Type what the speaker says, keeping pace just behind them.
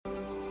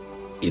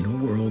In a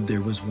world,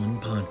 there was one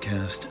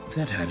podcast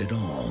that had it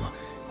all.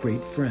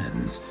 Great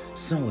friends,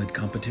 solid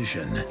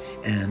competition,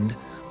 and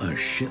a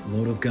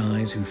shitload of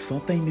guys who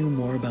thought they knew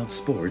more about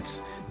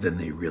sports than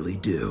they really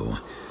do.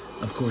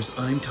 Of course,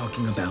 I'm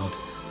talking about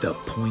the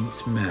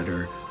Points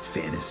Matter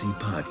Fantasy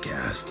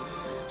Podcast.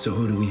 So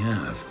who do we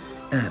have?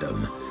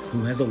 Adam,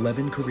 who has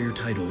 11 career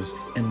titles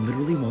and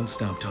literally won't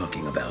stop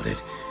talking about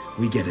it.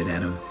 We get it,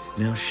 Adam.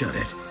 Now shut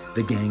it.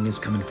 The gang is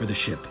coming for the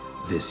ship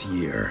this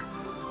year.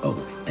 Oh,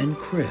 and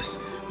Chris,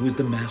 who is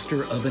the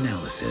master of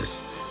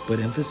analysis, but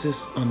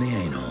emphasis on the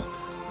anal.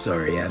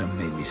 Sorry, Adam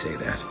made me say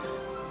that.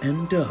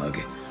 And Doug,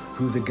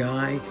 who the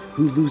guy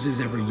who loses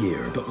every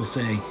year, but will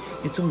say,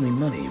 it's only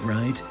money,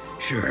 right?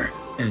 Sure,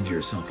 and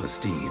your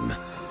self-esteem.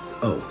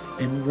 Oh,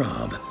 and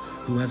Rob,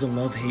 who has a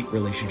love-hate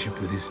relationship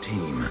with his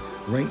team.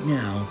 Right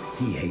now,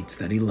 he hates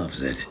that he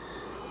loves it.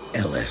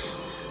 Ellis,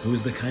 who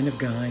is the kind of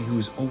guy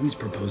who's always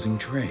proposing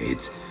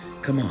trades.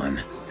 Come on,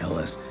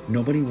 Ellis,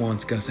 nobody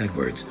wants Gus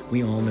Edwards.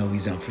 We all know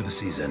he's out for the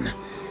season.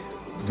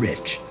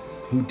 Rich,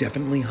 who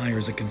definitely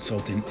hires a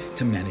consultant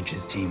to manage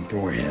his team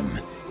for him.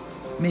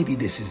 Maybe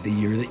this is the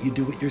year that you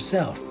do it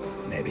yourself.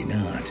 Maybe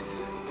not.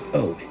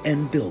 Oh,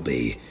 and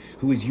Bilby,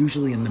 who is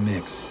usually in the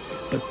mix,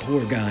 but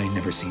poor guy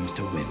never seems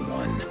to win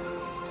one.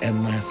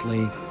 And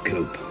lastly,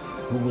 Coop,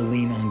 who will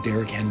lean on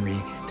Derrick Henry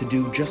to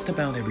do just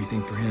about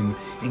everything for him,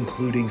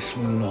 including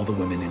swoon all the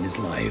women in his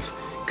life.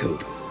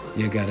 Coop,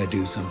 you gotta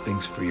do some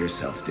things for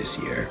yourself this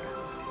year.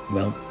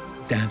 Well,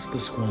 that's the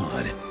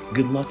squad.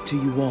 Good luck to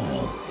you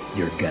all.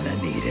 You're gonna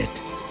need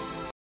it.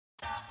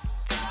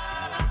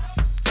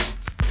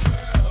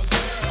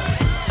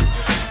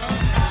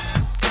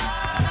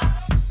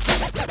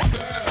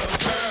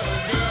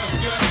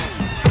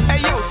 Hey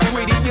yo,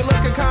 sweetie, you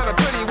looking kinda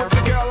pretty. What's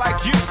a girl like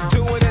you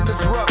doing in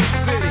this rough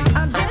city?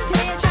 I'm just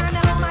here trying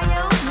to hold my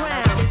own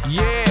ground.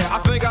 Yeah, I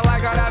think I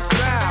like how that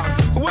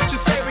sound. What you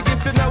say we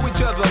get to know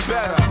each other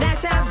better? That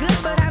sounds good,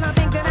 but I don't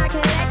think that I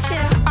can let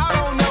you. I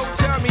don't know,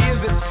 tell me,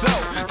 is it so?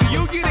 Do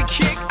you get a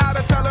kick out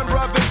of telling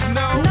brothers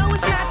no? No,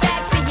 it's not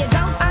that, see, you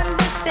don't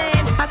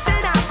understand. I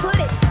said I'll put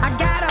it, I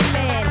got a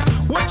man.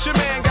 What your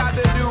man got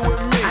to do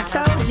with me? I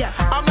told ya,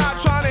 I'm not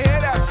trying to hear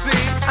that, see?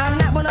 I'm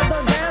not one of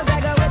those girls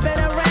that go whipping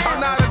I'm around.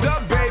 not a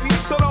duck, baby,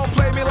 so don't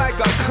play me like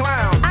a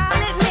clown. I'll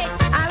admit,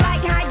 I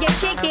like how you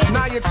kick it.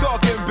 Now you're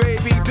talking,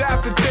 baby,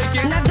 that's the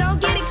ticket. Now don't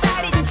get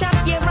excited and jump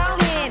your own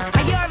hand.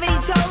 I already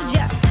told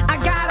ya, I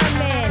got a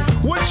man.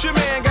 What your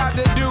man got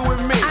to do with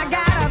me? I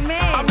got a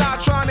man. I'm not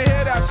trying to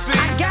hear that, see?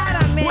 I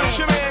got a man. What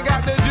your man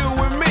got to do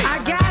with me?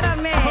 I got a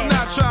man. I'm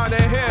not trying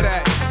to hear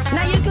that.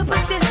 Now you can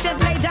persist and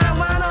play Don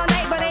Juan all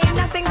night, but ain't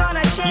nothing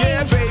gonna change.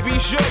 Yeah, baby,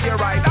 sure you're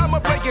right. I'ma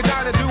break it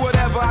down and do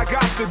whatever I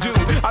got to do.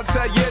 I'll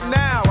tell you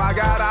now, I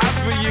got eyes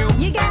for you.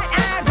 You got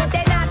eyes, but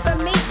they're not for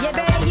me. You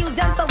better use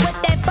them for what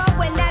they're for,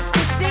 and that's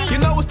to see. You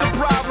know what's the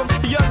problem?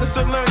 Youngest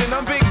to learning.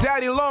 I'm Big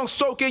Daddy Long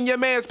stroking your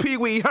man's Pee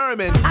Wee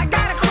Herman. I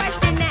got a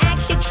question to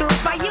ask you,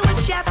 truth. Are you a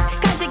chef?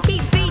 Cause you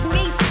keep feeding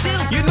me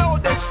soup. You know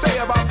what they say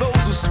about those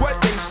who sweat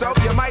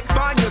themselves. You might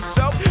find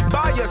yourself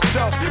by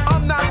yourself.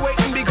 I'm not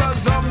waiting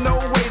because I'm no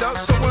waiter.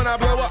 So when I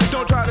blow up,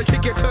 don't try to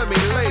kick it to me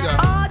later.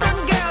 All them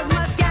girls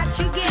must got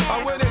you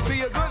Or when gas. they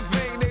see a good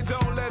thing, they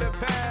don't let it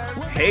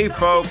pass. Hey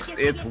folks,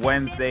 it's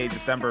Wednesday,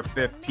 December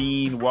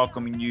 15,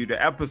 welcoming you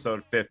to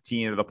episode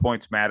 15 of the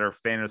Points Matter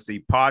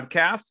Fantasy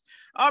Podcast.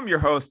 I'm your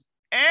host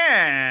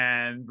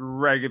and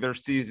regular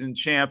season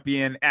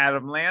champion,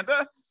 Adam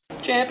Landa.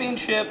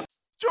 Championship.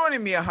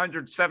 Joining me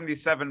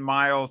 177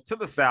 miles to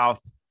the south,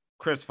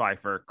 Chris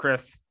Pfeiffer.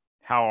 Chris,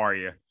 how are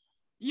you?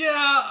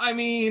 Yeah, I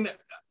mean,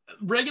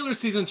 regular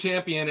season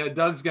champion.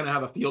 Doug's going to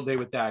have a field day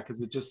with that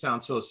because it just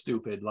sounds so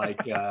stupid. Like,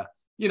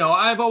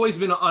 I've always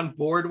been on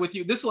board with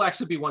you. This will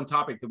actually be one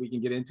topic that we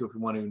can get into if we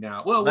want to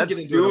now. Well, we'll Let's get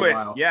into do it it. in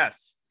a while.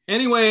 Yes.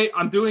 Anyway,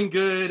 I'm doing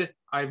good.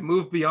 I've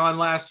moved beyond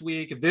last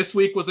week. This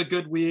week was a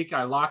good week.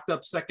 I locked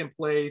up second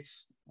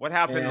place. What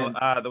happened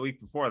And- the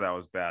week before that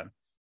was bad?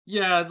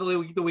 Yeah, the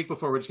week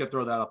before, we're just going to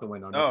throw that out the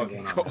window. Oh, Nothing okay,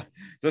 going on cool. there.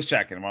 Just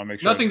checking. I want to make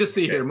sure. Nothing to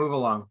see here. Move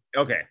along.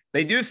 Okay.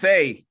 They do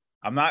say,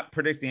 I'm not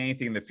predicting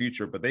anything in the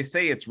future, but they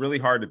say it's really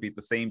hard to beat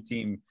the same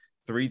team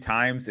 3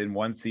 times in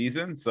one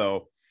season.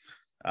 So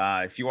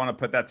if you want to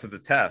put that to the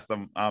test,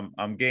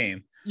 I'm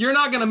game. You're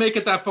not going to make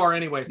it that far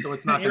anyway, so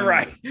it's not going You're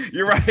right.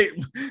 You're right.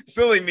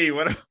 Silly me.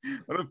 What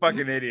a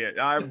fucking idiot.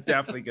 I'm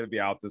definitely going to be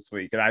out this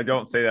week. And I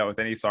don't say that with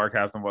any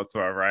sarcasm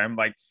whatsoever.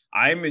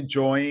 I'm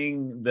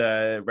enjoying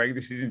the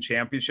regular season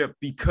championship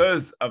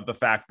because of the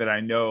fact that I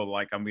know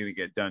like I'm going to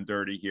get done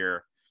dirty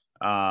here.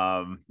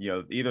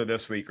 Either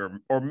this week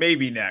or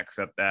maybe next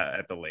at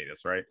the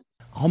latest, right?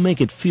 I'll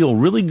make it feel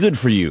really good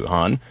for you,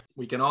 hon.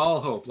 We can all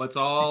hope. Let's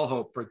all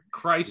hope. For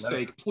Christ's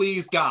sake,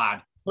 please,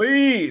 God.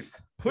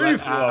 Please, Let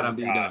for the love Adam of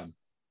be God.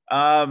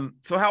 done.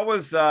 So how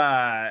was we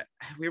haven't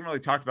really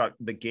talked about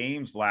the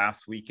games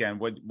last weekend.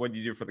 What did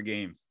you do for the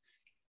games?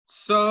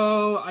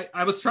 So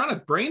I was trying to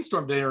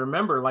brainstorm today and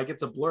remember, like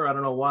it's a blur. I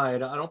don't know why. I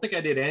don't think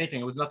I did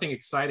anything. It was nothing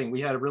exciting. We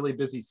had a really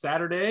busy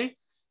Saturday.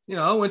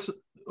 Went to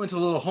a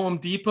little Home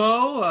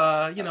Depot.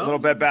 A little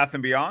Bed Bath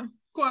and Beyond.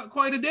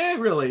 quite a day,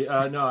 really.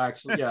 No,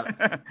 actually,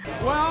 yeah.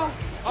 Well,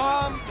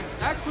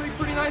 actually,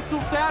 pretty nice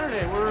little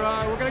Saturday. We're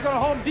gonna go to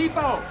Home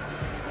Depot.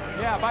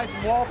 Yeah, buy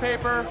some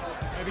wallpaper,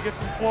 maybe get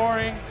some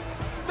flooring,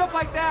 stuff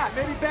like that.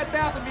 Maybe Bed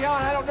Bath and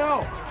Beyond. I don't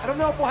know. I don't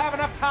know if we'll have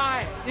enough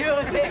time.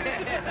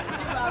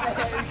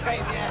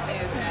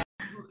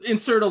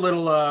 Insert a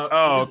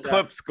little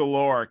clips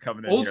galore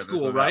coming in old here.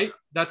 school, right?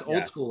 That's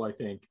old school, I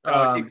think.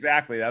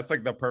 Exactly. That's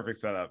like the perfect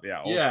setup.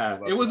 Yeah.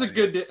 It was a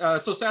good day.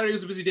 So Saturday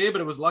was a busy day, but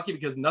it was lucky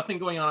because nothing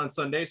going on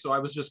Sunday. So I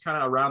was just kind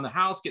of around the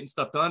house getting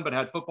stuff done, but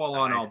had football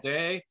on all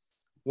day,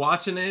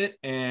 watching it.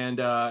 And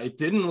it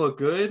didn't look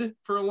good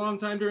for a long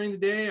time during the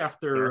day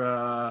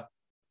after,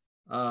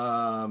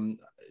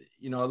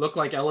 it looked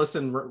like Ellis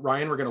and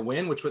Ryan were going to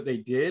win, which what they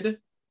did.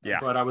 Yeah.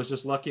 But I was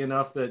just lucky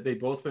enough that they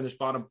both finished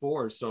bottom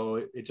 4. So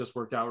it just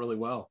worked out really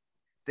well.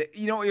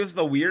 It was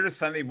the weirdest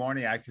Sunday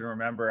morning I can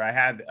remember. I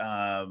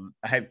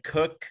had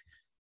Cook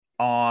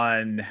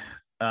on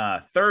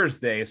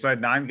Thursday, so I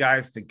had 9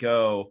 guys to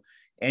go.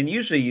 And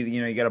usually,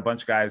 you get a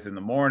bunch of guys in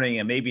the morning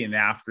and maybe in the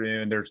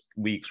afternoon. There's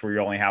weeks where you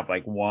only have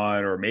like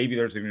 1, or maybe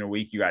there's even a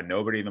week you got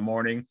nobody in the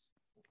morning.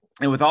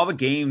 And with all the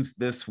games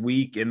this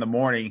week in the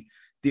morning,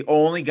 the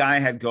only guy I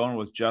had going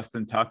was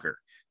Justin Tucker.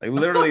 Like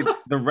literally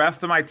the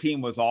rest of my team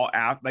was all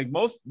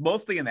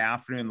mostly in the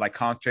afternoon, like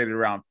concentrated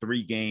around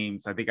 3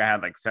 games. I think I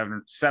had like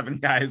seven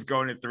guys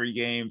going in 3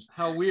 games.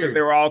 How weird.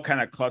 They were all kind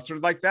of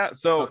clustered like that.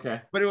 So,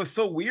 But it was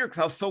so weird because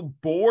I was so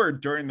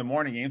bored during the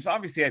morning games.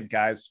 Obviously I had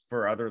guys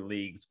for other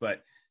leagues,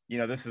 but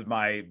this is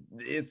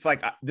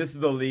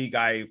the league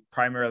I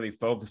primarily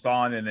focus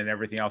on. And then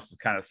everything else is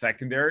kind of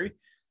secondary.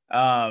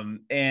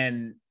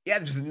 And yeah,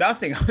 just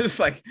nothing. I was just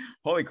like,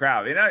 holy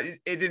crap. And I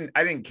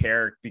didn't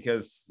care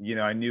because,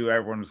 I knew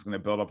everyone was going to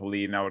build up a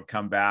lead and I would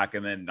come back.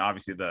 And then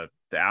obviously the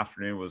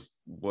afternoon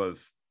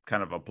was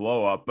kind of a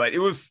blow up, but it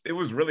was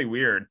really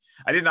weird.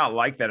 I did not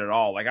like that at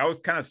all. Like I was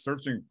kind of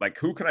searching, like,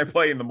 who can I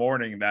play in the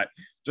morning that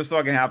just so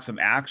I can have some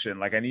action?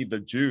 Like I need the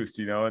juice,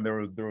 and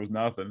there was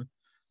nothing.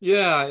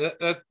 Yeah.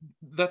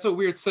 That's a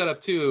weird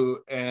setup too.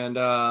 And,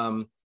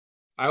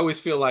 I always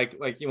feel like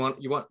you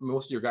want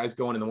most of your guys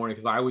going in the morning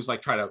because I always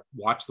try to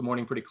watch the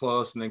morning pretty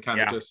close and then kind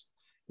of just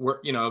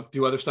work,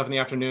 do other stuff in the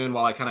afternoon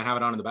while I kind of have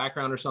it on in the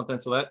background or something.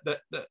 So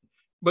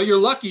but you're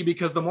lucky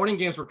because the morning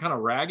games were kind of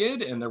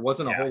ragged and there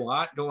wasn't a whole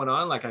lot going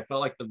on. Like I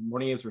felt like the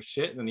morning games were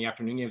shit and then the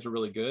afternoon games were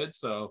really good.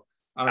 So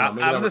I don't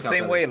know. I'm the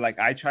same way. Like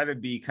I try to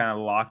be kind of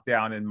locked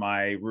down in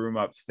my room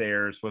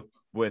upstairs with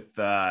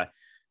the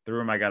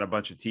room I got a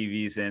bunch of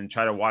TVs in,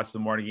 try to watch the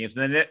morning games.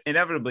 And then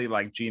inevitably,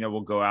 like Gina will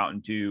go out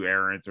and do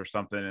errands or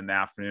something in the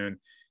afternoon.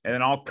 And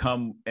then I'll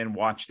come and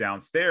watch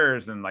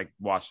downstairs and like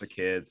watch the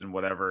kids and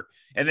whatever.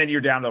 And then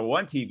you're down to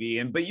 1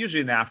 TV. But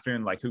usually in the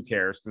afternoon, like who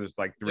cares? Because there's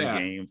like 3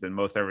 games and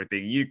most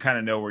everything. You kind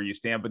of know where you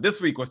stand. But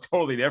this week was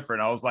totally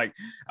different. I was like,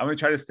 I'm going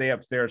to try to stay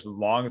upstairs as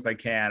long as I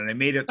can. And I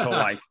made it till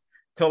like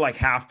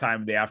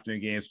halftime of the afternoon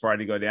games before I had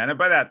to go down. And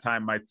by that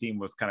time, my team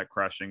was kind of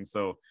crushing.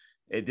 So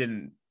it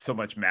didn't so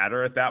much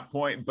matter at that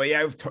point, but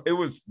yeah, it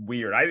was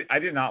weird. I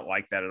did not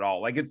like that at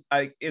all. Like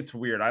it's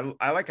weird.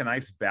 I like a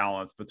nice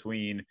balance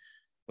between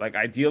like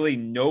ideally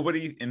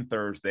nobody in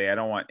Thursday. I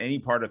don't want any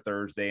part of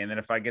Thursday. And then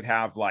if I could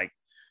have 5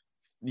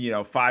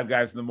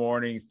 guys in the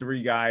morning,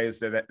 3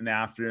 guys in the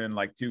afternoon,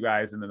 like 2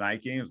 guys in the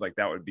night games, like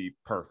that would be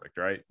perfect.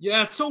 Right.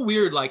 Yeah. It's so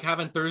weird. Like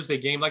having Thursday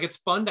game, like it's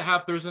fun to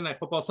have Thursday night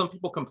football. Some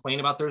people complain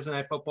about Thursday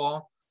night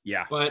football.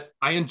 Yeah, but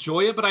I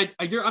enjoy it. But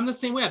I'm the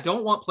same way. I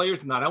don't want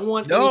players in that. I don't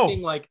want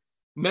anything like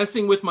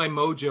messing with my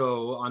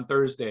mojo on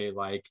Thursday.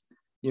 Like,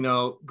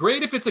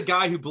 great if it's a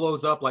guy who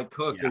blows up like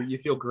Cook, or you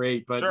feel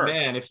great. But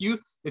man, if you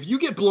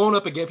get blown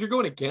up again, if you're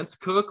going against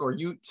Cook or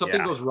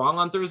something goes wrong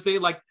on Thursday,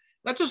 like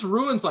that just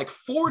ruins like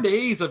 4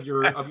 days of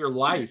your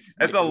life.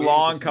 It's a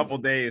long couple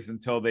days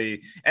until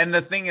and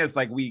the thing is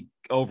like we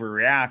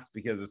overreact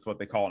because it's what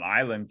they call an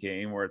island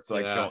game where it's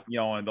like and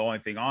the only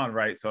thing on,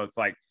 right? So it's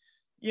like,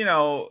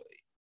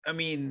 I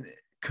mean,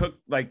 Cook,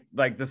 like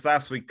this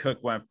last week, Cook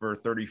went for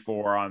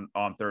 34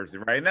 on Thursday,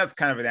 right? And that's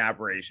kind of an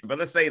aberration. But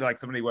let's say like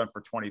somebody went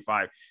for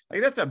 25.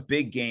 Like that's a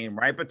big game,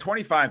 right? But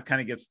 25 kind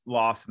of gets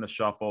lost in the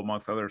shuffle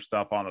amongst other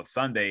stuff on a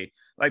Sunday.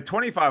 Like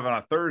 25 on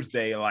a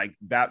Thursday, like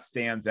that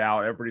stands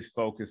out. Everybody's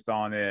focused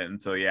on it. And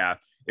so, yeah,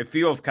 it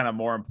feels kind of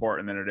more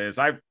important than it is.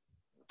 I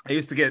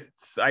used to get,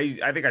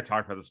 I think I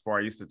talked about this before.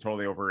 I used to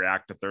totally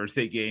overreact to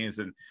Thursday games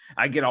and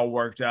I get all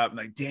worked up and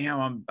like,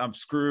 damn, I'm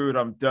screwed.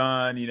 I'm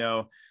done,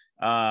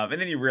 and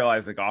then you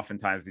realize like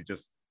oftentimes it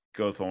just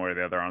goes one way or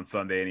the other on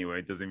Sunday anyway.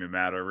 It doesn't even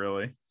matter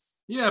really.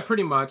 Yeah,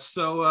 pretty much.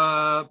 So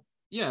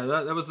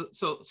that was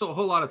so a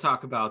whole lot of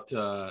talk about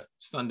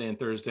Sunday and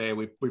Thursday.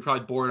 We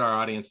probably bored our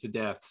audience to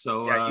death.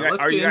 So let's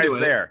are get you guys into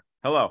there? It.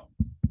 Hello,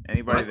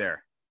 anybody What?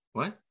 there?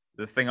 What?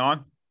 This thing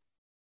on?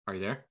 Are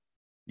you there?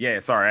 Yeah,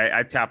 sorry.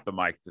 I tapped the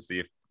mic to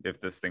see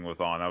if this thing was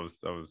on. I was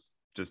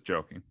just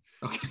joking.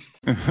 Okay.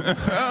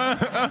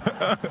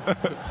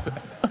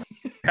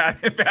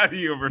 Bad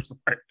humor,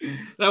 sorry.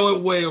 That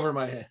went way over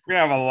my head. We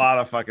have a lot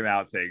of fucking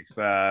outtakes.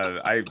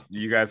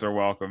 You guys are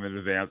welcome in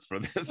advance for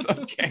this.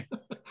 Okay.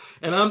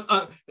 And I'm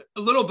a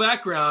little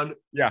background.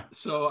 Yeah.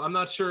 So I'm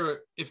not sure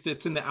if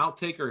it's in the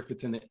outtake or if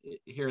it's in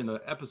here in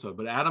the episode,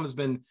 but Adam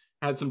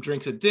had some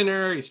drinks at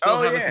dinner. He's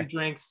still having some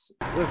drinks.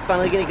 We're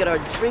finally going to get our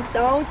drinks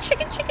on.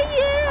 Chicken,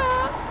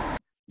 yeah.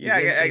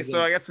 Yeah.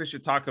 So I guess we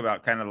should talk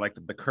about kind of like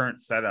the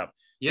current setup.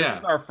 Yeah. This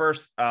is our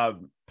first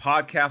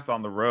podcast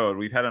on the road.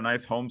 We've had a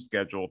nice home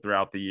schedule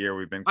throughout the year.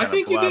 We've been I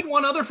think you did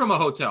one other from a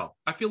hotel.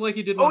 I feel like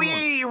you did one more.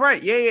 You're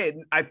right. Yeah.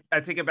 I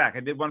take it back. I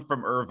did one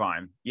from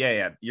Irvine.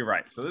 Yeah, you're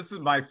right. So this is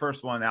my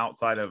first one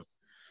outside of,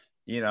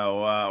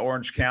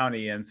 Orange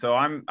County. And so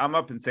I'm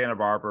up in Santa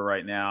Barbara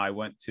right now. I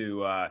went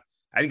to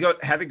had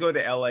to go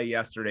to LA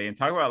yesterday and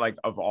talk about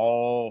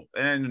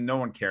and no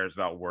one cares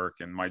about work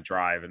and my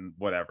drive and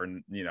whatever,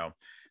 and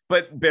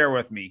but bear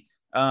with me.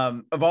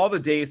 Of all the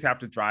days to have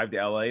to drive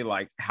to LA,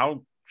 like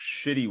how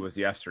shitty was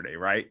yesterday,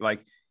 right?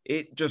 Like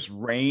it just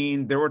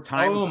rained. There were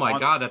times. Oh my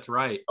God, that's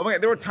right. Oh my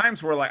God, there were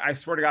times where I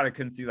swear to God, I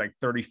couldn't see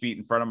 30 feet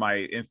in front of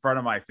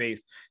my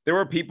face. There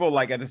were people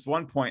at this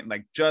one point,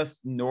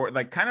 just north,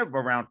 kind of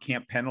around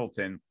Camp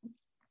Pendleton.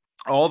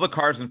 All the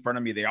cars in front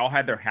of me, they all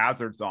had their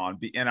hazards on,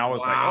 and I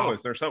was like, "Oh,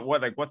 is there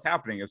what's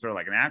happening? Is there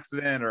an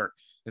accident, or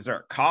is there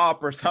a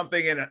cop or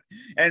something?"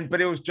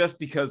 But it was just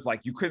because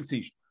you couldn't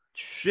see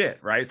shit,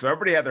 right? So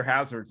everybody had their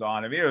hazards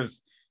on. I mean, it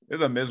was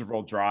a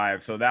miserable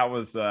drive. So that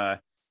was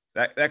that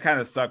kind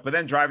of sucked. But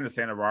then driving to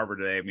Santa Barbara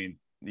today, I mean,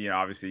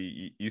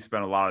 obviously you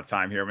spent a lot of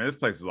time here. I mean, this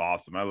place is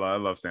awesome. I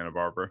love Santa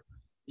Barbara.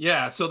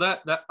 Yeah, so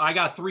that I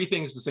got 3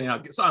 things to say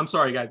now. So I'm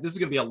sorry, guys. This is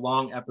gonna be a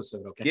long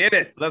episode. Okay, get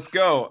it? Let's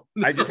go.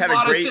 I just had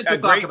a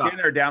great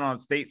dinner down on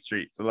State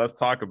Street, so let's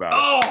talk about it.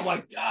 Oh my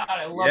God,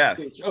 I love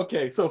State Street.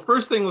 Okay, so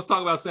first thing, let's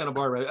talk about Santa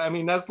Barbara. I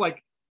mean, that's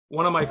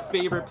one of my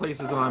favorite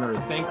places on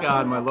earth. Thank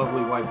God my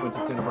lovely wife went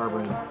to Santa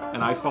Barbara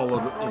and I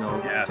followed,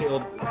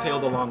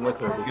 tailed along with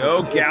her.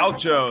 Go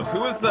Gauchos.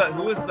 Who was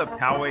the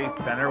Poway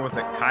center? Was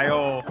it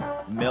Kyle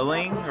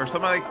Milling or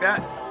something like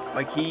that?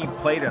 He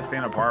played at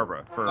Santa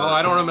Barbara for. Oh,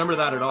 I don't remember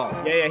that at all.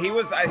 Yeah, he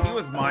was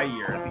my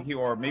year. I think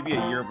or maybe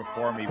a year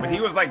before me. But he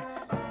was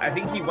I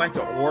think he went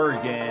to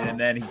Oregon and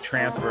then he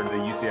transferred to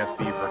UCSB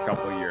for a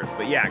couple of years.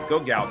 But yeah, go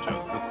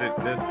Gauchos.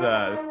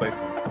 This place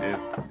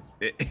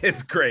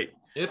it's great.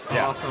 It's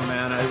awesome,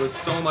 man. It was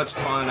so much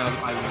fun.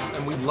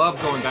 And we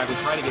love going back. We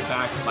try to get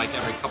back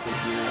every couple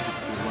of years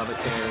because we love it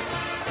there.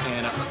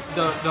 And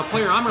the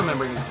player I'm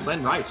remembering is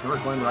Glenn Rice.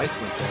 Remember Glenn Rice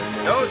went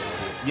there?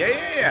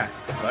 Yeah.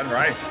 Glenn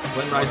Rice.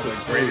 Glenn Rice was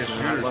the greatest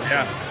shooter.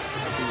 Yeah.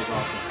 He was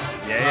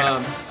awesome.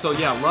 Yeah. So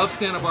yeah, love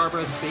Santa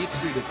Barbara. State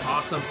Street is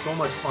awesome. So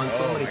much fun.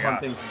 So many fun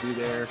things to do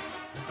there.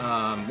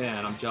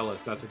 Man, I'm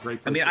jealous. That's a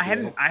great place. I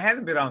mean, I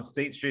hadn't been on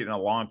State Street in a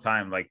long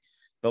time.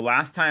 The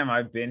last time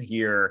I've been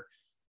here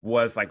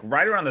was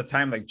right around the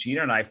time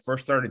Gina and I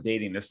first started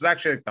dating. This is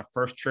actually the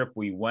first trip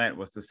we went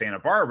was to Santa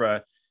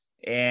Barbara.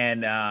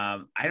 And I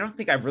don't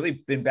think I've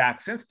really been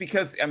back since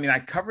because I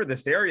cover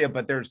this area,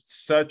 but there's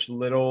such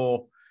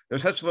little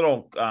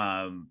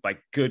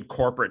good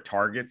corporate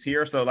targets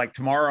here. So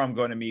tomorrow I'm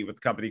going to meet with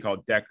a company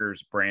called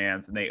Deckers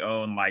Brands, and they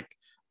own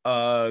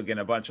UGG and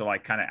a bunch of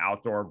kind of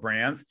outdoor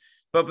brands.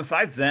 But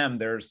besides them,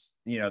 there's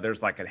a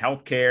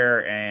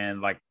healthcare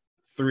and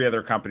 3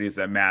 other companies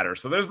that matter.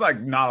 So there's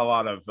not a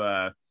lot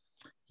of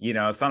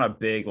it's not a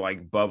big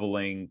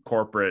bubbling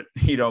corporate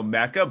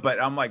mecca,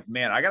 but I'm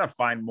man, I gotta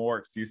find more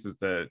excuses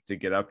to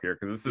get up here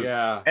because this is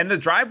and the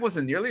drive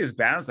wasn't nearly as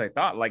bad as I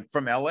thought.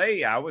 From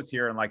LA, I was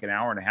here in an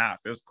hour and a half.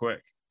 It was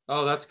quick.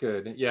 Oh, that's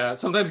good. Yeah,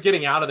 sometimes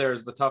getting out of there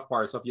is the tough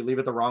part. So if you leave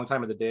at the wrong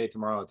time of the day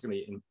tomorrow, it's gonna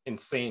be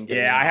insane.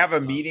 Yeah, I have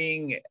a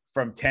meeting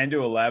from 10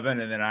 to 11,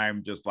 and then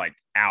I'm just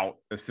out.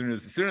 As soon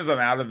as I'm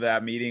out of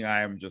that meeting,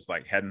 I am just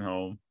heading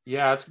home.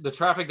 Yeah, the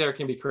traffic there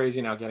can be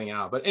crazy now getting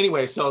out. But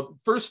anyway, so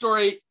first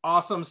story,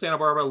 awesome, Santa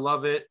Barbara,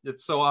 love it.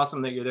 It's so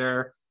awesome that you're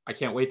there. I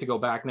can't wait to go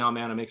back now,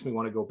 man. It makes me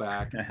want to go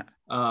back.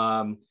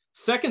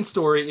 Second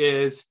story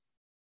is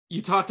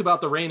you talked about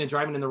the rain and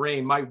driving in the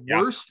rain.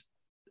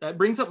 That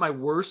brings up my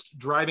worst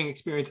driving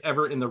experience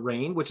ever in the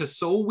rain, which is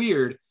so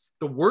weird.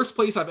 The worst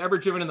place I've ever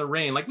driven in the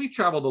rain. We've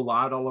traveled a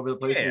lot all over the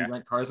place. We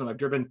rent cars and I've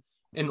driven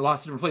in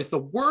lots of different places. The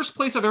worst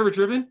place I've ever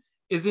driven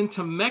is in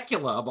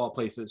Temecula of all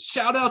places.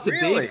 Shout out to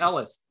Dave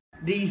Ellis.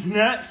 These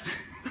nuts.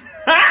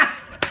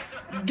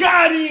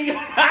 Got him.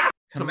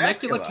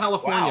 Temecula,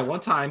 California. Wow. One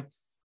time,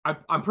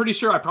 I'm pretty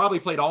sure I probably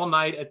played all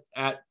night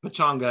at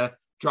Pachanga,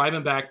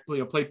 driving back,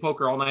 played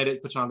poker all night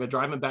at Pachanga,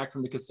 driving back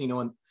from the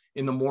casino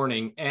in the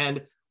morning.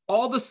 And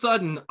all of a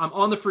sudden, I'm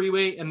on the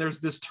freeway and there's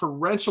this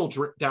torrential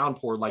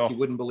downpour you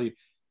wouldn't believe.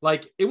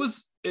 It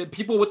was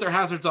people with their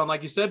hazards on,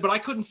 like you said, but I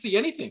couldn't see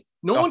anything.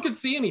 No one could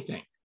see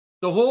anything.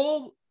 The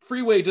whole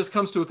freeway just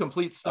comes to a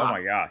complete stop. Oh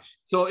my gosh.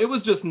 So it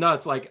was just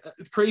nuts.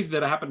 It's crazy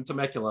that it happened in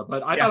Temecula,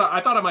 but I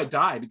thought I might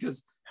die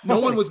because no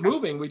one was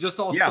moving. We just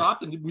all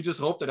stopped and we just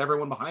hoped that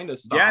everyone behind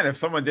us stopped. Yeah, and if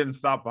someone didn't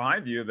stop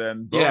behind you,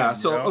 then boom,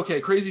 okay,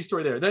 crazy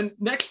story there. Then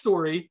next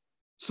story.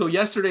 So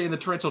yesterday in the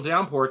torrential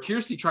downpour,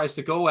 Kirsty tries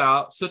to go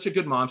out. Such a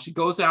good mom. She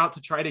goes out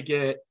to try to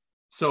get.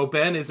 So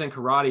Ben is in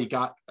karate,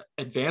 got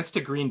advanced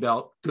to green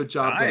belt. Good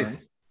job,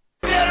 nice.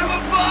 Ben. Get him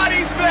a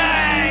body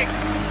bag.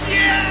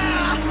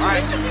 Yeah.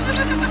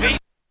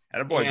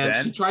 Attaboy, And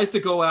Ben. she tries to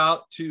go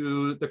out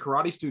to the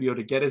karate studio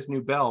to get his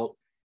new belt.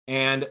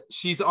 And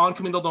she's on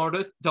Camino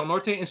del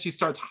Norte and she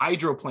starts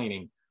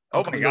hydroplaning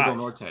on Oh my Camino del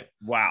gosh. Norte.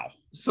 Wow.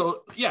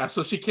 So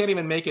she can't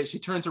even make it. She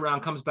turns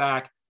around, comes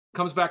back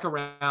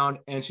around,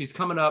 and she's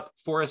coming up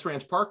Forest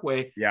Ranch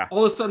Parkway. Yeah.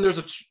 All of a sudden,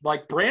 there's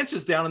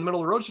branches down in the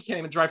middle of the road. She can't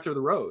even drive through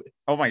the road.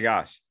 Oh my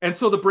gosh. And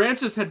so the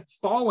branches had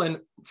fallen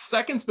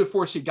seconds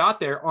before she got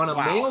there on a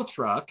mail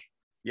truck.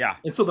 Yeah.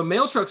 And so the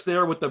mail truck's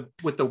there with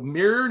the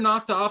mirror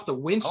knocked off, the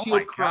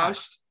windshield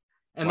crushed,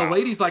 and the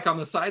lady's like on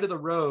the side of the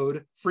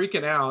road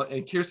freaking out.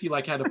 And Kirsty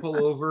had to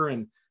pull over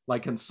and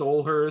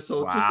console her.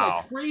 So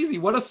just crazy.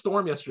 What a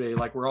storm yesterday.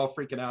 We're all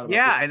freaking out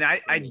about and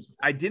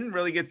I didn't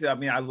really get to,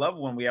 I love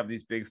when we have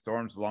these big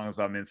storms as long as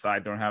I'm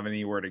inside, don't have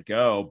anywhere to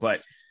go.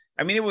 But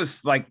it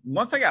was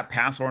once I got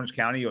past Orange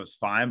County, it was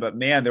fine. But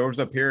man, there was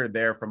a period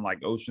there from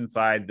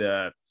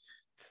Oceanside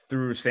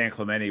through San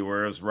Clemente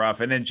where it was rough.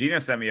 And then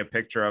Gina sent me a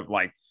picture of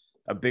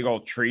a big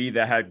old tree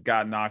that had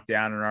got knocked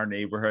down in our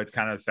neighborhood.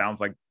 Kind of sounds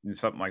like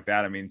something like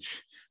that.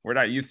 We're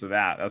not used to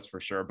that, that's for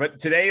sure. But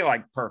today,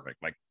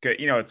 perfect.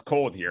 It's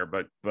cold here,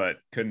 but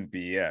couldn't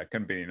be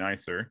any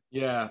nicer.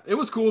 Yeah, it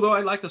was cool though.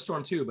 I liked the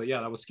storm too, but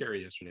yeah, that was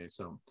scary yesterday.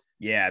 So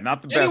yeah,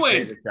 not the best.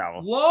 Anyways, way to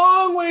travel.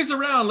 Long ways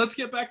around. Let's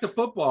get back to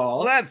football.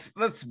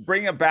 Let's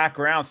bring it back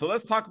around. So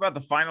let's talk about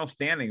the final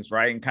standings,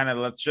 right?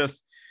 And let's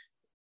just,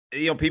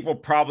 people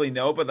probably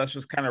know, but let's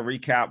just kind of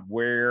recap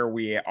where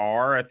we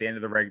are at the end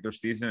of the regular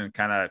season and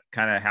kind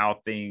of how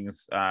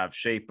things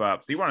shape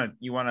up. So you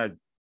want to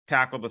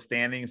tackle the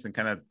standings and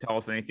kind of tell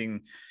us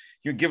anything?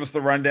 You give us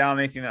the rundown,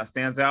 anything that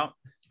stands out?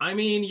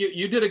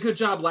 You did a good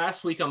job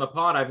last week on the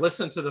pod.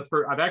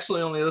 I've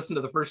actually only listened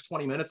to the first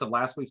 20 minutes of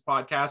last week's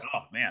podcast.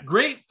 Oh man,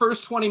 great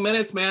first 20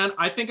 minutes, man.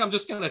 I think I'm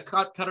just going to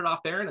cut it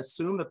off there and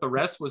assume that the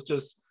rest was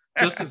just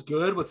as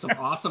good with some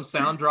awesome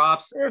sound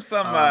drops. There's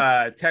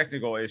some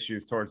technical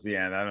issues towards the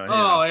end. I don't know.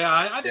 Oh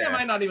yeah, I think I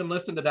might not even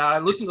listen to that. I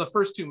listened to the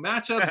first two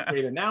matchups,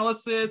 great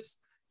analysis.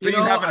 So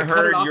you haven't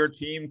heard your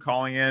team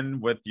calling in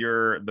with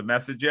the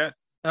message yet?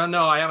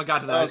 No, I haven't got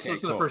to that. Okay, I just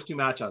listened to the first two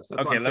matchups.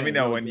 That's okay, let me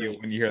know when you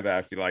hear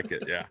that, if you like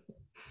it. Yeah.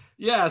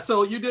 Yeah,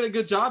 so you did a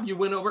good job. You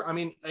went over.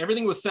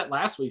 Everything was set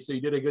last week, so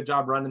you did a good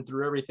job running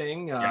through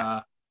everything.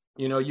 Yeah.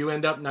 You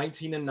end up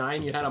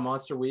 19-9. You had a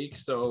monster week,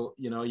 so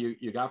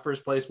you got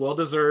first place, well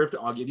deserved.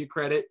 I'll give you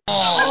credit.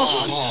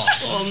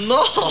 Oh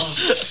no!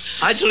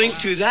 I drink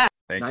to that.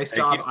 Nice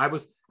job. I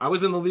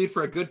was in the lead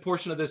for a good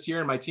portion of this year,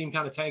 and my team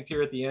kind of tanked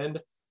here at the end.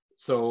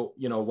 So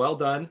well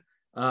done.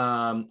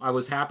 I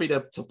was happy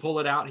to pull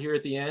it out here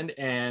at the end,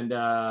 and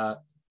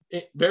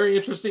very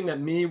interesting that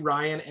me,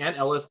 Ryan, and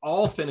Ellis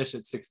all finished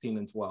at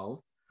 16-12.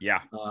 Yeah.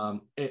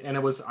 And I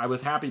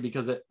was happy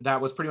because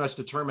that was pretty much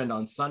determined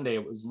on Sunday.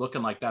 It was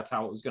looking like that's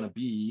how it was going to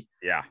be.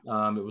 Yeah.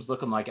 It was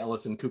looking like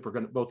Ellis and Cooper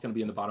both going to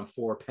be in the bottom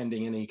four,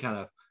 pending any kind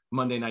of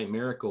Monday night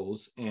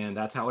miracles, and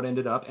that's how it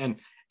ended up. And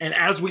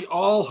as we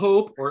all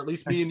hope, or at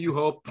least me and you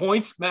hope,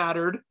 points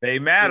mattered. They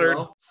mattered.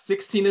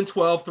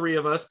 16-12, three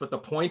of us, but the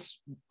points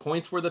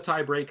were the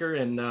tiebreaker,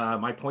 and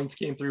my points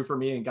came through for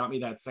me and got me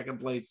that second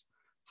place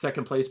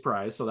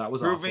prize. So that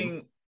was proving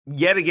awesome.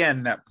 Yet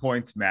again that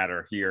points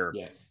matter here.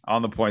 Yes.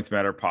 On the Points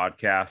Matter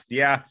podcast.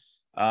 Yeah.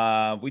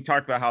 We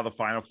talked about how the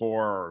Final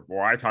Four,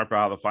 or I talked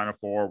about how the Final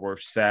Four were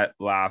set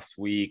last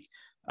week.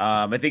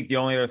 I think the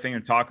only other thing to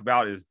talk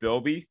about is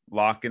Bilby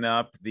locking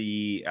up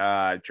the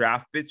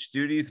draft bitch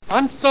duties.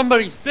 I'm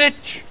somebody's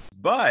bitch.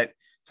 But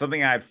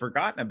something I had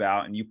forgotten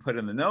about, and you put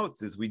in the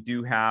notes, is we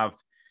do have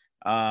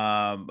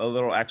a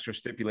little extra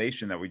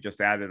stipulation that we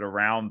just added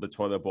around the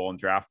toilet bowl and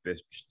draft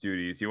bitch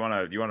duties. You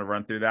want to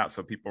run through that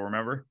so people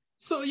remember?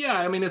 So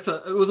yeah, it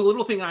was a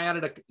little thing I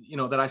added,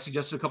 that I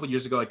suggested a couple of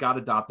years ago. It got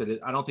adopted.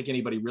 I don't think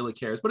anybody really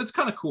cares, but it's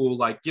kind of cool.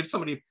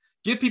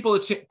 Give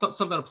people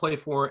something to play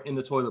for in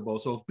the toilet bowl.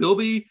 So if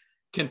Bilby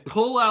can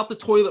pull out the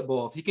toilet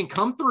bowl, if he can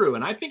come through,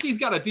 and I think he's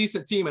got a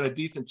decent team and a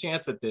decent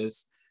chance at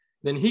this,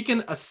 then he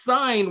can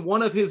assign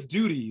one of his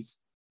duties,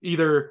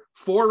 either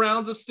 4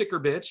 rounds of sticker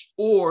bitch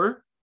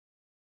or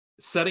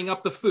setting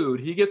up the food.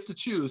 He gets to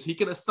choose. He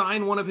can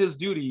assign one of his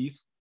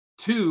duties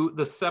to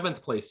the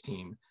 7th place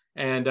team.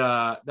 And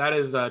that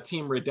is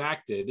Team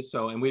Redacted.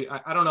 So, and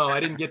I don't know, I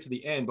didn't get to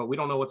the end, but we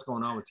don't know what's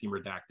going on with Team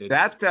Redacted.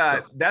 That's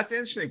an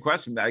interesting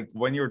question.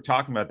 When you were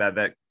talking about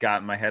that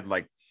got in my head,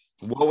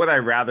 what would I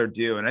rather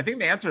do? And I think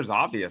the answer is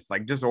obvious.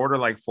 Just order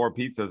 4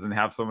 pizzas and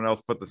have someone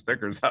else put the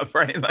stickers up,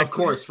 right? Of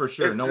course, for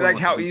sure. No one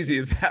how easy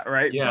is that,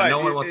 right? Yeah, no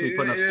one wants to be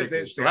putting up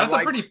stickers. So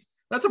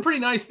that's a pretty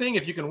nice thing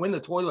if you can win the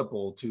toilet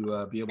bowl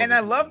to be able. And I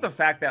love the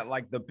fact that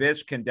the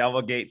bitch can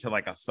delegate to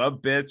a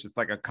sub bitch. It's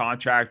like a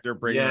contractor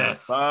bringing in a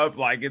sub.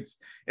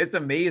 It's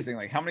amazing.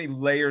 How many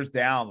layers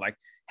down?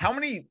 How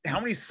many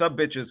sub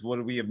bitches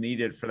would we have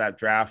needed for that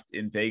draft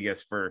in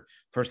Vegas for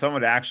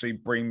someone to actually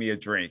bring me a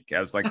drink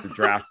as the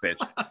draft bitch?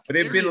 But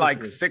it'd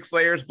been 6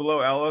 layers below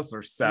Ellis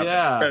or 7.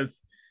 Yeah.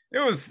 Because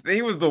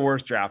he was the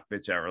worst draft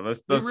bitch ever.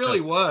 He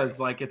really was.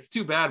 Like, it's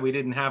too bad we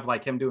didn't have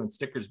like him doing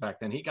stickers back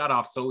then. He got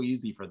off so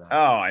easy for that.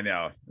 Oh, I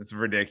know. It's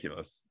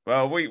ridiculous.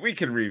 Well, we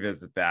can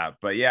revisit that.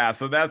 But yeah,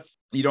 so that's,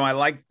 I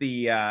like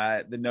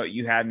the note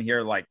you had in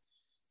here. Like,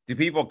 do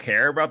people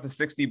care about the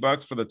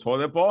 $60 for the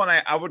toilet bowl? And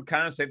I would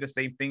kind of say the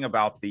same thing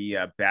about the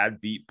bad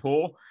beat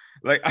pool.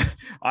 Like,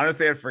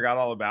 honestly, I forgot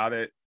all about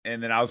it.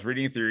 And then I was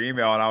reading through your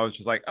email and I was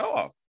just like,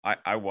 oh,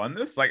 I won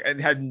this. Like,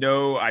 I had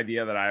no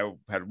idea that I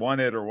had won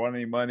it or won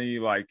any money.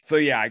 Like, so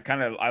yeah,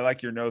 I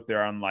like your note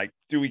there on like,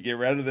 do we get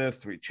rid of this?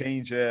 Do we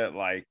change it?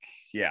 Like,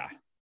 yeah.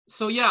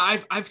 So yeah,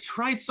 I've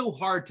tried so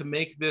hard to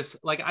make this,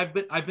 like, I've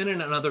been in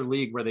another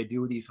league where they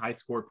do these high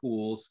score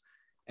pools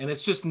and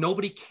it's just,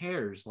 nobody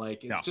cares.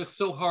 Like, it's just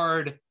so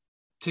hard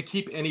to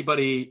keep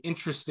anybody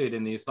interested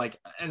in these. Like,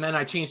 and then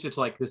I changed it to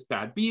like this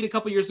bad beat a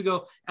couple years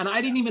ago, and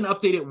I didn't even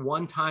update it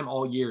one time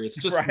all year.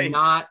 It's just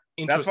not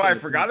interesting. That's why I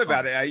forgot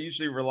about it. I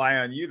usually rely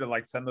on you to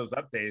like send those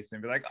updates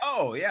and be like,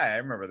 oh yeah, I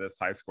remember this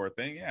high score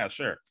thing. Yeah,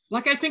 sure.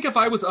 Like, I think if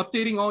I was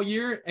updating all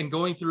year and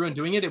going through and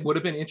doing it, it would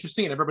have been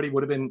interesting and everybody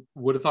would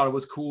have thought it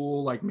was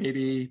cool. Like,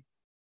 maybe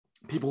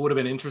people would have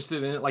been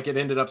interested in it. Like, it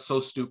ended up so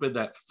stupid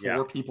that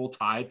four people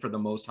tied for the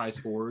most high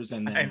scores,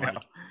 and then like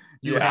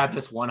you had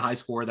this one high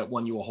score that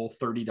won you a whole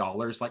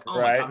 $30. Like, oh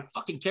my God, who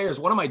fucking cares?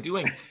 What am I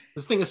doing?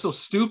 This thing is so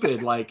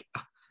stupid. Like,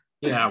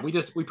 yeah,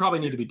 we probably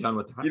need to be done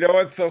with it. You know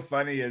what's so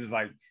funny is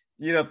like,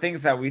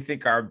 things that we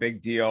think are a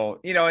big deal,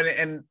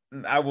 and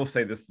I will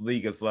say this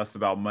league is less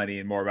about money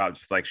and more about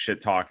just like shit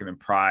talking and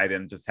pride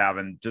and just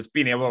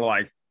being able to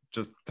like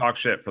just talk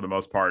shit for the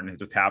most part and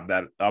just have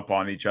that up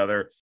on each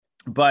other.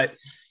 But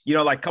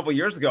like a couple of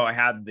years ago, I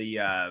had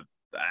the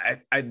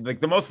I like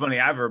the most money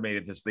I've ever made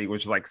at this league,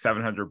 which is like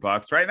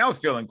 $700, right? And I was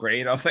feeling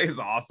great. I was like, it's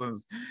awesome.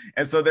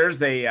 And so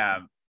there's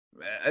an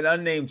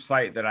unnamed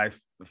site that I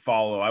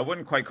follow. I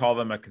wouldn't quite call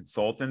them a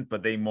consultant,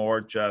 but they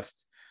more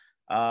just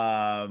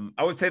I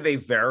would say they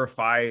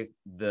verify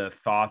the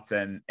thoughts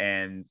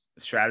and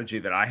strategy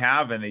that I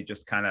have, and they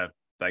just kind of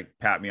like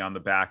pat me on the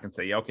back and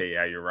say, okay,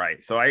 yeah, you're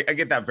right. So I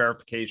get that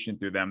verification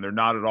through them. They're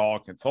not at all a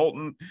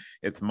consultant.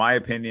 It's my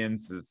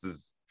opinions. This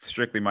is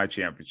strictly my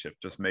championship,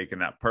 just making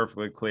that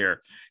perfectly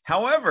clear.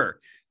 However,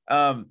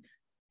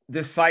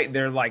 this site,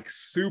 they're like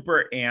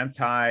super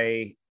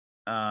anti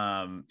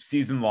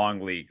season long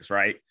leagues,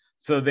 right?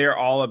 So they're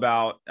all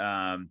about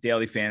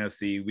daily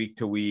fantasy, week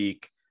to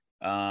week.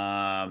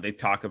 They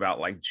talk about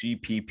like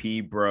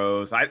GPP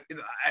bros.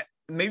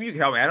 Maybe you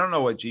can help me. I don't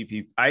know what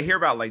GPP. I hear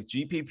about like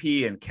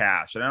GPP and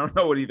cash, and I don't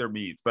know what either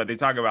means, but they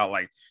talk about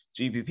like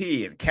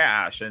GPP and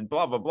cash and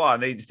blah, blah, blah.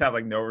 And they just have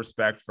like no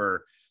respect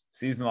for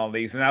season-long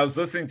leagues. And I was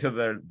listening to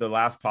the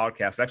last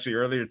podcast actually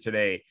earlier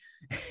today,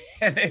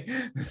 and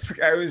this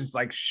guy was just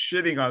like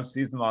shitting on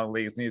season-long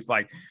leagues. And he's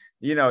like,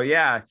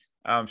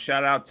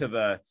 shout out to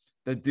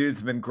the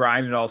dude's been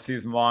grinding all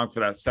season long for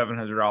that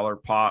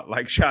 $700 pot.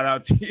 Like, shout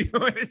out to you.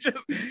 And it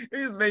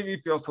just made me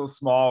feel so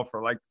small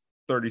for like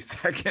 30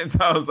 seconds.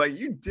 I was like,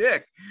 you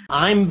dick.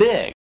 I'm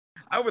big.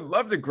 I would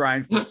love to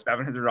grind for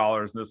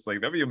 $700 in this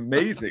league. That'd be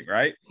amazing,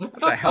 right?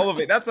 That's a hell of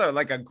it. That's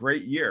like a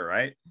great year,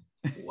 right?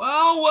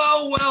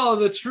 Well,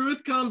 the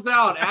truth comes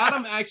out.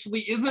 Adam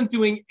actually isn't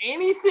doing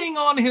anything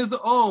on his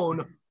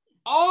own.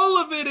 All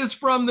of it is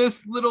from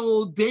this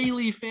little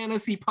daily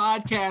fantasy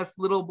podcast,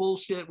 little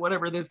bullshit,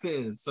 whatever this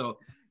is. So,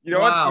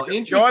 what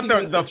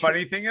the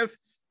funny thing is?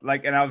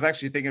 Like, and I was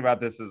actually thinking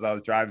about this as I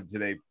was driving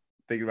today,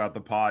 thinking about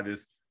the pod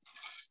is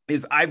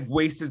I've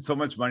wasted so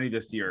much money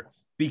this year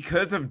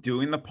because of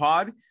doing the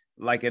pod,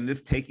 like, and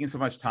this taking so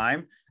much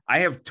time. I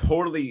have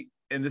totally,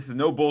 and this is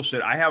no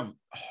bullshit, I have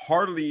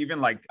hardly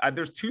even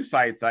there's two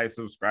sites I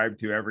subscribe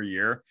to every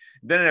year,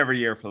 then every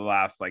year for the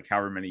last like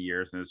however many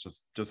years, and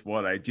it's just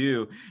what I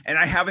do. And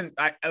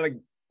I like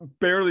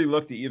barely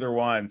looked at either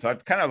one, so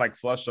I've kind of like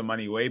flushed the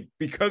money away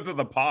because of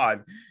the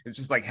pod. It's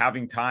just like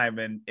having time,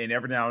 and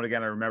every now and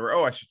again I remember,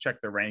 I should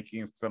check the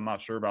rankings because I'm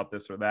not sure about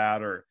this or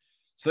that. Or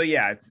so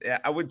yeah,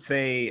 I would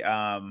say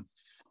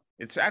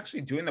it's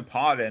actually doing the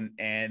pod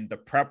and the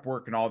prep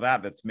work and all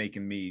that that's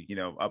making me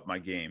up my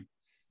game.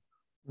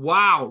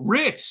 Wow.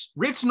 Rich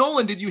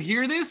Nolan, did you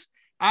hear this?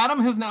 Adam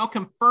has now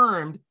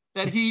confirmed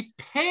that he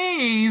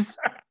pays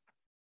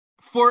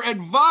for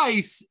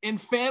advice in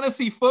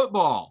fantasy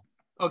football.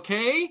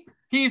 Okay?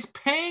 He's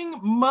paying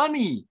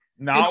money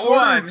in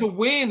order to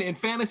win in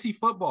fantasy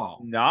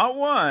football. Not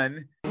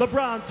one.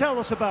 LeBron, tell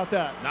us about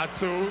that. Not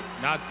 2,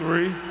 not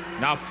 3,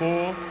 not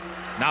 4,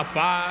 not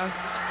 5,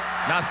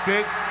 not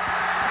 6,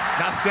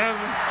 not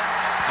 7.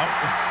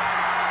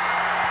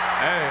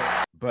 Hey.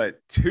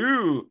 But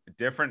 2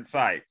 different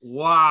sites.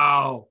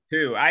 Wow.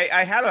 2.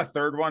 I had a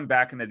third one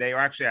back in the day. Or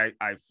actually,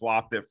 I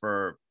flopped it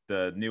for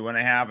the new one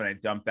I have, and I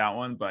dumped that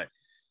one. But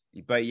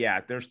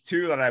yeah, there's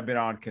 2 that I've been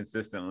on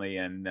consistently.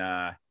 And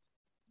yeah,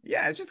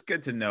 it's just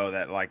good to know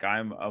that like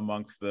I'm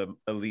amongst the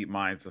elite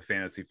minds of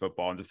fantasy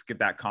football and just get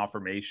that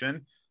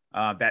confirmation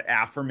that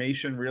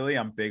affirmation. Really,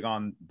 I'm big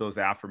on those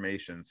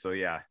affirmations. So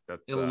yeah,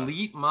 that's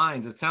elite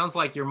minds. It sounds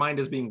like your mind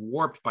is being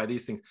warped by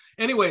these things.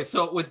 Anyway,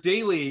 so with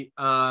daily,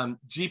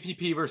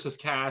 GPP versus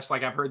cash,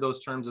 like I've heard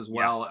those terms as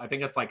well. I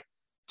think it's like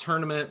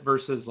tournament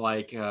versus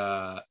like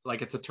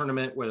it's a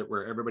tournament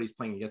where everybody's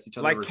playing against each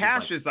other. Like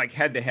cash is like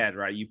head to head,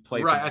 right? You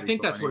play, right? I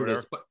think that's what it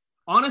is. But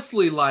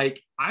honestly,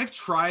 like I've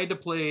tried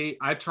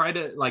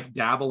to like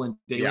dabble in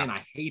daily, and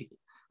I hate it.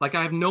 Like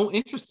I have no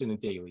interest in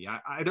it daily.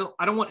 I don't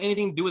want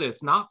anything to do with it.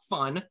 It's not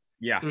fun.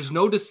 Yeah. There's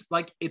no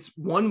like it's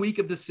 1 week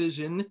of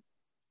decision.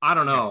 I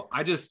don't know.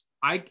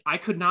 I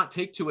could not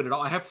take to it at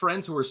all. I have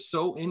friends who are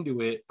so into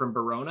it from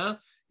Verona,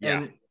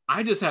 and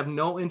I just have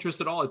no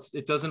interest at all.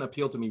 It doesn't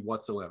appeal to me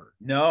whatsoever.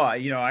 No,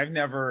 I've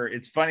never.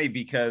 It's funny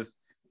because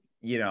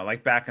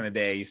like back in the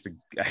day,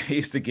 I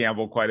used to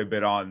gamble quite a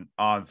bit on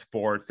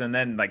sports, and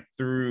then like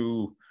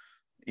through.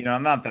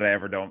 Not that I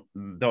ever don't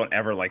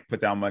ever like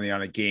put down money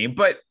on a game,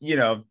 but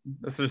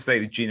let's just say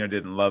that Gina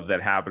didn't love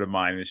that habit of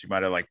mine, and she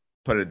might have like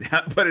put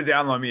it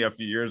down on me a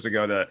few years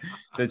ago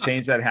to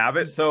change that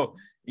habit. So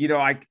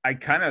I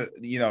kind of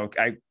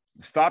I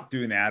stopped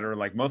doing that, or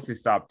like mostly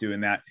stopped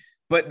doing that.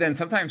 But then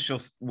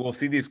sometimes we'll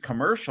see these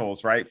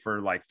commercials, right,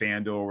 for like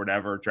FanDuel or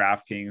whatever,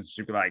 DraftKings.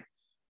 She'll be like,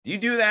 do you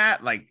do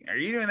that? Like, are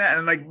you doing that?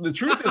 And like, the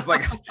truth is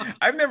like,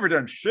 I've never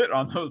done shit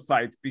on those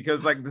sites,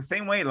 because like the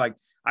same way, like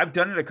I've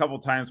done it a couple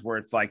times where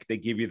it's like, they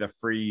give you the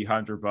free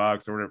 $100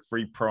 or whatever,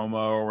 free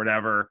promo or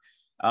whatever.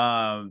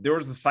 There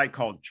was a site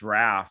called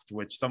Draft,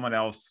 which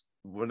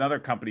another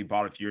company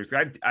bought a few years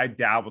ago. I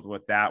dabbled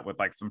with that with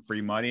like some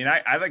free money. And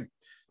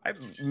I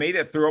made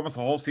it through almost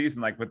the whole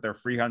season, like with their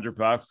free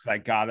 $100. I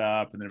got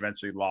up and then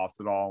eventually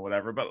lost it all and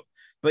whatever.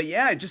 But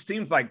yeah, it just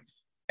seems like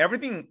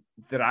everything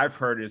that I've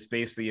heard is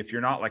basically, if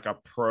you're not like a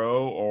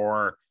pro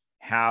or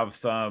have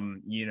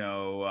some,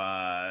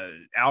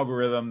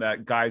 algorithm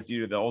that guides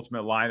you to the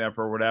ultimate lineup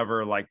or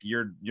whatever, like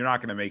you're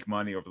not going to make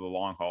money over the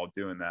long haul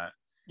doing that.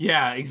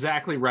 Yeah,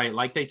 exactly right.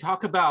 Like they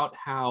talk about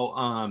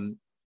how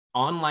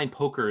online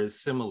poker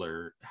is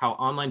similar, how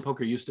online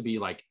poker used to be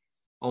like,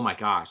 oh my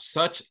gosh,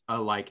 such a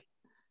like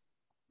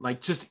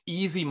just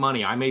easy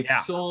money. I made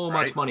so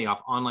much money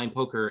off online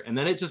poker. And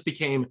then it just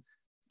became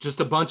just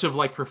a bunch of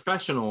like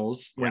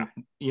professionals when,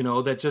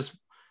 that just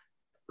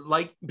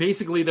like,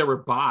 basically there were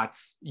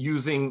bots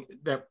using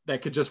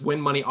that could just win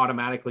money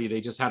automatically.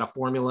 They just had a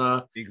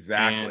formula.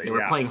 Exactly. And they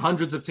were playing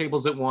hundreds of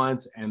tables at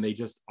once, and they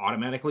just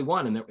automatically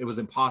won. And it was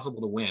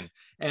impossible to win.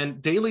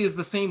 And daily is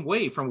the same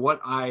way from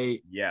what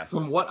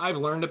I've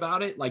learned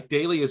about it. Like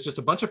daily is just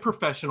a bunch of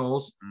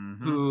professionals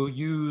who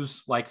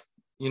use like,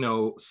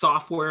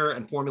 software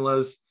and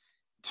formulas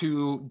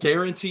to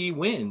guarantee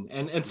win.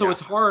 And so it's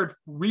hard,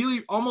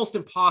 really almost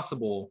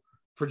impossible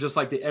for just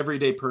like the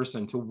everyday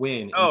person to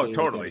win. Oh,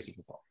 totally.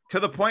 To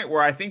the point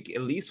where I think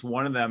at least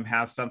one of them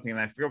has something, and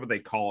I forget what they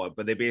call it,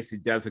 but they basically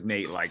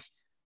designate like,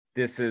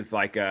 this is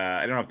like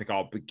I don't know if they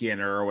call it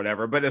beginner or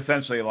whatever, but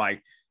essentially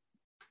like,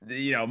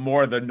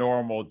 more the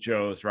normal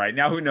Joes right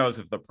now. Who knows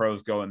if the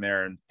pros go in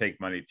there and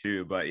take money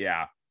too, but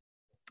yeah.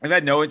 I've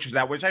had no interest in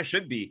that, which I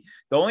should be.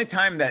 The only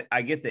time that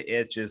I get the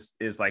itch is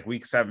like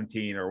week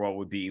 17, or what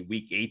would be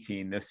week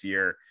 18 this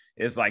year,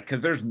 is like, because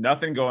there's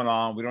nothing going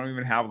on. We don't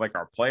even have like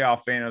our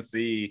playoff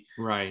fantasy.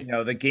 Right.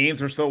 The games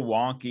are so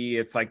wonky.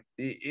 It's like,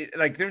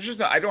 like there's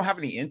just, I don't have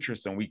any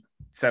interest in week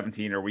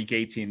 17 or week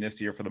 18 this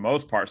year for the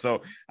most part.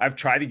 So I've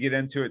tried to get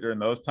into it during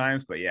those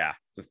times, but yeah,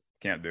 just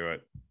can't do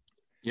it.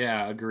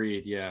 Yeah,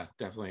 agreed. Yeah,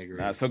 definitely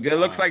agreed. So it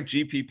looks like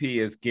GPP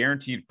is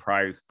guaranteed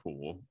prize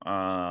pool.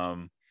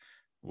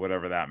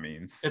 Whatever that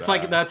means. It's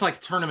like, that's like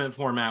tournament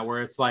format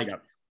where it's like,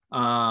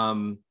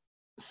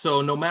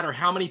 so no matter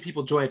how many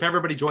people join, if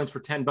everybody joins for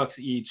 $10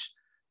 each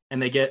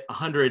and they get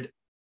 100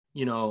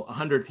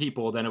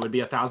 people, then it would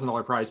be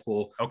 $1,000 prize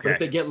pool. Okay. But if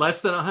they get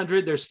less than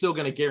 100, they're still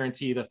going to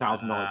guarantee the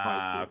 $1,000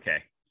 prize pool.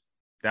 Okay.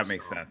 That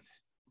makes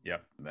sense.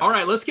 Yep. All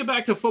right, let's get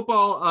back to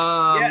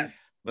football.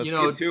 Yes. Let's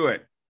get to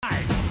it.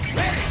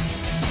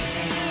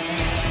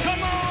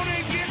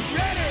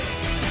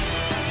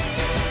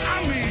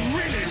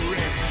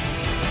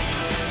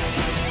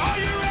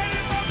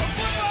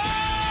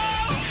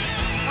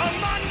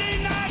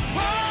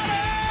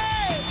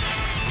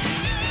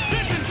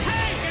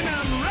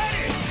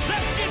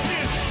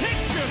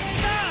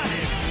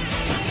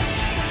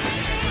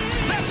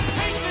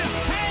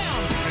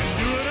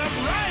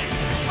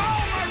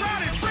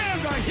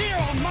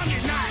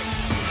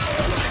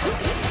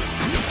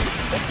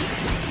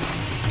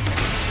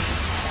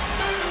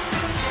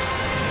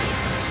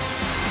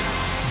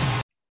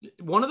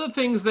 One of the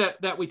things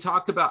that we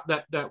talked about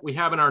that we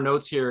have in our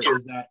notes here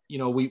is that,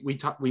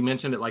 we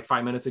mentioned it like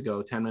 5 minutes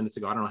ago, 10 minutes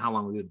ago. I don't know how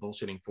long we've been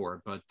bullshitting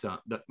for, but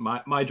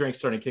my drinks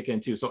started to kick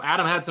in too. So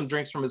Adam had some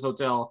drinks from his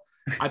hotel.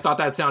 I thought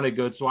that sounded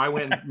good. So I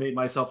went and made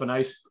myself a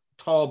nice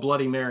tall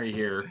Bloody Mary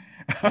here.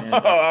 And,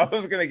 I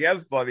was going to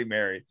guess Bloody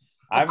Mary.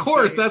 Of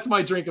course, that's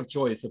my drink of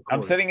choice. Of course.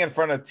 I'm sitting in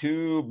front of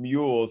two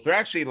mules. They're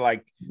actually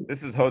like,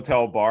 this is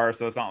hotel bar,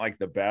 so it's not like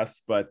the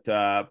best, but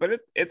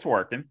it's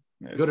working.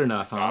 Good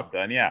enough, huh? Job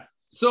done, yeah.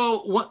 So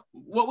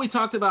what we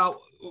talked about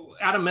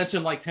Adam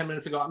mentioned like 10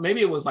 minutes ago.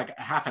 Maybe it was like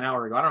a half an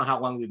hour ago. I don't know how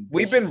long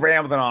we've been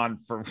rambling on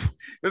for.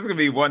 This is gonna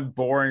be one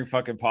boring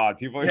fucking pod.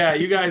 People,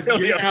 you guys,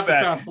 really you're gonna have to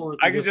upset. fast forward.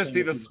 I can just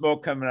see the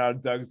smoke coming out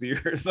of Doug's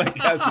ears,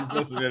 like as he's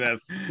listening to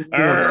this.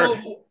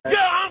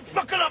 Yeah, I'm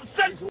fucking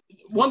upset.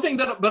 One thing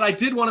but I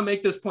did want to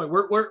make this point.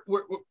 We're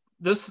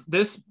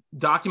this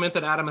document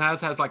that Adam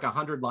has like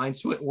 100 lines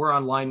to it. We're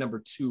on line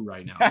number 2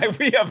 right now. So.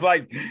 We have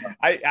like,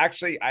 I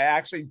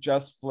actually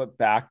just flipped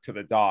back to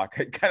the doc.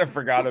 I kind of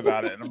forgot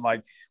about it. And I'm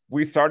like,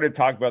 we started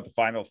talking about the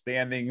final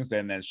standings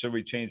and then should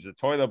we change the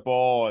toilet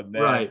bowl? And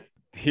then right.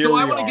 So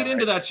I want to get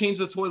into that, change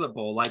the toilet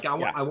bowl. Like I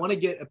want to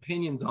get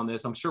opinions on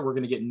this. I'm sure we're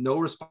going to get no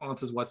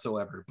responses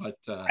whatsoever, but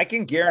I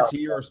can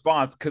guarantee your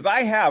response because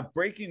I have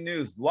breaking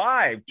news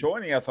live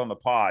joining us on the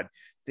pod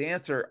to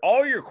answer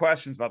all your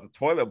questions about the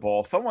toilet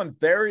bowl. Someone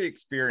very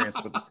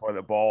experienced with the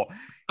toilet bowl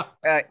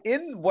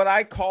in what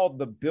I call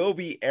the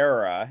Bilby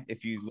era.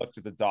 If you looked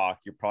at the doc,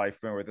 you're probably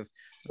familiar with this.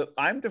 But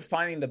I'm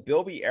defining the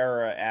Bilby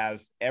era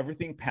as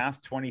everything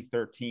past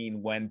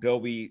 2013 when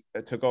Bilby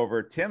took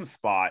over Tim's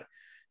spot.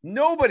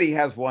 Nobody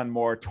has won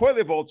more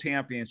toilet bowl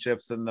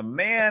championships than the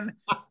man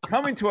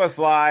coming to us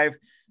live,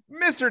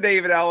 Mr.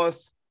 David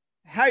Ellis.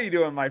 How you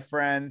doing, my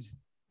friend?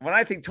 When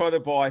I think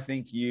toilet bowl, I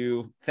think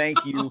you.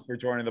 Thank you for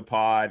joining the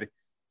pod.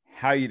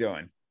 How you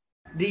doing?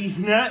 These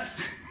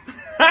nuts.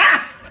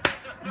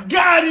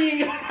 Got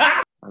him.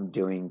 I'm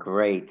doing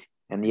great.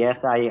 And yes,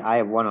 I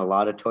have won a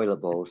lot of toilet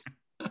bowls.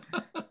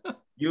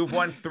 You've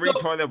won 3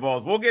 toilet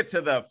bowls. We'll get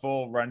to the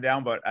full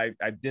rundown, but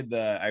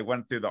I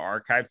went through the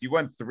archives. You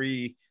won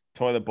 3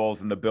 toilet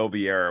bowls in the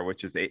Bilby era,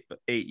 which is 8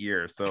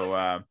 years.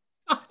 So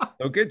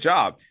so good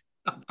job.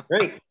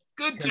 Great.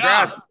 Good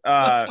Congrats,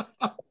 job.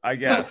 I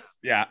guess.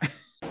 Yeah.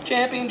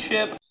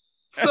 Championship.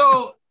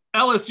 So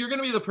Ellis, you're going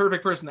to be the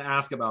perfect person to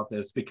ask about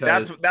this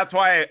because that's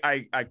why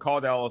I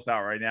called Ellis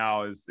out right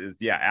now is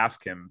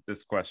ask him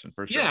this question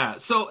for sure. Yeah.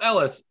 So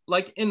Ellis,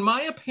 like in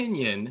my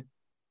opinion,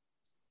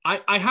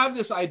 I have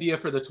this idea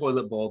for the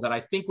toilet bowl that I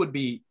think it would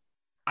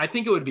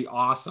be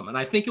awesome. And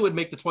I think it would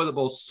make the toilet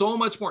bowl so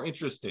much more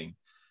interesting.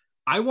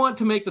 I want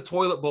to make the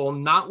toilet bowl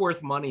not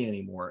worth money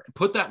anymore.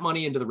 Put that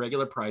money into the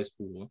regular prize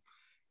pool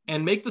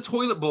and make the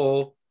toilet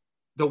bowl,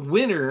 the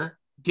winner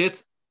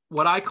gets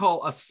what I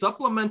call a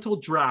supplemental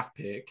draft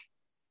pick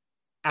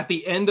at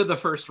the end of the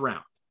first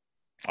round.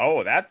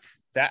 Oh, that's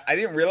that. I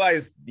didn't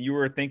realize you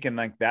were thinking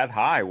like that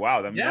high.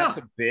 Wow. That's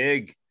a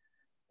big.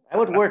 That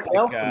would work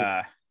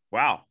like,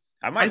 wow.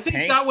 I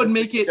think that would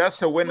make it just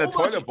to win so the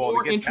toilet bowl.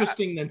 More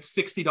interesting than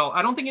 $60.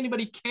 I don't think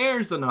anybody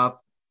cares enough.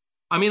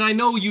 I mean, I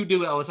know you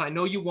do, Ellis. I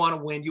know you want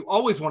to win. You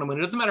always want to win.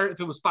 It doesn't matter if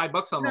it was $5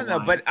 on the line. No,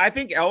 but I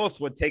think Ellis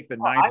would take the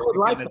 9th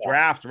pick in the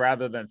draft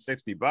rather than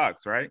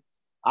 $60, right?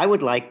 I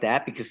would like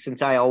that because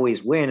since I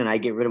always win and I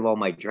get rid of all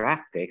my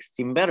draft picks, it's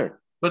even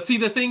better. But see,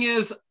 the thing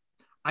is,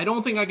 I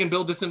don't think I can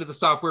build this into the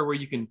software where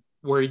you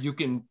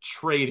can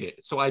trade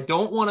it. So I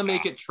don't want to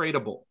make it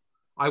tradable.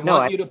 I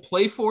want you to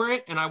play for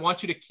it and I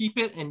want you to keep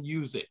it and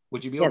use it.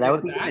 Would you be okay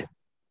with that? Good.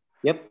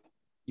 Yep.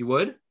 You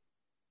would?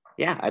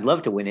 Yeah, I'd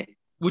love to win it.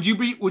 Would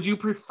you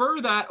prefer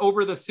that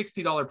over the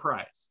 $60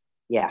 prize?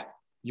 Yeah.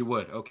 You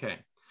would. Okay.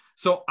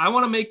 So I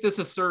want to make this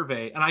a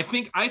survey. And I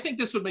think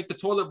this would make the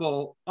toilet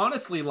bowl,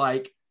 honestly,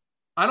 like,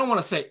 I don't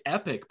want to say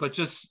epic, but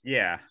just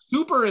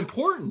super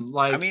important.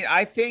 Like, I mean,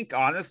 I think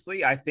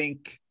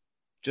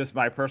just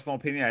my personal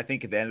opinion, I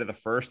think at the end of the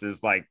first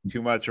is like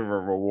too much of a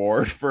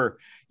reward for,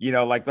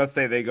 like, let's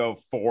say they go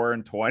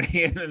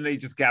 4-20 and then they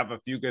just have a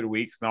few good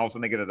weeks and all of a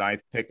sudden they get a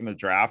 9th pick in the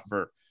draft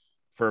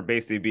for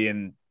basically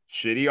being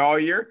shitty all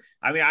year.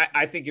 I mean,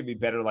 I think it'd be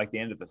better like the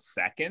end of the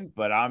second,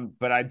 but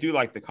I do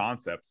like the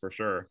concept for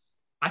sure.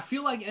 I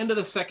feel like end of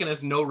the second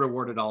is no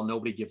reward at all.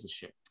 Nobody gives a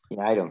shit.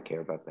 Yeah, I don't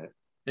care about that.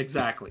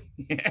 Exactly.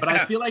 Yeah. But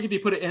I feel like if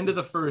you put it into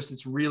the first,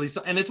 it's really,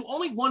 and it's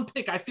only 1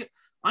 pick.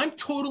 I'm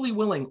totally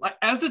willing,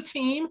 as a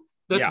team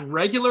that's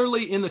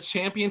regularly in the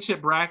championship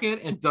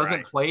bracket and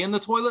doesn't play in the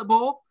toilet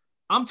bowl,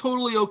 I'm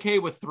totally okay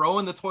with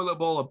throwing the toilet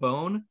bowl a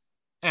bone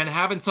and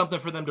having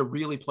something for them to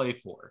really play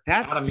for.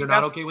 Adam, you're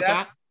not okay with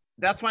that?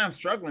 That's why I'm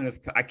struggling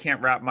is I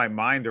can't wrap my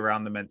mind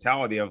around the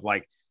mentality of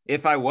like,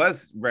 if I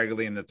was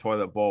regularly in the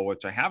toilet bowl,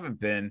 which I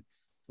haven't been,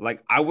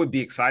 like, I would be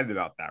excited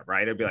about that,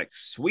 right? I'd be like,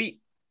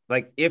 sweet.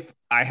 Like, if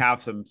I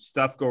have some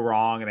stuff go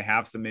wrong and I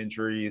have some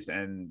injuries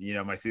and,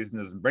 my season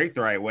doesn't break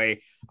the right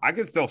way, I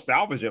could still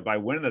salvage it by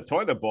winning the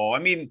toilet bowl. I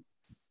mean,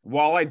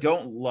 while I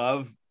don't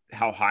love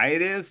how high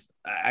it is,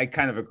 I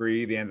kind of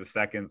agree. The end of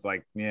seconds,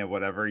 like,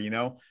 whatever, It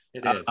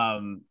is.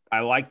 I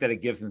like that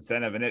it gives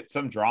incentive and it's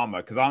some drama.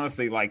 Because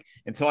honestly, like,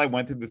 until I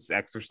went through this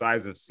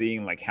exercise of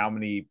seeing like how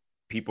many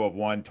people have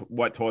won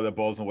what toilet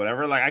bowls and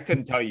whatever, like, I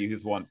couldn't tell you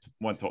who's won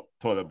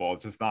toilet bowl.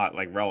 It's just not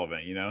like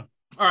relevant,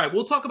 All right,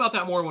 we'll talk about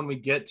that more when we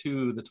get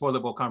to the toilet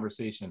bowl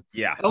conversation.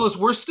 Yeah. Ellis,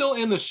 we're still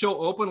in the show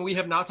open. We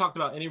have not talked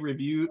about any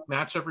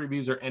matchup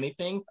reviews or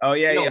anything. Oh,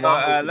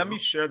 yeah. Let me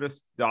share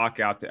this doc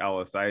out to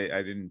Ellis. I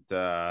didn't,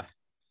 let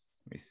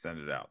me send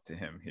it out to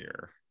him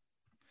here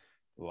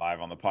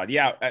live on the pod.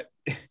 Yeah.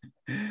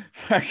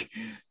 This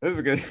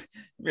is good.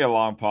 Be a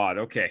long pod.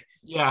 Okay.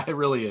 Yeah, it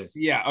really is.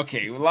 Yeah.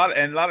 Okay. A lot of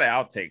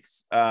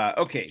outtakes.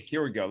 Okay.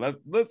 Here we go.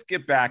 Let's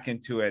get back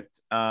into it.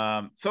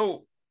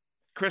 So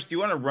Chris, do you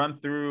want to run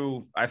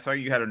through? I saw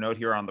you had a note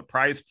here on the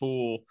prize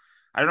pool.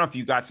 I don't know if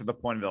you got to the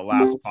point of the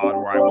last pod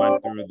where I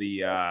went through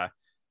the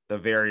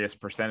various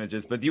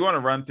percentages, but do you want to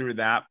run through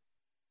that?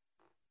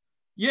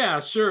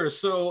 Yeah, sure.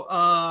 So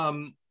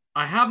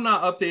I have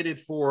not updated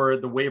for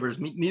the waivers.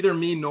 Neither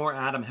me nor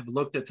Adam have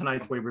looked at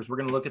tonight's waivers. We're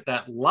going to look at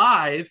that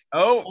live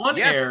on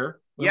air.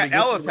 Yeah,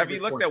 Ellis, have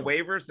you looked at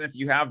waivers? And if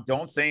you have,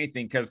 don't say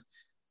anything, because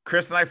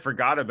Chris and I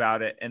forgot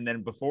about it. And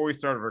then before we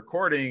started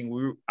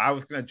recording, I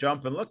was going to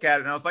jump and look at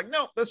it. And I was like,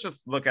 no, let's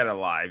just look at it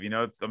live. You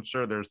know, I'm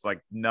sure there's like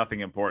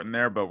nothing important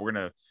there, but we're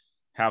going to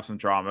have some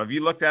drama. Have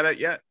you looked at it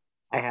yet?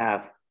 I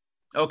have.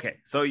 Okay.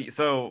 So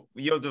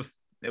you'll just,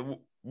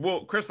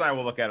 Chris and I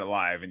will look at it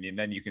live, and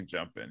then you can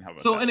jump in. How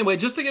about that? Anyway,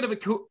 just to give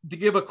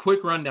a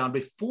quick rundown,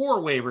 before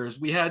waivers,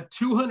 we had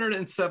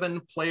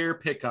 207 player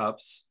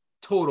pickups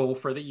total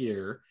for the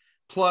year,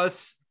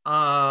 plus,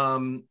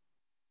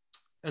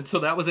 and so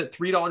that was at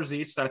 $3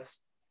 each.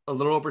 That's a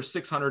little over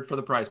 600 for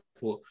the prize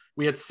pool.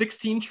 We had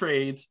 16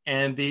 trades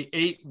and the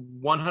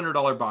 8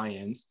 $100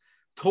 buy-ins.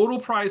 Total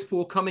prize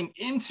pool coming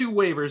into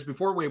waivers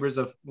before waivers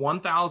of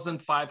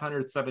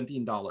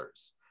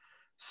 $1,517.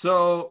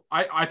 So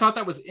I thought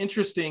that was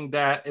interesting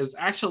that it was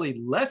actually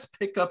less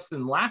pickups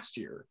than last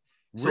year.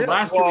 So really?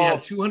 Last year we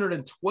had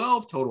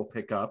 212 total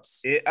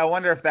pickups. I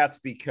wonder if that's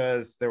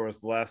because there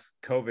was less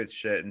COVID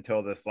shit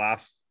until this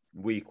last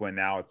week, when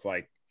now it's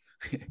like,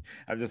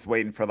 I'm just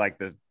waiting for like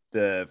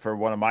for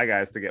one of my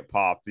guys to get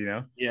popped, you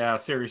know? Yeah,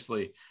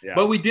 seriously. Yeah.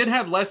 But we did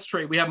have less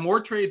trade. We have more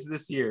trades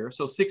this year.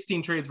 So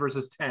 16 trades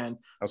versus 10. Okay.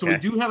 So we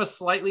do have a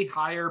slightly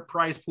higher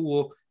prize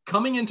pool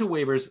coming into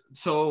waivers.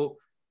 So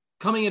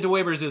coming into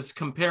waivers is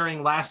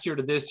comparing last year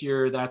to this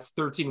year. That's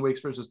 13 weeks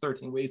versus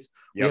 13 weeks.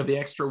 Yep. We have the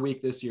extra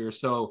week this year.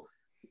 So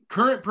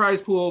current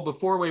prize pool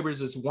before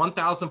waivers is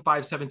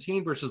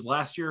 1,517 versus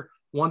last year,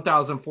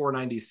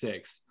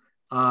 1,496.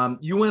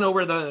 You went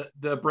over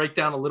the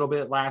breakdown a little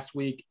bit last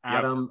week,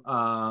 Adam.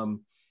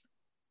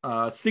 Yep.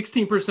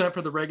 16%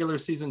 for the regular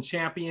season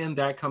champion.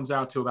 That comes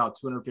out to about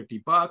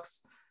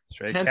 $250.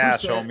 Straight 10%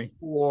 cash, homie.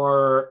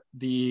 For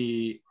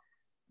the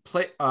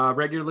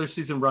regular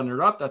season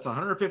runner-up, that's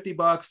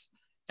 $150.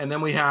 And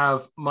then we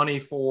have money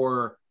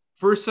for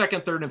first,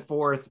 second, third, and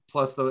fourth,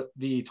 plus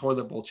the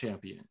toilet bowl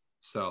champion.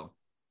 So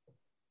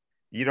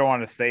you don't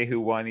want to say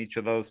who won each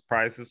of those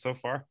prizes so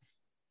far?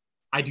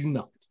 I do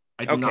not.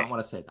 I do not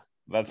want to say that.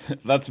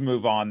 Let's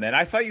move on then.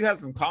 I saw you had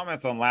some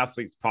comments on last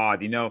week's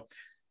pod. You know,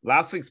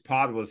 last week's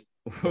pod was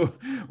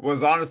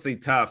honestly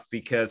tough,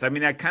 because I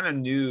mean, I kind of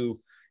knew,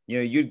 you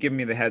know, you'd give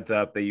me the heads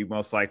up that you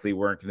most likely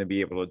weren't going to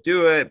be able to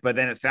do it, but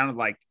then it sounded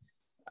like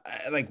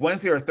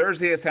Wednesday or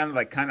Thursday, it sounded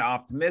like kind of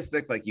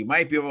optimistic, like you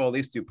might be able to at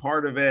least do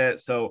part of it.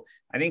 So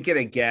I didn't get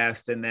a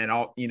guest, and then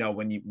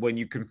when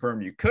you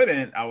confirmed you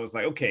couldn't, I was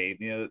like, okay,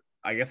 you know,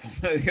 I guess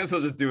I'll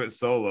just do it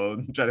solo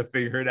and try to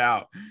figure it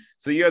out.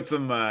 So you had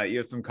some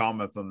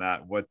comments on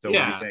that. What do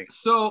you think?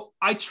 So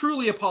I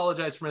truly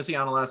apologize for missing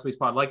out on last week's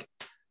pod. Like,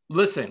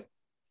 listen,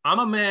 I'm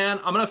a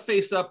man. I'm gonna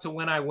face up to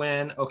when I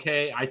win.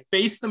 Okay, I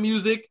faced the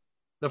music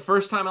the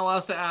first time I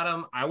lost to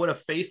Adam. I would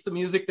have faced the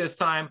music this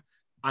time.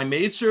 I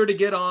made sure to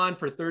get on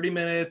for 30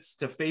 minutes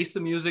to face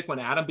the music when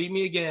Adam beat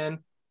me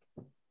again.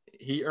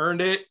 He earned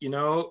it. You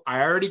know,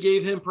 I already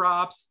gave him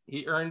props.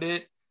 He earned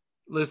it.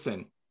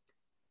 Listen.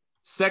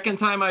 Second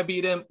time I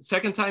beat him.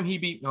 Second time he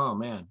beat. Oh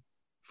man,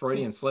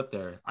 Freudian slip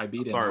there. I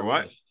beat him. Sorry,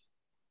 what?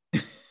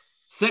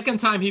 Second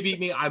time he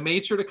beat me. I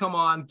made sure to come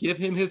on, give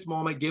him his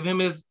moment, give him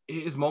his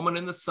moment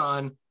in the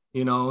sun.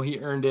 You know, he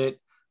earned it.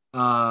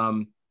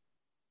 Last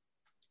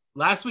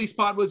week's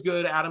pod was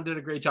good. Adam did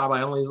a great job.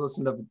 I only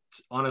listened to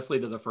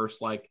the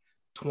first like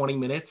 20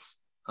 minutes.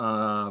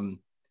 I'm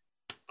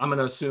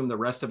gonna assume the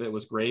rest of it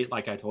was great,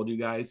 like I told you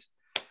guys.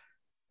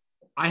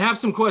 I have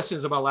some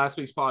questions about last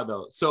week's pod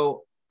though.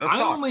 So.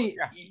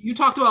 You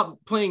talked about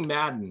playing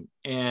Madden,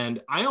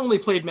 and I only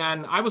played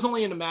Madden. I was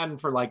only into Madden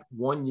for like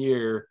 1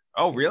 year.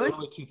 Oh, really?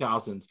 Early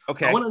 2000s.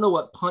 Okay. I want to know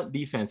what punt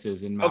defense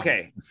is in Madden.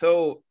 Okay.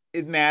 So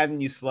in Madden,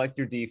 you select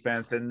your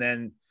defense, and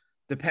then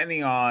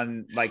depending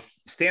on like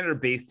standard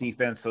base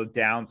defense, so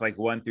downs like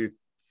 1 through,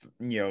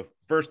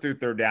 first through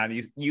third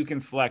down, you can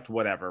select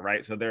whatever,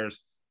 right? So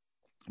there's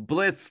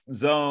blitz,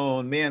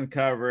 zone, man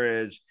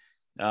coverage,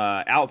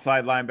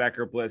 outside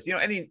linebacker blitz,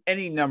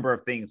 any number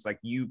of things. Like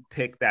you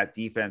pick that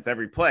defense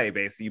every play.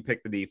 Basically, you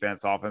pick the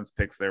defense, offense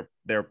picks their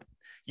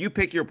you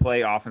pick your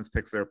play, offense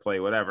picks their play,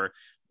 whatever.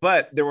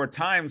 But there were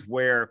times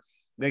where,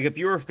 like, if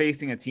you were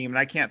facing a team, and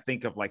I can't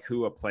think of like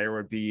who a player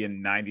would be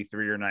in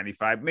 93 or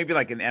 95, maybe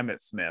like an Emmitt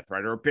Smith,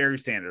 right? Or Barry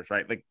Sanders,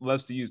 right? Like,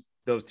 let's use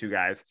those two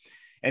guys.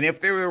 And if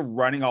they were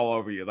running all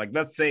over you, like,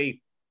 let's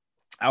say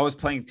I was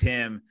playing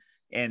Tim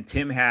and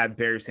Tim had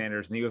Barry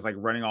Sanders and he was like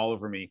running all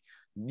over me.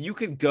 you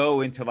could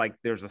go into like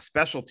there's a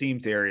special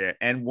teams area,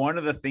 and one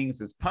of the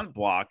things is punt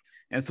block.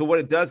 And so what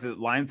it does is it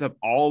lines up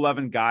all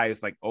 11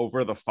 guys like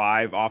over the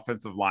 5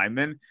 offensive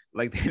linemen.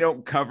 Like they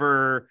don't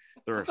cover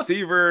the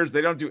receivers,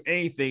 they don't do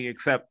anything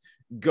except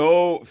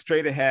go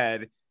straight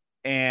ahead,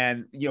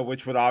 and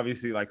which would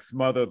obviously like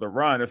smother the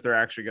run if they're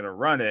actually going to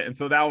run it. And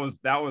so that was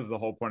the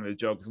whole point of the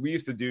joke, because we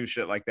used to do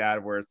shit like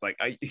that where it's like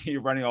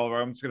you're running all over,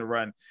 I'm just going to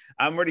run,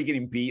 I'm already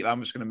getting beat,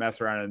 I'm just going to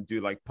mess around and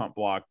do like punt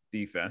block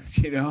defense.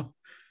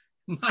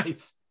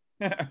 Nice.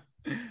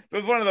 So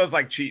it's one of those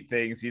like cheat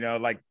things,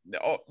 like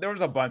there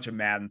was a bunch of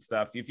Madden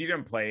stuff. If you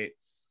didn't play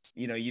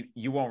it,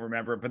 you won't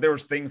remember it, but there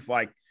was things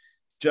like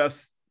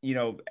just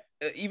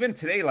even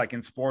today, like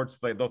in sports,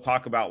 like they'll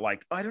talk about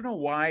like, I don't know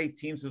why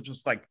teams will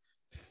just like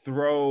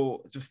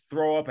throw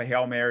up a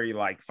Hail Mary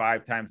like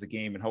 5 times a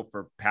game and hope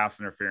for pass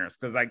interference,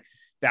 because like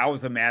that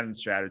was a Madden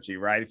strategy,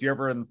 right? If you're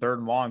ever in 3rd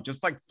and long,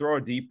 just like throw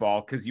a deep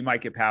ball because you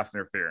might get pass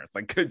interference.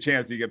 Like good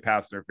chance you get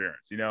pass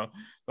interference,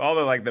 all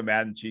the like the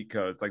Madden cheat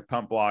codes, like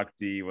pump block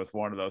D was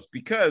one of those,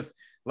 because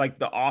like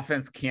the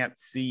offense can't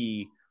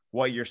see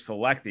what you're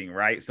selecting,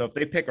 right? So if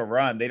they pick a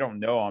run, they don't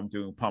know I'm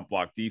doing pump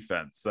block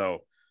defense. So,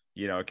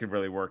 it can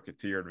really work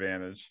to your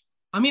advantage.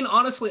 I mean,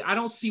 honestly, I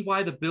don't see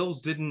why the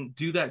Bills didn't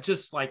do that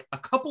just like a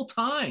couple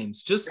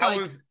times. That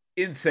was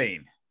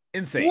insane.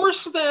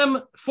 Force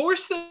them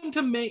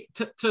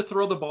to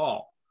throw the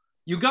ball.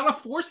 You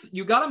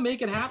gotta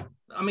make it happen.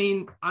 I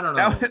mean, I don't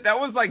know. That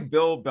was like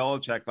Bill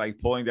Belichick, like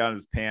pulling down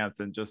his pants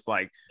and just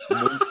like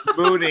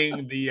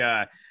mooning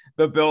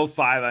the Bills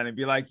sideline and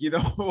be like, you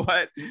know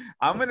what?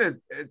 I'm going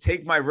to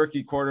take my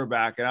rookie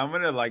quarterback and I'm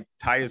going to like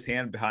tie his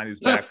hand behind his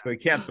back so he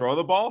can't throw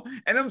the ball,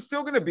 and I'm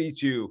still going to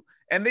beat you.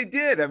 And they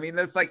did. I mean,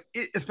 that's like,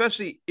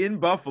 especially in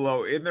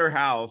Buffalo, in their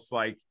house,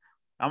 like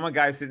I'm a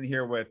guy sitting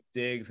here with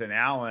Diggs and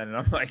Allen, and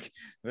I'm like,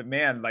 but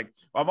man, like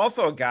I'm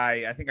also a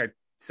guy, I think I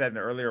said in the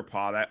earlier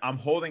pod, I'm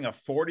holding a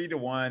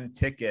 40-1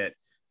 ticket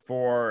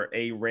for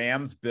a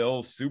Rams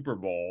Bills Super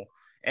Bowl.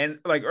 And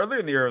like earlier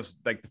in the year, it was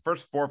like the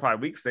first 4 or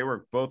 5 weeks, they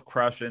were both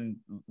crushing,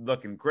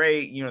 looking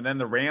great. Then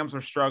the Rams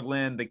are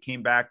struggling. They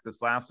came back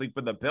this last week,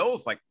 but the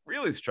Bills like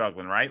really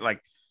struggling, right?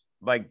 Like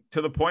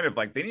to the point of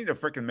like, they need to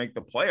freaking make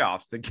the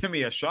playoffs to give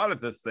me a shot at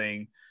this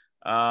thing.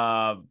 They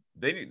got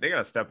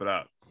to step it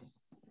up.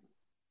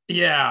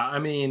 Yeah. I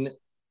mean,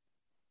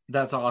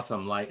 that's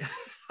awesome. Like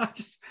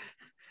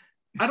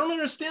I don't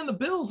understand the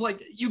Bills.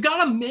 Like, you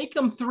got to make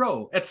them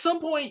throw. At some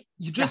point,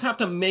 you just have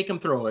to make them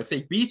throw. If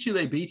they beat you,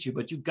 they beat you,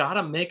 but you got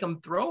to make them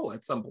throw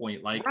at some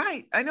point. Like,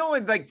 right. I know.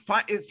 And like,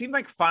 it seemed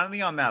like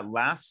finally on that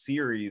last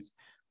series,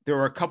 there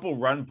were a couple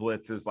run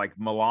blitzes, like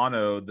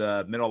Milano,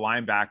 the middle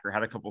linebacker,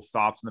 had a couple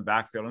stops in the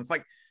backfield. And it's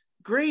like,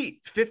 great,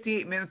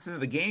 58 minutes into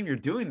the game, you're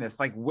doing this.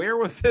 Like, where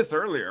was this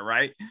earlier?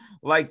 Right.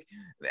 Like,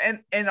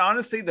 and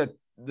honestly, the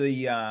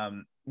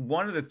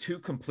one of the 2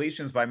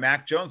 completions by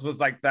Mac Jones was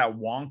like that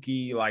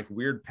wonky, like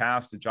weird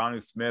pass to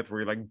Jonnu Smith where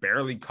he like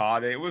barely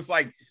caught it. It was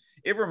like,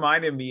 it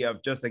reminded me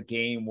of just a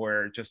game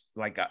where just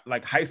like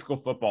high school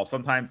football.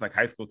 Sometimes like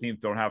high school teams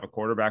don't have a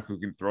quarterback who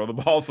can throw the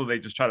ball, so they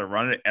just try to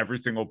run it every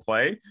single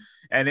play.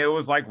 And it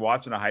was like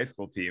watching a high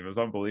school team. It was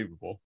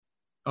unbelievable.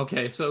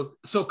 Okay. So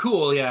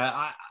cool.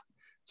 Yeah.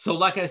 So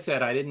like I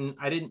said, I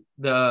didn't,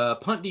 the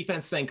punt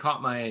defense thing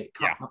caught my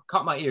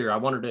ear. I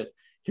wanted to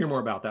hear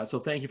more about that. So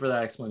thank you for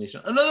that explanation.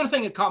 Another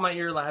thing that caught my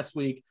ear last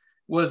week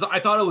was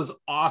I thought it was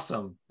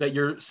awesome that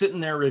you're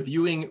sitting there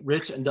reviewing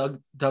Rich and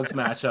Doug's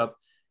matchup.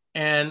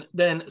 And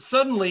then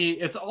suddenly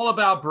it's all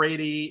about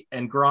Brady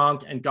and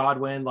Gronk and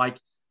Godwin. Like,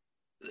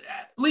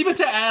 leave it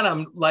to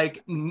Adam,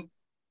 like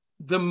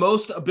the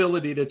most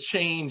ability to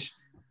change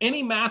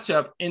any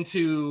matchup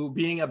into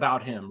being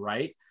about him.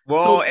 Right.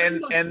 Well,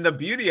 and the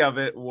beauty of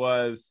it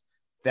was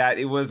that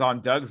it was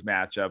on Doug's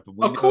matchup.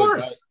 Of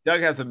course,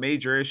 Doug has a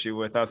major issue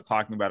with us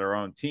talking about our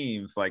own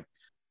teams. Like,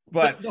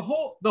 but the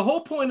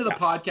whole point of the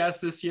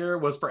podcast this year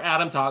was for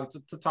Adam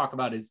to talk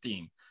about his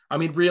team. I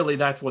mean, really,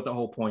 that's what the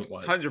whole point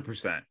was.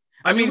 100%.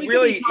 I mean,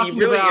 really,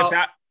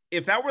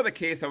 if that were the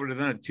case, I would have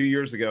done it 2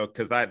 years ago,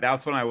 because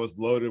that's when I was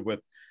loaded with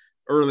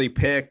early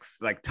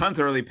picks, like tons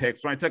of early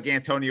picks. When I took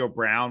Antonio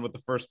Brown with the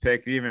first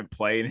pick, he didn't even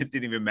play, and it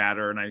didn't even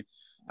matter, and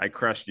I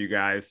crushed you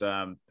guys.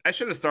 I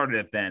should have started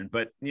it then,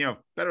 but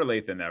better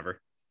late than never.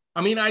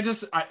 I mean,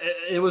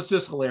 it was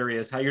just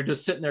hilarious how you're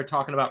just sitting there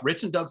talking about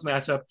Rich and Doug's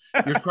matchup.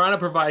 You're trying to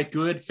provide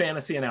good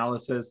fantasy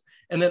analysis,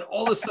 and then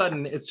all of a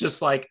sudden it's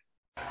just like,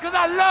 because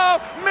I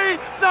love me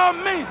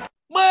some me.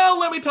 Well,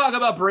 let me talk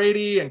about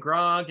Brady and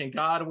Gronk and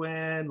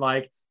Godwin.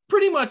 Like,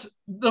 pretty much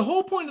the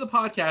whole point of the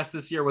podcast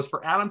this year was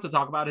for Adam to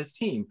talk about his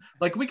team.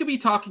 Like, we could be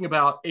talking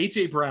about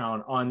AJ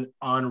Brown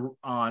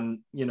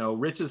on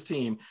Rich's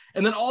team,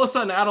 and then all of a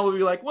sudden Adam would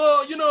be like,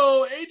 well,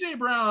 AJ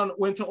Brown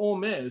went to Ole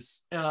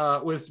Miss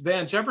with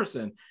Van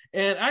Jefferson,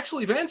 and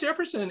actually Van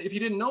Jefferson, if you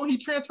didn't know, he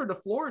transferred to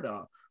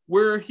Florida,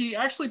 where he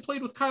actually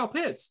played with Kyle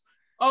Pitts.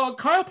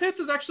 Kyle Pitts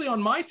is actually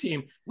on my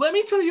team. Let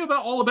me tell you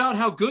all about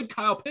how good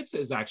Kyle Pitts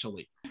is,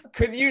 actually.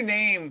 Could you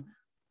name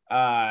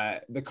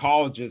the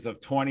colleges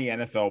of 20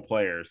 NFL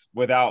players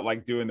without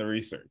like doing the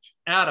research?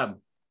 Adam,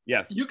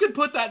 Yes. You could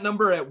put that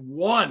number at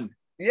 1.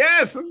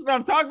 Yes, this is what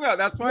I'm talking about.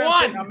 That's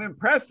why I'm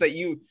impressed that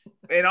you.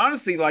 And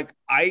honestly, like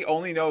I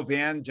only know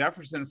Van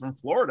Jefferson from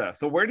Florida.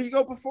 So where did you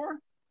go before?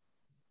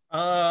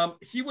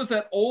 He was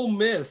at Ole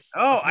Miss.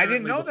 Oh, I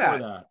didn't know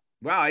that.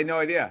 Wow, I had no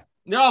idea.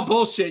 No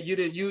bullshit. You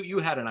did. You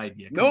had an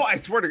idea. No, I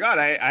swear to God,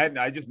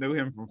 I just knew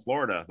him from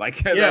Florida.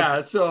 Like,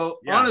 yeah. So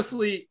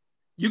honestly,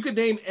 you could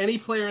name any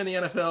player in the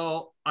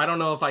NFL. I don't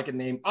know if I can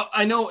name.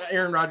 I know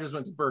Aaron Rodgers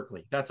went to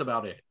Berkeley. That's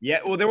about it. Yeah.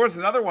 Well, there was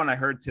another one I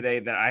heard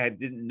today that I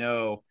didn't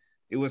know.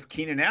 It was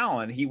Keenan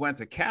Allen. He went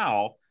to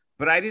Cal,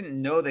 but I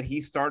didn't know that he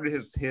started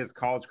his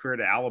college career at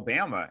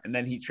Alabama and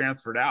then he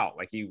transferred out.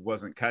 Like he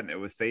wasn't cutting it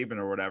with Saban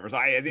or whatever. So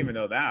I didn't even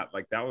know that.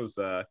 Like that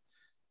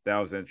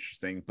was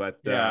interesting. But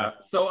yeah.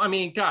 So I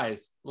mean,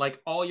 guys,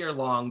 like all year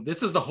long,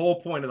 this is the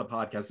whole point of the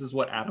podcast. This is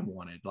what Adam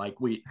wanted. Like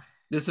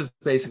this is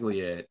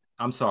basically it.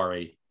 I'm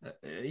sorry.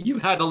 You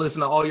had to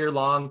listen to all year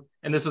long,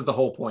 and this is the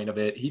whole point of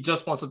it. He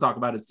just wants to talk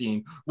about his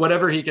team.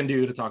 Whatever he can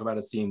do to talk about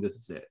his team, this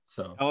is it.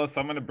 So, Ellis,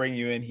 I'm going to bring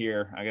you in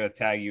here. I got to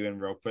tag you in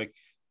real quick.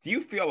 Do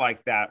you feel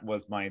like that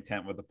was my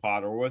intent with the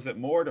pod, or was it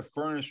more to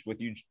furnish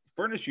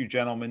you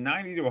gentlemen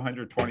 90 to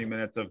 120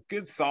 minutes of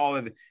good,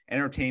 solid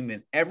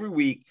entertainment every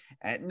week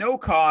at no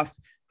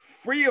cost,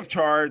 free of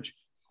charge,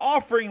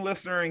 offering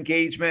listener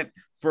engagement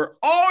for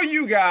all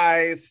you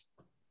guys?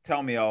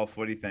 Tell me, Ellis,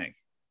 what do you think?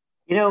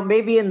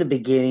 Maybe in the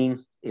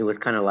beginning it was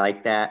kind of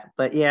like that,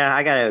 but yeah,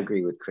 I gotta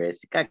agree with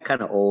Chris. It got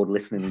kind of old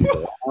listening to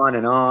you on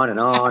and on and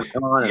on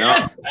and on and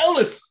yes, on.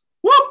 Ellis.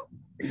 Woo!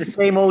 It's the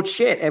same old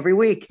shit every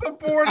week.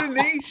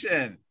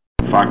 Subordination.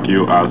 Fuck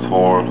you,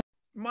 asshole.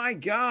 My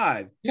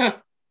God. Yeah.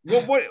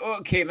 Well,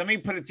 okay, let me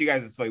put it to you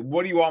guys this way.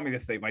 What do you want me to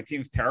say? My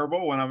team's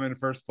terrible when I'm in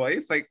first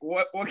place? Like,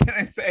 what can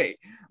I say?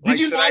 Did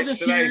you not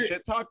just hear? I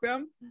shit talk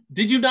them?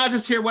 Did you not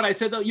just hear what I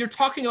said, though? You're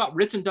talking about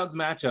Rich and Doug's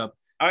matchup.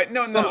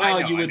 No, somehow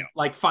I know, you would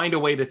like find a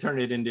way to turn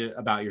it into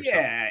about yourself.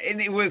 Yeah, and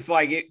it was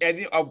like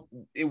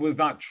it was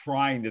not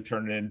trying to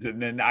turn it into.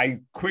 And then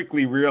I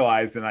quickly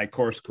realized and I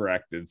course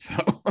corrected. So,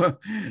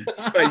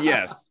 but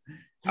yes,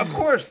 of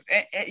course,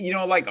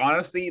 like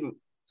honestly,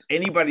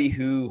 anybody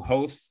who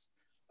hosts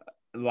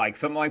like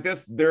something like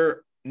this,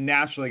 they're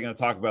naturally going to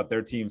talk about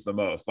their teams the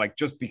most. Like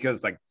just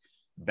because like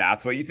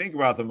that's what you think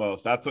about the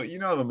most. That's what you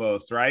know the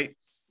most, right?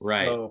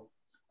 Right. So,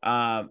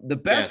 the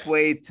best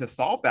way to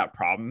solve that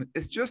problem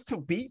is just to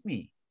beat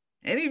me.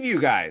 Any of you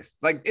guys,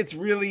 like it's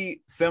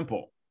really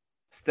simple.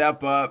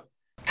 Step up.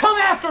 Come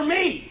after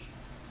me.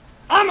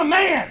 I'm a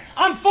man.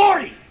 I'm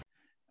 40.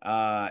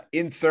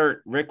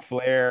 Insert Ric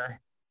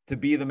Flair to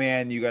be the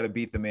man. You got to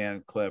beat the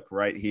man clip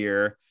right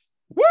here.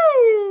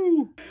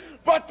 Woo!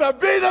 But to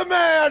be the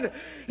man,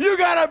 you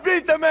got to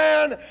beat the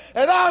man.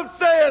 And I'm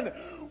saying,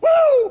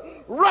 woo,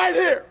 right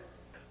here.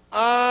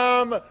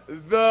 I'm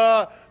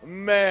the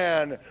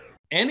man.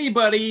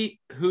 Anybody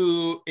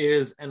who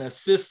is an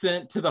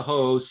assistant to the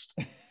host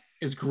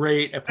is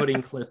great at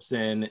putting clips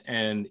in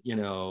and,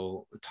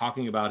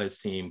 talking about his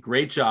team.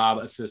 Great job,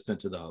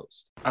 assistant to the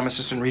host. I'm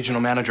assistant regional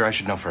manager. I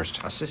should know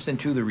first. Assistant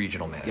to the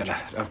regional manager.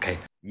 Yeah, okay.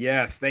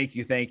 Yes, thank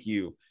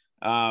you.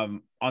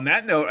 On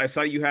that note, I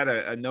saw you had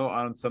a note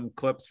on some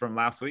clips from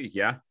last week,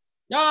 yeah?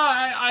 No,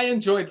 I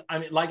enjoyed,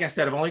 like I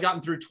said, I've only gotten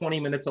through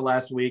 20 minutes of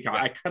last week.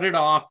 I cut it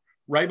off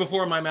right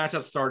before my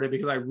matchup started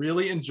because I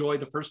really enjoyed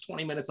the first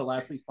 20 minutes of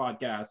last week's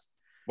podcast.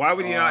 Why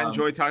would you not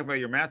enjoy talking about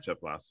your matchup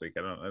last week?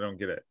 I don't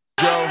get it.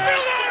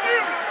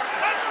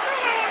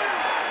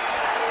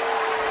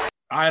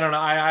 I don't know.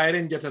 I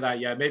didn't get to that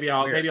yet. Maybe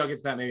I'll get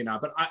to that. Maybe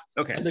not. But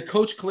okay. And the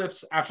coach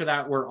clips after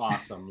that were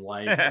awesome.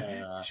 Like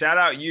shout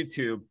out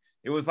YouTube.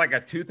 It was like a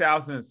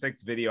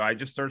 2006 video. I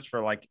just searched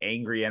for like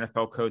angry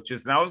NFL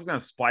coaches, and I was going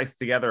to splice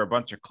together a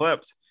bunch of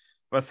clips.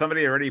 But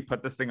somebody already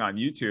put this thing on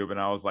YouTube, and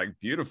I was like,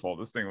 beautiful.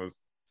 This thing was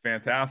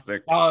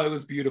fantastic. Oh, it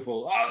was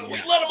beautiful. Oh, we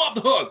let him off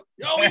the hook.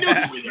 Oh, we knew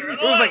he was there.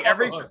 It was like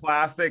every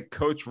classic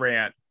coach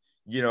rant,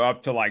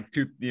 up to like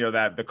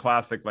that the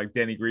classic like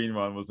Denny Green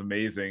one was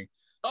amazing.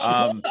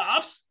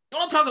 Playoffs? You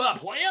want to talk about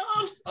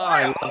playoffs? Oh,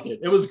 I loved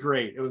it. It was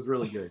great. It was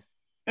really good.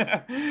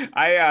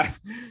 I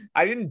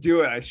didn't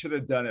do it. I should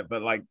have done it,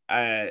 but like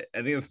I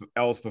think it's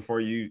else before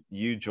you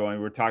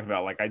joined. We're talking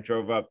about like I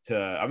drove up to.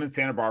 I'm in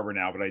Santa Barbara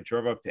now, but I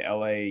drove up to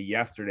LA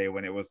yesterday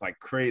when it was like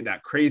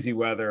that crazy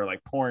weather,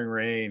 like pouring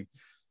rain.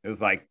 It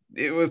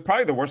was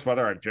probably the worst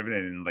weather I've driven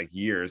in like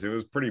years. It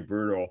was pretty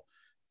brutal,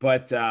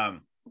 but all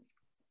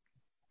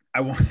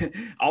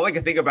I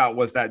could think about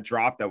was that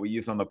drop that we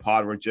used on the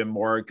pod where Jim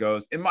Mora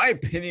goes, "In my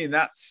opinion,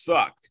 that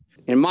sucked."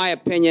 In my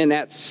opinion,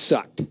 that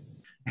sucked.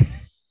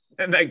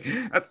 And like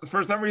that's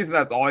for some reason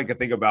that's all I could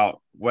think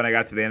about when I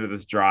got to the end of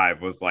this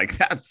drive was like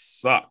that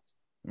sucked.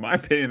 In my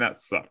opinion, that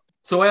sucked.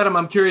 So Adam,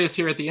 I'm curious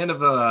here at the end of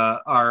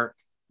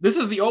this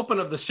is the open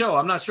of the show.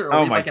 I'm not sure.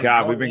 Oh my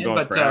God, we've been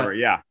going forever.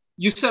 Yeah.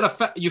 You said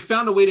you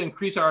found a way to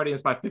increase our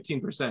audience by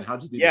 15%.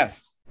 How'd you do that?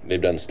 Yes.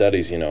 They've done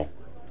studies,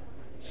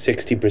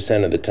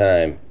 60% of the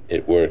time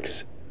it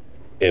works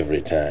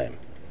every time.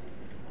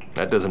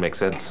 That doesn't make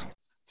sense.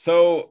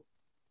 So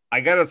I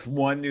got us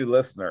one new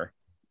listener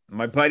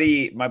My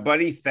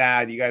buddy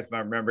Thad, you guys might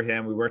remember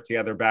him. We worked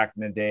together back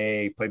in the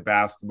day, played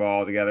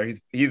basketball together.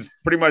 He's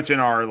pretty much in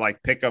our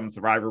like pick'em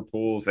survivor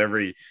pools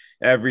every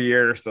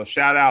year. So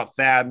shout out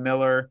Thad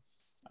Miller,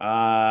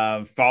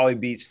 Folly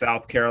Beach,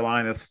 South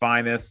Carolina's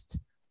finest,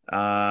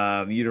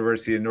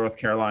 University of North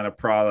Carolina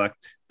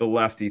product, the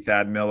lefty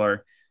Thad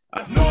Miller.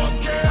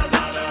 North Carolina.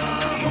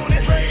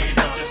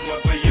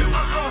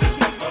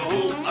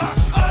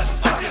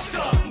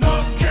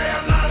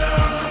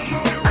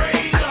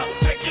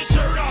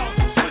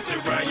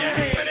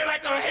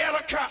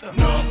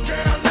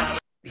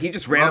 He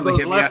just randomly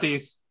hit me up.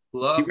 Those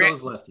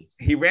lefties.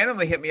 He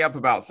randomly hit me up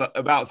about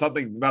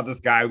something about this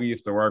guy we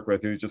used to work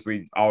with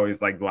we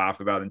always like laugh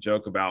about and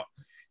joke about.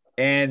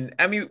 And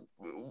I mean,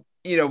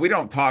 you know, we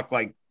don't talk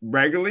like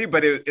regularly,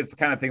 but it's the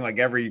kind of thing like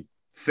every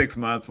 6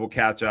 months we'll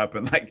catch up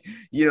and like,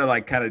 you know,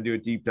 like kind of do a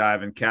deep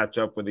dive and catch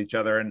up with each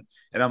other. And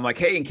I'm like,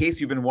 hey, in case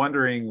you've been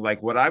wondering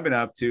like what I've been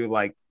up to,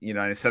 like, you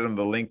know, I sent him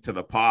the link to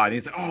the pod. And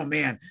he's like, oh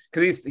man,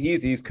 because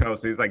he's East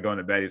Coast, so he's like going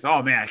to bed. He's,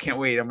 oh man, I can't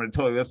wait. I'm going to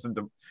totally listen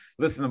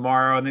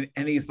tomorrow.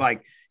 And he's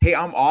like, hey,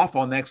 I'm off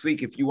all next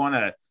week. If you want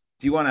to,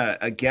 do you want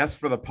a guest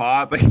for the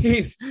pod? But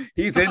he's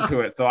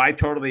into it. So I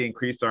totally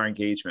increased our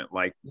engagement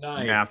like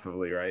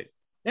massively, right?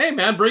 Hey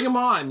man, bring them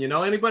on. You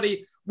know,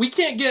 anybody, we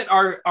can't get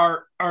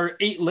our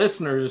 8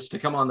 listeners to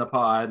come on the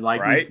pod.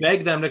 Like we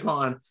beg them to come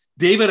on.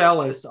 David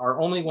Ellis, our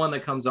only one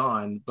that comes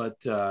on, but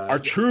our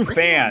true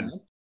fan.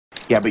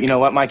 Yeah, but you know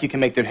what, Mike? You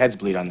can make their heads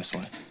bleed on this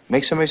one.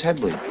 Make somebody's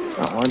head bleed.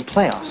 Oh, we're in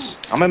playoffs.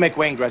 I'm gonna make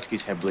Wayne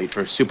Gretzky's head bleed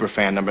for super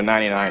fan number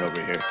 99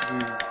 over here.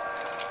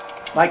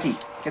 Mikey,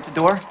 get the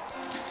door?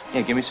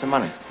 Yeah, give me some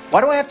money.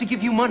 Why do I have to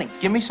give you money?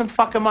 Give me some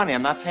fucking money.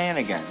 I'm not paying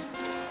again.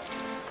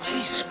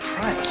 Jesus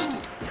Christ.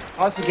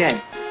 Pause the game.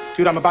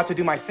 Dude, I'm about to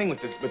do my thing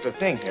with the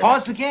thing here.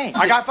 Pause the game.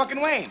 I got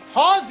fucking Wayne.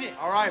 Pause it.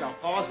 All right, I'll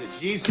pause it.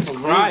 Jesus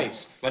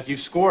Christ. Like you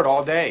scored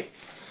all day.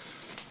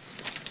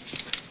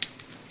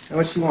 How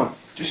much do you want?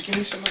 Just give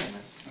me some money,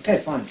 man. Okay,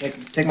 fine.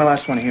 Take my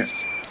last one here.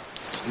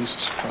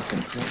 Jesus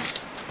fucking Christ.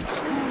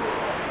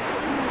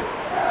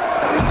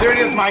 There it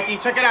is, Mikey.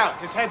 Check it out.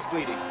 His head's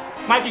bleeding.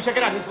 Mikey, check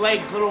it out. His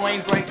legs, little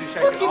Wayne's legs are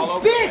shaking Fucking all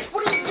over. Bitch!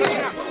 What are you doing?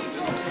 What are you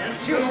doing, man?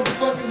 You little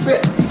fucking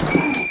bitch.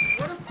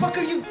 What the fuck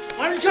are you?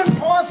 Why don't you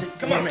unpause it?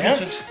 Come on,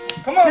 man.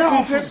 Come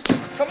on, Peaches.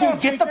 Come on,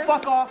 Dude, get the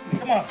fuck off me.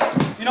 Come on.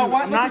 You know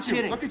what? I'm not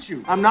kidding. Look at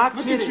you. I'm not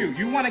Look kidding. at you.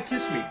 You want to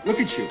kiss me. Look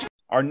at you.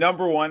 Our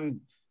number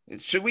one,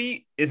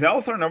 is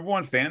Ellis our number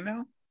one fan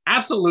now?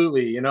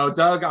 Absolutely. You know,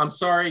 Doug, I'm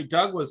sorry.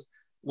 Doug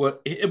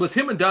it was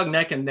him and Doug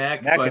neck and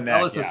neck, but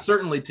Ellis has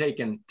certainly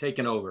taken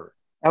over.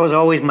 That was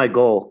always my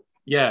goal.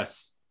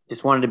 Yes.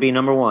 Just wanted to be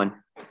number one.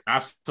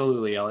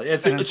 Absolutely,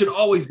 Ellis. It should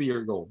always be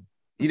your goal.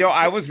 You know,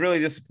 I was really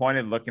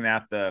disappointed looking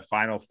at the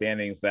final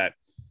standings that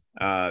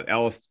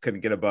Ellis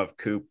couldn't get above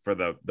Coop for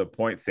the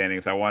point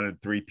standings. I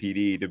wanted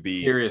 3PD to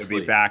be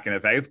back in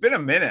effect. It's been a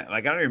minute.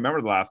 Like, I don't even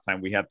remember the last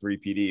time we had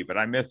 3PD, but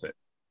I miss it.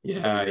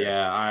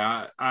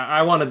 Yeah.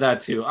 I wanted that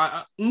too.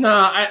 I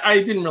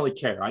didn't really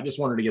care. I just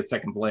wanted to get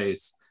second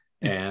place,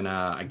 and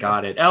I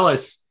got it.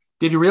 Ellis,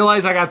 did you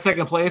realize I got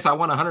second place? I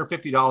won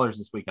 $150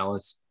 this week,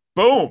 Ellis.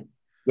 Boom.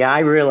 Yeah, I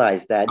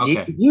realized that.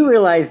 Okay. Did you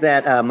realize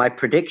that my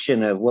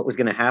prediction of what was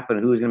going to happen,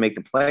 who was going to make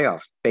the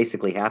playoffs,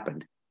 basically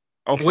happened?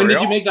 Oh, when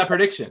did you make that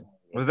prediction?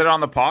 Was it on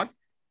the pod?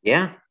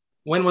 Yeah.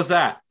 When was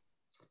that?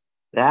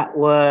 That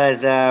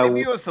was.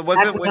 Maybe was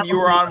it when you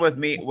were on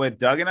with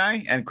Doug and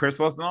I, and Chris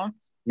wasn't on?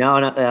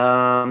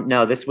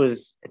 No. This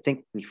was, I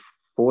think,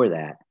 before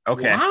that.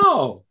 Okay.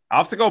 Wow.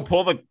 I'll have to go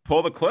pull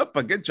the clip,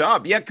 but good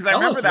job. Yeah, because I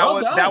remember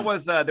that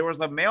was there was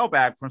a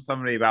mailbag from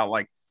somebody about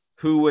like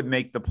who would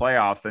make the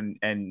playoffs,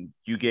 and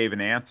you gave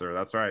an answer.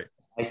 That's right.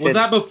 Was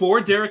that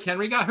before Derrick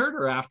Henry got hurt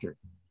or after?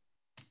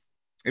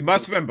 It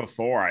must have been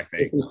before, I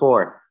think.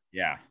 Before.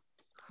 Yeah.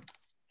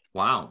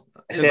 Wow.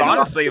 Because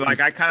honestly, like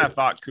I kind of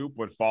thought Coop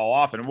would fall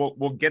off, and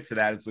we'll get to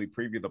that as we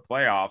preview the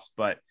playoffs.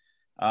 But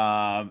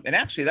and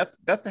actually,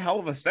 that's a hell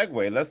of a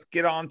segue. Let's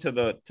get on to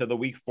the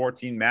week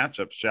 14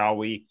 matchup, shall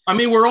we? I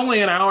mean, we're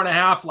only an hour and a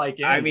half.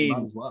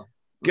 As well.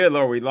 Good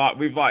Lord, we've lost.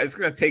 It's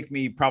going to take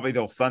me probably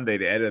till Sunday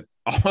to edit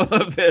all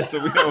of this.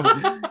 So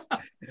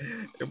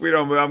if we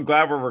don't, I'm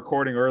glad we're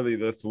recording early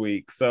this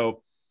week.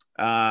 So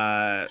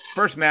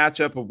first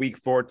matchup of week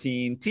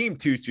 14, Team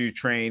 22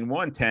 Train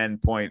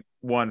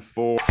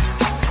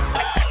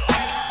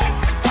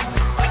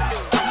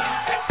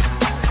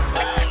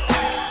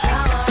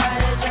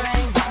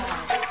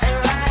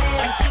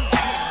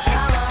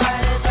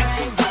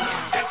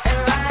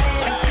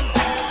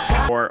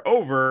Or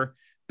over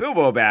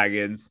Bilbo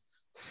Baggins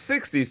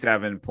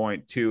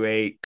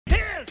 67.28.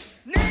 His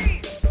name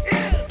is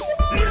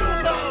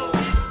Bilbo.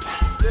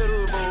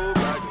 Bilbo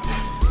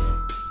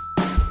Baggins.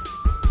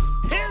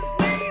 His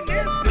name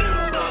is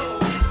Bilbo.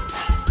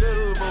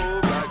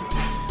 Bilbo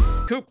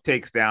Baggins. Coop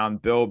takes down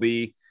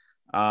Bilby.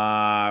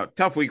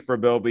 Tough week for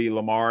Bilby.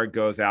 Lamar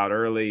goes out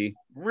early.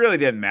 Really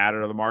didn't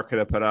matter. Lamar could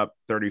have put up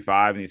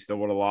 35 and he still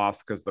would have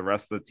lost because the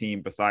rest of the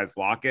team besides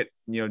Lockett,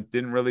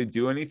 didn't really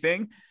do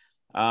anything.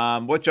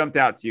 What jumped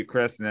out to you,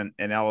 Chris, and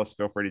Ellis?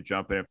 Feel free to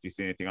jump in if you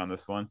see anything on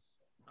this one.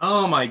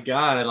 Oh my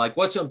God. Like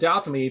what jumped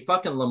out to me,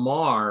 fucking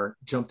Lamar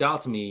jumped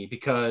out to me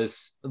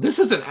because this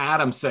is an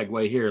Adam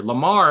segue here.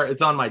 Lamar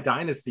is on my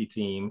dynasty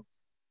team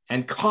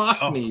and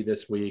cost me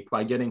this week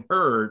by getting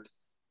hurt,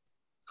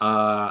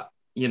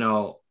 you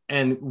know,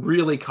 and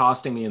really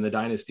costing me in the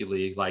dynasty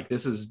league. Like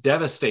this is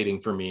devastating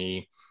for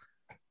me.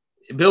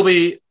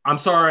 Bilby, I'm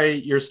sorry,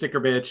 you're a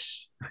sticker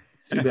bitch.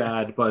 It's too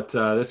bad, but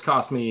this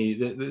cost me,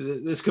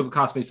 this could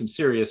cost me some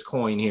serious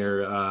coin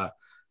here.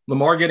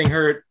 Lamar getting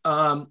hurt.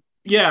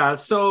 Yeah,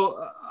 so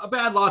a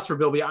bad loss for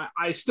Bilby.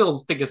 I still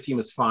think his team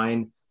is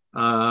fine.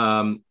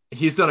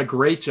 He's done a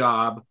great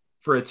job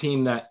for a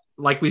team that,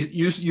 like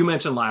you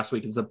mentioned last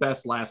week, is the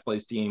best last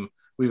place team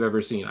we've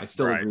ever seen. I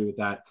still agree with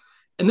that.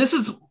 And this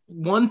is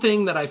one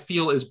thing that I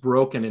feel is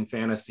broken in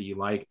fantasy.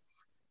 Like,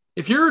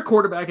 if you're a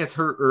quarterback that's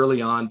hurt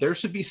early on, there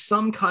should be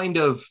some kind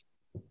of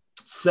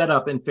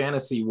setup in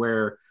fantasy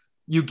where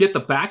you get the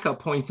backup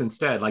points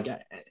instead. Like,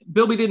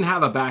 Bilby didn't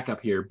have a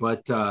backup here,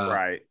 but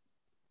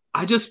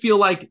I just feel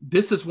like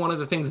this is one of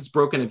the things that's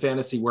broken in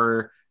fantasy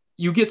where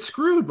you get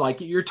screwed. Like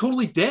you're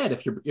totally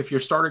dead. If your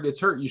starter gets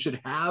hurt, you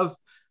should have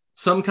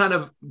some kind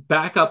of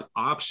backup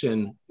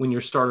option when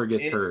your starter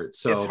gets hurt.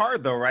 So it's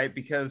hard though, right?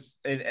 Because,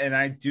 and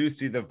I do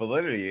see the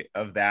validity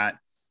of that.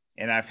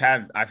 And I've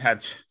had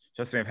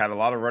a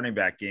lot of running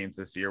back games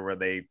this year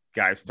where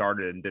guys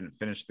started and didn't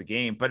finish the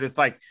game, but it's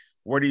like,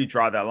 where do you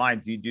draw that line?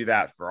 Do you do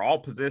that for all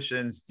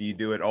positions? Do you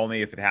do it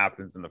only if it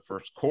happens in the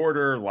first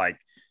quarter? Like,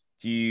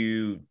 do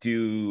you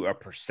do a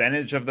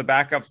percentage of the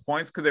backups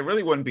points? Because it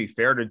really wouldn't be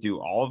fair to do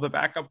all of the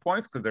backup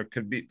points, because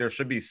there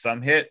should be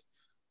some hit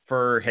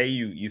for, hey,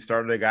 you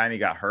started a guy and he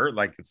got hurt.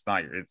 Like it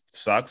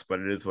sucks,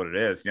 but it is what it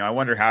is. You know, I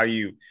wonder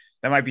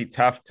that might be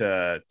tough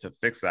to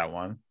fix that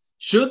one.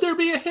 Should there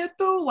be a hit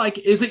though? Like,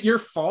 is it your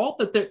fault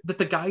that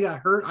the guy got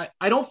hurt?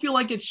 I don't feel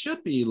like it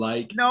should be.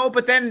 Like, no,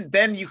 but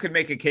then you could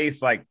make a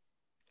case like,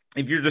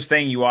 if you're just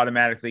saying you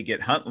automatically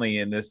get Huntley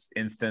in this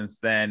instance,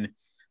 then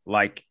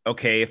like,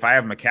 okay, if I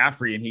have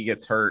McCaffrey and he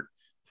gets hurt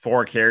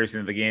 4 carries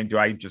into the game, do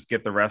I just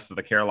get the rest of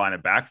the Carolina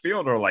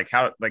backfield, or like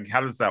how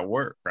does that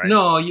work? Right?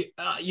 No,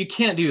 you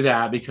can't do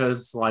that,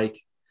 because like,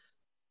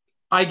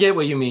 I get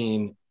what you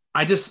mean.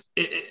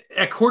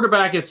 At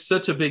quarterback, it's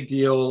such a big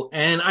deal.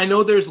 And I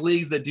know there's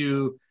leagues that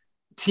do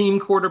team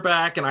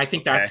quarterback. And I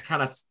think that's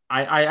kind of,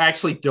 I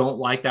actually don't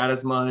like that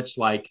as much.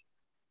 Like,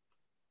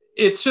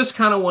 it's just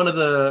kind of one of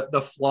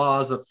the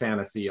flaws of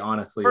fantasy,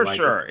 honestly. For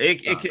sure.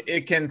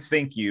 It can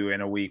sink you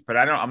in a week, but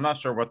I'm not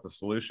sure what the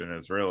solution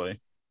is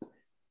really.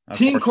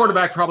 Team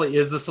quarterback probably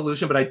is the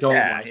solution, but I don't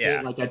like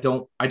it. Like,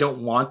 I don't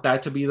want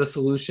that to be the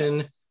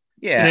solution.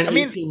 Yeah. I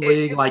mean,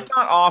 it's not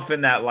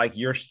often that like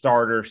your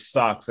starter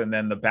sucks and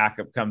then the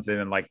backup comes in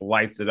and like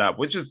lights it up,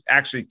 which is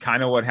actually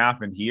kind of what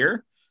happened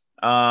here.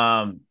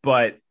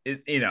 But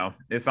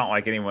it's not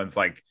like anyone's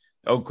like,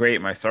 oh, great,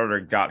 my starter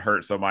got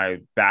hurt, so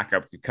my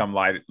backup could come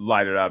light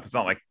it up. It's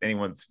not like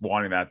anyone's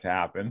wanting that to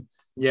happen.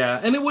 Yeah,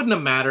 and it wouldn't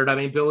have mattered. I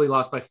mean, Billy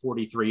lost by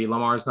 43.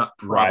 Lamar's not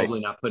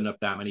putting up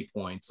that many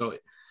points. So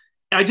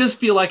I just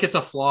feel like it's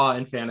a flaw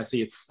in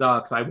fantasy. It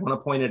sucks. I want to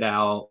point it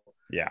out.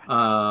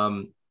 Yeah.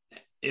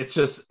 It's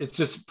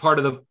just part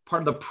of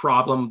the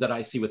problem that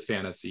I see with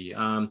fantasy.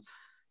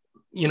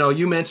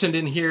 You mentioned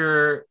in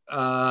here,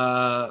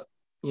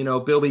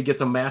 Bilby gets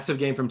a massive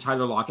game from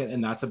Tyler Lockett,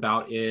 and that's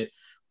about it.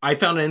 I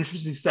found an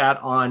interesting stat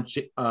on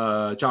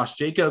Josh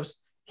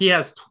Jacobs. He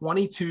has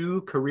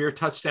 22 career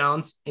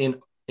touchdowns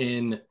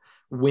in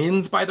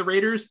wins by the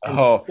Raiders.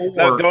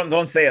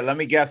 Don't say it. Let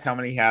me guess how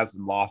many he has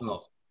in losses. Oh,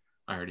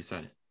 I already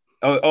said it.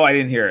 Oh, I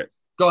didn't hear it.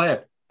 Go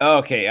ahead.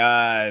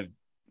 Okay,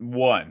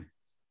 1.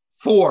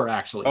 4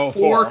 actually. Oh,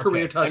 4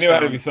 career touchdowns. I knew it had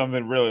to be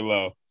something really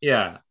low.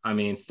 Yeah, I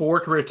mean, 4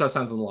 career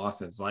touchdowns and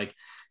losses. Like,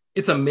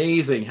 it's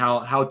amazing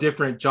how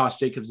different Josh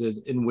Jacobs is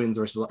in wins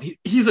versus.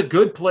 He's a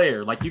good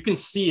player. Like, you can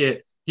see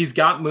it. He's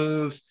got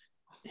moves.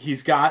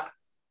 He's got,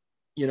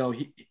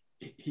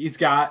 he's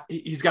got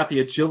the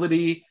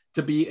agility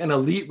to be an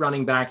elite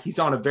running back. He's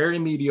on a very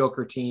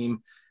mediocre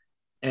team,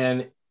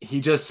 and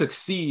he just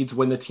succeeds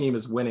when the team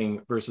is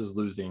winning versus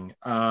losing.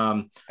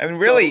 I mean,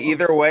 really,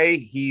 either way,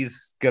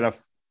 he's gonna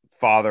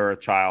father a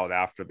child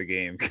after the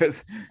game,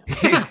 because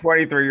he's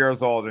 23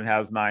 years old and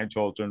has 9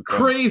 children.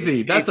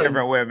 Crazy. That's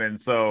different women.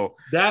 So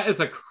that is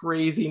a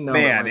crazy number.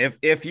 Man,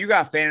 if you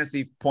got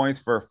fantasy points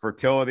for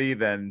fertility,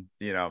 then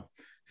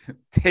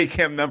take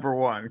him number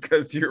 1,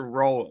 because you're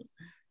rolling.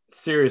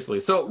 Seriously.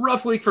 So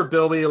rough week for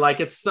Bilby. Like,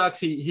 it sucks.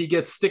 He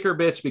gets sticker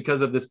bitch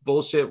because of this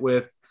bullshit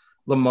with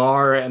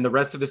Lamar, and the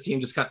rest of his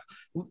team just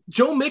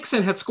Joe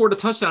Mixon had scored a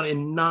touchdown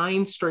in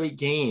 9 straight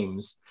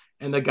games,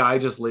 and the guy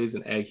just lays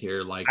an egg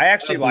here. Like, I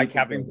actually like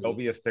having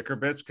Bilby a sticker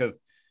bitch,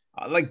 because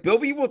like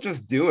Bilby will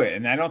just do it,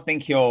 and I don't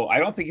think he'll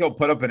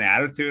put up an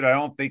attitude.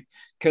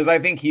 Because I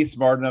think he's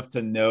smart enough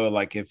to know,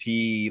 like, if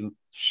he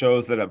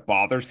shows that it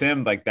bothers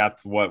him, like,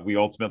 that's what we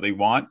ultimately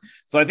want.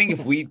 So I think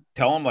if we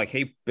tell him like,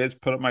 hey bitch,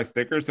 put up my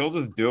stickers, he'll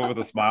just do it with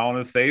a smile on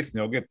his face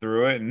and he'll get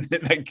through it.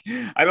 And like,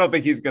 I don't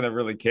think he's gonna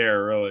really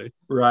care, really.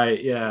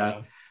 Right.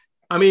 Yeah.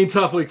 I mean,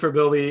 tough week for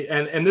Bilby.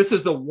 And this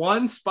is the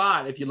one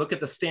spot, if you look at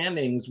the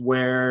standings,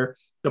 where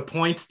the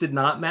points did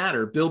not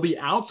matter. Bilby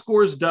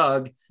outscores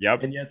Doug,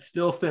 and yet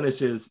still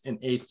finishes in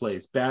 8th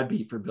place. Bad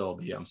beat for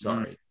Bilby. I'm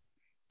sorry.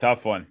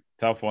 Tough one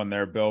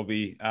there,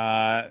 Bilby.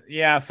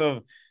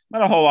 So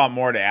not a whole lot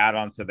more to add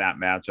on to that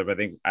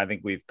matchup. I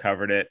think we've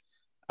covered it.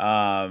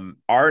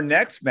 Our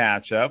next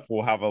matchup,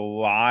 we'll have a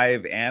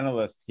live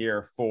analyst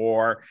here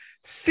for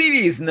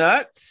CD's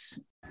Nuts.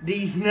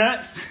 These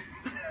nuts.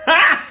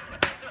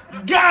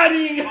 Got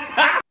him.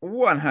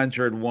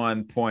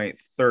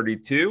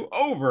 101.32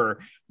 over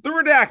the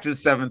redacted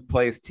 7th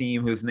place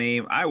team, whose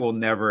name I will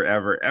never,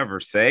 ever, ever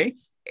say.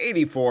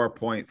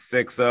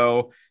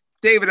 84.60.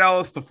 David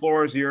Ellis, the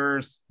floor is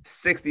yours.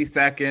 60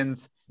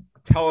 seconds.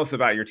 Tell us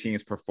about your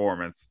team's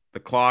performance.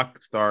 The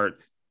clock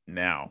starts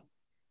now.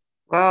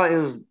 Well, it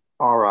was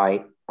all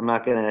right. I'm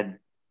not going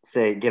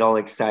to get all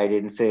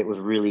excited and say it was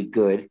really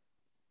good.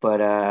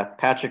 But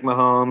Patrick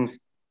Mahomes,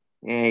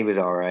 he was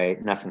all right.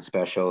 Nothing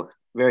special.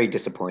 Very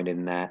disappointed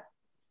in that.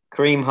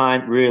 Kareem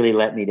Hunt really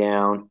let me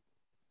down,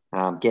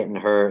 getting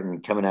hurt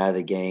and coming out of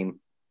the game.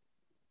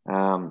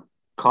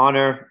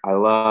 Connor, I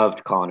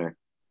loved Connor.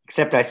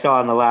 Except I saw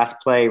in the last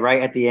play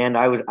right at the end,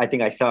 I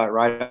think I saw it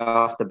right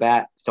off the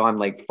bat. So I'm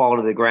like, fall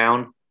to the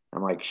ground.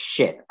 I'm like,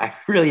 shit, I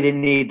really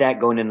didn't need that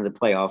going into the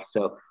playoffs.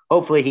 So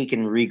hopefully he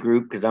can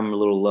regroup because I'm a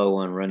little low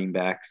on running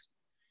backs.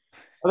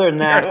 Other than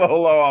that, you're a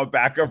little low on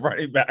backup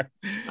running back.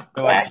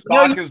 Like,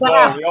 stock is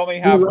low. We only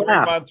have 3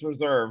 months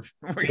reserve.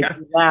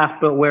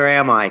 Laugh, but where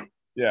am I?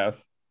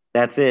 Yes.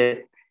 That's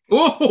it.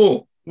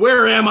 Oh,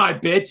 where am I,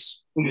 bitch?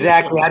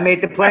 Exactly. I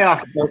made the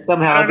playoffs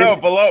somehow. I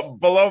don't know,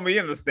 below me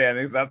in the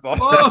standings. That's all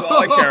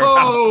I care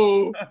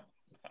about.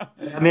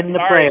 I'm in the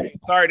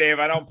playoffs. Sorry, Dave.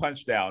 I don't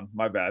punch down.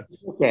 My bad.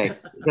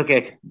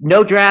 Okay.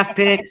 No draft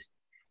picks.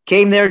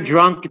 Came there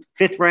drunk,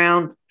 5th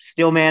round,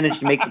 still managed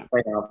to make the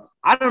playoffs.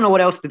 I don't know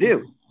what else to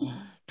do.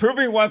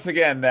 Proving once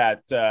again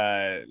that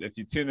if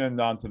you tune in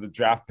onto the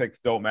Draft Picks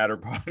Don't Matter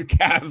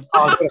podcast,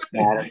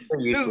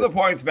 this is the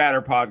Points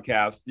Matter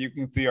podcast. You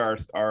can see our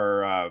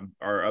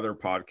other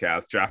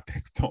podcast, Draft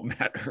Picks Don't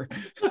Matter.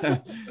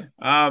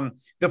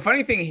 The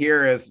funny thing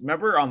here is,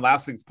 remember on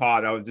last week's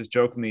pod, I was just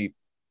jokingly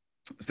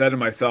said to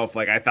myself,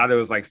 like, I thought it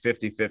was like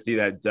 50-50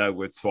 that Doug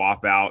would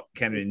swap out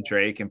Kenyon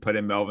Drake and put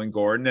in Melvin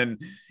Gordon.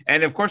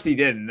 And of course he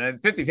didn't.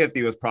 And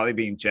 50-50 was probably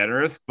being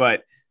generous,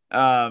 but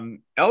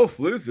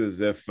Ellis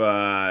loses if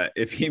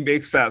he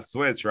makes that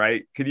switch,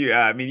 right? Could you,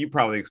 you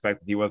probably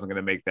expected he wasn't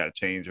going to make that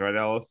change, right,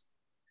 Ellis?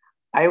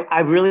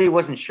 I really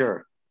wasn't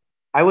sure.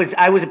 I was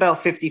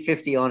about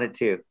 50-50 on it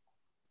too.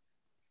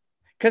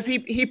 Because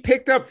he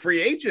picked up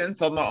free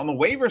agents on the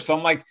waiver. So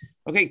I'm like,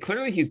 okay,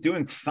 clearly he's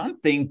doing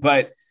something,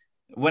 but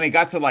when it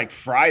got to like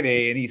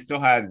Friday and he still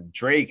had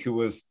Drake, who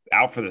was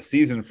out for the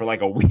season for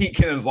like a week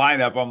in his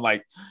lineup, I'm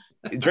like,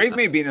 Drake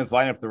may be in his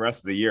lineup the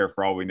rest of the year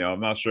for all we know. I'm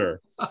not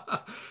sure.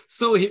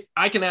 So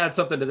I can add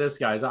something to this,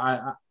 guys.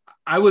 I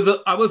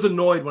was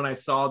annoyed when I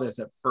saw this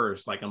at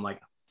first. Like, I'm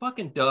like,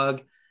 fucking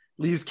Doug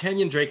leaves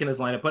Kenyon Drake in his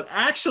lineup. But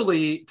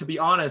actually, to be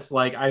honest,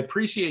 like, I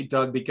appreciate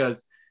Doug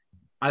because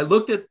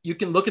you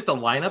can look at the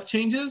lineup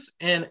changes,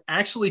 and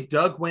actually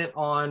Doug went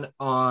on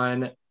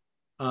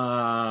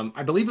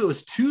I believe it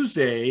was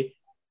Tuesday,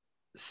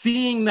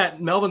 seeing that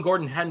Melvin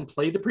Gordon hadn't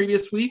played the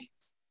previous week,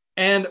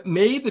 and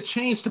made the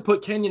change to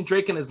put Kenyon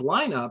Drake in his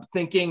lineup,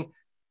 thinking,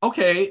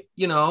 okay,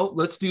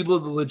 let's do the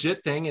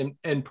legit thing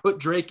and put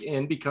Drake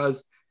in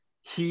because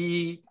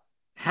he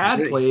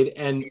had played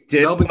and he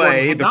did Melvin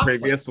play the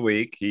previous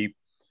week.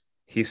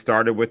 He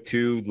started with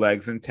 2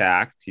 legs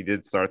intact. He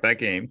did start that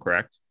game,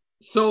 correct?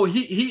 So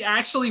he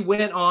actually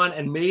went on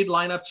and made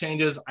lineup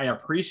changes. I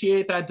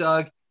appreciate that,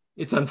 Doug.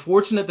 It's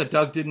unfortunate that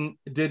Doug didn't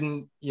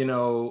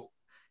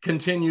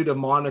continue to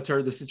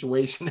monitor the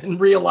situation and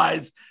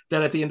realize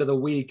that at the end of the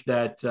week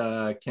that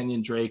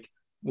Kenyon Drake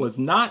was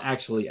not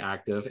actually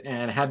active.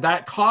 And had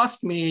that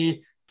cost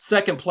me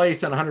 2nd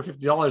place and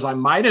 $150, I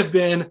might have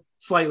been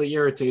slightly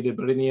irritated,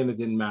 but in the end, it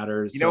didn't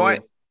matter. You know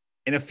what?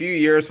 In a few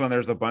years, when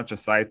there's a bunch of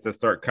sites that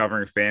start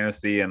covering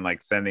fantasy and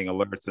like sending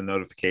alerts and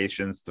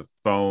notifications to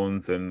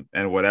phones and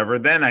whatever,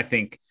 then I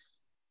think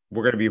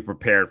we're going to be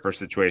prepared for a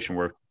situation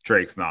where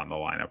Drake's not in the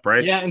lineup,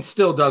 right? Yeah, and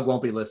still Doug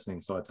won't be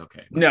listening, so it's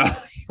okay. No,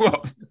 he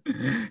won't.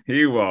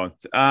 He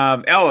won't.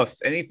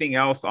 Ellis, anything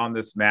else on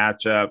this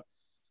matchup?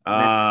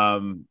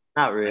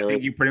 Not really. I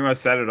think you pretty much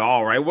said it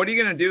all, right? What are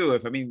you going to do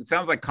it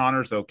sounds like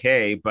Connor's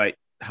okay, but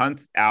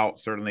Hunt's out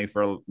certainly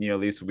for at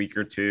least a week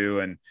or two,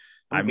 and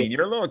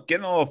you're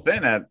getting a little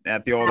thin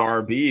at the old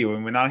RB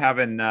when we're not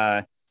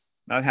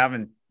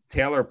having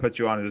Taylor put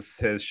you on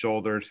his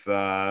shoulders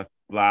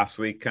last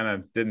week. Kind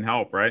of didn't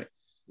help, right?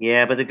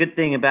 Yeah, but the good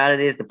thing about it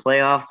is the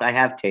playoffs. I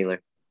have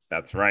Taylor.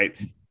 That's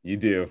right, you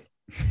do.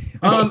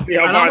 And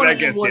I want to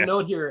give one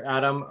note here,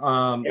 Adam.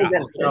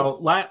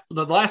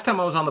 The last time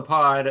I was on the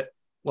pod,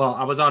 well,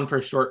 I was on for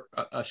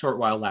a short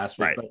while last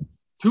week, but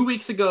 2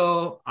 weeks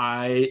ago,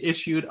 I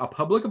issued a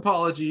public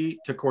apology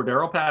to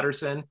Cordero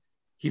Patterson.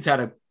 He's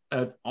had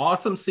an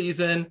awesome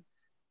season.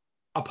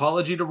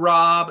 apology to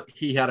Rob.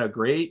 He had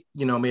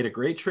made a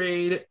great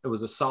trade. It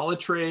was a solid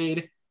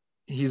trade.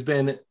 He's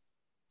been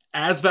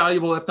as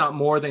valuable, if not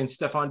more, than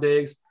Stephon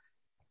Diggs.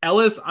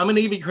 Ellis, I'm going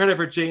to give you credit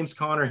for James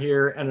Conner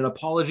here, and an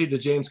apology to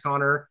James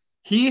Conner.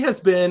 He has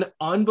been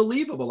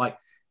unbelievable. Like,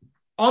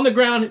 on the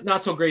ground,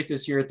 not so great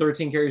this year.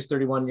 13 carries,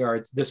 31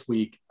 yards this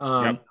week.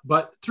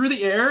 But through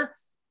the air,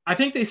 I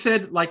think they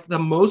said like the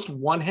most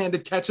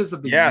one-handed catches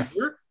of the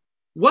year.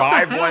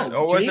 What the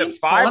hell? Was it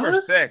 5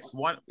 or 6?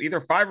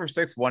 Either 5 or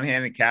 6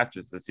 one-handed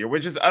catches this year,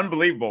 which is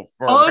unbelievable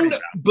for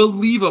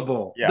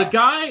unbelievable. Yeah. The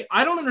guy,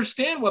 I don't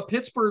understand what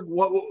Pittsburgh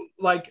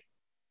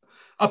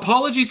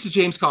apologies to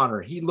James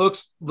Conner. He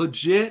looks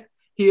legit.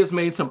 He has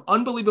made some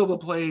unbelievable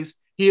plays.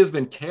 He has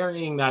been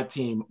carrying that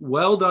team.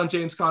 Well done,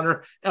 James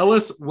Conner.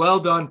 Ellis, well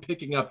done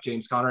picking up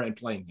James Conner and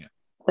playing him.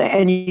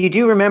 And you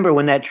do remember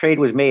when that trade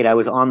was made, I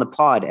was on the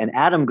pod, and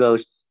Adam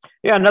goes,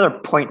 yeah, another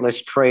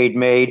pointless trade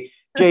made.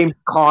 James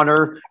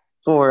Conner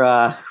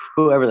for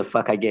whoever the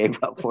fuck I gave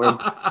up for him.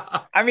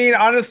 I mean,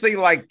 honestly,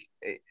 like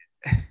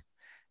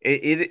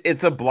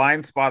it's a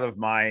blind spot of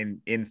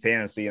mine in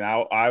fantasy, and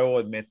I will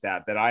admit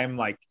that I'm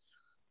like,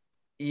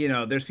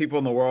 there's people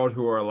in the world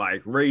who are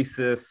like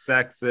racist,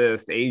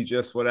 sexist,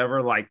 ageist,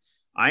 whatever. Like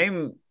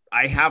I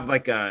have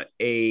like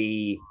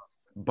a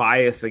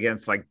bias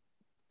against like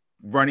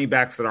running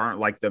backs that aren't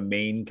like the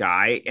main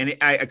guy. And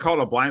I call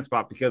it a blind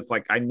spot because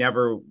like I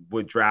never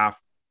would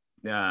draft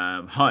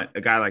Hunt,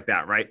 a guy like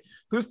that, right?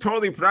 Who's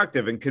totally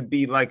productive and could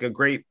be like a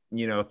great,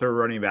 third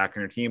running back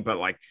in your team. But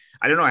like,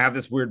 I don't know, I have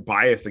this weird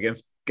bias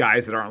against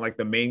guys that aren't like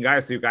the main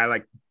guys. So a guy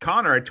like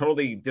Connor, I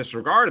totally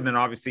disregard. And then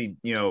obviously,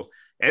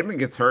 Edmund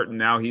gets hurt and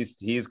now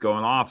he's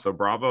going off. So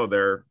bravo,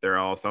 they're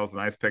all sells a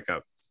nice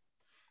pickup.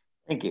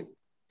 Thank you.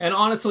 And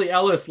honestly,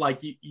 Ellis, like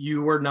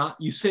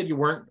you said you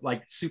weren't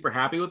like super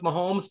happy with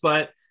Mahomes,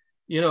 but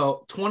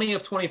 20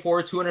 of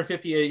 24,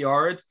 258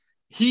 yards.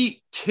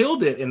 He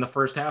killed it in the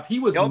first half. He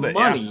was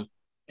money.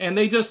 And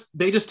they just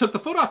took the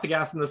foot off the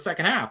gas in the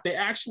second half. They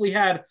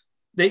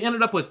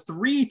ended up with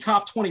 3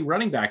 top 20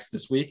 running backs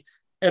this week.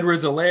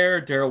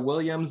 Edwards-Helaire, Darrell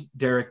Williams,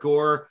 Derek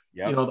Gore.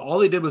 Yep. All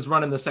they did was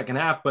run in the second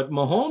half, but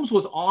Mahomes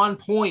was on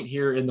point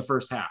here in the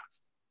first half.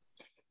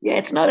 Yeah,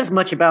 it's not as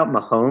much about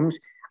Mahomes.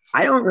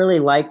 I don't really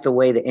like the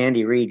way that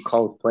Andy Reid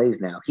calls plays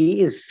now. He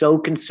is so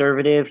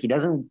conservative. He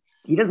doesn't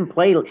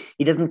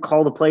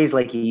call the plays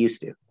like he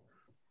used to.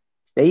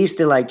 They used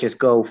to like just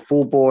go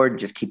full board,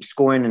 just keep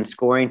scoring and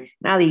scoring.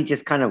 Now he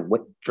just kind of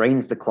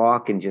drains the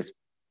clock and just,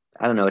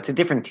 I don't know. It's a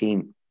different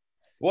team.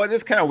 Well, it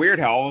is kind of weird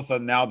how all of a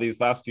sudden now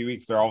these last few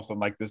weeks are all of a sudden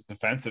like this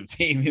defensive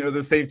team,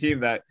 the same team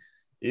that,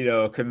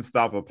 couldn't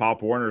stop a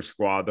Pop Warner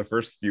squad the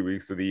first few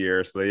weeks of the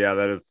year. So yeah,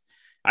 that is,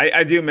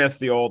 I do miss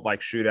the old like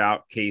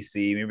shootout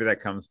KC. Maybe that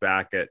comes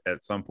back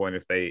at some point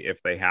if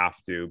they have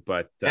to,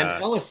 but and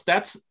Ellis,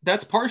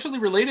 that's partially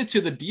related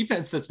to the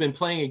defense that's been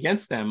playing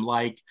against them.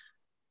 Like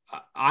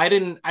I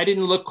didn't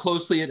look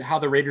closely at how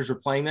the Raiders were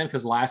playing them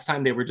because last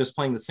time they were just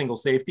playing the single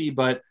safety,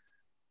 but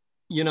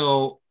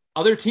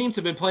other teams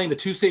have been playing the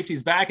 2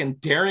 safeties back and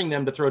daring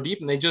them to throw deep,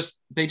 and they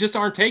just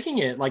aren't taking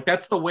it. Like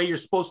that's the way you're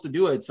supposed to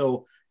do it.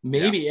 So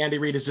maybe Andy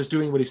Reid is just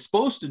doing what he's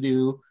supposed to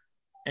do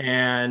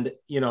and,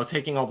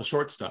 taking all the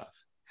short stuff.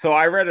 So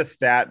I read a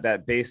stat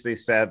that basically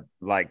said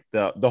like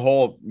the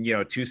whole,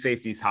 2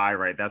 safeties high,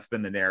 right? That's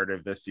been the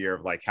narrative this year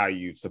of like how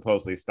you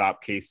supposedly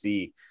stop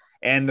KC.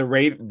 And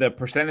the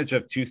percentage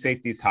of 2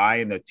 safeties high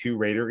in the 2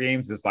 Raider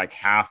games is like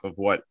half of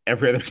what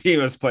every other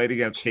team has played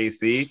against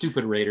KC.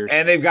 Stupid Raiders.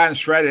 And they've gotten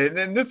shredded. And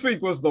then this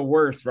week was the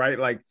worst, right?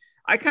 Like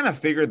I kind of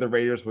figured the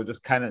Raiders would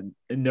just kind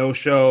of no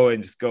show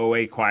and just go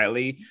away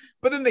quietly.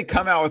 But then they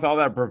come out with all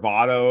that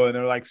bravado and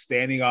they're like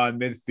standing on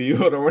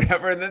midfield or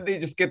whatever. And then they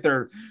just get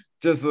their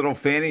just little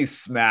fannies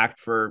smacked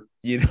for,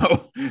 the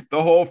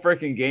whole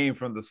freaking game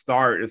from the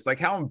start. It's like,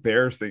 how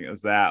embarrassing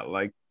is that?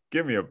 Like,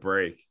 give me a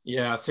break.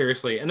 Yeah,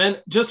 seriously. And then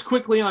just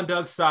quickly on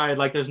Doug's side,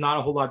 like there's not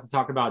a whole lot to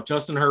talk about.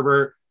 Justin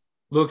Herbert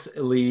looks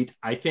elite.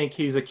 I think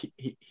he's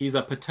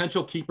a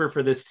potential keeper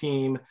for this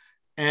team.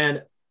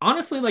 And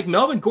honestly, like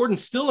Melvin Gordon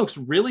still looks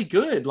really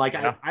good. Like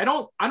I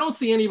don't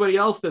see anybody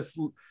else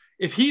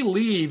if he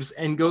leaves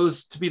and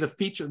goes to be the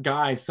featured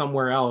guy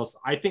somewhere else,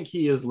 I think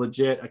he is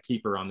legit a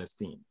keeper on this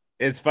team.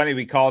 It's funny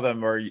we call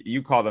them, or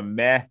you call them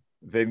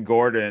Vin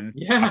Gordon,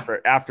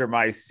 after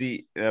my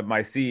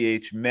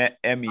CH met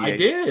MEH. I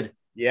did.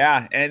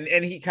 Yeah. And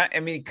he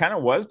kind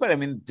of was, but I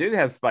mean, dude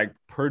has like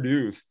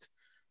produced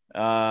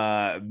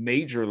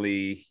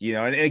majorly,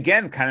 and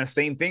again, kind of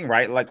same thing,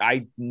 right? Like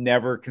I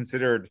never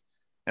considered,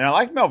 and I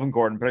like Melvin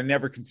Gordon, but I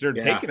never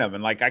considered taking him.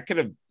 And like,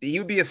 he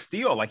would be a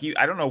steal. Like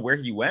I don't know where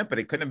he went, but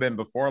it couldn't have been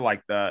before.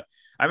 Like I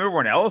remember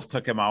when Ellis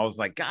took him, I was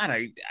like, God,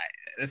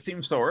 it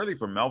seems so early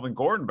for Melvin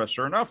Gordon, but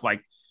sure enough,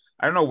 like,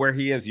 I don't know where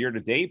he is year to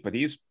date, but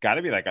he's got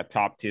to be like a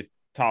top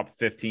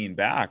 15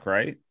 back,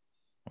 right?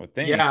 I would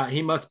think. Yeah,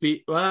 he must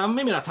be. Well,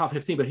 maybe not top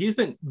 15, but he's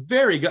been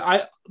very good.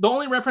 The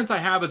only reference I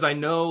have is I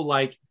know,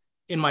 like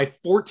in my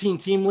 14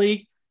 team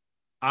league,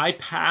 I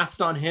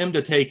passed on him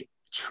to take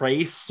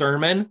Trey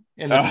Sermon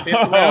in the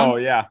 5th round. Oh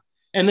yeah.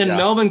 And then Yeah.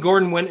 Melvin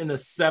Gordon went in the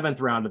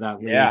 7th round of that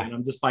league. Yeah. And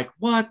I'm just like,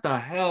 what the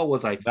hell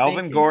was I Melvin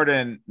thinking?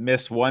 Gordon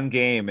missed one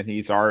game and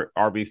he's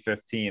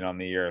RB15 on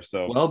the year.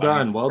 So Well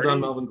done. Well done,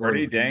 pretty- Melvin Gordon.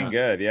 Pretty dang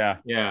good. Yeah.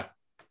 Yeah.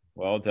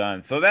 Well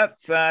done. So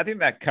that's I think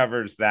that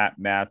covers that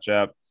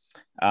matchup.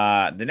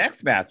 The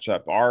next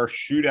matchup, our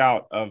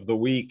shootout of the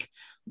week,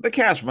 the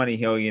Cash Money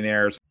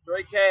Millionaires,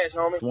 Straight cash,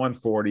 homie.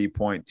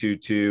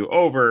 140.22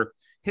 over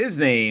his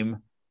name,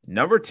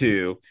 number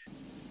 2.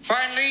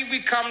 Finally,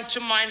 we come to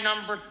my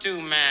number 2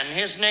 man.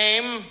 His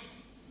name,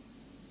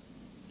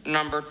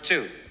 number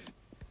 2.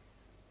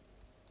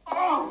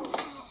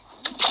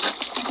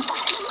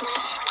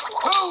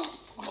 Who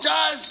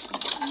does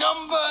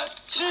number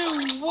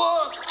 2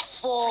 work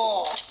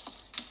for?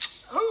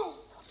 Who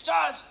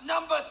does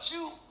number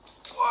 2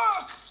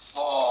 work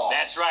for?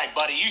 That's right,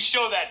 buddy. You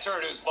show that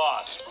turd who's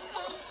boss.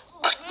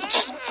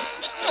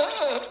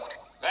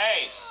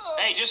 Hey,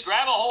 just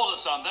grab a hold of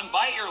something,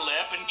 bite your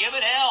lip, and give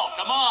it hell.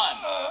 Come on.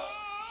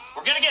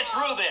 We're going to get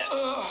through this.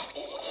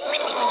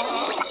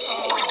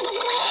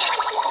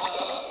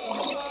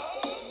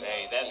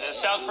 Hey, that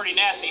sounds pretty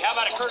nasty. How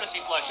about a courtesy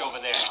flush over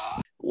there?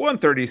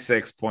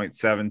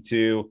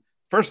 136.72.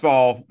 First of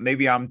all,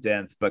 maybe I'm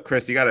dense, but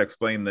Chris, you got to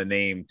explain the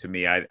name to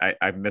me.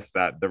 I missed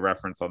the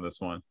reference on this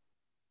one.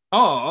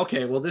 Oh,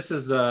 okay. Well, this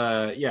is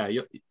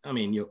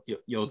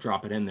you'll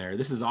drop it in there.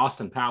 This is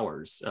Austin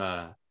Powers,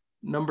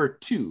 number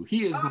 2.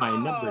 He is my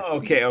number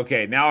 2.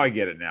 Okay. Now I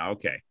get it now.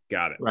 Okay,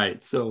 got it.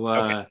 Right. So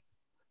Okay.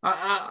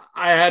 I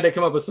had to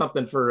come up with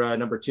something for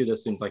number 2. That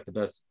seems like the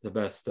best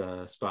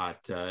spot.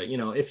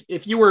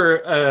 If you were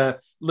a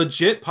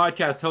legit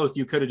podcast host,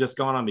 you could have just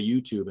gone onto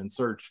YouTube and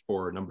searched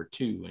for number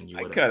 2, and you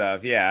would. I could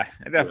have, yeah,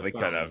 I definitely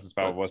could have if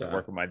I wasn't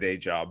working my day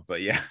job.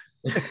 But yeah,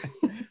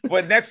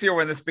 but next year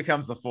when this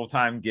becomes the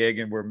full-time gig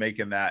and we're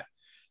making that,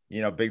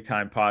 big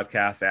time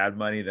podcast ad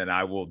money, then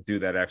I will do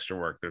that extra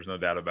work. There's no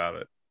doubt about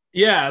it.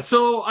 Yeah.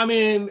 So I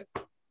mean,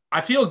 I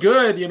feel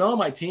good.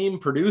 My team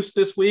produced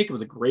this week. It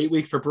was a great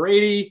week for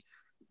Brady.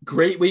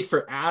 Great week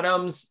for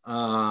Adams.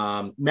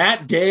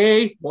 Matt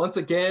Gay, once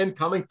again,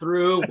 coming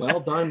through. Well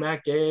done,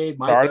 Matt Gay.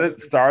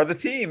 Star of the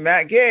team,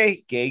 Matt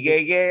Gay.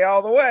 Gay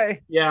all the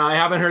way. Yeah, I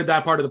haven't heard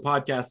that part of the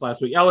podcast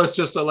last week. Ellis,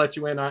 just to let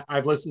you in,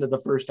 I've listened to the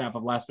first half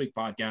of last week's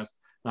podcast.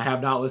 I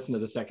have not listened to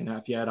the second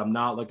half yet. I'm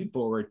not looking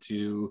forward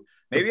to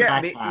maybe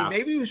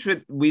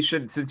we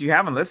should since you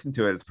haven't listened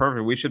to it, it's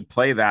perfect. We should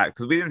play that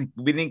because we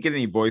didn't get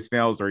any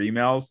voicemails or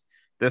emails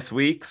this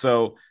week.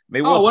 So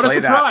maybe we'll what play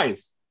a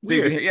surprise.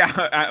 That.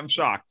 Yeah, I'm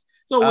shocked.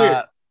 So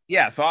weird.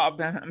 Yeah, so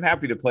I'm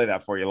happy to play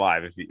that for you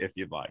live if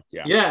you'd like.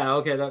 Yeah. Yeah.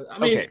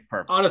 Okay.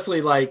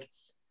 Honestly, like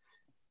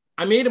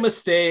I made a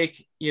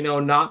mistake,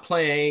 not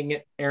playing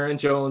Aaron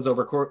Jones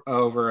over.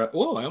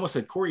 Whoa, I almost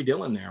said Corey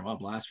Dillon there. Well,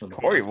 blast from the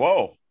Corey.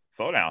 Whoa,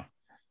 slow down.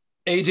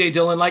 AJ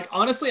Dillon. Like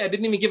honestly, I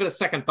didn't even give it a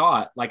second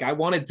thought. Like I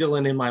wanted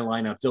Dillon in my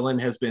lineup. Dillon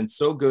has been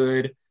so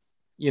good.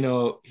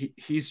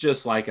 He's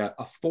just like a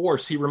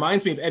force. He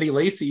reminds me of Eddie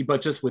Lacy,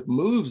 but just with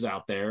moves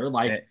out there.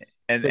 Like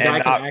and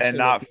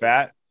not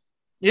fat.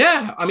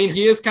 Yeah, I mean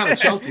he is kind of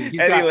chunky.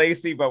 He's Eddie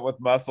Lacy, but with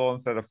muscle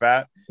instead of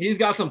fat. He's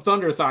got some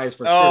thunder thighs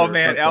for sure. Oh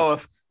man,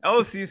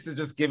 Ellis used to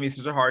just give me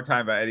such a hard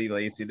time about Eddie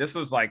Lacy. This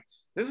was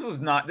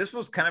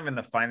kind of in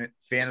the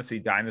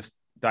fantasy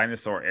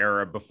dinosaur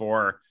era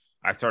before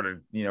I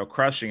started,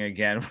 crushing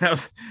again. When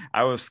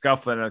I was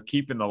scuffling and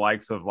keeping the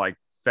likes of like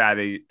fat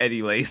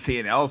Eddie Lacy,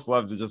 and Ellis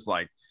loved to just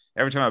like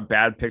every time a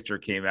bad picture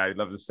came out, he'd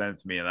love to send it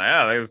to me.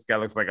 And this guy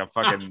looks like a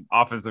fucking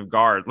offensive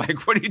guard.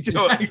 Like, what are you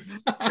doing?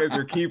 As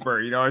your keeper,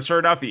 and sure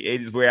enough, he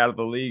aged his way out of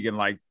the league. And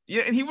and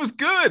he was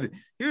good.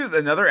 He was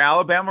another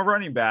Alabama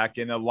running back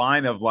in a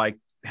line of like,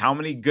 how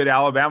many good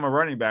Alabama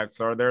running backs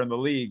are there in the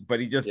league? But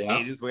he just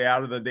ate his way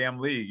out of the damn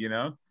league,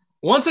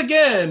 Once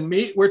again,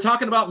 we're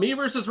talking about me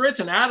versus Rich,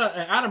 and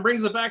Adam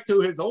brings it back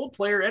to his old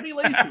player, Eddie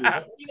Lacy.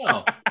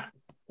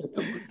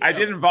 I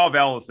did involve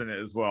Ellis in it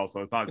as well,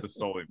 so it's not just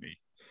solely me.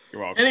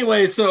 You're welcome.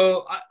 Anyway,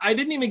 so I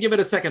didn't even give it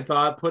a second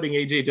thought putting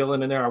AJ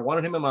Dillon in there. I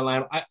wanted him in my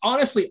lineup. I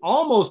honestly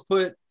almost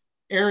put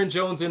Aaron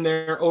Jones in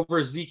there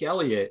over Zeke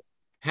Elliott.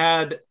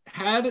 Had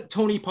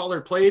Tony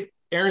Pollard played,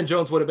 Aaron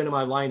Jones would have been in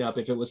my lineup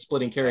if it was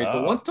splitting carries.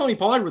 But once Tony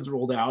Pollard was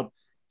ruled out,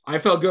 I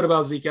felt good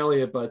about Zeke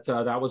Elliott, but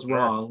that was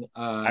wrong.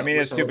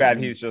 It's too bad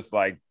he's just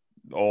like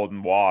old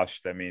and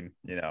washed. I mean,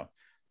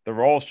 the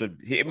role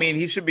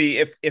he should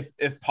be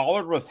if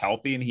Pollard was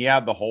healthy and he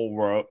had the whole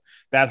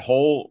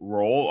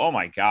role, oh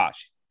my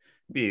gosh,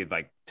 be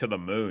like to the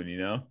moon,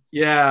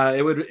 Yeah,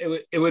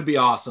 it would be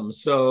awesome.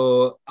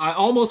 So I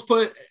almost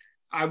put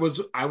I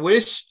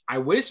wish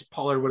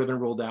Pollard would have been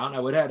ruled out. I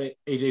would have had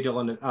AJ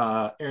Dillon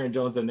and Aaron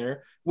Jones in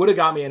there. Would have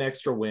got me an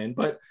extra win.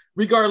 But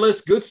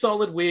regardless, good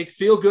solid week.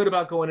 Feel good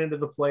about going into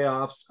the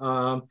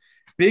playoffs.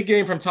 Big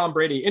game from Tom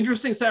Brady.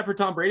 Interesting stat for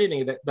Tom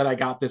Brady that I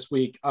got this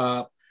week.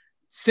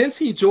 Since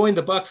he joined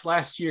the Bucs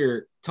last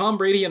year, Tom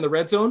Brady in the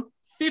red zone,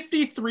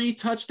 53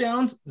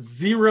 touchdowns,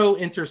 0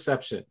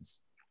 interceptions.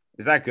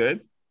 Is that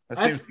good?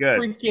 That's good.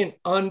 Freaking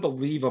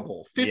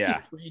unbelievable.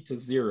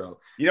 53-0.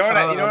 You know what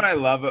I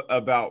love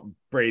about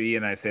Brady,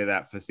 and I say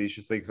that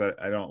facetiously because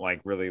I don't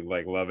really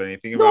love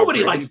anything about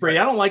Nobody likes Brady.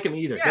 I don't like him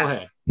either. Go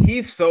ahead.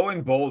 He's so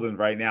emboldened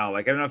right now.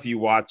 Like, I don't know if you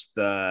watched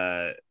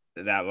that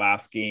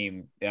last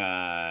game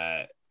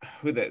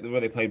where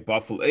they played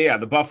Buffalo. Yeah,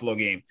 the Buffalo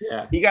game.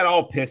 Yeah. He got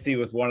all pissy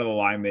with one of the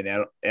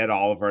linemen, Ed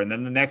Oliver. And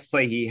then the next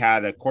play, he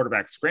had a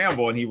quarterback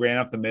scramble and he ran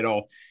up the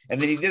middle.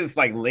 And then he did this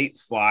like late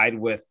slide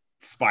with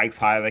spikes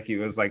high, like he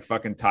was like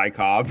fucking Ty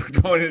Cobb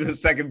going into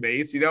second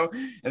base, And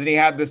then he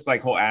had this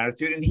like whole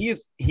attitude. And he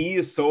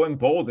is so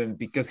emboldened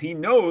because he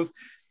knows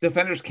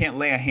defenders can't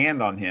lay a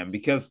hand on him,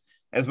 because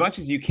as much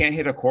as you can't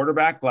hit a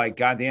quarterback, like,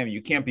 goddamn,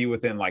 you can't be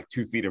within like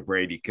 2 feet of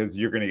Brady because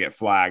you're going to get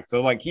flagged.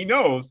 So like, he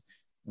knows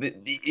that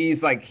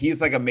he's like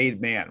a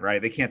made man,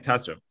 right? They can't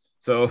touch him.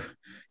 So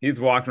he's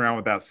walking around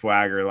with that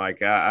swagger.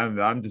 Like,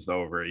 I'm just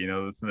over it.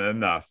 It's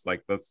enough.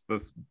 Like, let's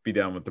be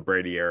done with the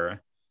Brady era.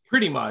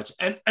 Pretty much.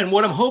 And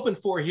what I'm hoping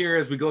for here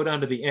as we go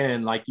down to the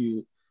end, like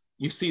you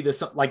see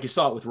this, like you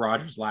saw it with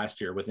Rodgers last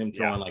year with him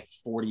throwing like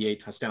 48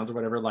 touchdowns or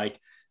whatever. Like,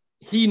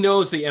 he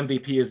knows the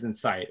MVP is in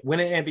sight.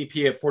 Winning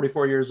MVP at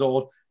 44 years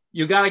old,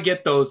 you got to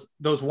get those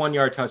 1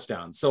 yard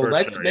touchdowns. So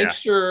let's make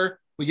sure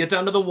we get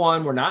down to the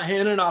one. We're not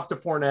handing it off to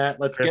Fournette.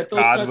 Let's Chris get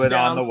those Godwin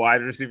touchdowns on the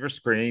wide receiver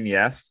screen.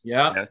 Yes.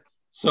 Yeah. Yes.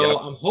 So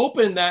I'm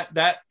hoping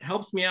that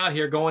helps me out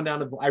here going down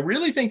to. I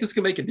really think this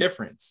can make a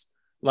difference.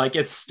 Like,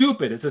 it's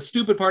stupid. It's a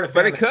stupid part of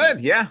fantasy. But it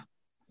could. Yeah.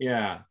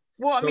 Yeah.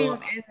 Well, I mean,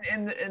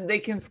 and they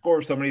can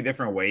score so many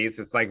different ways.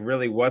 It's like,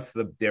 really, what's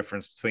the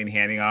difference between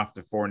handing off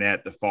to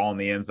Fournette to fall in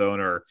the end zone,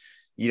 or,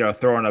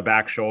 throwing a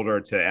back shoulder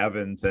to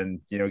Evans and,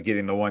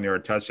 getting the 1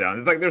 yard touchdown?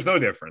 It's like, there's no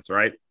difference,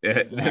 right?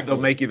 Exactly. They'll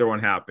make either one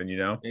happen,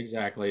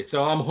 Exactly.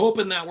 So I'm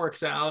hoping that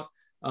works out.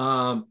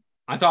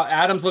 I thought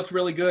Adams looked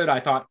really good.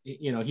 I thought,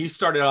 he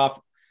started off,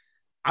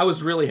 I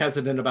was really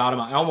hesitant about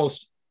him. I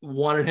almost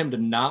wanted him to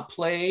not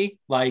play,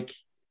 like,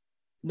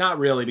 not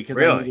really, because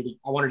I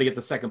wanted to get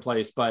the second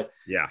place, but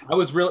I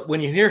was really,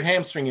 when you hear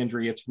hamstring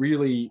injury, it's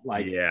really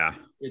like,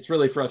 it's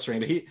really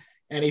frustrating.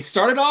 But he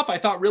started off, I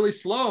thought, really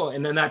slow.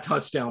 And then that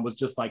touchdown was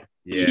just like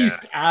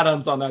beast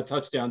Adams on that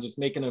touchdown, just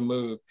making a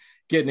move,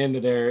 getting into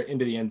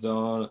the end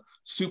zone.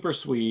 Super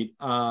sweet.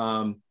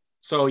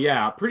 So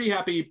yeah, pretty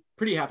happy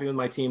with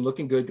my team,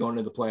 looking good going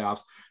into the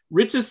playoffs.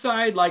 Rich's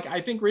side, like, I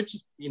think Rich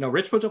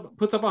puts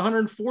up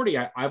 140.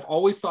 I've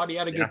always thought he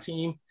had a good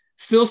team.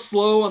 Still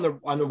slow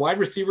on the wide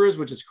receivers,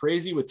 which is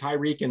crazy, with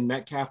Tyreek and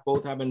Metcalf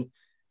both having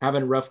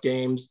rough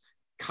games.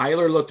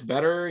 Kyler looked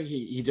better.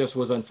 He just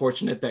was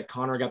unfortunate that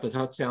Connor got the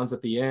touchdowns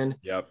at the end.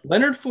 Yep.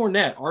 Leonard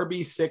Fournette,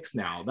 RB6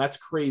 now. That's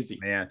crazy.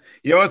 Man,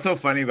 you know what's so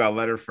funny about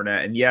Leonard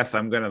Fournette? And yes,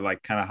 I'm gonna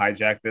like kind of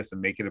hijack this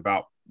and make it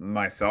about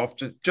myself.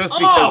 Just because.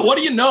 Oh, what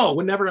do you know?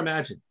 Would never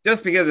imagine.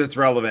 Just because it's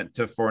relevant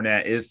to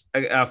Fournette is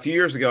a few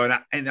years ago,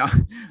 and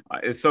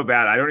it's so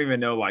bad. I don't even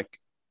know like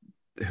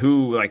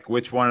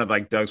which one of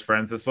like Doug's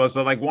friends this was,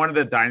 but like one of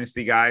the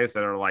dynasty guys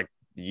that are like,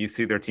 you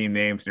see their team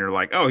names and you're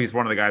like, oh, he's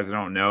one of the guys I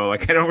don't know.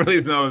 Like, I don't really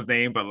know his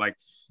name, but like,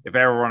 if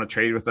I ever want to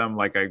trade with him,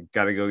 like, I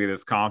got to go get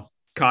his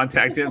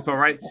contact info,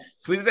 right?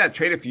 So we did that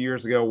trade a few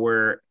years ago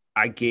where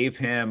I gave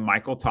him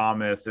Michael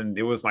Thomas, and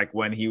it was like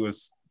when he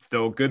was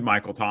still good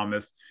Michael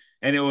Thomas,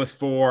 and it was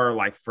for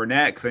like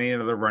Fournette because I needed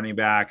another running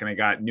back, and I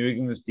got New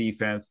England's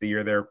defense the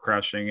year they're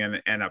crushing,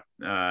 and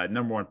a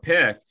number one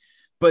pick.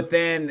 But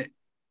then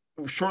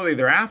shortly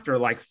thereafter,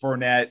 like,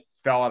 Fournette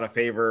fell out of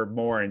favor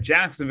more in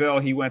Jacksonville.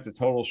 He went to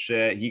total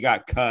shit. He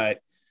got cut.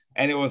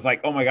 And it was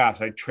like, oh my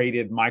gosh, I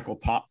traded Michael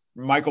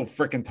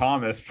frickin'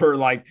 Thomas for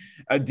like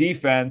a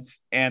defense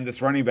and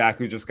this running back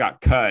who just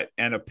got cut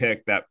and a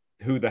pick that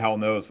who the hell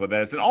knows what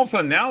that is. And all of a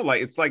sudden now,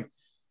 like, it's like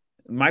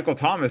Michael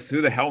Thomas,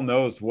 who the hell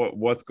knows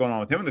what's going on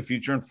with him in the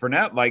future. And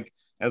Fournette, like,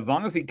 as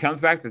long as he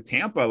comes back to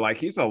Tampa, like,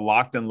 he's a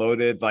locked and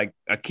loaded, like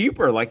a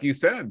keeper, like you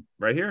said,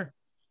 right here.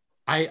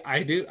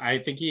 I do. I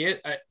think he is.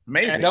 It's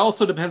amazing. It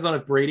also depends on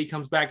if Brady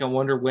comes back. I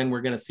wonder when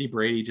we're going to see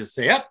Brady just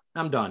say, yep,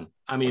 I'm done.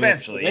 I mean,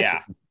 eventually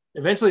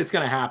it's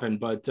going to happen.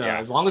 But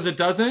as long as it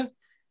doesn't,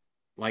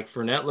 like,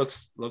 Fournette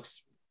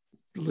looks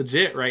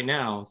legit right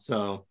now.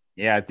 So,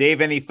 yeah. Dave,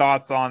 any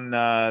thoughts on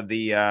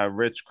the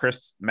Rich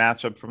Chris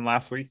matchup from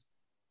last week?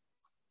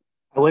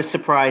 I was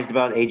surprised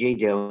about A.J.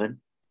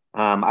 Dillon.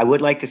 I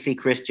would like to see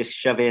Chris just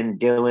shove in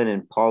Dillon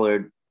and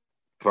Pollard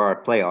for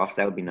our playoffs.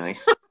 That would be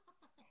nice.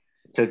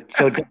 So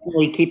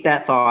definitely keep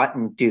that thought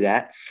and do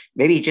that.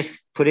 Maybe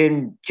just put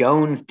in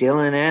Jones,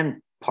 Dillon,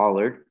 and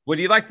Pollard. Would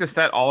you like to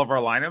set all of our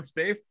lineups,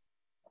 Dave?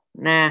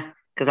 Nah,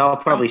 because I'll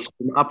probably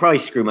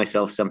screw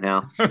myself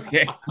somehow.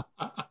 Okay.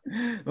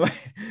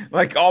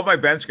 like all my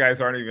bench guys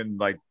aren't even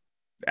like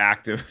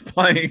active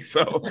playing,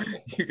 so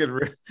you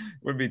could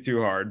would be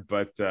too hard.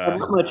 But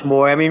not much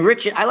more. I mean,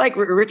 Rich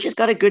has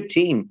got a good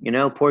team.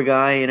 Poor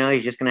guy.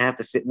 He's just gonna have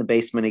to sit in the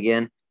basement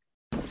again.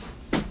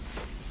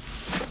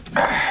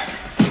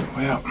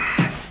 Well,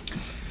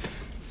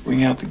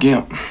 bring out the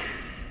Gimp. I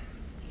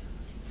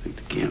think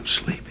the Gimp's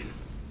sleeping.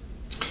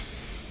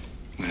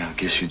 Well, I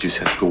guess you just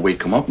have to go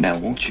wake him up now,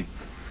 won't you?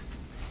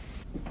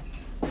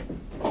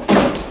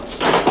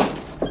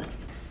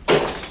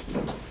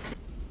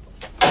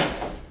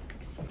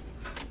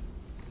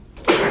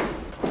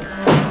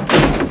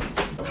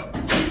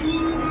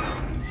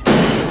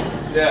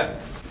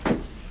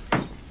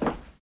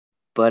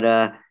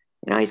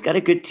 But he's got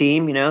a good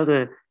team.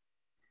 The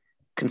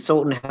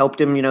consultant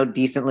helped him,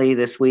 decently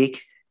this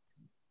week.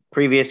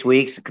 Previous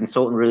weeks, the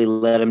consultant really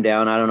let him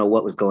down. I don't know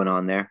what was going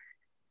on there,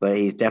 but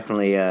he's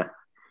definitely got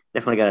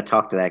to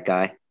talk to that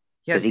guy.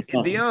 Yeah,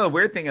 the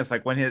weird thing is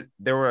like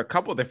there were a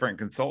couple different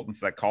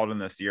consultants that called him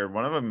this year.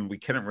 One of them we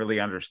couldn't really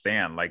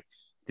understand. Like,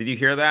 did you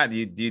hear that? Do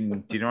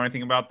you know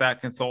anything about that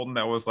consultant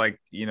that was like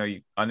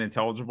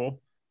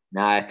unintelligible?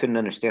 Nah, I couldn't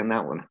understand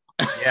that one.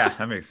 Yeah,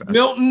 that makes sense.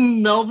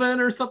 Milton Melvin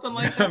or something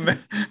like that.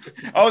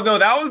 Oh no,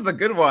 that was the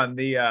good one.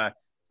 The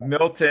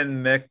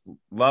Milton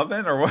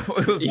McLovin or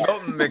what was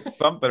Milton Mc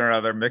something or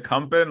other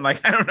McHumpin,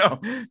 like I don't know,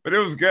 but it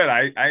was good.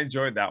 I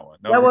enjoyed that one.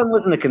 That one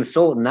wasn't a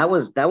consultant. That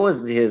was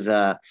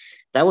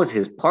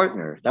his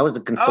partner. That was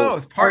the consultant. Oh,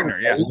 his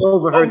partner. Yeah.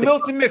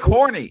 Milton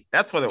McHorny.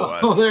 That's what it was.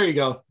 Oh, there you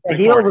go.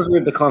 He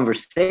overheard the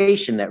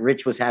conversation that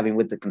Rich was having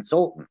with the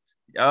consultant.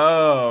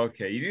 Oh,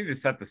 okay. You need to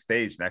set the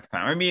stage next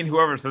time. I mean,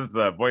 whoever sends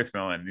the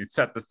voicemail in, you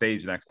set the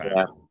stage next time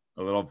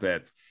a little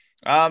bit.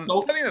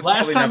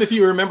 Last time, if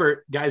you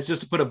remember, guys, just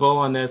to put a bow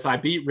on this, I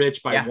beat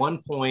Rich by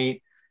 1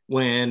 point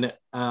when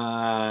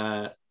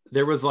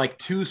there was like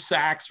 2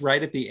 sacks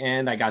right at the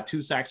end. I got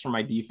 2 sacks from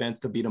my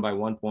defense to beat him by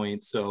 1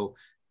 point. So,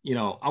 I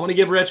want to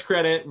give Rich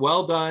credit.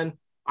 Well done.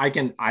 I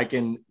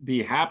can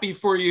be happy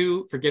for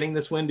you for getting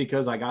this win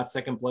because I got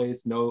second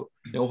place. No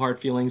hard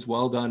feelings.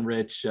 Well done,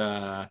 Rich.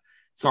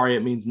 Sorry,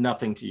 it means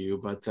nothing to you,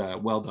 but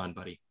well done,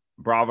 buddy.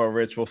 Bravo,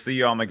 Rich. We'll see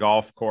you on the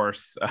golf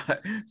course.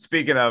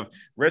 Speaking of,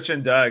 Rich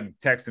and Doug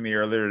texted me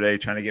earlier today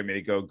trying to get me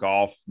to go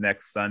golf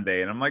next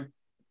Sunday. And I'm like,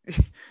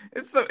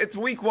 it's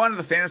week 1 of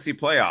the fantasy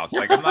playoffs.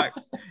 Like I'm not,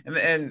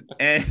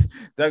 and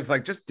Doug's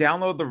like, just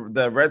download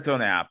the Red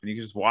Zone app and you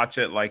can just watch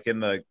it like in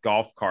the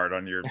golf cart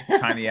on your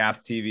tiny ass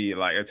TV,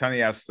 like a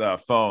tiny ass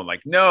phone.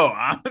 Like, no,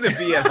 I'm going to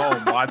be at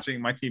home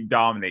watching my team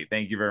dominate.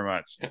 Thank you very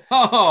much.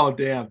 Oh,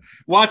 damn.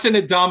 Watching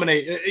it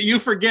dominate. You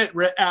forget,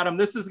 Adam,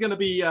 this is going to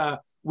be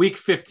week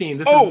 15.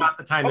 This is not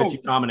the time that you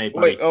dominate,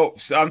 buddy.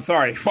 I'm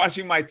sorry.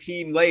 Watching my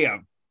team lay a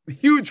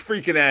huge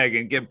freaking egg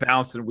and get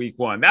bounced in week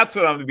 1. That's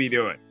what I'm going to be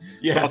doing.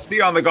 Yeah, so I'll see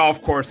you on the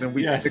golf course in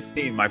week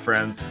 16, my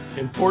friends.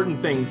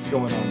 Important things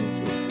going on this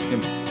week.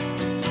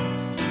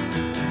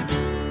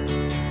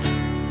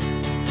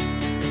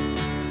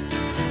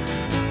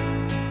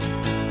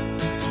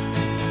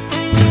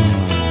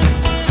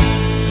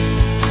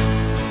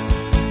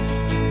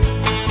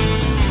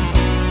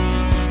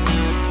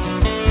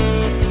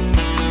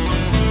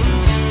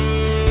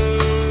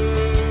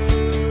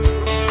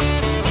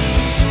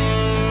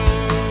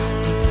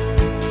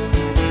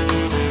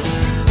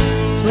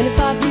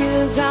 25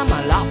 years and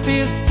my life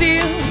is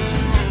still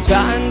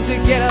trying to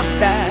get up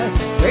that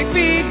great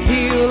big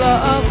hill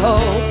of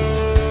hope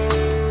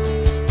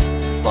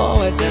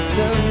for a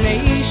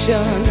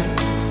destination.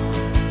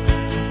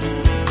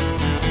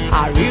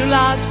 I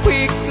realized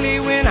quickly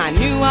when I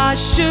knew I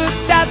should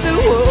that the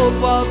world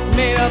was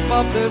made up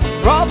of this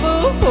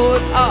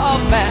brotherhood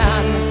of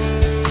man,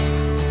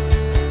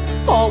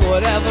 or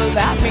whatever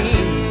that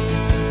means.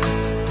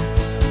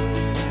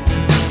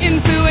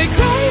 Into a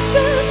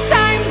crisis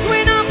times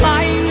when I'm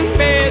lying in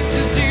bed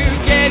just to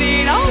get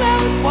it all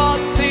out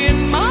what's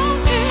in my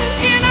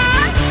head. And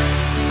I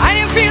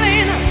am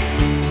feeling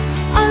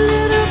a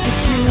little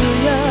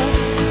peculiar.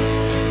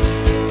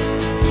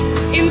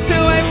 And so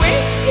I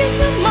wake in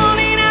the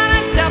morning and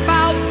I step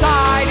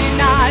outside and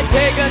I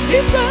take a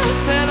deep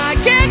breath and I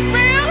get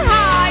real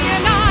high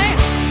and I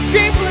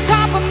scream from the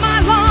top of my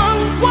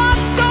lungs,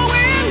 what's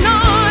going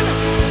on?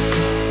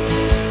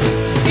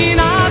 And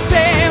I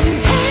say,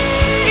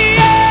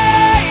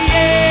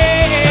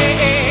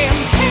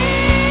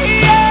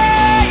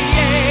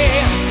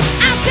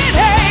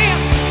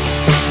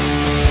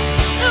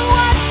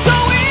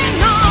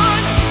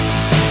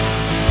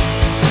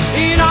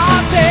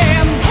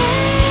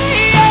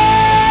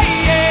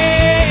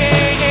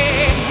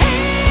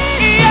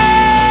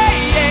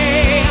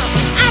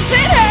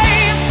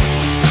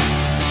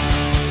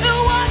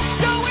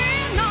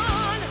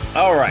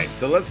 All right,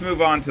 so let's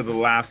move on to the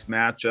last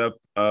matchup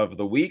of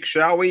the week,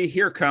 shall we?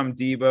 Here come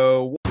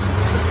Debo.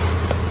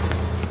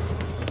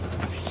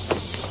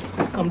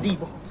 I'm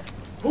Debo.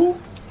 Who?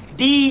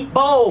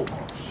 Debo.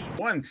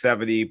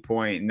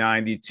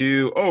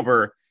 170.92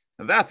 over.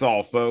 That's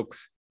all,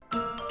 folks.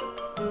 That's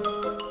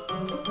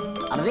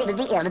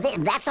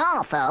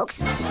all,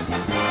 folks.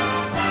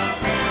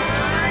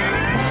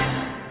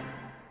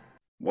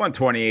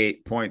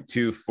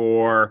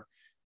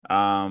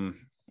 128.24.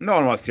 No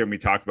one wants to hear me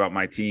talk about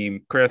my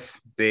team. Chris,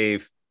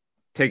 Dave,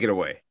 take it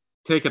away.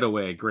 Take it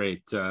away.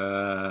 Great.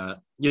 I'm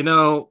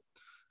not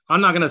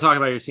going to talk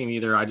about your team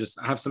either. I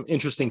have some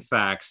interesting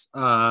facts.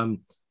 For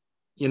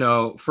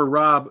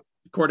Rob,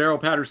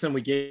 Cordero Patterson,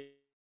 we gave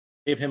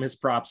him his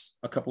props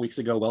a couple weeks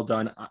ago. Well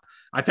done.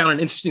 I found an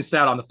interesting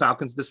stat on the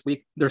Falcons this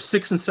week. They're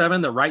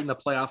 6-7. They're right in the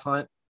playoff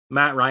hunt.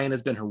 Matt Ryan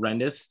has been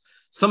horrendous.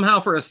 Somehow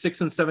for a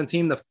 6-7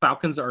 team, the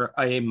Falcons are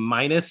a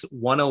minus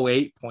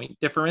 108 point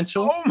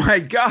differential. Oh my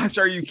gosh.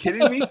 Are you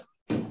kidding me?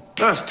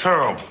 That's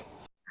terrible.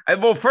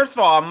 Well, first of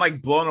all, I'm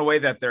like blown away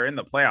that they're in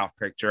the playoff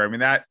picture. I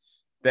mean,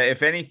 that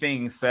if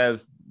anything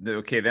says that,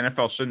 okay, the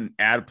NFL shouldn't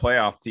add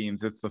playoff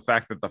teams, it's the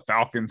fact that the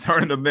Falcons are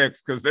in the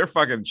mix because they're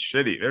fucking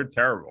shitty. They're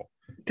terrible.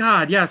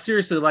 God, yeah,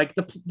 seriously. Like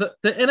the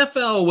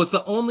NFL was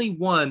the only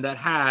one that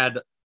had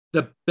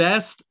the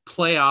best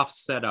playoff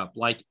setup.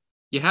 Like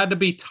you had to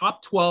be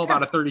top 12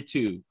 out of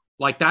 32.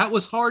 Like that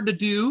was hard to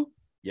do.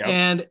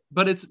 Yeah.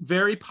 But it's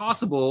very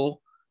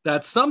possible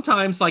that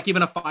sometimes like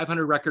even a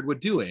 500 record would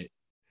do it.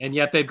 And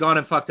yet they've gone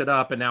and fucked it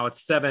up. And now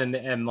it's 7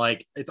 and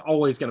like, it's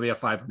always going to be a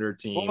 500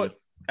 team. Well,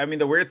 I mean,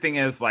 the weird thing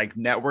is like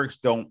networks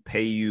don't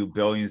pay you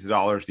billions of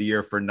dollars a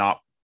year for not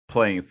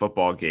playing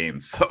football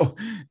games. So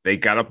they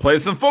got to play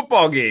some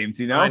football games,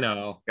 you know? I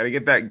know. Got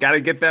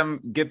to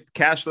get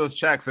cash those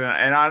checks.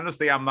 And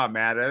honestly, I'm not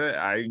mad at it.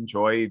 I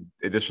enjoy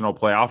additional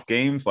playoff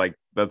games. Like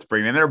let's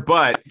bring in there,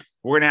 but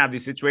we're going to have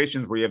these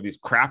situations where you have these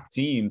crap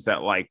teams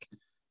that like,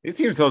 these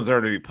teams don't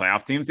deserve to be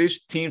playoff teams.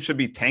 These teams should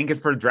be tanking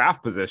for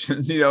draft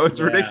positions. You know, it's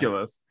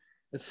ridiculous.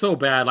 It's so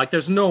bad. Like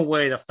there's no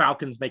way the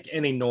Falcons make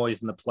any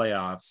noise in the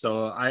playoffs.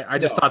 So I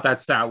just thought that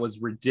stat was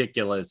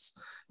ridiculous.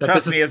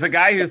 Trust me, as a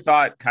guy who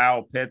thought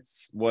Kyle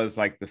Pitts was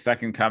like the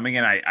second coming,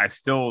 and I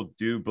still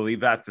do believe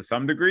that to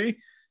some degree,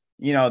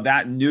 you know,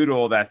 that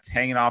noodle that's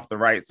hanging off the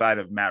right side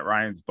of Matt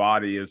Ryan's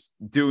body is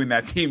doing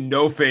that team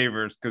no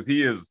favors because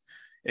he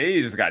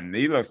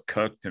looks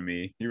cooked to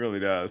me. He really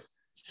does.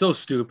 So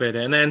stupid.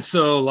 And then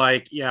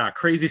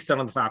crazy stat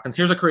on the Falcons.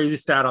 Here's a crazy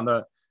stat on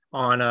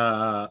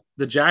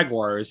the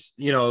Jaguars.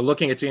 You know,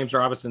 looking at James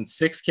Robinson,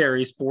 6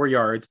 carries, 4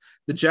 yards.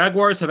 The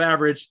Jaguars have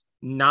averaged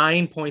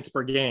 9 points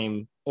per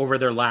game over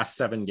their last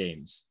 7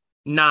 games.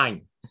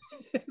 9.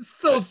 It's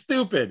so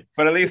stupid.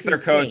 But at least their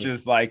coach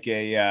is like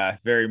a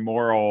very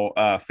moral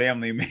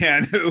family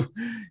man who,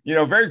 you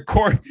know, very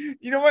core.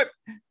 You know what?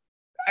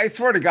 I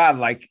swear to God,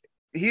 like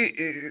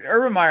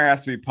Urban Meyer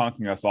has to be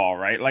punking us all,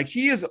 right? Like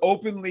he is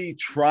openly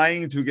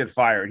trying to get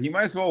fired. He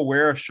might as well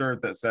wear a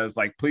shirt that says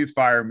like, please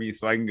fire me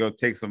so I can go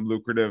take some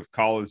lucrative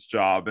college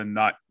job and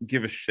not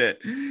give a shit.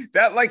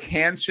 That like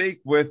handshake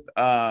with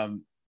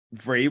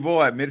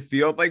Vrabel at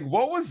midfield. Like,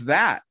 what was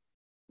that?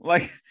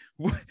 Like,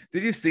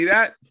 did you see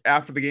that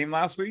after the game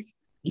last week?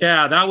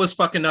 Yeah, that was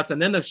fucking nuts.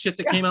 And then the shit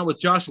that came out with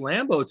Josh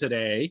Lambo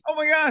today. Oh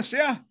my gosh.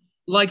 Yeah.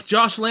 Like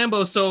Josh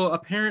Lambo. So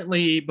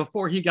apparently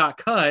before he got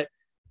cut,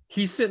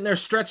 he's sitting there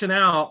stretching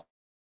out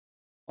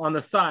on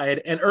the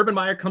side, and Urban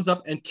Meyer comes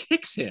up and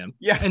kicks him.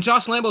 Yeah. And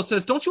Josh Lambo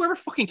says, don't you ever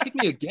fucking kick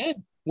me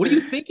again. What are you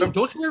thinking?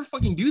 Don't you ever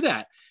fucking do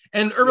that.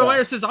 And Urban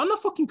Meyer says, I'm the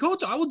fucking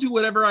coach. I will do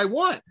whatever I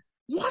want.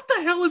 What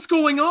the hell is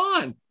going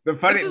on?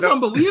 This is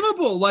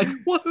unbelievable. Like,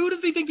 who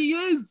does he think he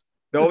is?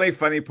 The only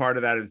funny part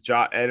of that is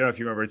I don't know if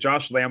you remember,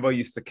 Josh Lambo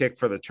used to kick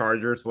for the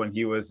Chargers when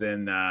he was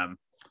in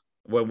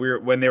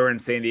when they were in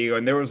San Diego,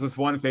 and there was this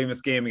one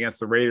famous game against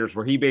the Raiders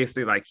where he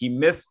basically like he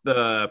missed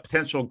the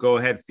potential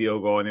go-ahead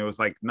field goal, and it was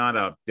like not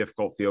a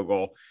difficult field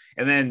goal.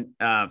 And then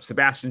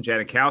Sebastian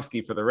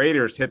Janikowski for the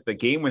Raiders hit the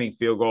game-winning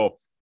field goal,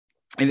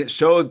 and it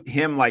showed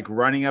him like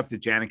running up to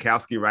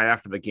Janikowski right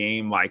after the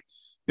game, like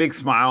big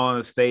smile on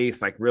his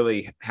face, like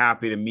really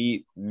happy to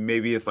meet.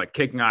 Maybe it's like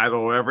kicking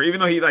idol or whatever, even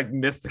though he like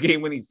missed the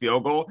game-winning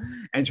field goal.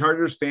 And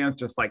Chargers fans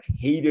just like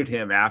hated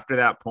him after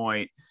that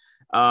point.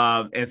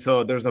 And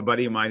so there's a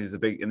buddy of mine who's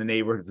in the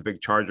neighborhood, who's a big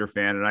Charger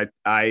fan. And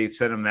I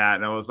sent him that,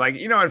 and I was like,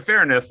 you know, in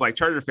fairness, like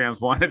Charger fans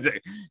wanted to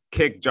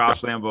kick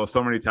Josh Lambo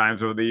so many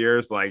times over the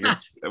years. Like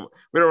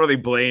we don't really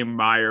blame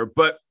Meyer,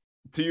 but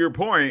to your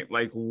point,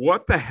 like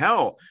what the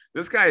hell?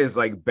 This guy is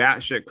like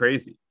batshit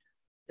crazy.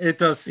 It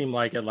does seem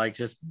like it, like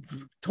just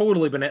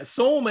totally bananas.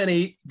 So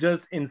many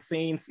just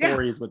insane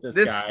stories with this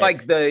guy.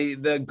 Like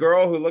the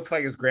girl who looks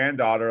like his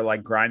granddaughter,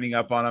 like grinding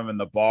up on him in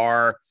the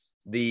bar.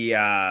 The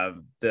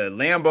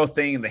Lambo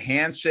thing, the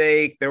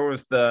handshake. There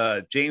was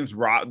the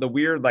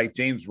weird like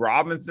James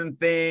Robinson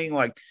thing.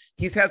 Like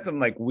he's had some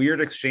like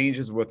weird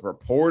exchanges with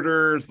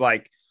reporters.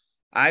 Like,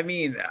 I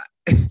mean,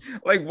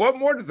 like what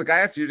more does the guy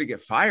have to do to get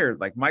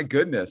fired? Like, my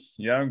goodness,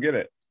 I don't get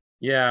it.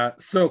 Yeah,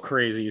 so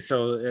crazy.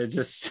 So it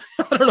just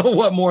I don't know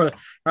what more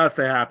has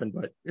to happen,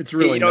 but it's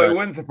really it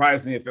wouldn't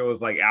surprise me if it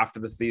was like after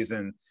the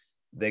season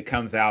that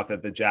comes out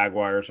that the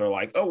Jaguars are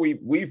like, oh,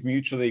 we've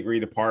mutually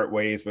agreed to part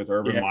ways with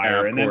Urban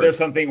Meyer. And then there's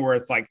something where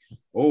it's like,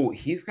 oh,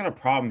 he's got a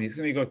problem. He's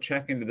going to go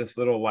check into this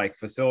little like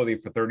facility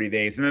for 30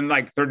 days. And then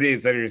like 30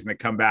 days later, he's going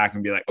to come back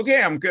and be like,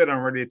 okay, I'm good.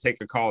 I'm ready to take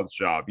a college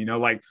job. You know,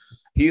 like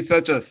he's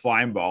such a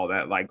slime ball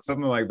that like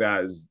something like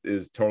that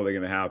is totally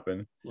going to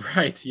happen.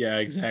 Right. Yeah,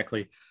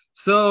 exactly.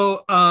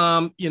 So,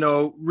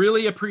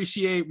 really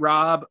appreciate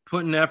Rob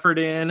putting effort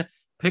in,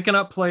 picking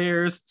up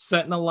players,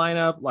 setting a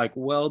lineup. Like,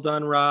 well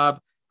done, Rob.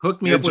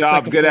 Hooked me up with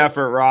job. Good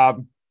effort,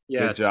 Rob.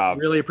 Yes, good job.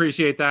 Really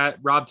appreciate that.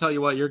 Rob, tell you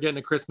what, you're getting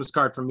a Christmas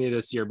card from me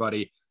this year,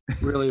 buddy.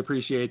 Really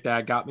appreciate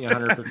that. Got me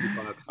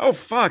 $150. Oh,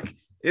 fuck.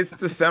 It's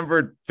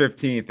December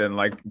 15th, and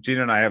like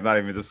Gina and I have not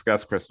even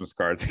discussed Christmas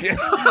cards.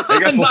 I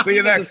guess we'll see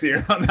you next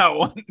year on that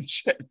one.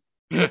 Shit.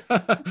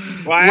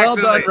 Well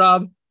done,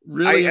 Rob.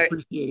 Really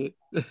appreciate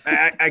it.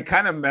 I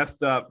kind of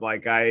messed up.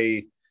 Like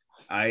no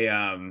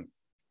one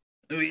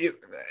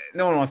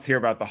wants to hear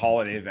about the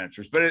holiday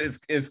adventures, but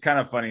it's kind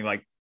of funny.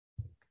 Like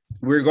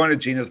we were going to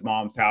Gina's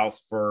mom's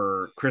house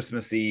for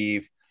Christmas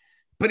Eve,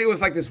 but it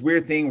was like this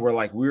weird thing where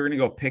like we were going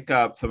to go pick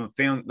up some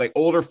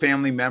older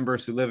family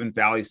members who live in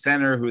Valley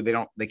Center who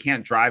they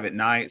can't drive at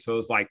night. So it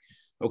was like,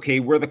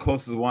 okay, we're the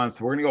closest ones.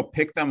 So we're going to go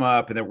pick them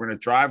up, and then we're going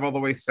to drive all the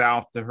way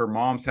south to her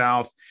mom's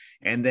house.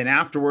 And then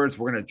afterwards,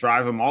 we're going to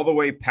drive them all the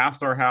way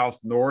past our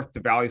house north to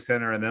Valley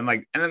Center. And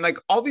then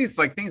all these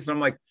like things. And I'm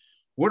like,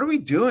 what are we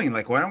doing?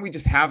 Like, why don't we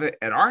just have it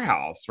at our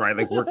house? Right.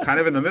 Like we're kind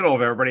of in the middle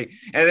of everybody.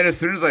 And then as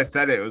soon as I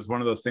said it, it was one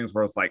of those things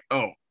where it's like,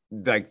 oh,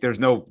 like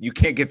you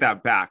can't get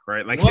that back.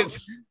 Right. Like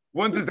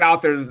once it's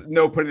out there, there's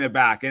no putting it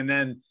back. And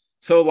then,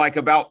 so like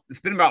it's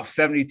been about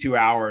 72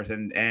 hours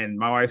and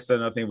my wife's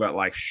done nothing but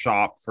like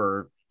shop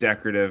for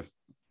decorative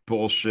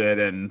bullshit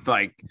and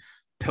like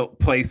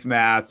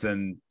placemats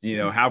and,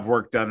 have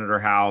work done at her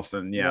house.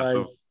 And Nice.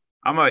 So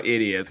I'm an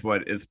idiot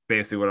is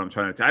basically what I'm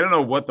trying to tell. I don't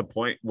know what the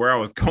point where I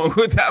was going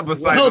with that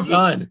besides. Well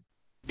done.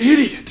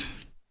 Idiot.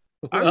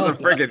 I was a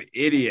freaking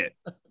idiot.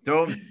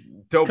 Don't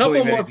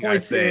believe anything I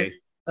say.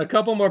 A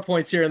couple more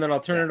points here, and then I'll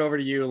turn it over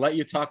to you. Let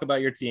you talk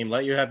about your team.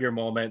 Let you have your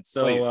moment.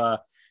 So,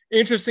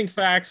 interesting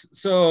facts.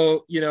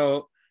 So,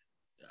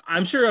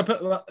 I'm sure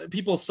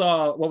people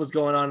saw what was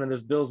going on in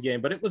this Bills game,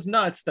 but it was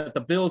nuts that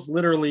the Bills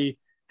literally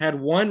had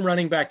one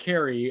running back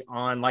carry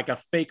on like a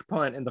fake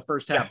punt in the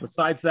first half. Yeah.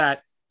 Besides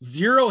that,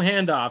 0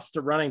 handoffs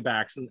to running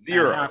backs at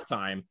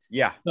halftime.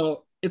 Yeah.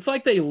 So it's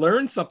like they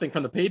learned something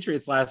from the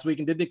Patriots last week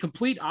and did the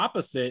complete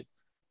opposite.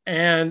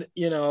 And,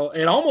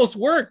 it almost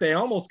worked. They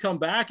almost come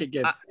back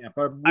against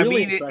Tampa.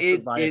 Really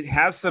it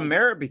has some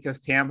merit because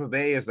Tampa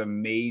Bay is a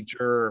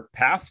major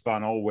pass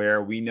funnel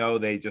where we know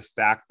they just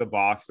stack the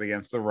box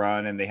against the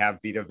run and they have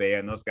Vita Vea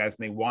and those guys,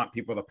 and they want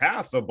people to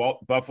pass. So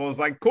Buffalo's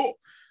like, cool,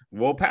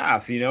 we'll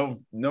pass,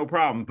 no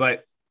problem.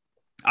 But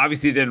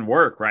obviously it didn't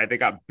work, right? They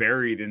got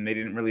buried and they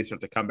didn't really start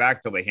to come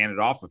back till they handed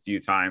off a few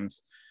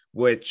times.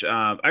 Which,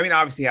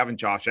 obviously having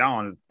Josh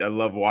Allen, I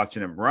love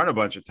watching him run a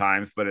bunch of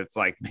times, but it's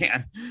like,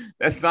 man,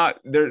 that's not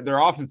their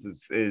offense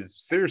is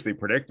seriously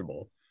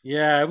predictable.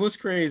 Yeah, it was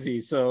crazy.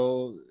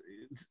 So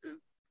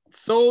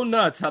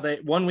nuts how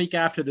they 1 week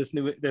after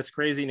this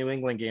crazy New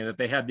England game that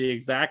they had the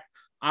exact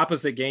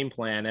opposite game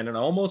plan and it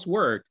almost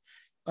worked.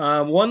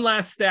 One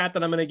last stat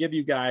that I'm going to give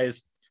you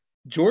guys: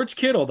 George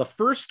Kittle, the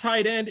first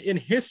tight end in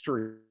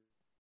history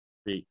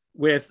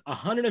with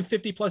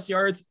 150 plus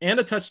yards and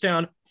a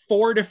touchdown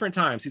 4 different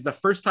times. He's the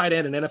first tight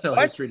end in NFL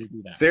history to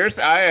do that.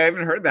 Seriously, I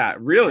haven't heard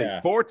that. Really?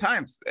 Yeah. 4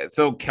 times.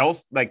 So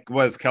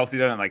was Kelsey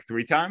done it like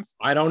 3 times?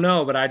 I don't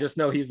know, but I just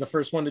know he's the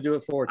first one to do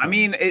it 4 times. I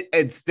mean,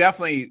 it's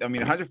definitely,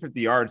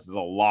 150 yards is a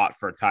lot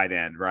for a tight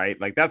end,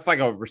 right? Like that's like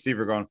a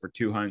receiver going for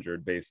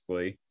 200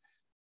 basically.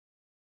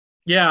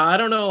 Yeah, I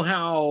don't know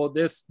how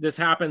this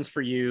happens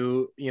for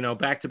you,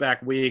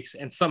 back-to-back weeks,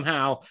 and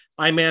somehow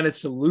I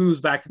managed to lose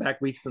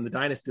back-to-back weeks in the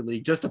Dynasty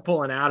League just to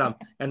pull an Adam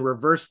and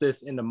reverse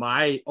this into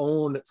my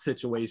own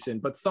situation.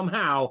 But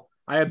somehow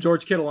I have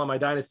George Kittle on my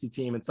Dynasty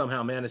team and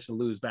somehow managed to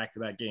lose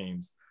back-to-back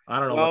games. I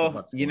don't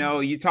know.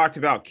 Well, you talked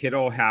about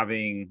Kittle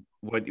having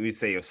what you would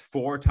say it was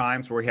 4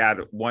 times where he had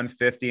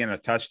 150 and a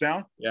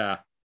touchdown. Yeah.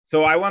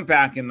 So I went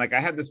back and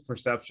I had this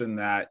perception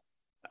that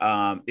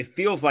it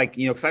feels like,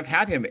 because I've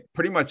had him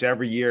pretty much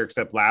every year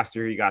except last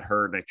year he got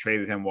hurt and I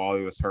traded him while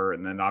he was hurt,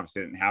 and then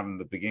obviously didn't have him at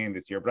the beginning of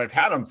this year, but I've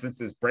had him since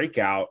his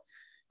breakout,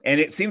 and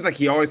it seems like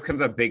he always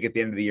comes up big at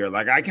the end of the year.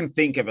 Like I can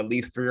think of at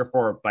least 3 or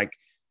 4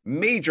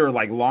 major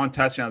long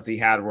touchdowns he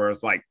had where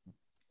it's like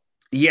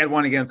he had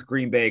one against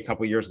Green Bay a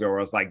couple of years ago where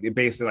it was like it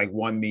basically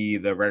won me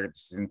the regular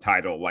season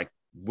title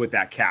with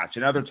that catch,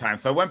 and other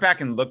times. So I went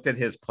back and looked at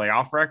his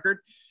playoff record,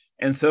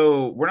 and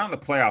so we're not in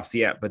the playoffs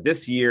yet, but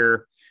this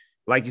year,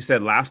 like you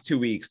said, last 2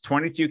 weeks,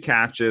 22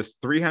 catches,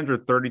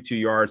 332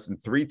 yards,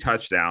 and 3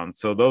 touchdowns.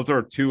 So those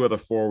are 2 of the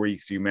 4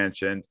 weeks you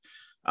mentioned.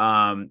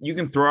 You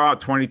can throw out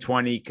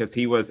 2020 because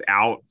he was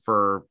out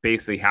for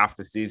basically half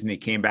the season. He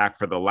came back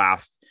for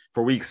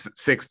week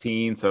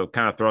 16. So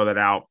kind of throw that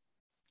out.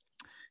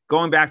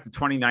 Going back to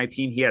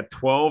 2019, he had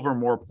 12 or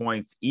more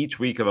points each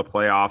week of the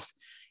playoffs.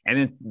 And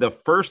in the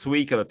first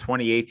week of the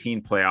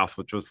 2018 playoffs,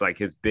 which was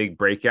his big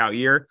breakout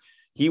year,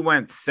 he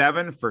went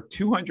 7 for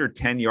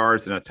 210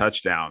 yards and a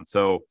touchdown.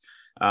 So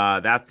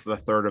that's the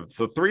third of.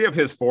 So 3 of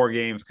his 4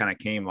 games kind of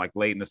came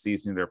late in the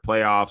season, either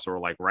playoffs or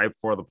right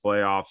before the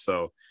playoffs.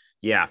 So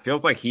yeah,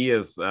 feels like he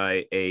is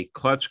a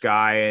clutch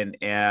guy.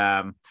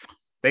 And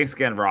thanks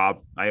again,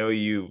 Rob. I owe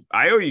you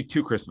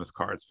 2 Christmas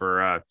cards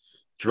for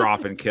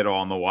dropping Kittle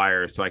on the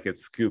wire so I could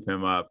scoop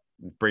him up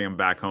and bring him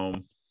back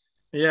home.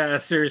 Yeah,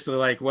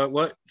 seriously,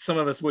 what some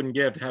of us wouldn't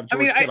give to have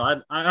George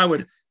Kittle. I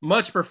would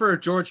much prefer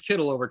George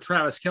Kittle over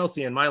Travis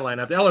Kelce in my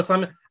lineup. Ellis,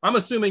 I'm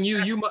assuming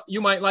you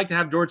might like to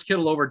have George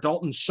Kittle over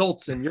Dalton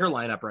Schultz in your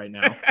lineup right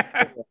now.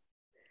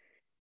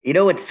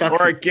 What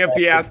sucks? Or a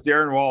gimpy ass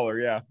Darren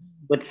Waller, yeah.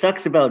 What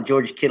sucks about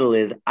George Kittle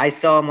is I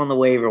saw him on the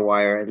waiver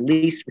wire at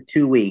least for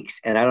 2 weeks,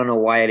 and I don't know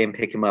why I didn't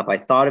pick him up. I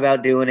thought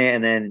about doing it,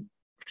 and then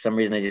for some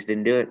reason I just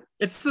didn't do it.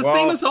 It's the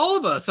same as all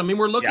of us. I mean,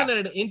 we're looking at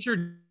an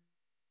injured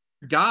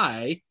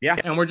guy,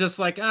 and we're just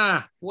like,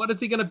 what is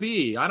he going to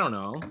be? I don't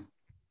know.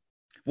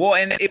 Well,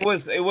 and it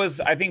was,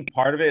 I think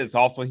part of it is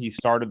also he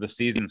started the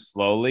season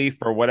slowly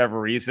for whatever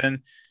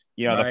reason.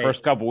 You know, Right. the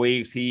first couple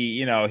weeks, he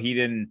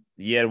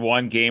had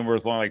one game where it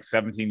was only like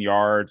 17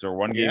 yards or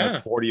one game Yeah.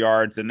 with 40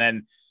 yards. And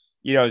then,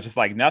 just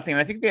like nothing.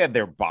 And I think they had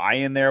their bye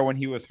in there when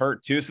he was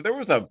hurt too. So there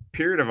was a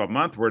period of a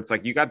month where it's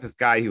like, you got this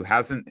guy who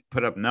hasn't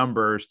put up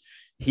numbers.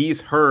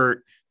 He's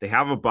hurt. They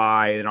have a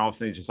bye, and all of a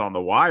sudden he's just on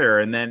the wire.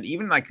 And then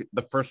even like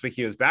the first week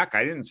he was back,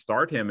 I didn't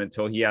start him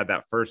until he had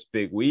that first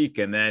big week.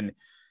 And then,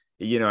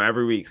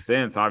 every week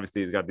since,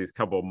 obviously he's got these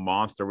couple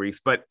monster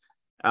weeks. But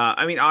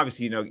I mean,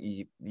 obviously,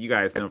 you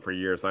guys know for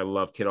years I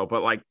love Kittle,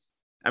 but like,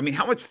 I mean,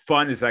 how much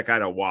fun is that guy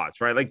to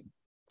watch, right? Like,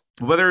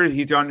 whether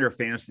he's on your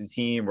fantasy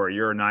team or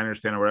you're a Niners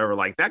fan or whatever,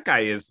 like that guy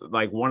is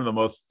like one of the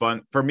most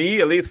fun, for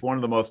me at least, one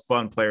of the most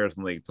fun players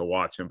in the league to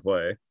watch him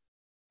play.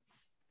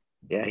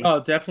 Yeah. Oh,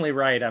 definitely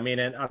right. I mean,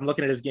 and I'm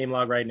looking at his game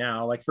log right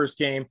now. Like first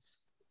game,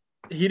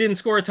 he didn't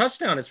score a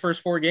touchdown his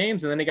first 4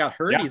 games, and then he got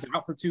hurt. Yeah. He's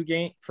out for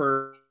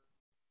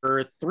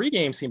 3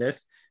 games he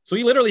missed. So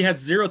he literally had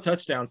 0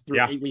 touchdowns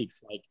through 8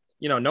 weeks. Like,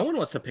 no one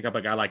wants to pick up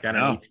a guy like that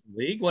in an 18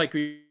 league. Like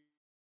we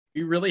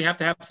really have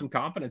to have some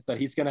confidence that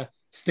he's going to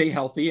stay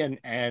healthy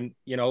and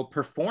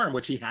perform,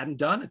 which he hadn't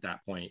done at that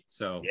point.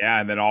 So yeah,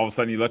 and then all of a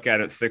sudden you look at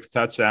it, 6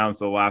 touchdowns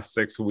the last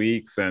 6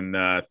 weeks and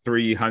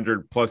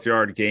 300+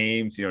 yard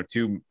games.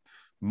 2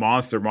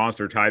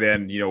 monster tight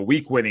end,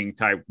 week winning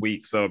type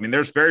weeks. So I mean,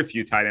 there's very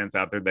few tight ends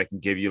out there that can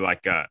give you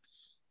like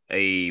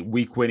a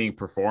week winning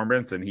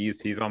performance, and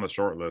he's on the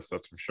short list,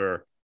 that's for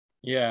sure.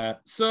 Yeah.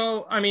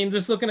 So, I mean,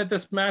 just looking at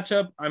this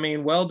matchup, I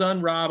mean, well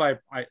done, Rob.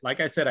 I like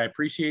I said, I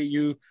appreciate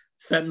you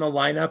setting the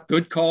lineup.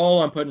 Good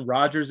call. I'm putting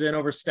Rodgers in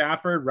over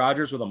Stafford.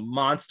 Rodgers with a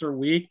monster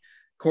week.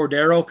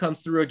 Cordero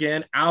comes through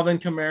again. Alvin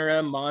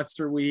Kamara,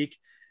 monster week.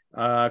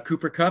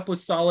 Cooper Kupp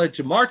was solid.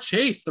 Jamar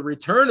Chase, the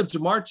return of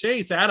Jamar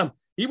Chase. Adam,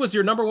 he was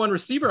your number 1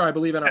 receiver, I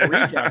believe, in our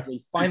recap.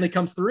 He finally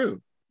comes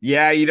through.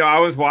 Yeah, I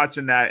was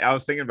watching that. I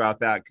was thinking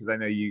about that because I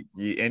know you,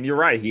 and you're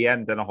right. He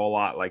hadn't done a whole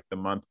lot like the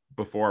month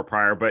before or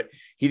prior, but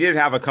he did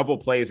have a couple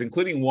plays,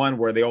 including one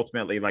where they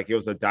ultimately, like, it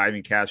was a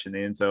diving catch in the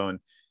end zone,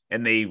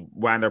 and they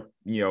wound up,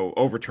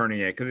 overturning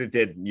it because it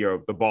did,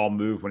 the ball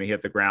move when he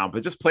hit the ground.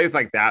 But just plays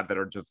like that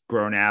are just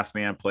grown ass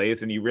man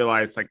plays, and you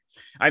realize, like,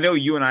 I know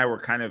you and I were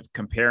kind of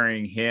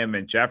comparing him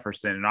and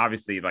Jefferson, and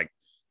obviously, like,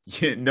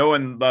 no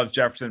one loves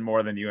Jefferson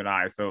more than you and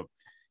I, so.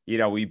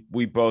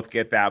 We both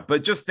get that,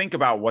 but just think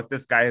about what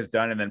this guy has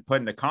done and then put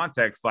into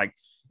context. Like,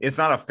 it's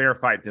not a fair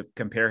fight to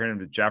compare him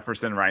to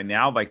Jefferson right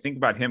now. Like, think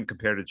about him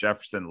compared to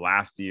Jefferson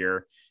last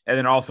year. And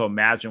then also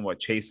imagine what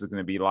Chase is going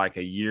to be like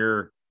a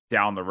year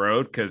down the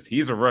road, because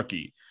he's a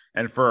rookie.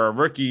 And for a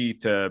rookie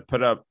to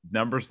put up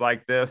numbers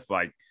like this,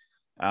 like,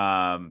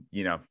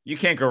 you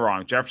can't go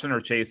wrong, Jefferson or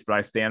Chase, but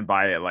I stand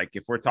by it. Like,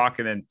 if we're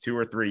talking in 2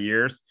 or 3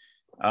 years,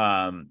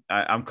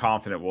 I'm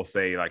confident we'll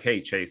say, like,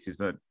 hey, Chase, he's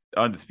the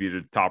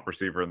undisputed top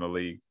receiver in the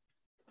league.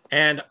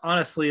 And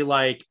honestly,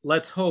 like,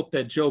 let's hope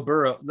that Joe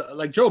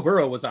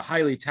Burrow was a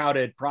highly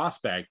touted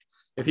prospect.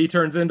 If he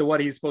turns into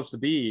what he's supposed to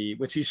be,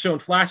 which he's shown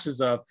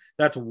flashes of,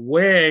 that's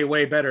way,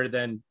 way better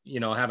than,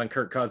 having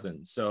Kirk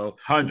Cousins. So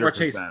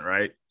 100%,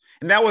 right?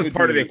 And that was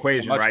part of the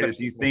equation, right? Is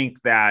you think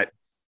that,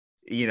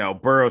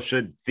 Burrow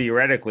should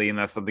theoretically,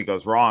 unless something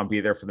goes wrong, be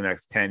there for the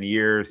next 10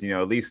 years,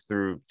 at least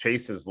through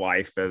Chase's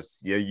life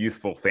as a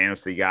useful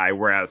fantasy guy.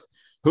 Whereas,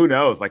 who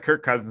knows? Like,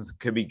 Kirk Cousins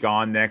could be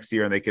gone next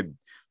year and they could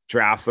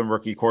draft some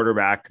rookie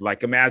quarterback.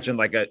 Like, imagine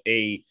like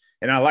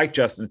and I like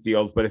Justin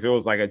Fields, but if it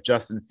was like a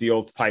Justin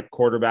Fields type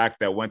quarterback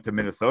that went to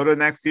Minnesota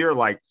next year,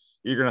 like,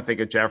 you're going to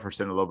think of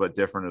Jefferson a little bit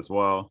different as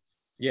well.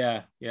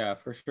 Yeah,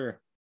 for sure.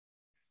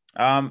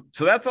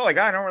 So that's all I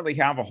got. I don't really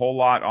have a whole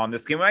lot on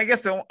this game. I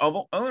guess the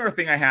only other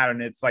thing I had,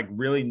 and it's like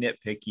really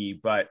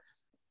nitpicky, but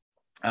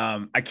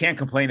I can't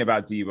complain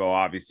about Debo.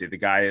 Obviously, the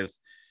guy is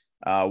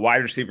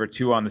wide receiver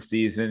 2 on the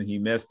season. He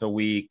missed a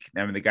week.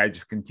 I mean, the guy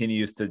just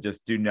continues to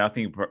just do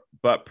nothing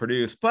but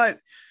produce. But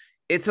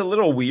it's a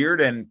little weird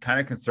and kind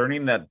of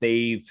concerning that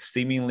they've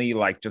seemingly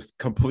like just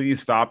completely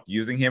stopped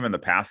using him in the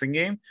passing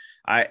game.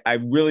 I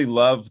really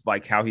love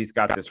like how he's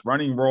got this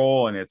running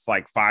role, and it's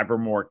like 5 or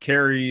more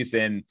carries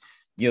in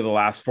the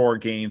last 4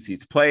 games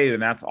he's played,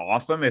 and that's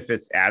awesome if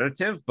it's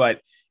additive.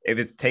 But if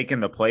it's taken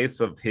the place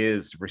of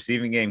his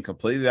receiving game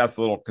completely, that's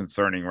a little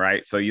concerning,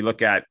 right? So you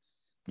look at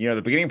the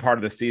beginning part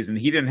of the season,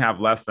 he didn't have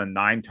less than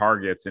 9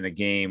 targets in a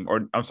game,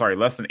 or I'm sorry,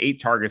 less than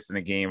 8 targets in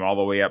a game all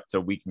the way up to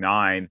week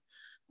 9.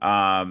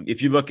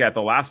 If you look at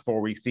the last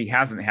 4 weeks, he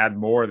hasn't had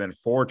more than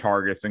 4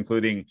 targets,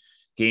 including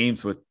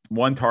games with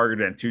 1 target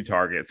and 2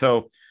 targets.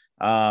 So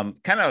kind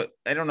of,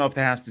 I don't know if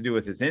that has to do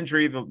with his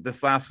injury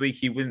this last week.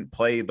 He wouldn't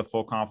play the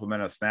full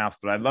complement of snaps,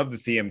 but I'd love to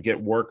see him get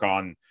work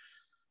on,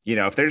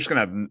 if they're just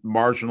going to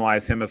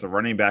marginalize him as a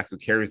running back who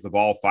carries the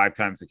ball 5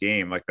 times a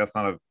game, like, that's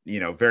not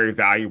a, very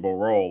valuable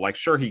role. Like,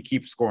 sure, he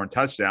keeps scoring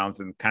touchdowns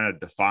and kind of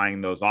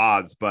defying those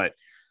odds, but,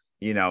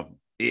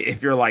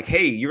 if you're like,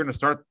 hey, you're going to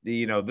start,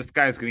 this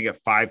guy's going to get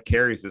 5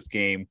 carries this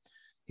game,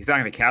 he's not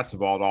going to catch the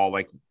ball at all.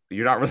 Like,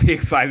 you're not really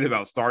excited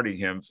about starting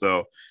him.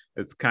 So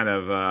it's kind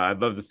of,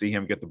 I'd love to see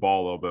him get the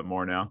ball a little bit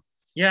more now.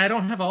 Yeah, I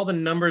don't have all the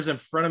numbers in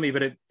front of me,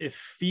 but it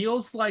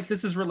feels like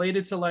this is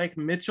related to like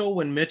Mitchell.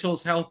 When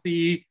Mitchell's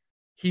healthy,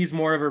 he's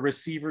more of a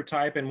receiver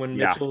type, and when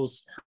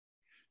Mitchell's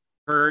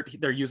hurt,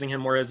 they're using him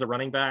more as a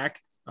running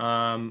back.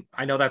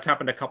 I know that's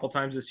happened a couple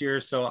times this year,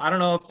 so I don't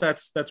know if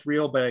that's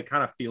real, but it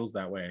kind of feels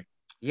that way.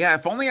 Yeah,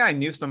 if only I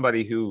knew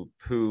somebody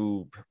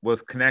who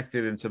was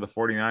connected into the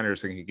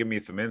 49ers and could give me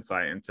some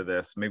insight into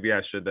this. Maybe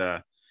I should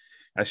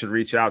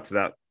reach out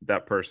to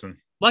that person.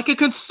 Like a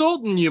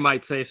consultant, you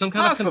might say, some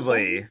kind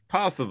of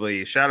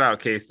possibly. Shout out,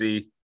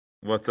 Casey.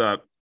 What's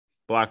up,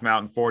 Black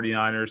Mountain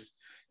 49ers?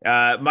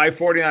 My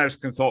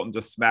 49ers consultant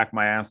just smacked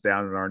my ass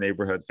down in our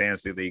neighborhood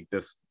fantasy league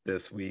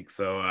this week,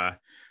 so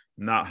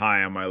not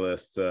high on my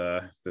list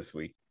this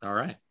week. All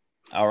right.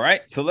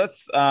 So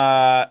let's.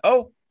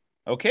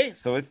 Okay.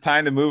 So it's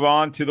time to move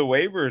on to the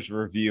waivers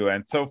review,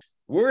 and so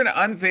we're gonna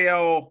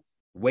unveil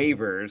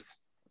waivers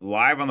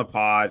live on the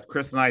pod.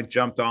 Chris and I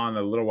jumped on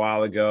a little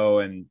while ago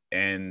and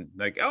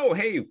like, oh,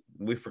 hey,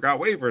 we forgot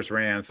waivers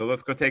ran. So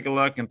let's go take a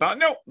look, and thought,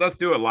 no, let's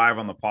do it live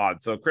on the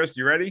pod. So Chris,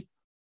 you ready?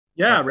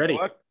 Yeah, ready.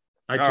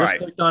 I just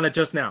clicked on it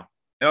just now.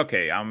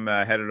 Okay. I'm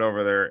headed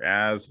over there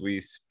as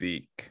we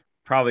speak.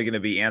 Probably going to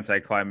be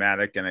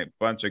anticlimactic and a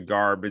bunch of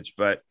garbage,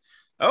 but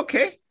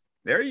okay.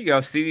 There you go.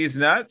 See these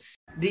nuts?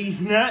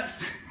 These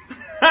nuts.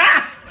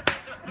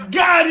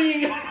 Got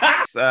him.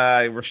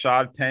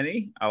 Rashad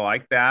Penny. I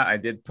like that. I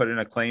did put in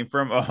a claim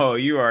for him. Oh,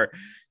 you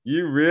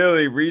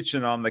really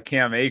reaching on the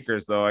Cam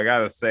Akers, though. I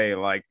gotta say,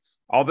 like,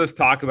 all this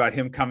talk about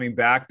him coming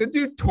back. The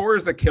dude tore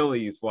his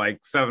Achilles like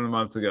 7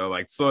 months ago.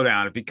 Like, slow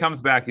down. If he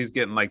comes back, he's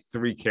getting like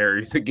 3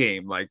 carries a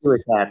game. Like,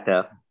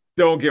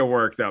 don't get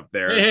worked up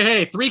there.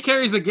 Hey, 3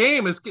 carries a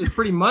game is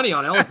pretty money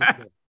on Ellis's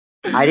team.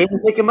 I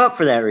didn't pick him up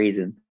for that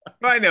reason.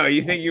 I know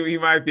you think he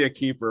might be a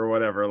keeper or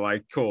whatever.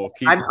 Like, cool.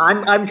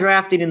 I'm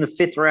drafted in the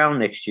 5th round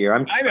next year.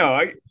 I know.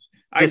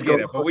 I get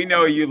it, but we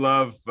know you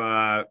love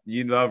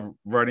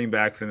running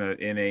backs in a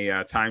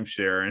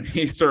timeshare, and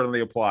he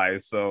certainly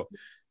applies. So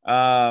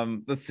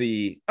let's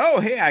see. Oh,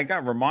 hey, I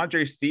got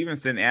Ramondre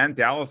Stevenson and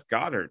Dallas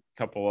Goedert, a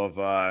couple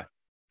of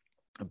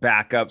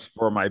backups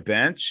for my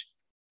bench.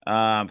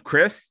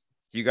 Chris,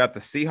 you got the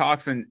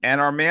Seahawks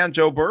and our man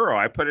Joe Burrow.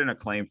 I put in a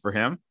claim for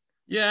him.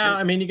 Yeah,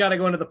 I mean, you got to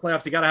go into the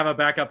playoffs. You got to have a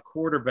backup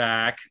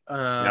quarterback.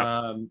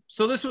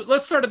 So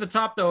let's start at the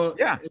top, though.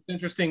 Yeah, it's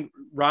interesting.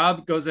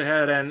 Rob goes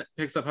ahead and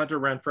picks up Hunter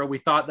Renfrow. We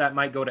thought that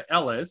might go to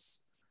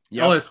Ellis.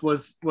 Yep. Ellis,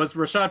 was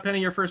Rashad Penny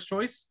your first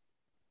choice?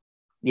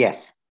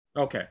 Yes.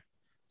 Okay.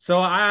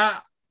 So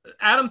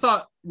Adam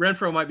thought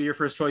Renfrow might be your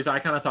first choice. I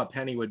kind of thought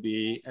Penny would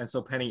be, and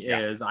so Penny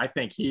is. I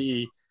think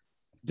he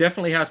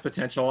definitely has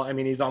potential. I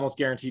mean, he's almost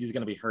guaranteed he's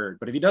going to be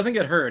hurt. But if he doesn't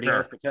get hurt, he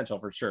has potential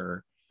for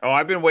sure. Oh,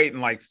 I've been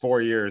waiting like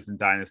 4 years in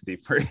Dynasty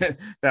for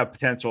that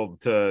potential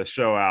to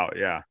show out.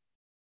 Yeah.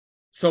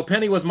 So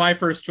Penny was my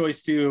first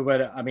choice too,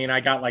 but I mean, I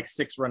got like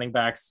 6 running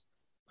backs.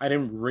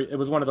 It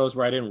was one of those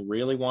where I didn't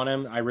really want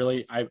him.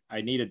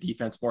 I need a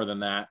defense more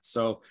than that.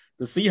 So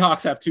the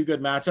Seahawks have 2 good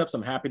matchups.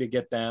 I'm happy to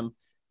get them.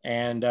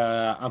 And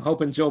I'm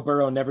hoping Joe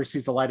Burrow never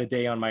sees the light of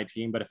day on my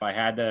team. But if I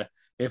had to,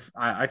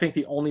 I think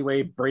the only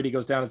way Brady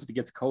goes down is if he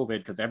gets COVID,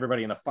 because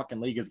everybody in the fucking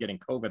league is getting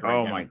COVID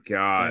right now. Oh my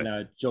God.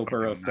 And Joe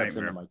Burrow steps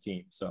into my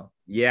team. So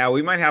yeah,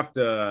 we might have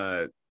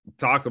to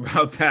talk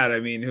about that. I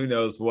mean, who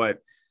knows what,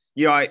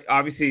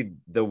 obviously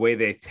the way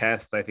they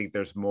test, I think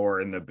there's more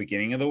in the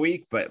beginning of the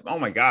week, but oh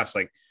my gosh,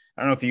 like,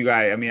 I don't know if you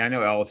guys, I mean, I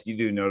know Ellis, you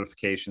do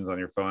notifications on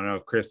your phone. I don't know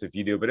if Chris, if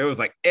you do, but it was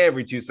like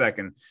every 2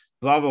 seconds,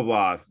 blah, blah,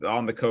 blah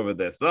on the COVID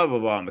list, blah, blah,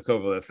 blah on the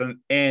COVID list.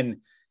 And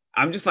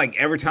I'm just like,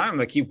 every time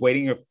I keep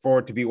waiting for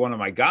it to be one of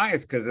my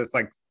guys, because it's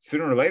like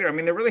sooner or later. I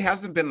mean, there really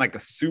hasn't been like a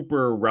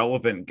super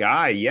relevant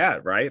guy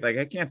yet, right? Like,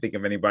 I can't think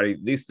of anybody,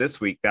 at least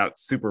this week,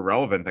 that's super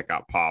relevant that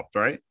got popped,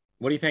 right?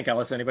 What do you think,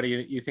 Ellis?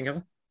 Anybody you think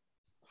of?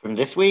 From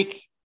this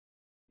week?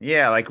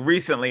 Yeah, like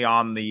recently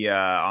on the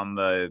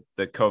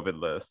COVID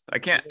list. I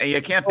can't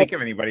think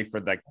of anybody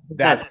for like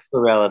that. That's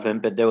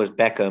irrelevant, but there was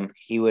Beckham.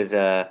 He was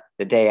the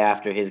day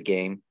after his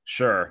game.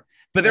 Sure.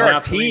 But there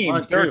are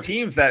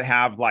teams that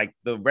have like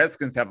the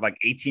Redskins have like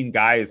 18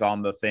 guys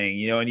on the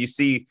thing, and you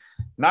see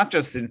not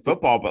just in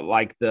football, but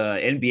like the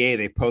NBA,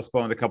 they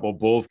postponed a couple of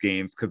Bulls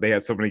games because they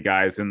had so many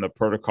guys in the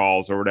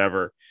protocols or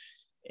whatever.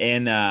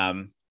 And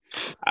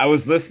I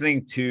was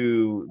listening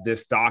to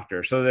this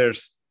doctor. So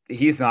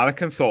he's not a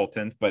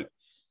consultant, but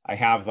I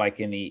have like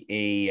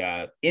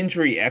a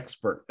injury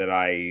expert that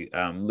I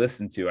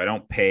listen to. I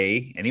don't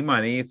pay any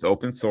money. It's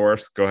open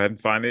source. Go ahead and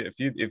find it if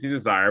you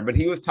desire. But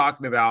he was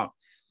talking about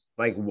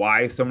like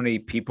why so many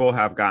people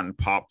have gotten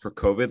popped for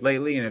COVID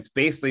lately. And it's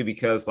basically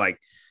because like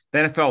the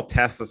NFL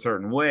tests a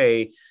certain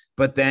way,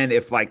 but then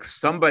if like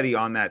somebody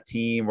on that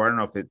team, or I don't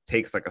know if it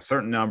takes like a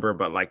certain number,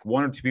 but like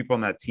 1 or 2 people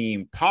on that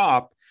team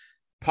pop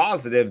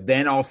positive,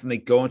 then all of a sudden they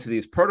go into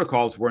these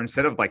protocols where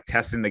instead of like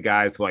testing the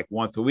guys like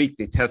once a week,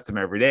 they test them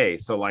every day.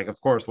 So like, of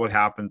course, what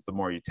happens, the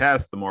more you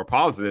test, the more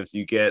positives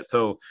you get.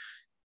 So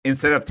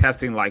instead of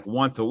testing like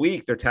once a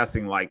week, they're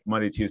testing like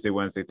Monday, Tuesday,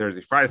 Wednesday, Thursday,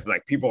 Friday. So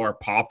like people are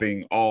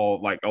popping all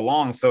like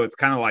along. So it's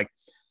kind of like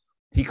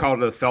he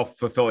called it a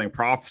self-fulfilling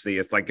prophecy.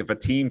 It's like if a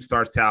team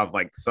starts to have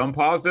like some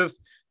positives,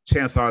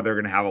 chances are they're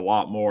going to have a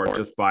lot more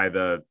just by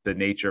the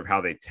nature of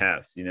how they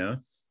test, you know?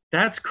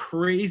 That's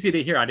crazy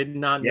to hear. I did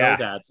not know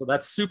that. So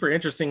that's super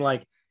interesting.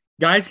 Like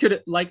guys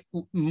could like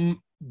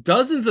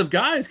dozens of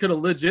guys could have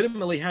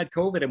legitimately had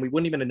COVID and we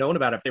wouldn't even have known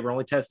about it if they were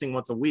only testing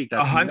once a week.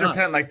 That's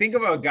 100%. Like think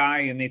about a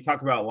guy and they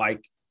talk about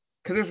like,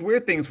 because there's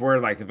weird things where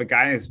like if a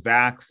guy is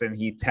vaxxed and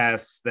he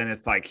tests, then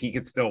it's like he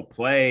could still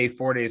play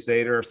 4 days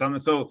later or something.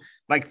 So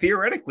like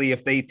theoretically,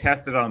 if they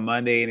tested on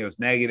Monday and it was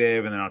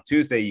negative and then on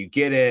Tuesday you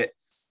get it,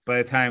 by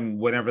the time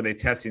whenever they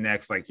test you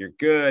next, like you're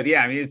good.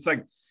 Yeah, I mean it's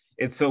like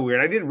it's so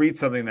weird. I did read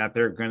something that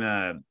they're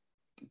gonna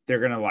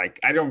like,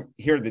 I don't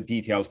hear the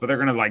details, but they're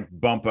gonna like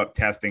bump up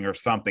testing or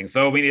something.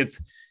 So I mean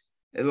it's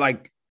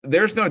like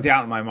there's no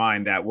doubt in my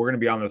mind that we're gonna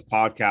be on this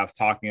podcast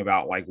talking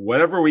about like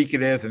whatever week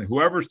it is and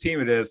whoever's team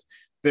it is.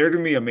 They're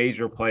going to be a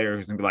major player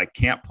who's going to be like,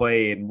 can't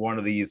play in one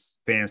of these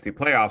fantasy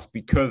playoffs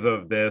because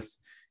of this.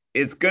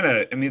 It's going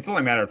to, I mean, it's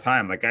only a matter of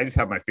time. Like, I just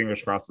have my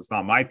fingers crossed. It's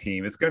not my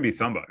team. It's going to be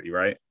somebody,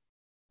 right?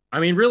 I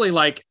mean, really,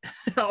 like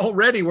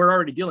already we're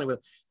already dealing with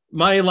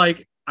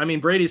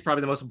Brady's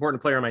probably the most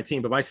important player on my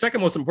team, but my second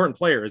most important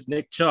player is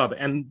Nick Chubb,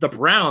 and the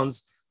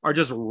Browns are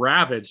just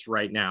ravaged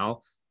right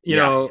now. You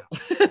know,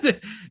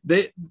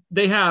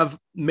 they have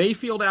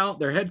Mayfield out,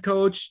 their head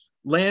coach,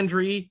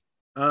 Landry,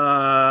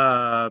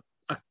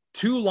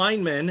 2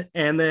 linemen,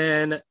 and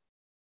then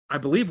I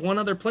believe one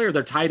other player,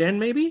 their tight end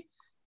maybe.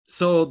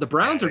 So the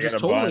Browns are just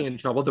totally in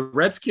trouble.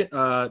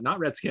 The not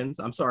Redskins.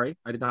 I'm sorry,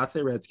 I did not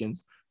say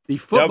Redskins. The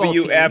football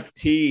WFT.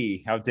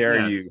 Team, how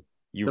dare you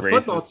the racist.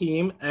 Football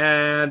team,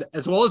 and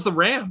as well as the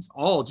Rams,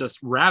 all just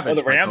ravaged.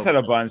 Oh, the Rams had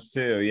a bunch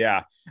too.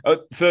 Yeah. Oh,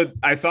 so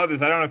I saw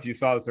this. I don't know if you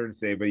saw this or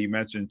today, but you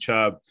mentioned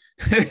Chubb.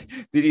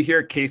 Did you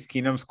hear Case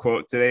Keenum's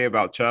quote today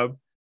about Chubb?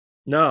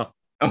 No.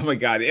 Oh my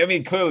God. I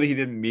mean, clearly he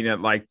didn't mean it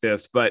like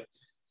this, but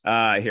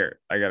here,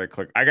 I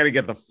gotta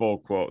get the full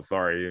quote.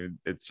 Sorry.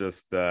 It's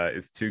just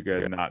it's too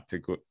good not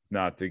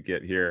to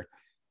get here.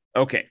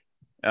 Okay.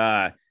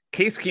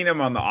 Case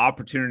Keenum on the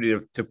opportunity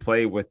to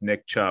play with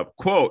Nick Chubb.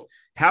 Quote,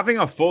 having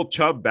a full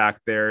Chubb back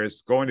there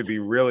is going to be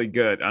really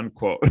good,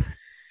 unquote.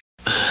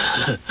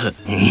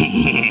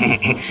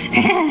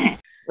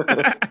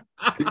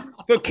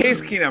 So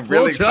Case Keenum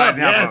really Chubb,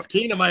 yes,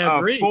 Keenum, I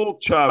agree. Full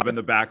Chubb in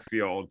the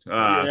backfield.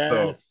 Yes.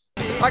 So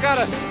I got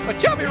a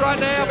chubby right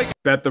now.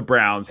 Bet the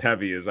Browns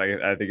heavy is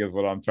I think is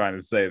what I'm trying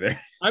to say there.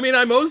 I mean,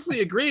 I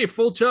mostly agree.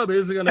 Full Chubb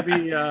is going to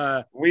be.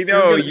 We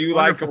know you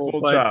like a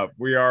full Chubb.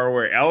 We are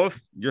aware.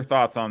 Ellis, your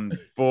thoughts on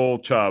full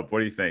Chubb? What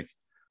do you think?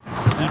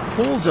 He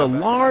pulls a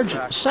large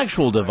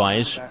sexual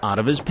device out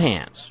of his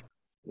pants.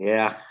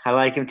 Yeah, I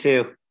like him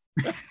too.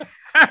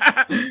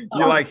 You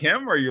like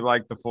him or you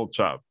like the full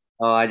Chubb?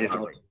 Oh, I just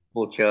like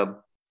full Chubb.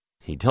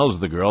 He tells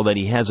the girl that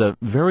he has a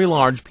very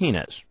large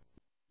penis.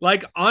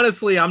 Like,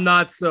 honestly, I'm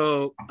not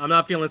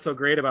feeling so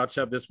great about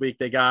Chubb this week.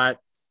 They got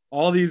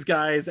all these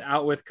guys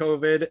out with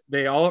COVID.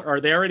 They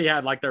already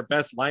had like their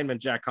best lineman,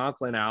 Jack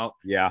Conklin, out.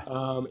 Yeah.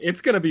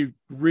 It's going to be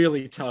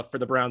really tough for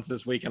the Browns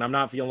this week. And I'm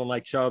not feeling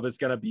like Chubb is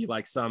going to be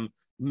like some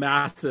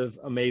massive,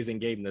 amazing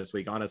game this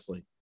week,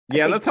 honestly.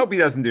 Yeah. Let's hope he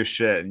doesn't do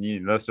shit.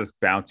 And let's just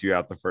bounce you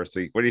out the first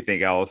week. What do you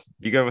think, Ellis?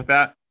 You good with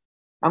that?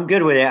 I'm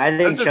good with it. I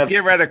think let's just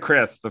get rid of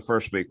Chris the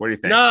first week. What do you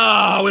think?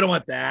 No, we don't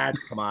want that.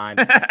 Come on.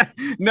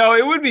 No,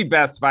 it would be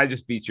best if I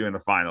just beat you in the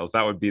finals.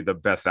 That would be the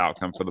best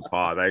outcome for the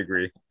pod. I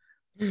agree.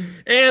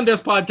 And this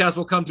podcast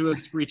will come to a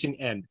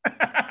screeching end.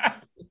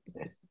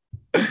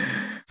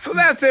 So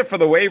that's it for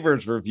the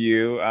waivers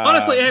review.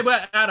 Honestly, hey,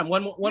 but Adam,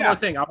 one more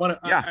thing. I want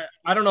to.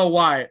 I don't know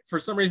why. For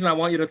some reason, I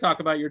want you to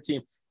talk about your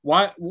team.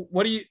 Why?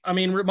 What do you? I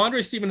mean,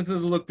 Ramondre Stevenson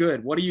doesn't look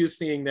good. What are you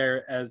seeing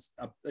there as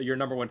your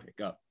number one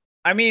pickup?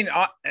 I mean,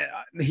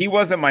 he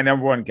wasn't my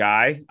number one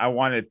guy. I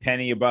wanted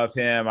Penny above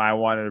him. I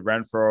wanted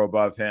Renfro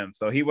above him.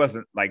 So he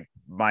wasn't like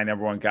my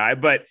number one guy.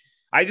 But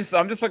I'm just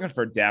looking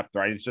for depth,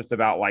 right? It's just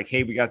about like,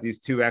 hey, we got these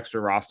 2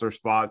 extra roster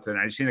spots, and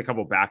I just need a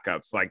couple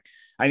backups. Like,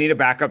 I need a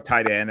backup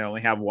tight end. I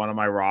only have one on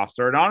my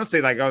roster. And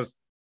honestly, like I was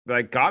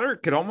like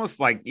Goddard could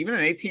almost like even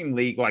an 18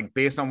 league, like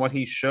based on what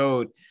he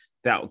showed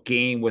that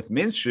game with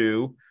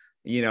Minshew,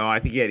 I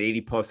think he had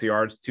 80 plus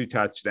yards, 2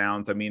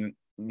 touchdowns. I mean,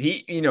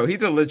 he's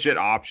a legit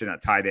option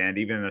at tight end,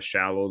 even in a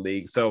shallow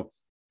league. So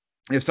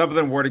if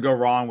something were to go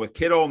wrong with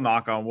Kittle,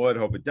 knock on wood,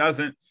 hope it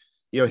doesn't,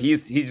 he'll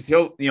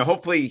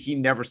hopefully he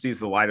never sees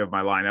the light of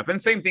my lineup.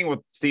 And same thing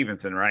with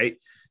Stevenson, right?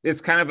 It's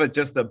kind of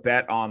just a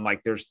bet on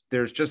like, there's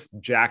just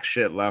jack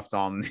shit left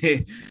on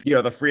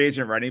the free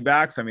agent running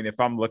backs. I mean, if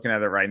I'm looking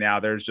at it right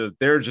now, there's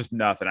just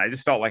nothing. I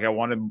just felt like I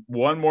wanted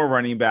one more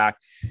running back.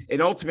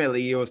 And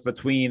ultimately it was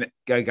between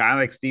a guy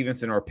like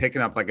Stevenson or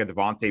picking up like a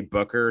Devontae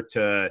Booker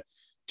to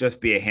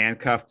just be a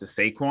handcuff to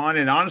Saquon.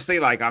 And honestly,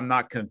 like, I'm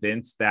not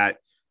convinced that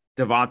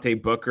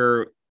Devontae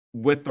Booker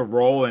with the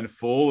role in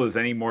full is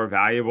any more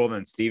valuable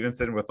than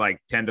Stevenson with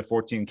like 10 to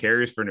 14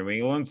 carries for New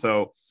England.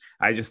 So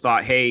I just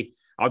thought, hey,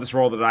 I'll just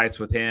roll the dice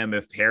with him.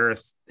 If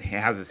Harris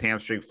has his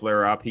hamstring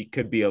flare up, he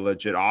could be a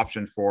legit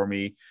option for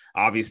me.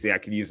 Obviously, I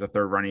could use a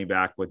third running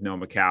back with no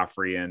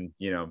McCaffrey and,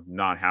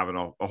 not having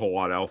a whole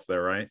lot else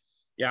there, right?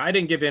 Yeah, I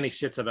didn't give any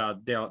shits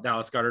about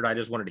Dallas Goedert. I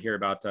just wanted to hear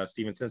about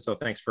Stevenson. So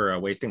thanks for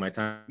wasting my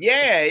time.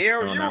 Yeah,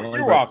 you're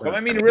welcome.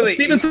 I mean, really,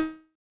 Stevenson,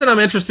 I'm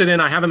interested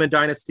in. I have him in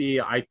Dynasty.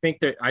 I think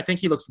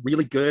he looks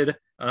really good.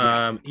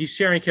 He's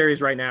sharing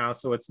carries right now,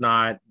 so it's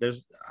hard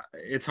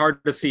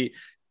to see.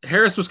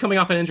 Harris was coming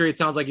off an injury. It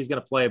sounds like he's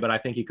going to play, but I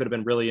think he could have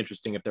been really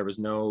interesting if there was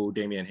no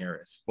Damian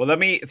Harris. Well,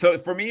 so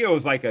for me, it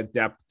was like a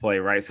depth play,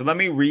 right? So let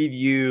me read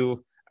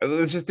you.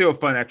 Let's just do a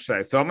fun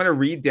exercise. So I'm going to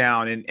read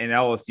down, and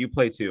Ellis, you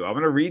play too. I'm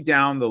going to read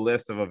down the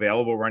list of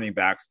available running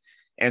backs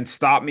and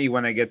stop me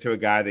when I get to a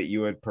guy that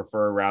you would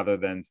prefer rather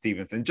than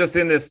Stevenson. Just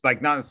in this,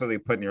 like, not necessarily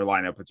put in your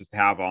lineup, but just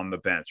have on the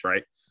bench,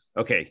 right?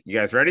 Okay, you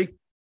guys ready?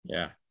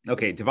 Yeah.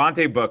 Okay,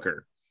 Devontae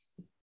Booker.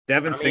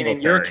 Devin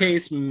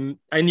Singletary.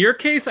 In your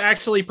case,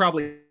 actually,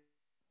 probably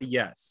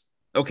yes.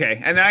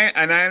 Okay, and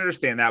I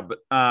understand that, but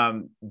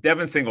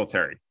Devin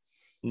Singletary.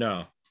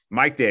 No.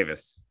 Mike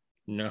Davis.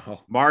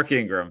 No. Mark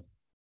Ingram.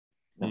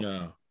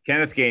 No.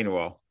 Kenneth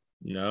Gainwell.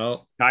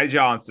 No. Ty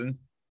Johnson.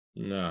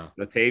 No.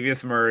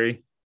 Latavius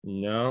Murray.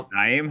 No.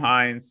 Nyheim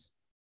Hines.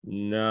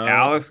 No.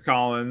 Alex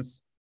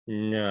Collins.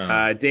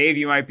 No. Dave,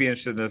 you might be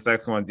interested in this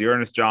next one.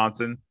 Dearness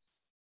Johnson.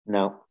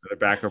 No. Another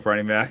backup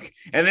running back.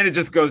 And then it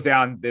just goes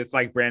down. It's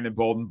like Brandon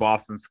Bolden,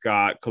 Boston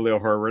Scott, Khalil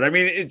Herbert. I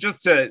mean, it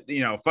just to,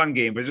 fun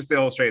game, but just to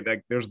illustrate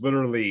that there's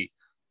literally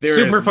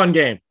super fun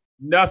game.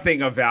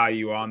 Nothing of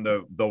value on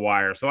the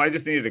wire. So I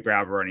just needed to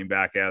grab a running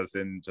back as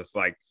in just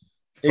like,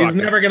 he's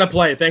never going to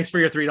play. Thanks for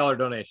your $3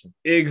 donation.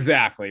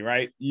 Exactly.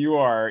 Right. You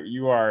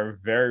are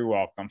very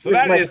welcome. So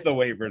that is the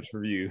waivers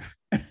review.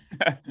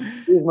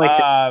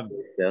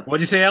 What'd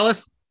you say,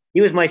 Ellis?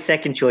 He was my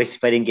second choice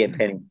if I didn't get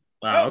Penny.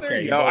 Wow, there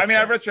you go. I mean,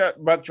 I'd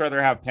much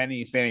rather have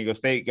Penny, San Diego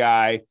State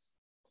guy.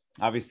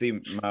 Obviously,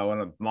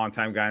 one of the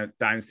longtime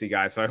dynasty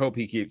guys. So I hope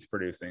he keeps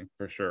producing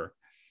for sure.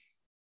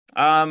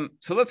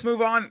 So let's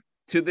move on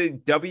to the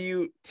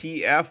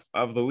WTF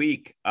of the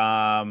week.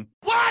 What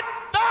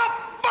the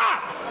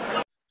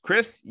fuck?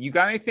 Chris, you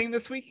got anything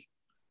this week?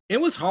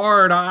 It was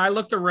hard. I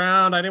looked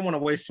around. I didn't want to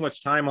waste too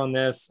much time on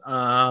this.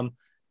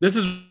 This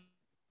is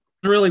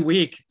really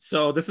weak.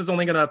 So this is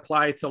only going to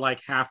apply to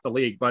like half the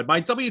league. But my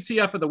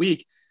WTF of the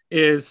week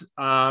is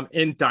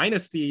in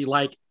Dynasty,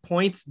 like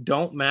points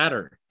don't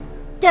matter.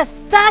 The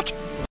fuck?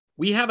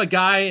 We have a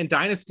guy in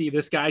Dynasty,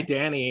 this guy,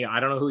 Danny. I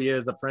don't know who he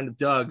is, a friend of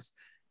Doug's.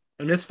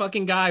 And this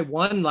fucking guy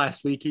won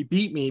last week. He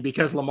beat me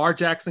because Lamar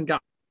Jackson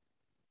got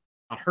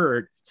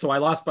hurt. So I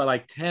lost by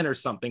like 10 or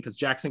something because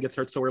Jackson gets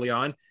hurt so early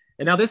on.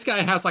 And now this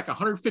guy has like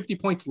 150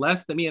 points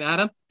less than me and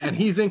Adam. And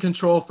he's in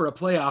control for a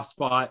playoff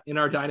spot in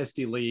our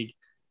Dynasty league.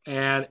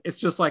 And it's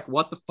just like,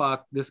 what the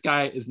fuck? This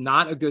guy is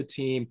not a good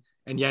team.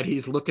 And yet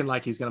he's looking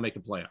like he's going to make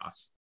the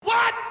playoffs.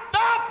 What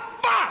the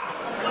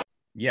fuck?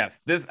 Yes.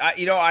 This,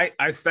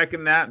 I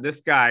second that.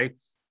 This guy,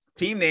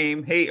 team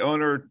name, hey,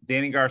 owner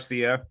Danny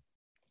Garcia.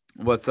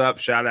 What's up?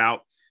 Shout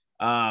out.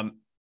 I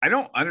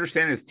don't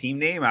understand his team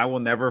name. I will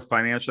never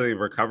financially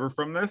recover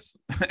from this.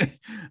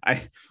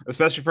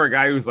 Especially for a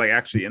guy who's like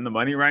actually in the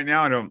money right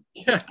now.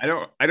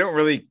 I don't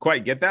really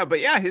quite get that.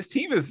 But yeah, his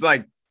team is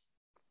like,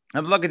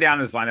 I'm looking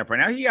down his lineup right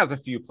now. He has a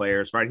few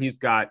players, right? He's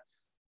got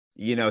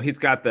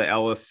the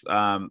Ellis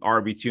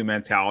RB2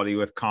 mentality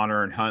with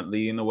Connor and Hunt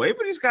leading the way,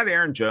 but he's got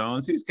Aaron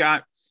Jones. He's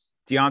got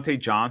Deontay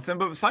Johnson.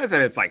 But besides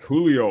that, it's like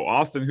Julio,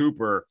 Austin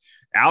Hooper,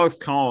 Alex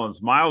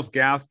Collins, Myles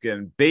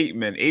Gaskin,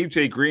 Bateman,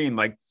 AJ Green.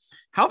 Like,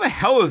 how the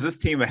hell is this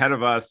team ahead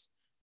of us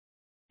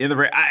in the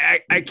race? I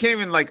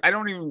can't even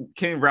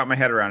can't even wrap my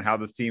head around how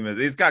this team is.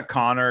 He's got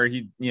Connor.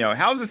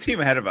 How is this team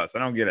ahead of us? I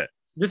don't get it.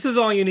 This is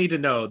all you need to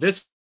know.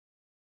 This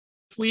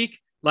week,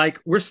 like,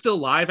 we're still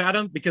live,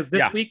 Adam, because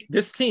this week,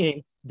 this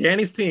team,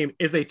 Danny's team,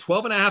 is a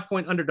 12.5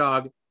 point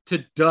underdog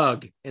to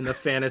Doug in the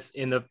fantasy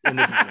in the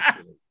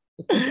dynasty.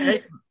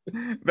 Okay,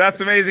 that's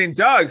amazing.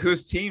 Doug,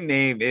 whose team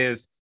name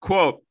is,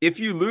 quote,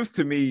 "If you lose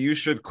to me, you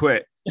should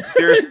quit."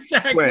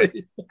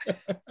 Exactly.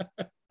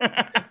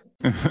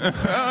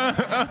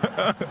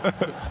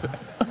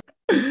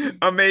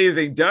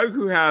 Amazing. Doug,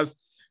 who has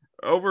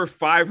over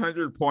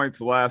 500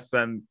 points less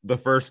than the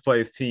first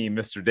place team,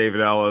 Mr.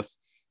 David Ellis,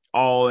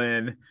 all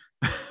in.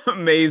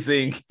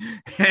 Amazing.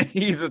 And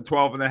he's a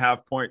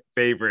 12.5 point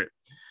favorite.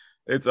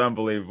 It's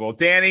unbelievable.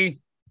 Danny,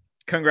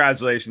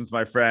 congratulations,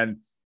 my friend.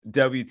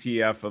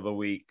 WTF of the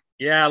week.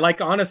 Yeah, like,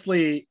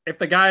 honestly, if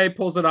the guy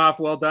pulls it off,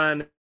 well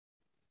done.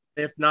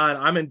 If not,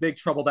 I'm in big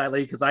trouble that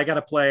league because I got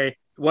to play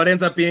what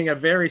ends up being a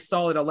very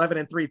solid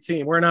 11-3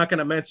 team. We're not going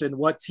to mention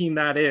what team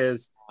that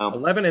is.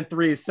 11-3,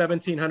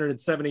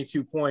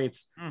 1,772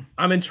 points.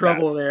 I'm in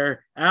trouble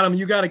there. Adam,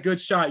 you got a good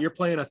shot. You're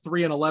playing a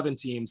 3-11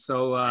 team.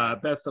 So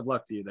best of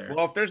luck to you there.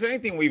 Well, if there's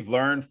anything we've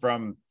learned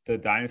from the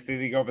Dynasty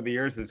League over the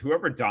years is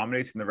whoever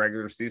dominates in the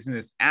regular season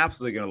is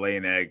absolutely going to lay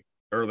an egg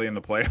early in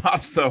the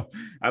playoffs. So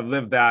I've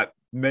lived that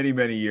many,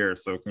 many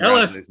years. So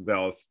congratulations,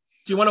 Ellis.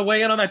 Do you want to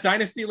weigh in on that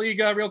Dynasty League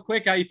real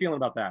quick? How are you feeling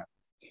about that?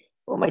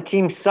 Well, my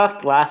team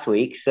sucked last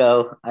week,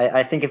 so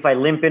I think if I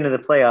limp into the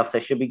playoffs,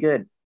 I should be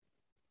good.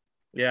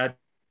 Yeah,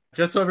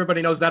 just so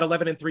everybody knows, that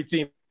 11-3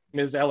 team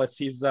is Ellis.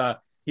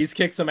 He's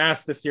kicked some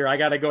ass this year. I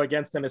got to go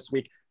against him this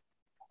week.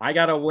 I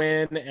got to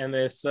win, and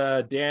this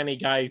Danny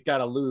guy got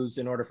to lose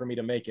in order for me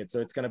to make it. So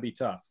it's going to be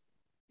tough.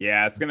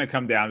 Yeah, it's going to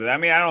come down to that. I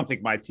mean, I don't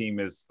think my team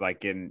is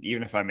like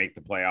even if I make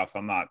the playoffs,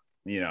 I'm not,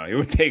 it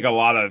would take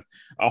a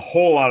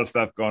whole lot of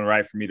stuff going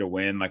right for me to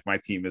win. Like my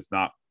team is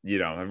not, I've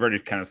already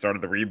kind of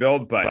started the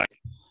rebuild, but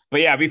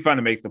yeah, it'd be fun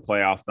to make the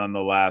playoffs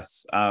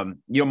nonetheless. My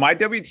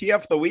WTF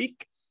of the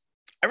week,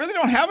 I really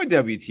don't have a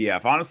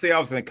WTF. Honestly, I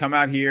was going to come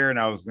out here and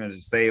I was going to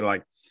just say,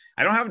 like,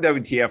 I don't have a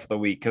WTF of the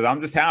week because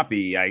I'm just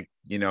happy. I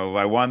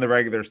won the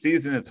regular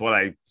season. It's what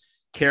I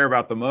care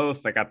about the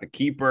most. I got the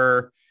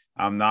keeper.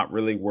 I'm not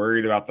really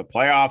worried about the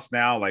playoffs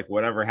now. Like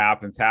whatever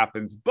happens,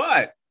 happens.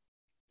 But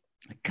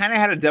I kind of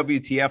had a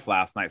WTF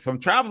last night. So I'm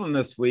traveling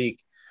this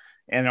week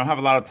and I don't have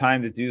a lot of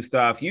time to do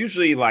stuff.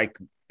 Usually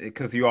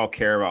because you all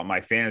care about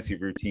my fantasy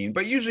routine,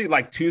 but usually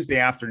like Tuesday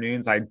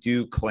afternoons, I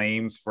do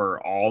claims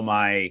for all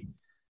my,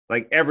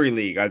 like every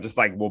league. I just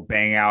will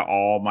bang out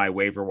all my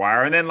waiver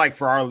wire. And then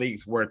for our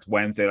leagues where it's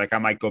Wednesday, I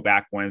might go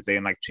back Wednesday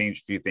and change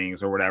a few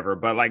things or whatever.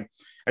 But I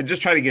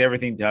just try to get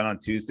everything done on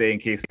Tuesday in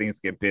case things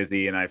get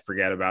busy and I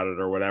forget about it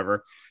or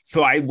whatever.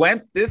 So I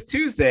went this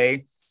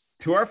Tuesday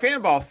to our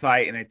Fanball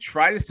site and I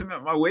tried to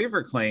submit my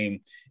waiver claim.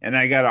 And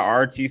I got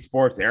a RT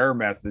Sports error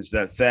message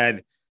that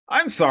said,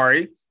 I'm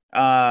sorry.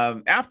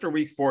 After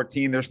week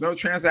 14, there's no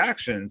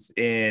transactions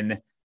in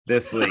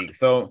this league.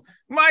 So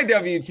my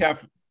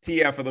WTF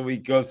of the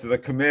week goes to the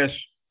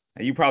commish.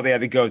 You probably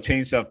had to go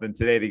change something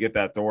today to get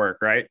that to work,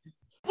 right?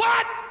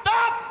 What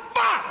the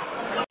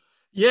fuck?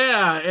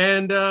 Yeah,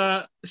 and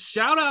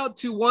shout out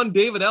to one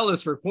David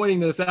Ellis for pointing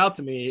this out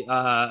to me.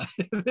 I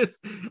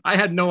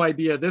had no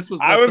idea this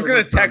was. I was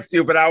gonna text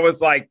you, but I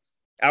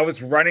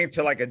was running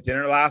to a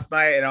dinner last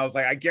night, and I was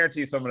like, I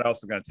guarantee someone else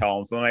is gonna tell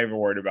him, so I'm not even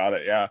worried about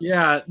it.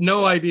 Yeah,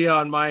 no idea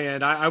on my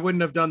end. I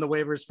wouldn't have done the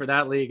waivers for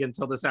that league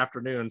until this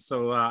afternoon,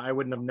 so I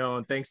wouldn't have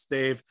known. Thanks,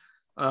 Dave.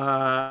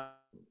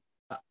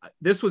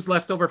 This was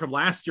left over from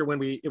last year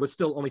when it was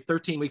still only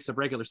 13 weeks of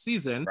regular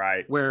season,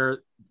 right? Where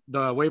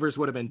the waivers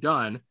would have been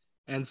done.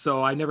 And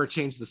so I never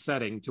changed the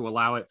setting to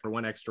allow it for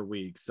one extra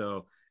week.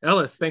 So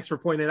Ellis, thanks for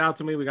pointing it out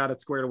to me. We got it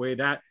squared away.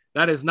 That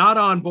is not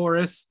on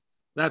Boris.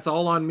 That's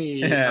all on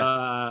me.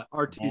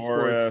 RT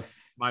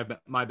Sports.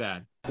 My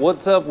bad.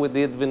 What's up with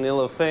the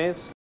vanilla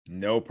face?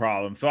 No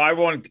problem. So I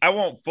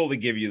won't fully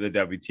give you the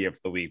WTF of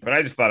the week, but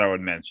I just thought I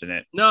would mention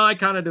it. No, I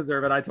kind of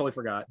deserve it. I totally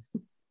forgot.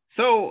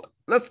 So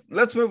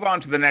let's move on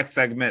to the next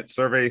segment.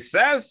 Survey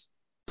says.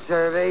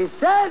 Survey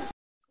said.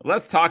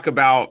 Let's talk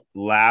about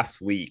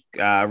last week.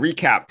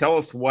 Recap. Tell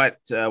us what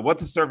the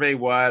survey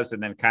was,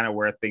 and then kind of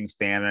where things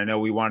stand. I know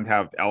we wanted to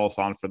have Ellis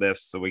on for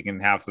this, so we can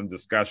have some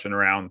discussion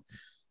around,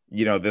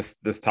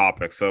 this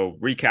topic. So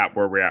recap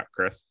where we're at,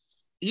 Chris.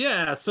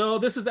 Yeah. So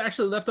this is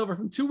actually left over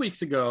from 2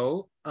 weeks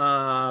ago.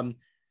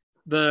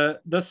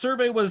 The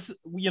survey was,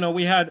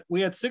 we had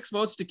 6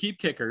 votes to keep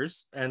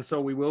kickers, and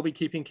so we will be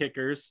keeping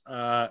kickers.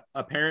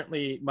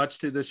 Apparently, much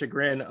to the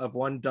chagrin of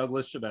one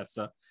Douglas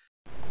Shabesta.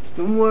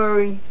 Don't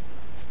worry.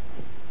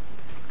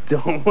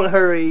 Don't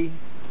worry.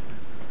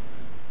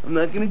 I'm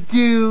not gonna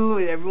do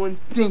what everyone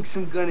thinks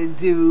I'm gonna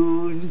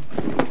do.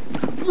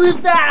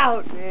 Flip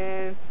out,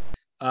 man.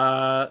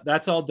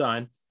 That's all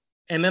done.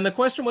 And then the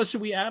question was,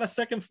 should we add a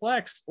second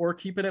flex or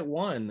keep it at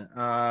 1?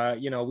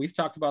 We've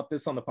talked about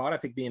this on the pod. I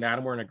think me and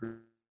Adam were in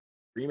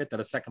agreement that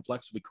a second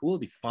flex would be cool.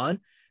 It'd be fun,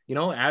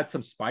 add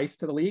some spice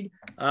to the league.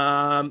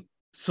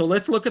 So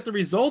let's look at the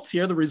results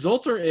here. The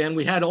results are in.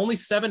 We had only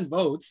 7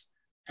 votes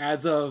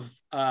as of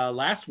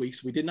last week.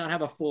 So we did not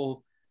have a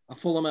full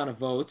amount of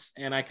votes.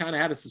 And I kind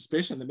of had a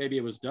suspicion that maybe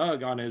it was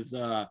Doug on his,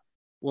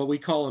 what we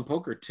call in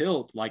poker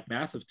tilt,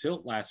 massive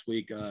tilt last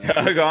week.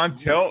 Doug on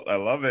tilt. I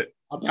love it.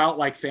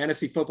 About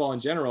fantasy football in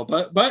general.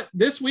 But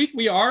this week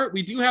we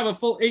do have a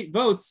full 8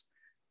 votes.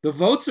 The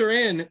votes are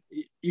in.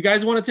 You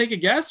guys want to take a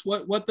guess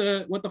what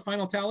the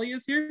final tally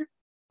is here?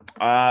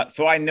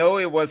 So I know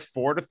it was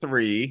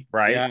 4-3,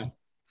 right? Yeah.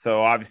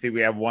 So obviously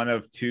we have one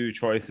of 2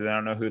 choices. I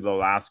don't know who the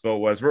last vote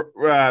was.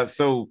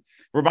 So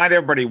remind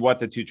everybody what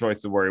the 2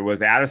 choices were. It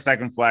was add a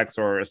second flex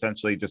or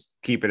essentially just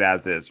keep it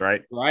as is,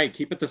 right? Right.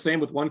 Keep it the same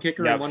with 1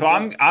 kicker. Yeah. And 1 so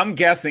flex. I'm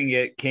guessing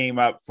it came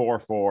up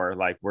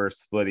 4-4. We're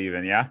split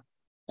even. Yeah.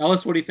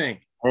 Ellis, what do you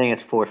think? I think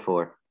it's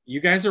 4-4.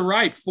 You guys are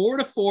right.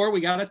 4-4. We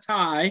got a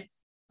tie.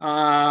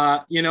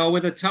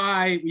 With a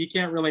tie, you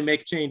can't really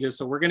make changes.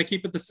 So we're going to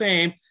keep it the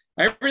same.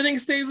 Everything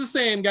stays the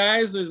same,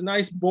 guys. There's a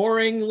nice,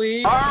 boring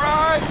league. All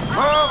right,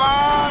 move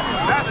on.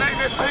 Nothing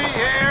to see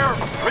here.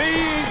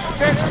 Please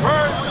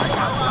disperse.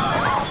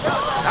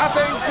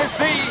 Nothing to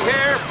see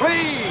here,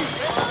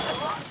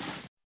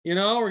 please.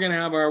 We're going to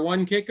have our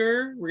 1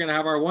 kicker. We're going to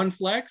have our 1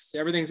 flex.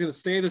 Everything's going to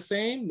stay the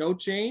same. No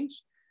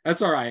change.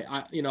 That's all right.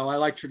 I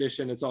like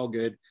tradition. It's all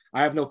good.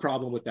 I have no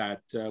problem with that.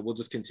 We'll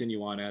just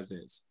continue on as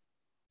is.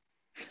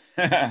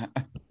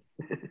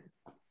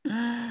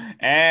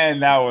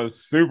 And that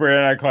was super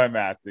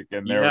anticlimactic.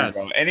 And there we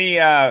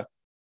go.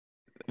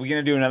 we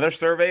gonna do another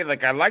survey?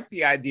 Like, I like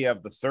the idea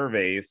of the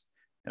surveys,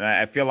 and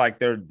I feel like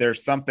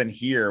there's something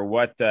here.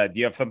 What do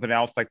you have something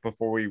else like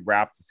before we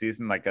wrap the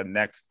season, like a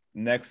next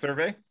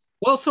survey?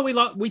 Well, so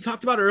we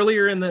talked about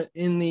earlier in the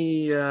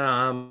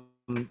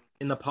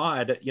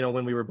pod, you know,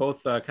 when we were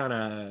both kind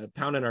of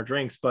pounding our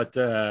drinks, but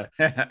we're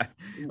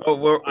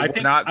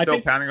not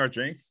still pounding our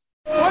drinks.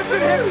 Once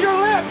it hits your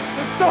lips,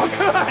 it's so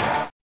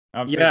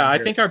good. I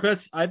think our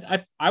best.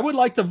 I would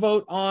like to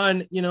vote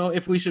on, you know,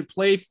 if we should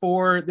play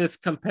for this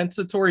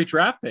compensatory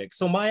draft pick.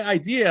 So my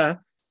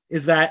idea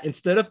is that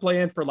instead of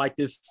playing for like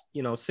this,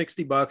 you know,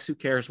 $60, who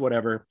cares,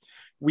 whatever,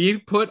 we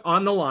put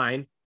on the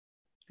line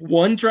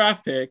one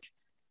draft pick.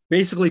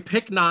 Basically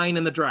pick 9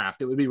 in the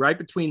draft. It would be right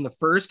between the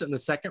first and the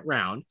second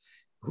round.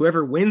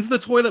 Whoever wins the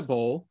toilet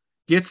bowl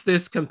gets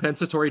this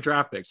compensatory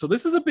draft pick. So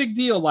this is a big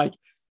deal. Like,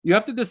 you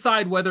have to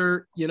decide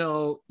whether, you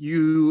know,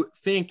 you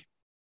think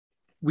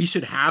we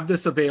should have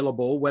this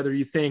available, whether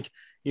you think,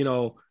 you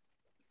know,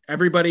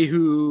 everybody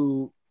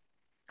who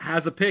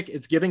has a pick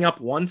is giving up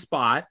one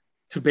spot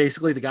to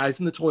basically the guys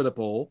in the toilet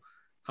bowl.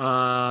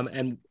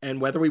 And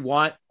whether we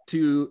want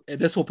to,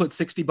 this will put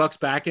 $60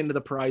 back into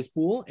the prize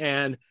pool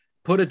and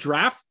put a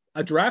draft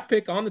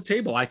pick on the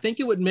table. I think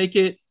it would make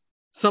it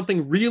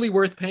something really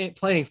worth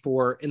playing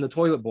for in the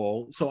toilet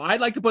bowl. So I'd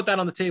like to put that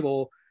on the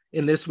table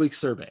in this week's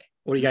survey.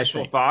 What do you guys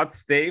think?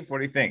 Thoughts, Dave? What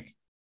do you think?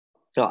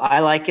 So I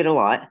like it a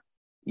lot.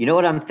 You know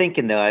what I'm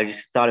thinking though? I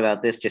just thought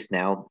about this just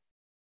now.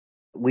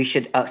 We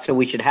should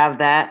have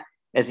that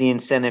as the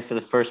incentive for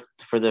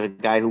the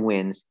guy who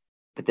wins.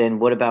 But then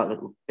what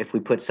about if we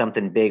put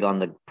something big on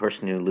the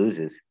person who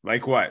loses?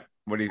 Like what?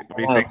 What are you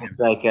thinking?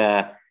 Like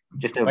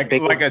just a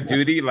big, like a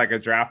duty, like a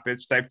draft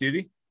bitch type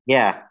duty.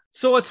 Yeah.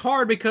 So it's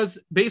hard because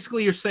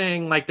basically you're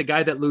saying like the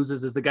guy that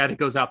loses is the guy that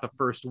goes out the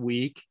first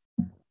week,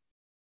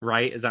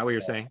 right? Is that what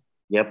you're saying?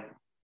 Yep.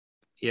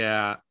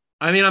 Yeah.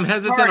 I mean, I'm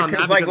hesitant on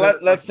that. Like,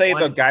 let's say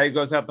the guy who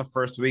goes out the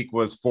first week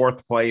was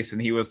 4th place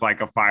and he was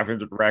like a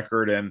 500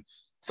 record and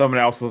someone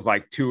else was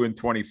like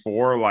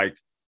 2-24, like,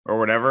 or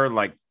whatever.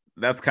 Like,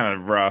 that's kind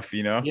of rough,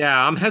 you know? Yeah.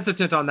 I'm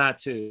hesitant on that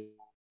too.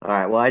 All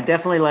right. Well, I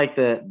definitely like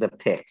the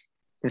pick.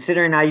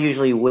 Considering I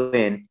usually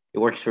win, it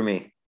works for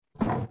me.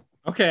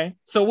 Okay.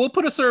 So we'll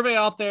put a survey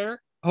out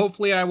there.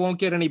 Hopefully I won't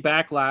get any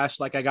backlash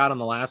like I got on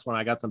the last one.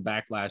 I got some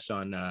backlash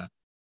on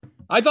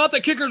I thought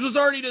the kickers was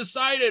already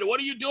decided. What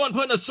are you doing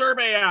putting a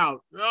survey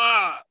out?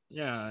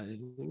 Yeah,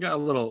 got a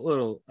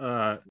little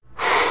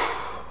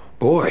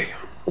Boy,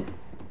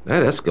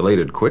 that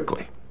escalated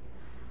quickly.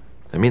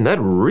 I mean, that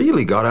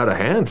really got out of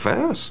hand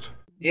fast.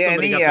 Yeah,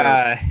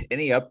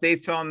 any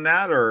updates on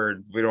that,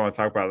 or we don't want to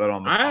talk about that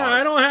on the pod?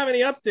 I don't have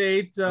any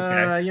update.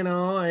 Okay. You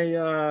know,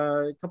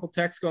 a couple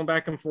texts going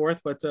back and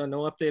forth, but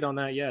no update on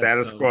that yet.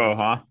 Status quo,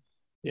 huh?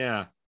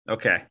 Yeah.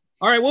 Okay.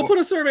 All right, we'll put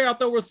a survey out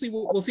though. We'll see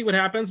what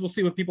happens. We'll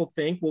see what people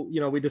think.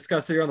 We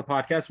discuss it here on the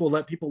podcast. We'll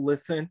let people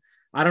listen.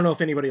 I don't know if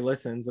anybody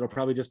listens. It'll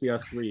probably just be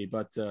us three,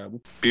 but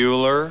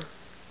Bueller.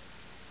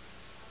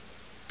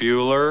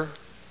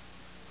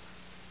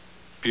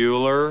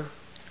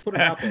 Put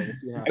it out there.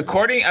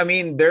 We'll see I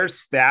mean,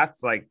 there's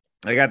stats. Like,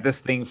 I got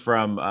this thing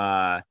from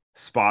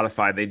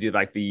Spotify. They do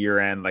like the year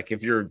end. Like,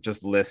 if you're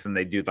just listening,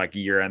 they do like a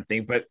year end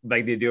thing, but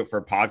like they do it for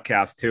a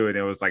podcast too. And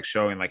it was like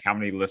showing like how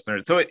many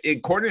listeners. So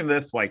according to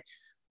this, like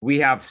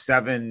we have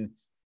 7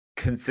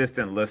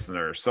 consistent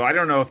listeners. So I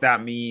don't know if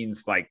that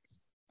means like,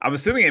 I'm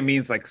assuming it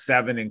means like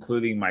 7,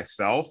 including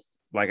myself.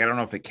 Like, I don't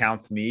know if it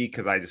counts me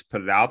because I just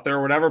put it out there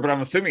or whatever, but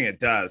I'm assuming it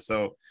does.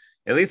 So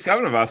at least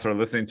 7 of us are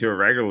listening to it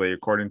regularly,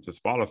 according to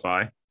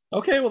Spotify.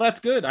 Okay, well, that's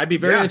good. I'd be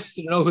very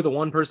interested to know who the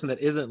one person that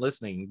isn't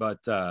listening, but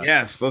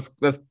yes, let's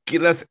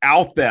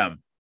out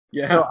them.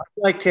 Yeah. So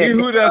you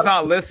who does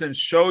not listen,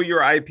 show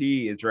your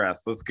IP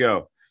address. Let's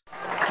go.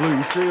 Blue,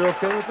 you sure you're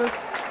okay with this?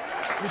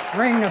 Just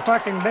ring the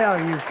fucking bell,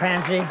 you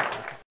pansy.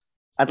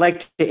 I'd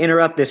like to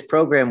interrupt this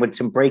program with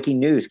some breaking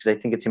news because I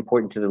think it's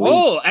important to the league.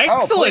 Oh,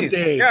 excellent,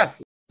 Dave.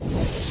 Yes.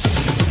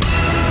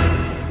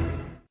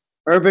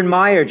 Urban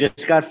Meyer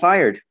just got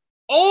fired.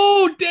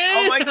 Oh,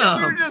 damn. Oh, my God,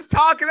 we were just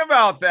talking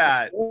about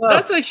that.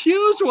 That's a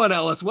huge one,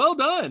 Ellis. Well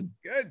done.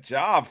 Good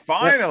job.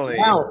 Finally.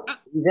 Now,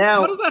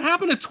 how does that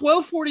happen at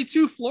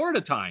 12:42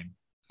 Florida time?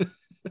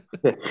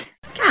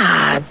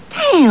 God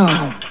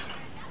damn.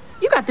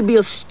 You got to be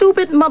a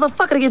stupid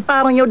motherfucker to get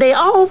fired on your day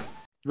off.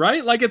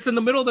 Right? Like it's in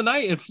the middle of the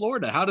night in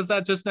Florida. How does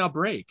that just now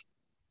break?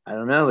 I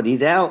don't know, but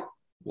he's out.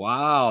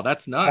 Wow,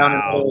 that's nuts.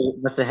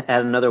 Must have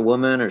had another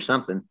woman or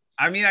something.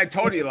 I mean, I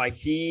told you, like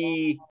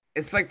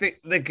it's like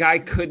the guy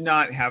could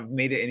not have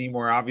made it any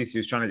more obvious he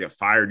was trying to get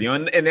fired, you know,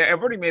 and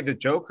everybody made the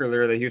joke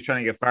earlier that he was trying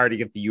to get fired to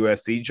get the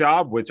USC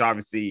job, which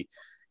obviously,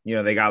 you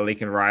know, they got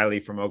Lincoln Riley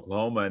from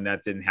Oklahoma and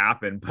that didn't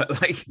happen.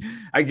 But like,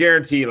 I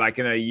guarantee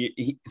like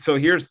so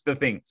here's the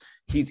thing.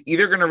 He's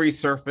either going to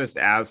resurface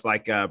as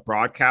like a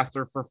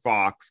broadcaster for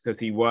Fox because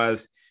he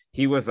was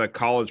a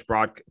college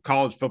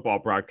football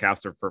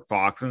broadcaster for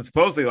Fox, and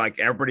supposedly like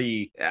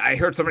I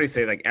heard somebody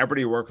say like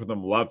everybody who worked with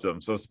him loved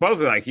him. So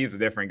supposedly like he's a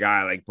different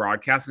guy, like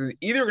broadcasting.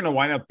 Either going to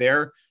wind up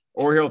there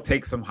or he'll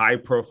take some high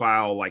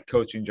profile like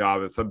coaching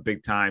job at some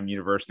big time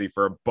university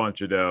for a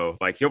bunch of dough.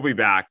 Like he'll be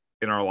back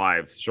in our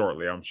lives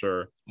shortly, I'm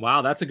sure.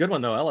 Wow, that's a good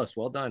one though, Ellis.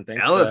 Well done.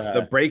 Thanks, Ellis.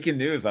 The breaking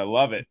news, I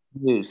love it.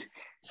 News.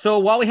 So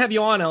while we have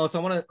you on, Ellis, I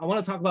want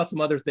to talk about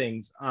some other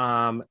things.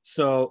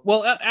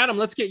 Well, Adam,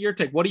 let's get your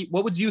take.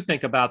 What would you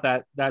think about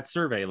that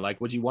survey? Like,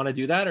 would you want to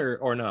do that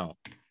or no?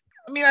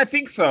 I mean, I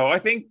think so. I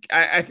think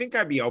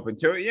I'd be open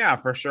to it. Yeah,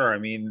 for sure. I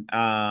mean,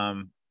 I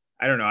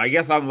don't know. I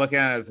guess I'm looking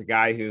at it as a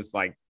guy who's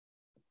like,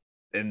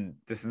 and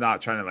this is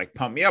not trying to like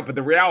pump me up, but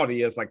the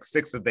reality is like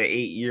 6 of the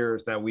 8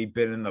 years that we've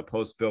been in the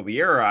post-Bilby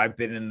era, I've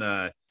been in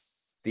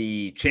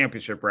the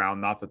championship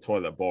round, not the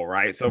toilet bowl,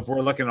 right? So if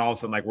we're looking all of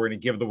a sudden like we're going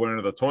to give the winner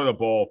of the toilet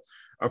bowl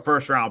a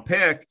first round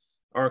pick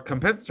or a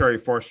compensatory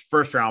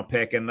first round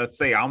pick, and let's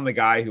say I'm the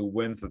guy who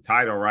wins the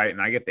title, right?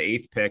 And I get the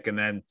 8th pick, and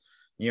then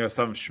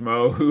some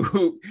schmo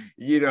who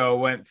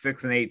went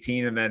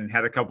 6-18 and then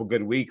had a couple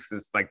good weeks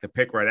is like the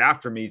pick right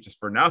after me just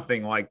for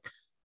nothing. Like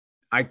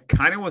I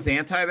kind of was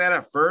anti that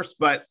at first,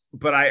 but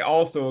I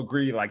also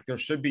agree like there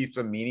should be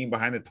some meaning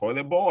behind the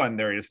toilet bowl, and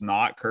there is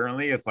not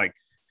currently. It's like,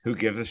 who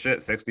gives a shit?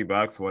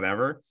 $60,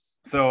 whatever.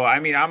 So,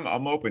 I mean,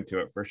 I'm open to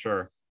it for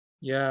sure.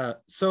 Yeah.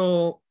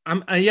 So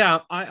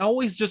I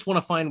always just want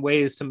to find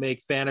ways to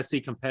make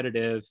fantasy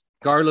competitive,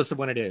 regardless of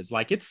when it is.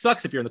 Like, it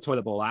sucks if you're in the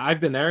toilet bowl.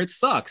 I've been there. It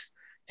sucks.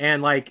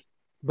 And like,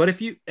 but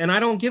I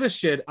don't give a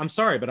shit. I'm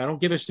sorry, but I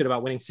don't give a shit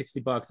about winning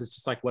 $60. It's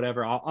just like,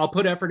 whatever. I'll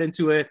put effort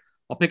into it.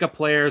 I'll pick up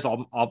players.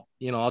 I'll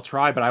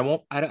try, but I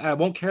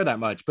won't care that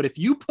much. But if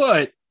you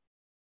put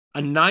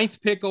a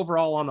 9th pick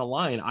overall on the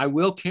line, I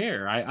will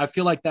care. I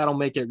feel like that'll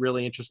make it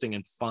really interesting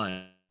and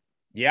fun.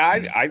 Yeah,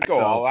 I'd go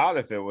all out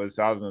if it was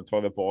out in the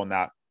toilet bowl and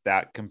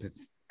that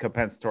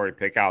compensatory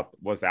pick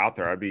was out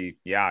there. I'd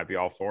be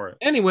all for it.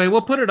 Anyway,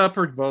 we'll put it up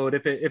for vote.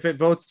 If it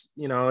votes,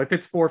 if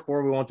it's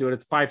 4-4, we won't do it.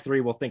 It's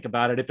 5-3, we'll think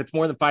about it. If it's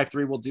more than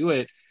 5-3, we'll do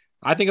it.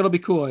 I think it'll be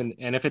cool.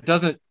 And if it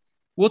doesn't,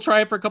 we'll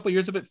try it for a couple of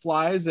years if it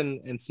flies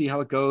and see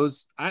how it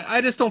goes.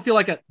 I just don't feel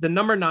like the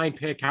number 9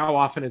 pick, how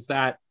often is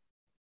that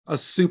a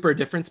super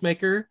difference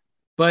maker?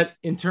 But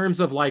in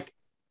terms of like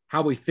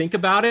how we think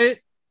about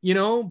it,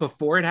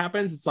 before it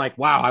happens, it's like,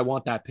 wow, I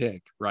want that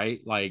pick, right?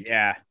 Like,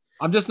 yeah,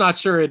 I'm just not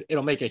sure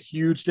it'll make a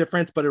huge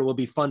difference, but it will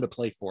be fun to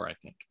play for, I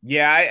think.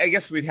 Yeah, I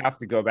guess we'd have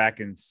to go back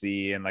and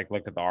see and like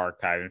look at the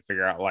archive and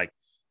figure out, like,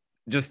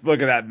 just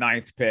look at that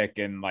 9th pick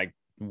and like,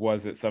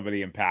 was it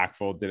somebody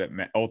impactful? Did it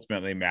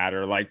ultimately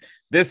matter? Like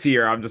this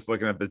year, I'm just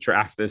looking at the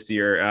draft this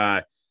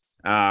year.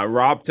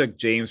 Rob took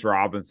James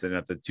Robinson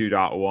at the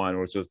 2.1,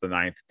 which was the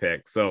 9th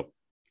pick. So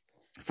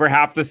for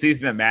half the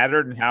season it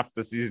mattered, and half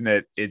the season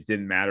it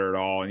didn't matter at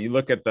all. And you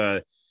look at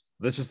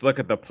let's just look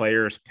at the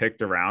players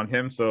picked around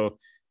him. So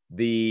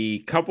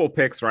the couple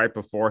picks right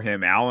before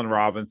him, Allen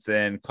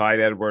Robinson, Clyde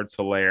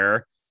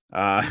Edwards-Helaire,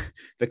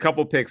 the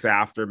couple picks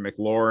after,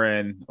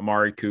 McLaurin,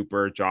 Amari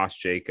Cooper, Josh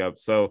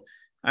Jacobs. So,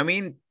 I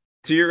mean,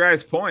 to your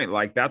guys' point,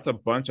 like that's a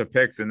bunch of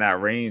picks in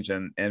that range.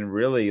 And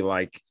really,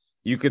 like,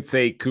 you could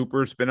say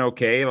Cooper's been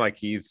okay. Like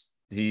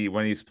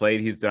when he's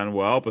played, he's done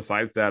well.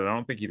 Besides that, I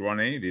don't think he'd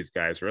want any of these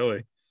guys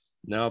really.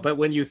 No, but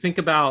when you think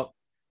about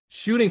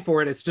shooting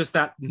for it, it's just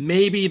that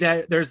maybe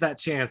that there's that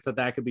chance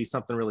that could be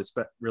something really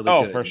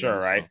oh, good, for sure.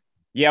 Right. So.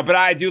 Yeah. But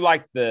I do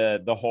like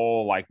the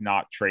whole, like,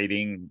 no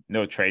trading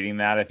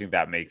that. I think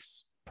that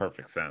makes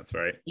perfect sense.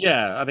 Right.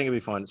 Yeah. I think it'd be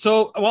fun.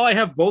 So while I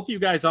have both you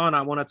guys on,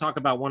 I want to talk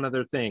about one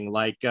other thing.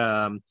 Like,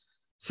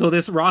 so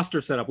this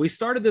roster setup, we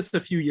started this a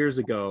few years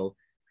ago,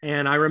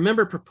 and I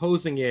remember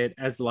proposing it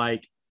as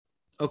like,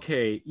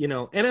 okay,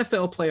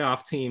 NFL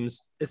playoff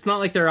teams, it's not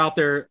like they're out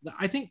there.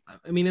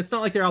 It's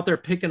not like they're out there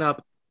picking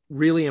up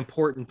really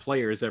important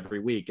players every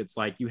week. It's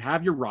like you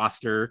have your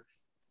roster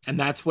and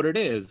that's what it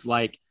is.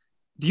 Like,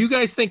 do you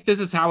guys think this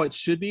is how it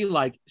should be?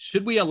 Like,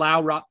 should we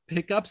allow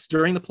pickups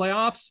during the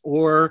playoffs,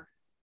 or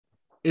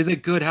is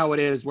it good how it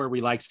is where we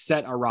like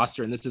set our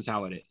roster and this is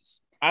how it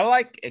is? I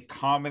like a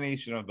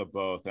combination of the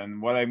both.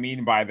 And what I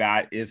mean by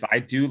that is I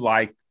do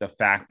like the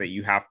fact that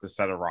you have to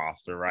set a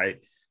roster,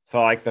 right? So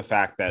I like the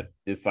fact that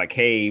it's like,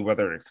 hey,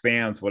 whether it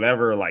expands,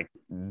 whatever, like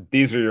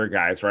these are your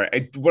guys,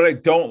 right? What I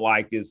don't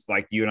like is,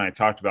 like you and I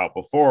talked about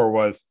before,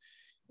 was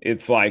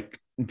it's like,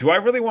 do I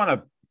really want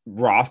to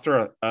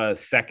roster a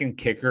second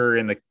kicker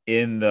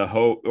in the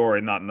hope, or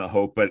not in the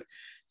hope, but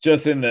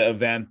just in the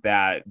event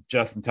that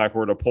Justin Tucker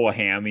were to pull a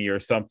hammy or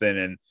something,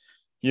 and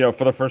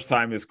for the first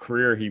time in his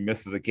career, he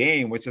misses a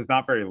game, which is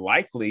not very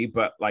likely,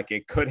 but like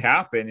it could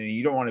happen, and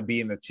you don't want to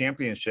be in the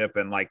championship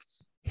and like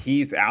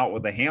he's out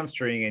with a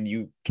hamstring and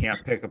you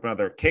can't pick up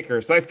another kicker.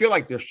 So I feel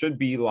like there should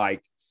be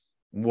like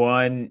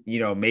one,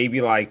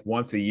 maybe like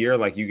once a year,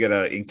 like you get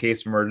a in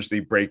case of emergency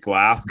break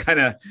glass kind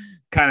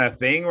of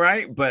thing,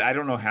 right? But I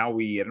don't know how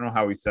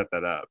we set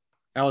that up.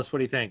 Ellis, what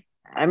do you think?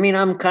 I mean,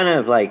 I'm kind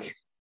of like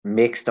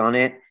mixed on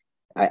it.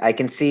 I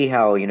can see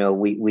how,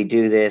 we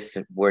do this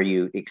where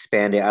you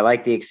expand it. I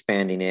like the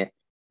expanding it.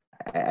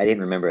 I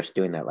didn't remember us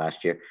doing that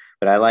last year,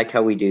 but I like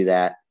how we do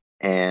that.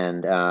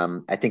 And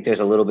I think there's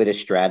a little bit of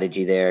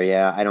strategy there.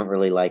 Yeah, I don't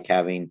really like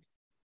having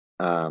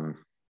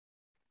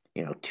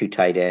 2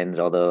 tight ends,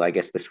 although I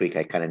guess this week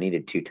I kind of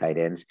needed 2 tight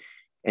ends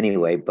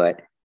anyway,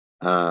 but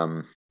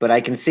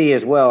I can see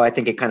as well, I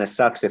think it kind of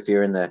sucks if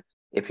you're in the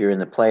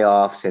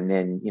playoffs and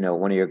then,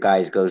 one of your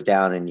guys goes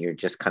down and you're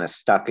just kind of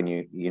stuck and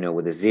you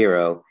with a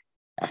 0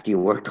 after you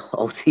worked the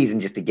whole season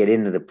just to get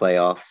into the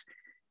playoffs.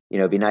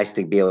 It'd be nice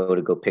to be able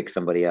to go pick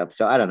somebody up.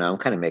 So I don't know. I'm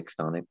kind of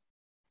mixed on it.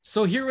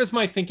 So here was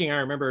my thinking. I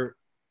remember,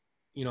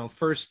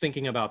 first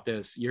thinking about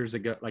this years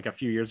ago, like a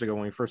few years ago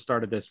when we first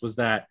started this, was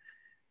that,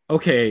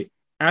 okay,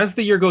 as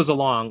the year goes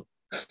along,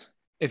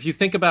 if you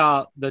think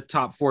about the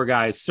top 4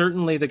 guys,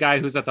 certainly the guy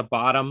who's at the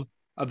bottom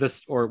of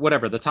this, or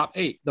whatever, the top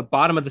 8, the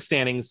bottom of the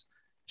standings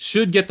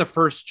should get the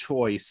first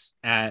choice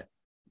at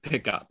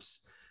pickups.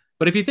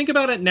 But if you think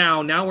about it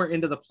now we're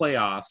into the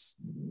playoffs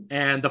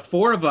and the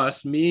 4 of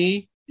us,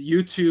 me,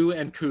 you 2,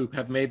 and Coop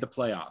have made the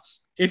playoffs.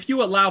 If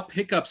you allow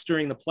pickups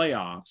during the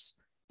playoffs,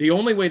 the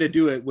only way to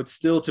do it would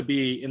still to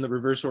be in the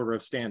reverse order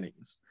of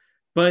standings.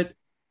 But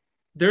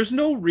there's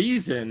no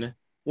reason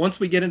once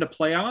we get into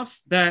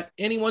playoffs that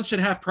anyone should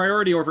have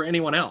priority over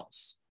anyone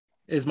else,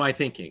 is my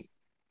thinking.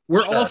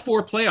 We're all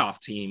 4 playoff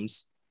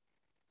teams.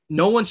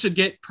 No one should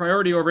get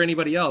priority over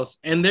anybody else.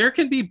 And there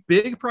can be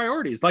big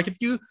priorities. Like if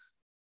you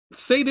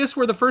say this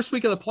were the first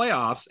week of the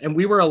playoffs and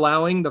we were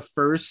allowing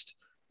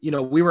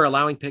we were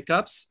allowing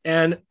pickups.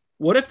 And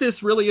what if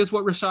this really is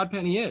what Rashad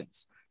Penny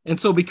is? And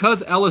so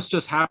because Ellis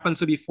just happens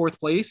to be 4th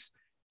place,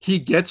 he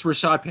gets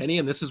Rashad Penny,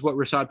 and this is what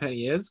Rashad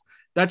Penny is.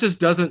 That just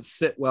doesn't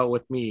sit well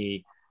with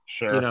me.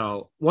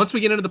 Sure. Once we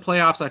get into the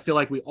playoffs, I feel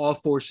like we all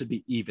 4 should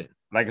be even.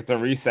 Like it's a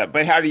reset.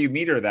 But how do you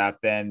meter that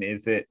then?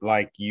 Is it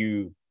like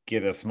you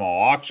get a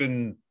small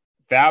auction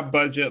fab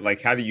budget?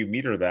 Like how do you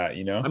meter that,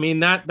 I mean,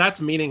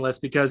 that's meaningless,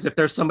 because if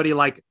there's somebody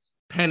like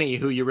Penny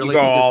who you really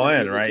go all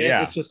in, right?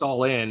 Yeah, it's just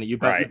all in. You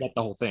bet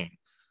the whole thing.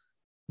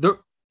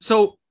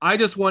 So I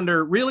just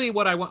wonder, really,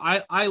 what I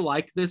want. I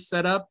like this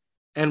setup,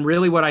 and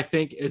really, what I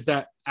think is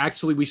that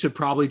actually we should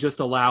probably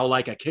just allow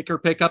like a kicker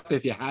pickup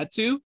if you had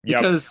to,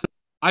 because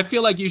I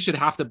feel like you should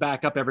have to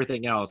back up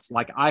everything else.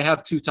 Like I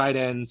have 2 tight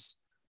ends.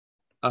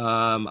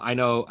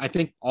 I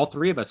think all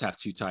 3 of us have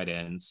 2 tight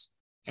ends,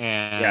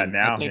 and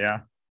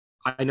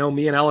I know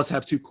me and Ellis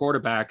have 2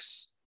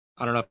 quarterbacks.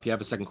 I don't know if you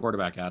have a second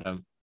quarterback,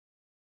 Adam.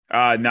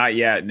 Not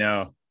yet,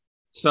 no.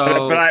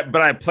 So,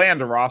 but I plan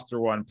to roster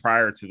one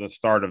prior to the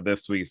start of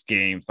this week's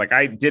games. Like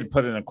I did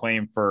put in a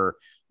claim for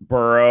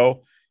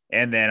Burrow,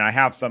 and then I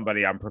have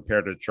somebody I'm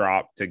prepared to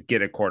drop to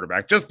get a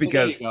quarterback, just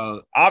because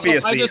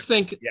obviously. So I just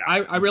think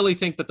I really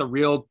think that the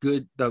real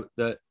good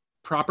the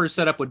proper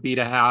setup would be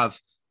to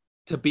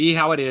be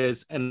how it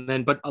is, and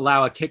then but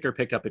allow a kicker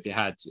pickup if you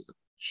had to.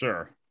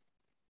 Sure.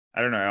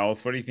 I don't know,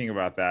 Ellis. What do you think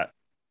about that?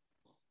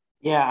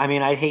 Yeah, I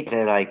mean, I'd hate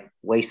to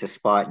waste a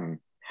spot and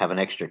have an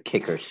extra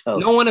kicker. So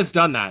no one has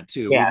done that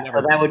too. Yeah,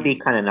 so that would be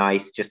kind of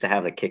nice just to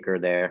have a kicker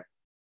there.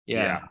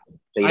 Yeah.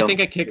 So I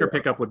think a kicker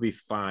pickup would be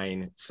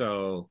fine.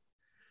 So,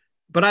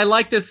 but I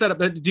like this setup.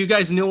 But do you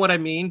guys know what I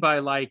mean by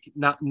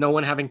no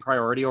one having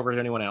priority over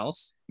anyone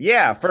else?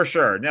 Yeah, for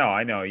sure. No,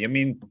 I know. I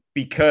mean,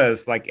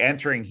 because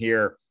entering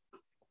here,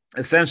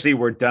 essentially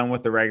we're done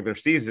with the regular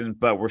season,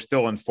 but we're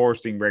still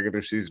enforcing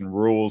regular season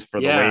rules for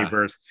the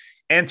waivers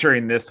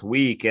entering this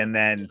week. And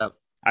then,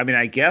 I mean,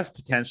 I guess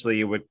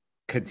potentially it would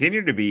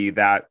continue to be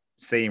that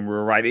same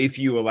rule, right? If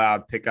you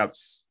allowed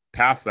pickups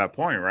past that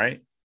point,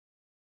 right?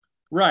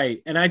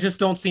 Right. And I just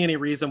don't see any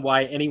reason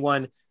why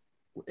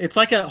it's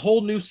like a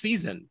whole new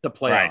season, the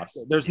playoffs.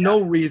 Right. There's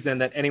no reason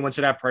that anyone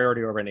should have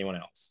priority over anyone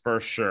else. For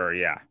sure.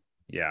 Yeah.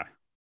 Yeah.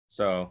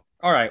 So,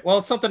 all right. Well,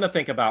 it's something to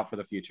think about for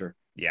the future.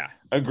 Yeah.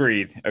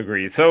 Agreed.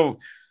 So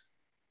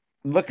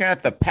looking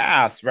at the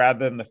past rather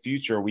than the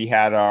future, we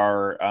had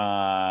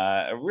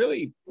our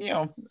really,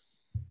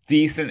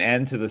 decent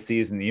end to the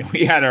season.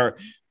 We had a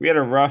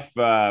rough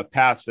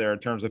patch there in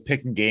terms of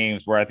picking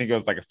games where I think it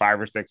was 5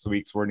 or 6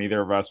 weeks where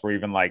neither of us were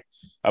even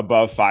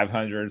above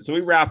 500. So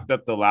we wrapped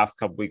up the last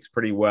couple weeks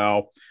pretty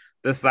well.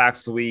 This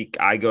last week,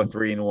 I go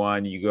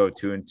 3-1, you go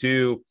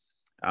 2-2.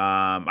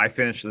 I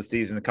finished the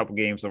season a couple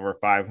games over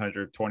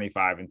 500,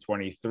 25 and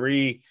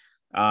 23.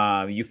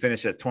 You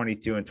finished at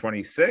 22 and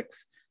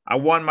 26. I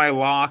won my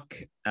lock,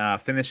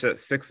 finished at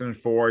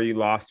 6-4. You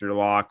lost your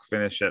lock,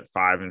 finished at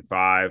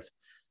 5-5.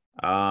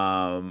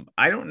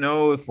 I don't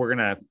know if we're going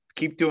to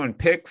keep doing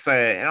picks.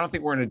 I don't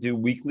think we're going to do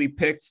weekly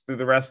picks through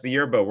the rest of the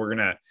year, but we're going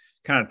to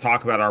kind of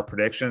talk about our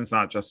predictions,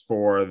 not just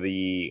for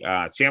the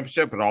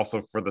championship, but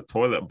also for the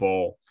Toilet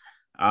Bowl.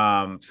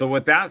 So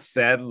with that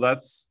said,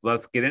 let's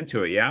get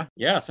into it. Yeah.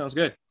 Yeah. Sounds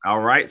good.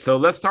 All right. So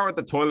let's start with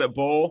the Toilet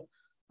Bowl.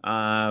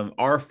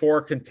 Our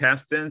 4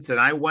 contestants, and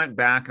I went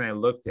back and I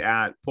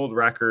pulled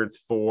records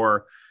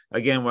for,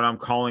 again, what I'm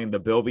calling the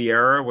Bilby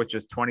era, which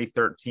is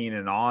 2013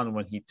 and on,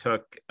 when he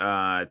took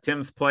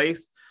Tim's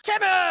place.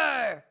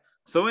 Timmer!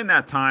 So in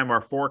that time, our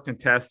 4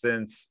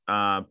 contestants,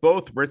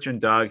 both Rich and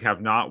Doug,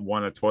 have not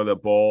won a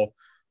Toilet Bowl.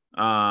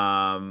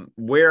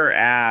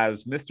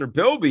 Whereas Mr.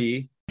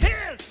 Bilby,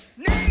 his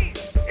name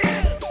is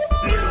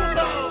Little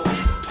Bo.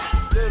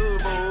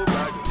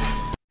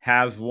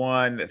 Has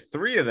won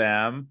 3 of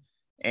them.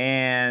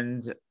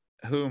 And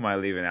who am I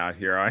leaving out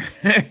here?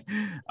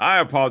 I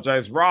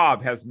apologize.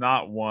 Rob has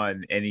not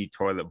won any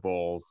toilet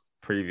bowls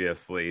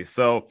previously.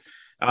 So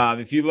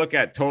if you look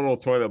at total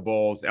toilet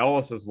bowls,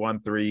 Ellis has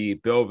won 3,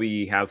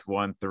 Bilby has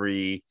won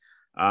 3.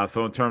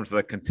 So in terms of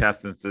the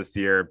contestants this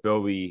year,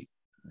 Bilby,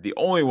 the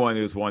only one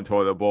who's won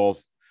toilet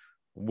bowls.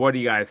 What do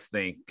you guys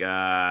think?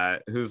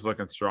 Who's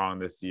looking strong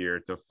this year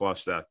to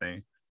flush that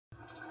thing?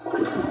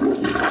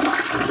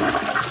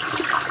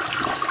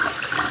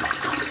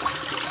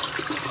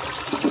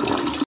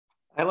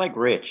 I like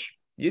Rich.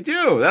 You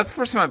do. That's the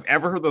first time I've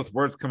ever heard those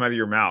words come out of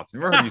your mouth. I've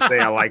never heard you say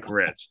I like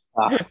Rich.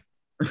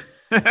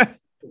 Did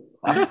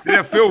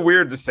it feel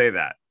weird to say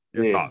that?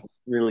 Your thoughts? It's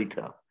really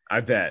tough.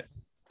 I bet.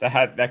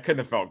 That couldn't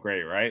have felt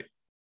great, right?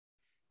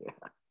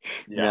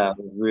 Yeah, it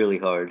was really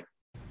hard.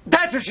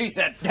 That's what she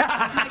said. Oh,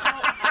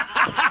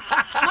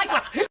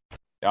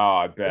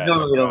 I bet. I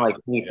normally don't like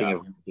anything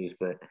of these,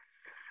 but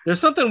there's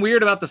something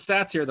weird about the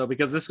stats here, though,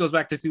 because this goes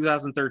back to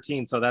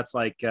 2013. So that's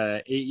like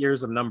 8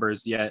 years of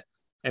numbers yet.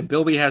 And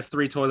Bilby has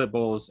 3 toilet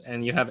bowls,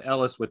 and you have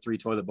Ellis with 3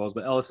 toilet bowls,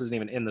 but Ellis isn't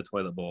even in the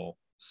toilet bowl.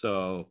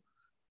 So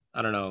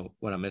I don't know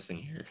what I'm missing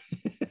here.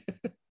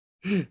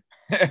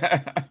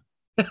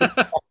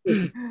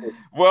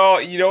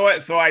 Well, you know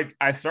what? So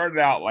I started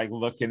out like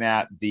looking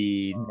at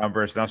the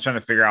numbers, and I was trying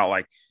to figure out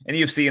like, and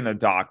you see in the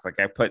doc, like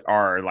I put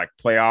our like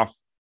playoff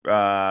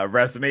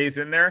resumes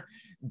in there,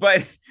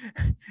 but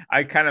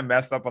I kind of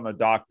messed up on the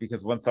doc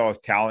because once I was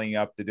tallying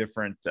up the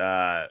different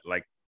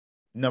like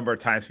number of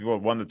times people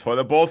won the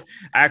toilet bowls,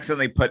 I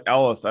accidentally put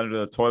Ellis under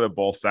the toilet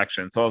bowl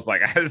section. So I was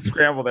like, I had to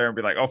scramble there and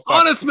be like, oh,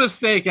 fuck. Honest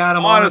mistake,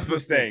 Adam. Honest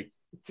mistake.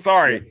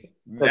 Sorry.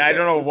 I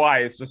don't know why.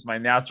 It's just my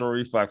natural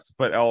reflex to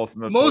put Ellis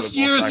in the most toilet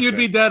bowl years section. you'd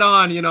be dead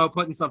on,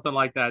 putting something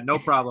like that. No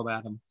problem,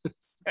 Adam.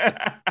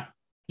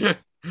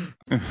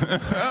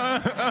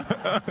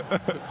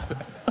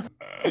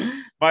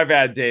 My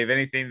bad, Dave.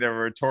 Anything to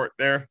retort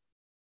there?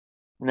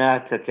 No,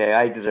 it's okay.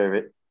 I deserve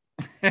it.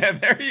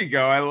 There you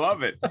go. I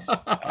love it.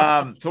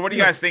 So what do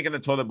you guys think of the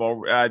toilet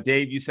bowl?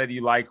 Dave, you said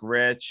you like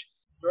Rich.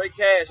 Straight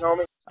cash,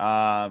 homie.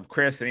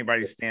 Chris,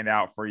 anybody stand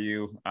out for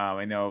you?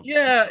 I know.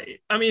 Yeah,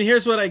 I mean,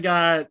 here's what I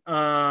got.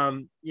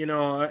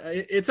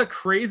 It's a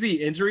crazy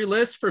injury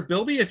list for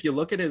Bilby. If you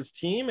look at his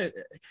team,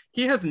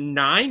 he has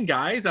 9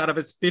 guys out of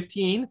his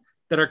 15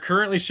 that are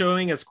currently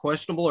showing as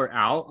questionable or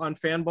out on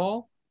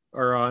Fanball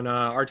or on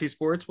RT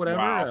Sports, whatever.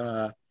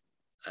 Wow.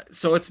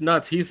 So it's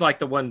nuts. He's like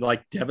the one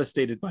like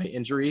devastated by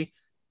injury.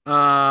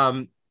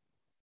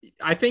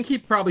 I think he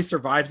probably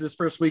survives this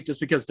first week just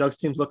because Doug's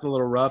team's looking a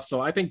little rough.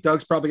 So I think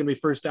Doug's probably going to be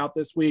first out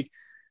this week.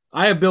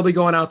 I have Bilby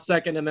going out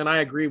second, and then I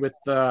agree with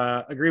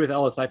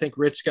Ellis. I think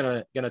Rich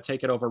gonna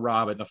take it over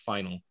Rob in the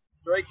final.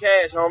 Straight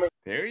cash, homie.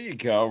 There you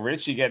go,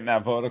 Rich. You getting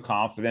that vote of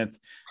confidence.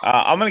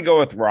 I'm gonna go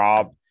with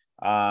Rob.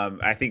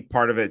 I think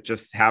part of it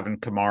just having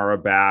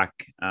Kamara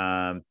back,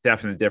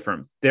 definitely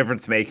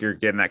difference maker,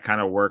 getting that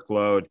kind of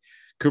workload.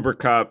 Cooper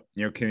Kupp,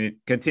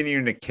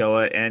 continuing to kill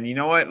it, and you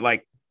know what,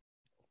 like.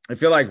 I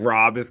feel like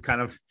Rob is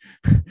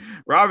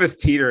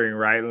teetering,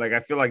 right? Like, I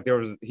feel like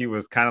he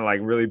was kind of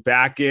like really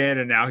back in,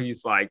 and now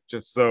he's like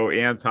just so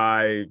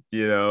anti,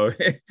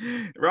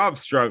 Rob's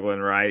struggling,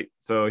 right?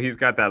 So he's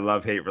got that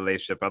love-hate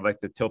relationship. I'd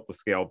like to tilt the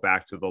scale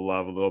back to the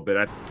love a little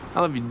bit. I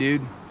love you,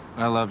 dude.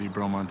 I love you,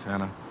 Bro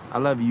Montana. I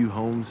love you,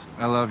 Holmes.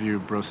 I love you,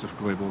 Broseph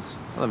Goebbels.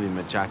 I love you,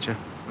 Machacha.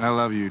 I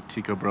love you,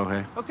 Tico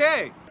Brohe.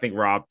 Okay. I think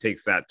Rob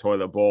takes that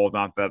toilet bowl.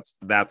 Not that's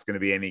going to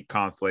be any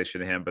consolation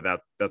to him, but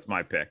that's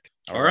my pick.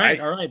 All right.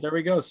 There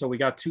we go. So we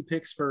got 2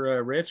 picks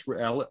for Rich.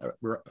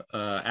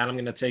 Adam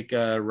going to take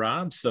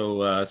Rob.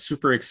 So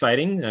super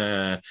exciting.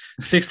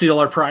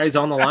 $60 prize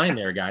on the line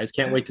there, guys.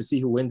 Can't wait to see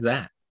who wins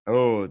that.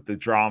 Oh, the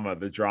drama.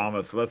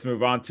 So let's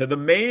move on to the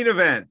main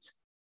event.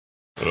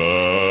 Let's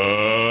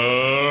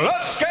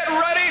get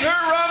ready to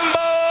rumble!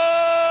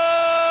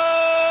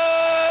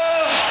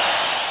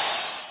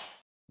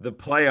 The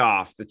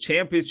playoff, the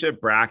championship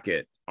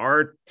bracket,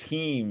 our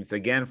teams,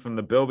 again, from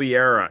the Bilby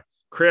era.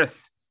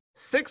 Chris,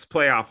 6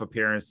 playoff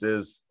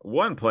appearances,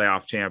 1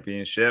 playoff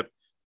championship.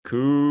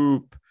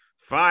 Coop,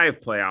 5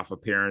 playoff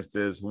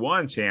appearances,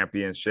 1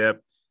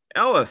 championship.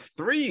 Ellis,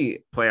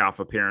 3 playoff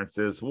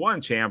appearances,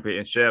 1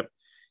 championship.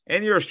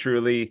 And yours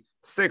truly,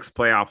 6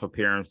 playoff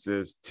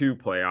appearances, 2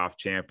 playoff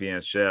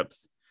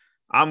championships.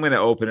 I'm going to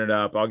open it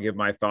up. I'll give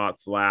my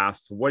thoughts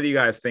last. What do you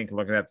guys think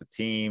looking at the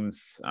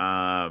teams?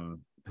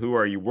 Who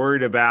are you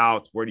worried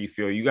about? Where do you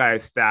feel you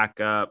guys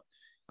stack up?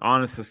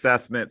 Honest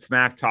assessment,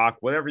 smack talk,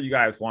 whatever you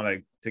guys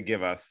want to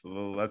give us.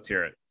 Let's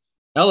hear it.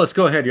 Ellis,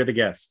 go ahead. You're the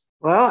guest.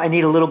 Well, I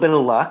need a little bit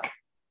of luck.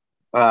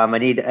 I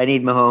need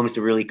Mahomes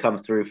to really come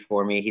through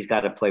for me. He's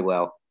got to play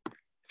well.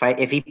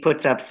 If he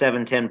puts up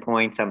 7-10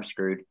 points, I'm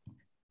screwed.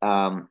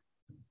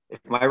 If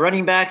my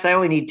running backs, I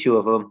only need 2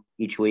 of them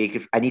each week.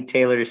 If I need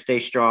Taylor to stay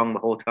strong the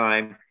whole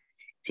time,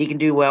 if he can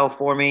do well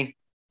for me,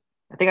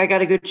 I think I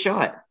got a good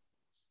shot.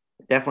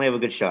 Definitely have a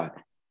good shot.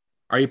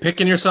 Are you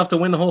picking yourself to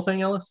win the whole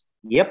thing, Ellis?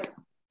 Yep.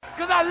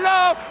 Because I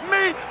love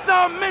me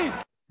some me.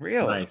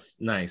 Really?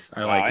 Nice.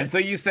 I like it. And so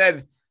you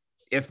said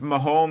if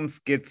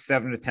Mahomes gets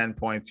 7 to 10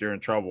 points, you're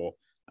in trouble.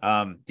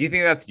 Do you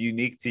think that's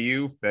unique to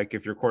you? Like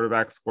if your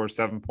quarterback scores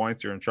 7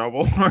 points, you're in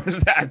trouble, or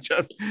is that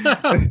just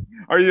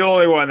are you the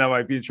only one that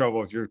might be in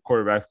trouble if your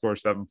quarterback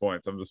scores 7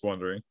 points? I'm just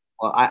wondering.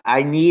 Well,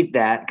 I need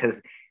that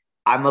because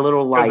I'm a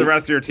little light. The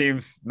rest of your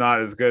team's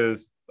not as good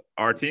as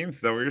our team.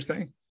 Is that what you're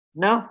saying?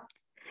 No,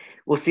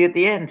 we'll see at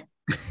the end.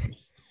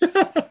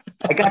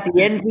 I got the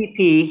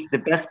MVP, the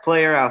best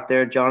player out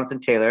there, Jonathan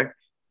Taylor.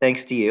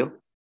 Thanks to you.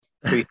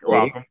 You're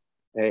welcome.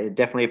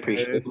 Definitely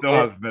appreciate it. It still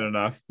hasn't been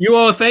enough. You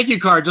owe a thank you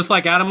card, just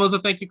like Adam owes a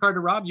thank you card to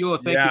Rob. You owe a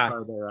thank you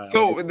card there.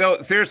 So,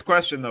 though, serious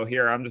question though.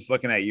 Here, I'm just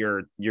looking at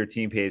your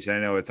team page. And I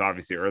know it's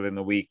obviously early in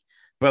the week,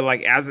 but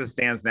like as it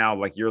stands now,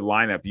 like your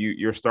lineup,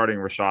 you're starting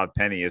Rashad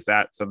Penny. Is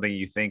that something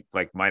you think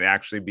like might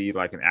actually be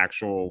like an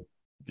actual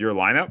your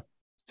lineup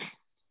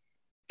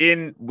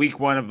in week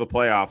 1 of the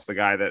playoffs? The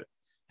guy that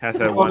has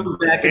had one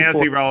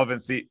fantasy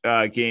relevant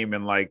game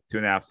in like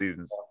 2.5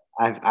 seasons.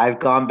 I've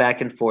gone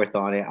back and forth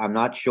on it. I'm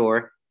not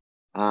sure.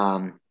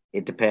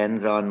 It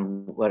depends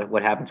on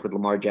what happens with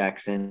Lamar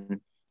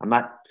Jackson. I'm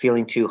not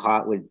feeling too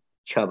hot with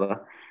Chuba.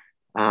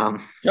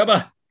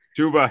 Chuba.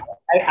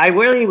 I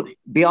really,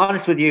 be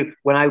honest with you,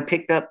 when I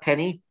picked up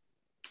Penny,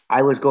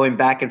 I was going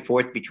back and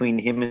forth between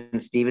him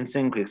and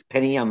Stevenson because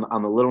Penny, I'm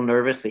a little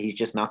nervous that he's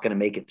just not going to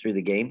make it through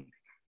the game.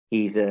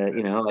 He's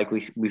like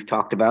we've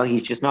talked about,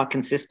 he's just not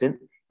consistent.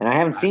 And I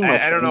haven't seen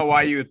much. I don't know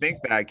why you would think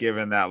that,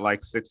 given that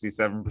like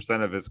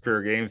 67% of his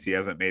career games he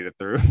hasn't made it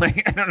through.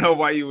 Like I don't know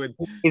why you would.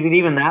 Is it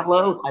even that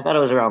low? I thought it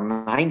was around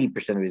 90%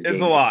 of his games. It's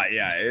a lot,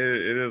 yeah.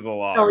 It is a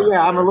lot. Oh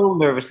yeah, I'm a little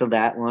nervous of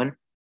that one.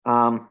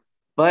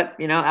 But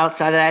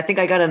outside of that, I think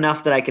I got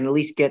enough that I can at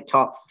least get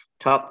top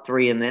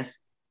 3 in this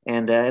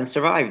and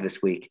survive this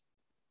week.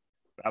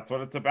 That's what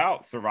it's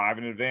about. Survive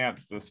in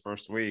advance this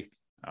first week.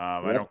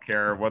 I don't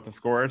care what the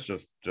score is.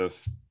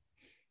 Just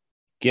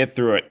get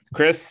through it.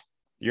 Chris,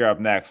 you're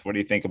up next. What do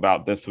you think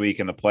about this week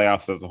and the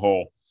playoffs as a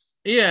whole?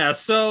 Yeah,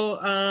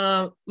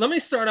 so let me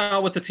start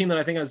out with the team that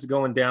I think is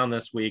going down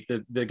this week.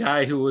 The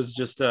guy who was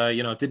just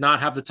did not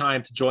have the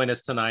time to join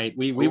us tonight.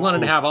 We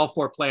wanted to have all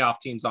 4 playoff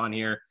teams on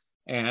here,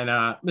 and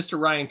Mr.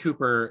 Ryan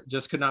Cooper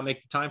just could not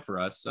make the time for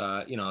us.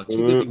 Too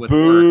busy with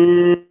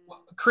work.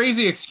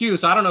 Crazy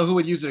excuse. I don't know who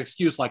would use an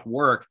excuse like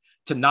work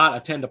to not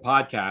attend a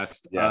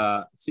podcast.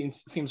 Yes.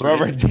 Seems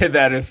whoever ridiculous. did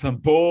that is some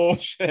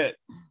bullshit.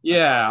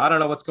 Yeah, I don't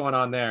know what's going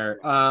on there.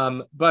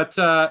 But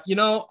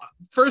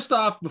first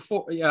off,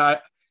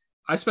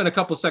 I spent a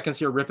couple seconds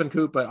here ripping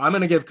Coop, but I'm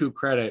going to give Coop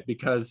credit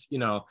because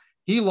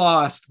he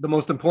lost the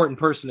most important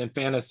person in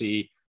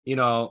fantasy.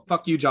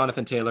 Fuck you,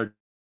 Jonathan Taylor.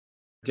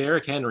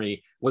 Derrick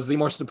Henry was the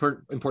most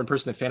important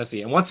person in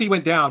fantasy, and once he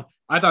went down,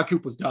 I thought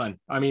Coop was done.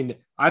 I mean,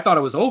 I thought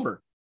it was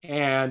over,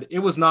 and it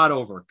was not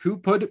over.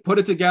 Coop put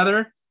it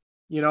together.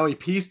 He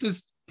pieced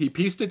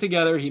it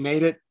together. He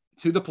made it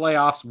to the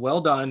playoffs.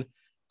 Well done.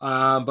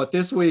 But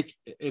this week,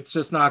 it's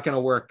just not going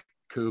to work,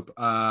 Coop.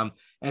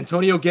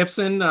 Antonio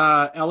Gibson,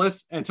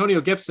 Ellis,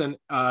 Antonio Gibson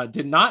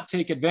did not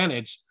take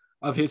advantage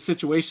of his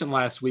situation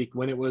last week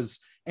when it was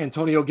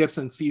Antonio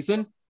Gibson's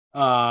season.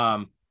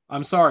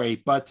 I'm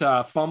sorry, but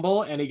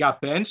fumble and he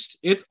got benched.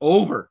 It's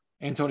over,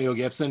 Antonio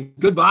Gibson.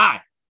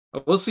 Goodbye.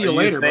 We'll see you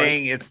later.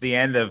 Saying it's the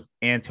end of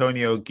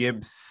Antonio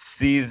Gibbs'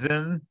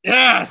 season?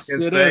 Yes,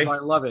 it is. I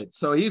love it.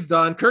 So he's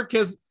done. Kirk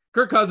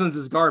Cousins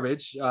is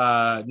garbage.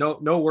 No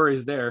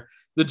worries there.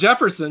 The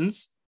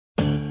Jeffersons.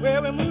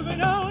 Well, we're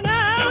moving on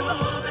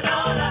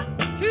up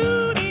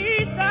to the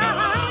east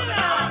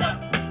side,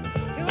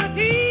 to a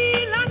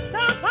deluxe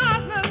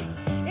apartment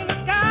in the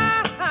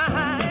sky.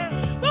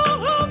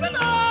 Moving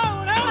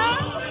on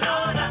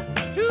up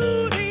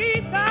to the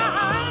east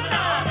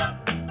side.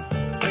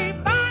 We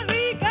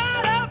finally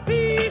got a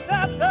piece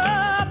of the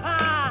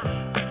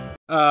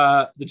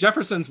pie. The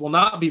Jeffersons will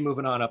not be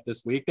moving on up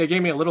this week. They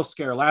gave me a little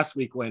scare last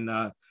week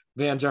when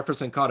Van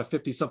Jefferson caught a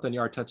 50-something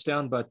yard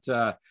touchdown, but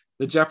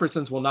the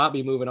Jeffersons will not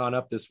be moving on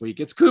up this week.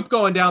 It's Coop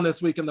going down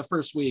this week in the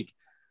first week.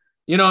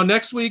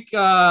 Next week,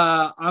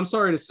 I'm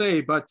sorry to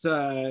say, but,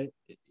 there's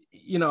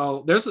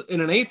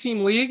in an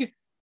 8-team league,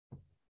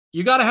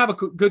 you got to have a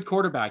good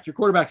quarterback. Your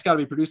quarterback's got to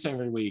be producing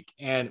every week.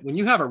 And when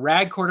you have a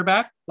rag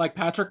quarterback like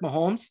Patrick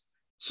Mahomes,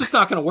 it's just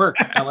not going to work,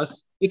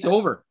 Ellis. It's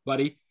over,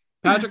 buddy.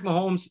 Patrick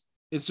Mahomes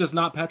is just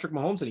not Patrick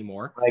Mahomes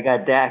anymore. I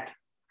got Dak.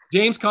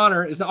 James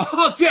Conner is not.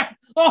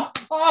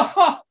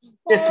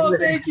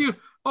 Thank you.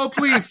 Oh,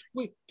 please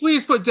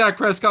put Dak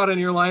Prescott in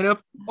your lineup.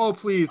 Oh,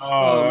 please.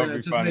 Oh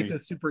man, just make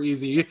it super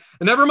easy.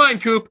 And never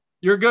mind, Coop.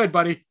 You're good,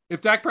 buddy.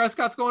 If Dak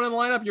Prescott's going in the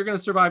lineup, you're going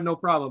to survive no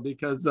problem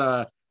because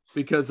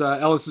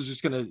Ellis is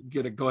just going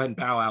to go ahead and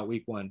bow out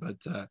week 1.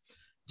 But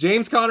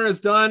James Conner is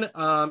done.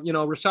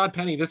 Rashad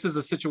Penny, this is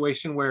a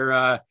situation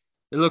where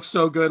it looks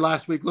so good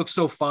last week. Looks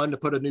so fun to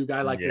put a new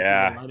guy like this in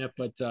the lineup,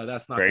 but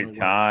that's not great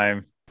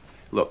time.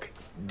 Look,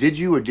 did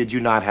you or did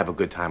you not have a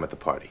good time at the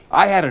party?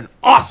 I had an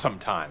awesome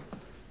time.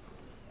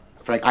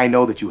 Frank, I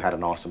know that you had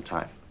an awesome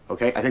time,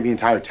 okay? I think the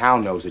entire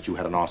town knows that you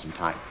had an awesome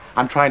time.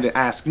 I'm trying to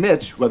ask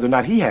Mitch whether or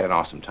not he had an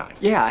awesome time.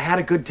 Yeah, I had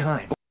a good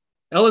time.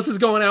 Ellis is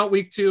going out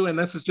week 2, and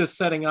this is just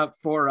setting up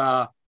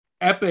for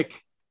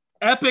epic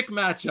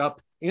matchup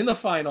in the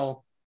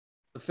final.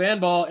 The fan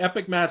ball,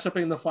 epic matchup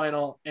in the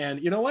final.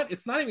 And you know what?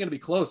 It's not even going to be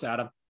close,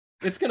 Adam.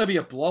 It's going to be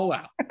a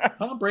blowout.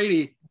 Tom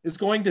Brady is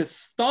going to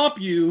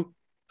stomp you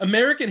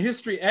American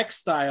History X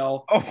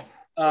style,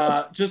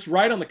 just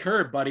right on the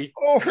curb, buddy.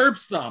 Curb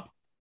stomp.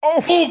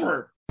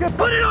 Over.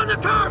 Put it on the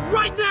curb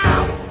right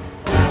now!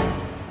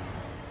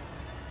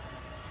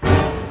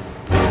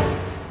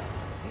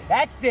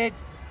 That's it.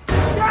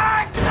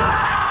 Jack,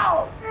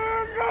 now!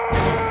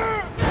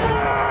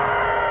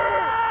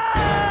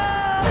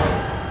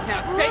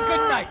 Now say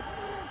goodnight.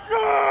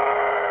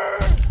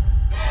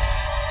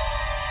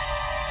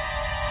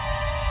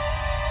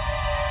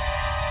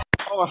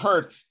 Oh, it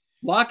hurts.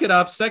 Lock it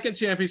up. Second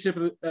championship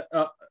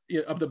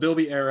of the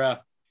Bilby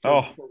era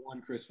for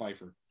one Chris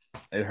Pfeiffer.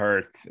 It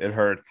hurts. It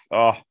hurts.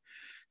 Oh,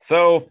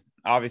 so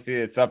obviously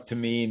it's up to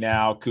me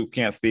now. Coop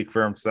can't speak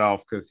for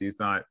himself because he's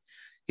not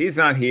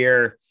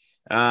here.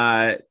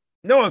 No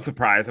one's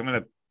surprised.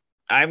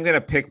 I'm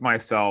gonna pick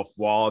myself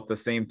while at the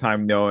same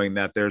time knowing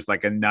that there's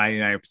like a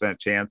 99%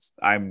 chance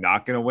I'm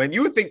not gonna win.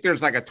 You would think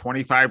there's like a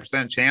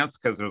 25% chance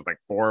because there's like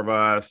 4 of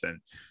us and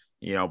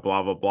blah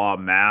blah blah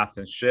math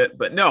and shit.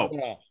 But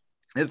no,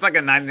 it's like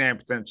a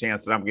 99%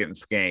 chance that I'm getting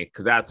skanked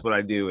because that's what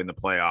I do in the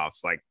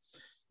playoffs. Like,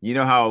 you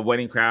know how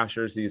Wedding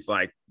Crashers, these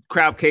like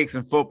crab cakes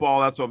in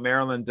football, that's what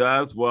Maryland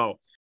does. Well,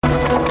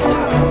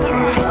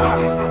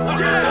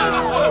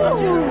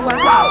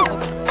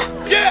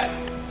 Yes!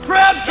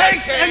 Crab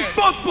cakes and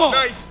football!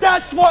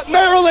 That's what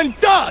Maryland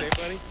does!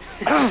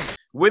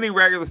 winning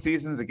regular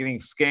seasons and getting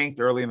skanked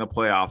early in the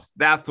playoffs.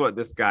 That's what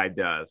this guy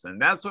does.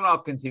 And that's what I'll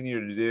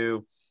continue to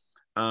do.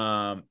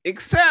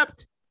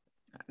 Except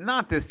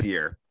not this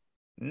year.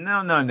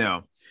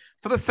 No.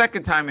 For the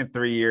second time in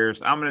 3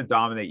 years, I'm going to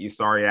dominate you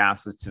sorry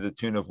asses to the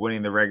tune of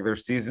winning the regular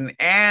season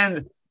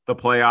and the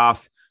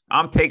playoffs.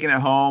 I'm taking it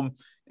home,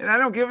 and I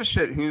don't give a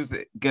shit who's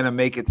going to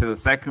make it to the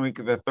second week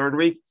or the third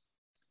week.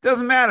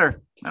 Doesn't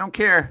matter. I don't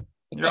care.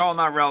 You're all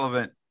not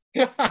relevant.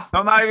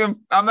 I'm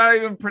not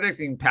even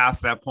predicting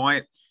past that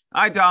point.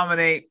 I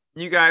dominate.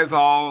 You guys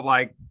all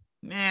like,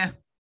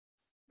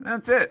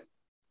 that's it.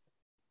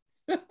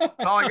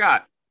 That's all I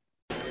got.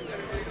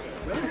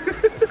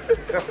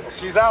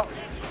 She's out.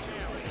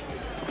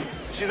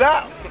 She's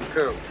out.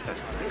 Cool.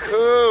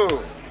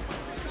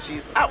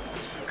 She's out.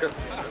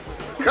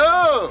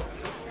 Cool.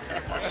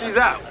 She's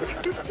out.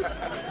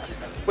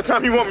 What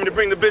time you want me to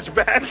bring the bitch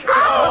back?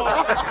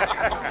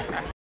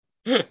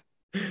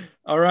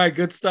 All right,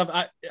 good stuff.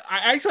 I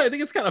actually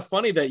think it's kind of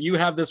funny that you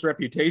have this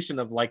reputation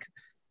of like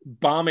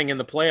bombing in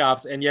the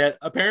playoffs, and yet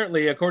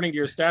apparently, according to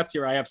your stats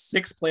here, I have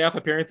 6 playoff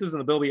appearances in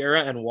the Bilby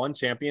era and 1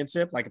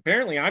 championship. Like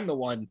apparently, I'm the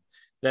one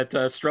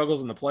that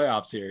struggles in the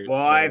playoffs here.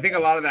 Well, so I think a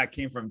lot of that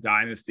came from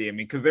Dynasty. I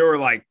mean, because there were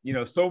like,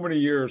 so many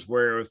years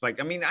where it was like,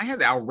 I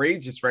had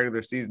outrageous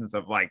regular seasons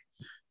of like,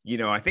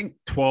 I think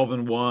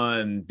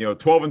 12-1,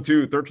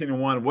 12-2,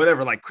 13-1,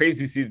 whatever, like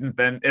crazy seasons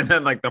then. And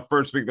then like the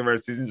first week of the regular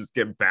season just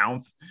get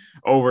bounced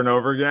over and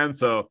over again.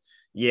 So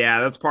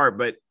yeah, that's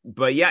part.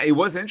 But yeah, it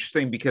was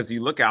interesting because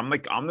you look at, I'm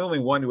the only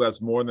one who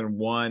has more than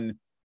 1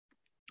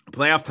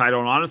 playoff title.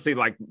 And honestly,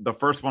 like the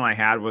first one I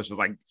had was just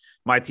like,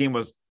 my team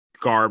was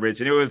garbage.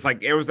 And it was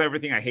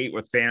everything I hate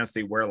with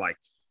fantasy, where like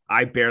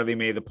I barely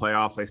made the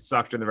playoffs. I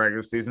sucked in the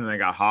regular season and I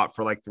got hot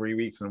for like 3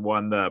 weeks and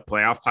won the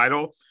playoff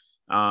title.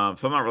 So I'm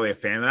not really a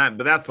fan of that,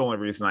 but that's the only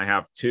reason I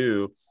have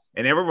 2.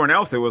 And everyone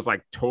else, it was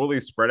like totally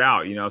spread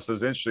out, so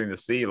it's interesting to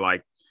see.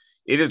 Like,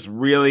 it is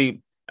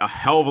really a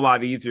hell of a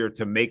lot easier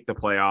to make the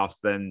playoffs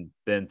than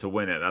to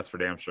win it. That's for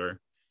damn sure.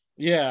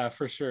 Yeah,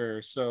 for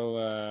sure.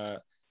 So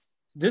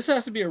this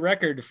has to be a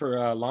record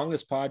for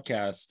longest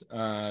podcast.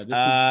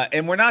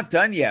 And we're not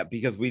done yet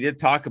because we did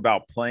talk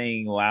about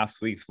playing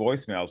last week's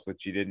voicemails,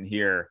 which you didn't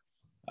hear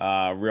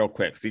real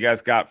quick. So you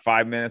guys got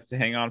 5 minutes to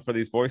hang on for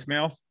these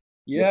voicemails?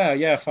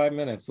 Yeah, 5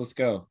 minutes. Let's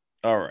go.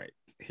 All right.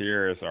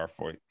 Here is our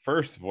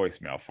first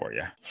voicemail for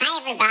you.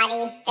 Hi,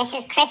 everybody. This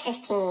is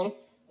Chris's team.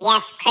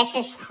 Yes,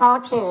 Chris's whole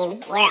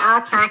team. We're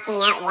all talking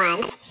at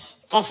once.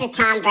 This is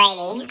Tom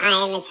Brady.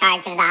 I am in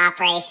charge of the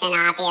operation,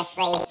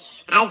 obviously.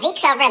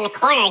 Zeke's over in the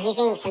corner. He's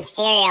eating some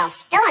cereal,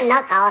 spilling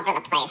milk all over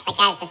the place. That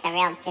guy's just a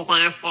real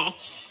disaster.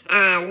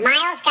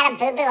 Miles got a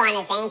boo-boo on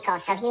his ankle,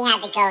 so he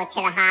had to go to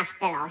the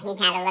hospital. He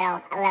had a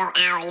little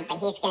owie, but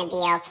he's going to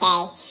be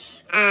okay.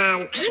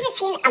 I haven't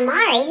seen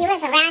Amari. He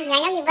was around here.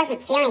 I know he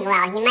wasn't feeling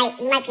well. He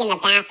might be in the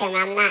bathroom.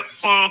 I'm not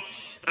sure.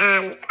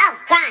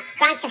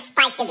 Gronk just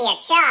spiked the beer.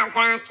 Chill out,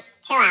 Gronk.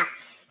 Chill out.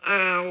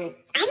 I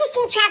haven't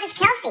seen Travis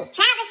Kelce.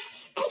 I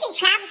haven't seen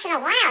Travis in a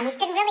while. He's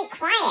been really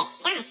quiet.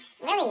 Gosh,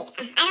 really,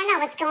 I don't know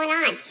what's going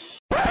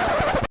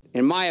on.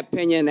 In my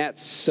opinion, that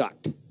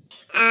sucked. But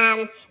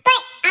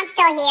I'm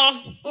still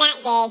here. Matt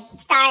Gay,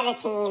 star of the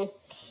team.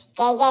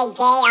 Gay all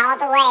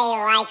the way,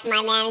 like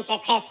my manager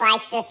Chris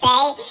likes to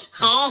say.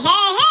 Hey.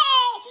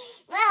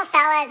 Well,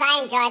 fellas, I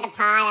enjoy the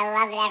pod. I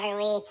love it every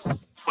week.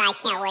 I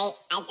can't wait.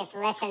 I just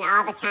listen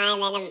all the time,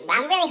 and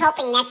I'm really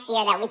hoping next year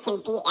that we can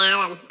beat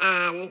Adam.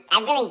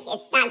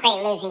 It's not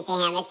great losing to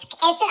him. It's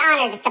an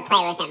honor just to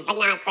play with him, but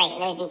not great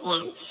losing to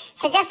him.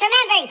 So just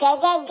remember, gay, all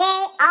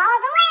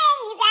the way.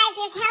 You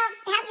guys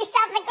have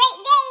yourselves a great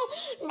day.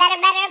 Better,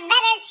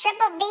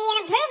 triple B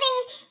and improving.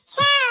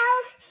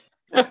 Ciao.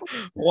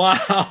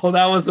 Wow,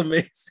 that was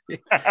amazing.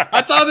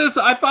 I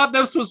thought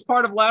this was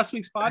part of last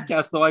week's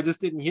podcast, though. I just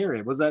didn't hear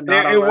it. Was that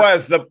not? It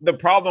was. The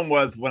problem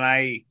was when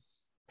I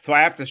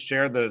have to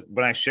share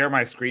when I share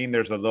my screen,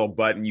 there's a little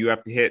button you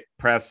have to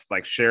press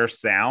like share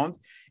sound,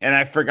 and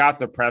I forgot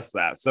to press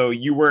that. So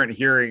you were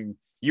hearing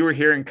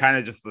kind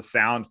of just the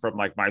sound from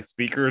like my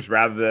speakers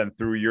rather than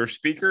through your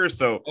speakers.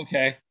 So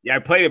okay, yeah, I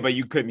played it, but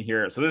you couldn't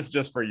hear it. So this is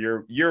just for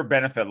your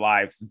benefit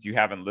live, since you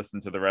haven't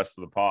listened to the rest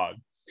of the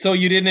pod. So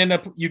you did end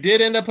up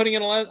putting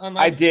it on.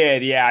 I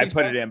did, yeah, I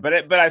put it in,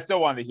 but I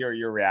still wanted to hear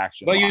your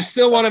reaction. But you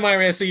still wanted my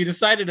reaction, so you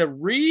decided to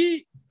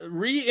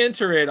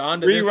re-enter it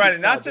onto rerun it.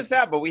 Not just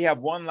that, but we have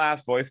one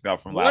last voicemail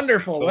from last.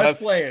 Wonderful. Week. So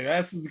let's play it.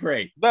 This is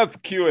great. Let's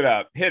cue it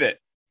up. Hit it.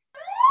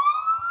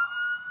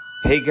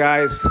 Hey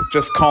guys,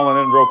 just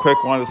calling in real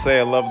quick. Wanted to say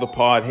I love the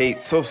pod. Hey,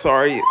 so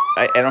sorry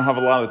I don't have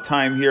a lot of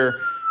time here.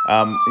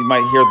 You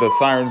might hear the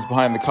sirens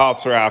behind the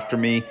cops are after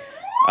me.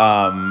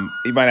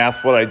 You might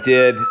ask what I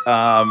did.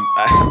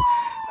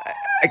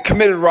 I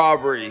committed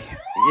robbery.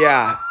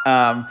 Yeah.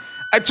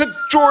 I took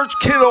George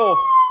Kittle,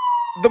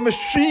 the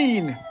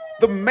machine,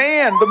 the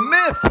man, the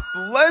myth,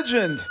 the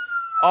legend,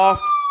 off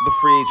the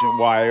free agent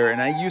wire,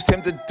 and I used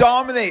him to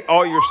dominate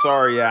all your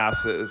sorry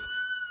asses.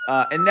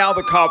 And now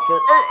the cops are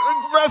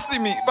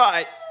arresting me.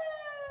 Bye.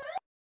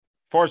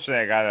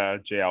 Fortunately, I got out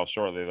of jail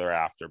shortly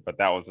thereafter, but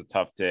that was a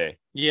tough day.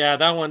 Yeah,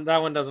 that one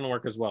doesn't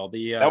work as well.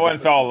 That one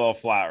fell a little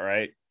flat,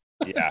 right?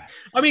 Yeah.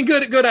 I mean,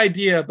 good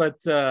idea,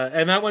 but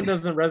and that one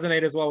doesn't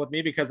resonate as well with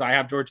me because I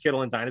have George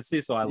Kittle in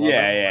Dynasty, so I love him.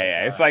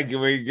 Yeah. It's like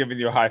we're giving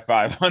you a high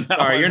five on that.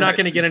 Sorry, you're not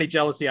going to get any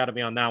jealousy out of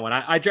me on that one.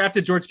 I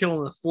drafted George Kittle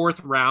in the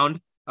 4th round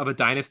of a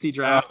Dynasty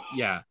draft.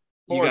 Yeah.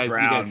 You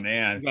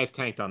guys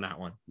tanked on that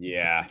one.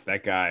 Yeah,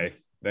 that guy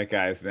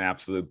is an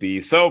absolute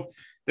beast. So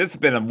this has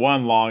been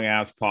one long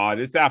ass pod.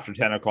 It's after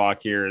 10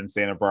 o'clock here in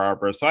Santa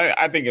Barbara, so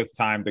I think it's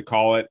time to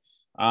call it.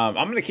 I'm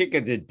going to kick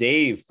it to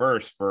Dave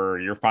first for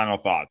your final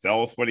thoughts.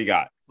 Ellis, what do you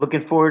got?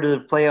 Looking forward to the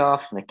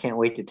playoffs, and I can't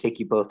wait to take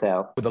you both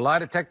out. With the lie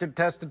detector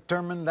test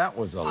determined that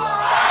was a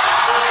lie.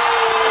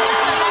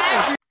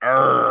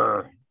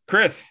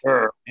 Chris,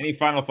 any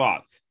final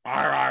thoughts?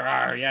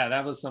 Yeah,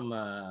 that was some.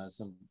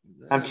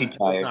 I'm too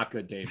tired. Not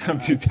good, Dave. I'm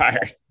too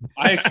tired.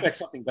 I expect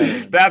something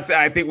better.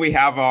 I think we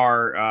have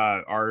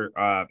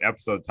our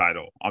episode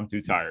title. I'm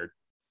too tired.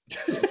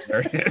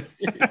 There it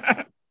is.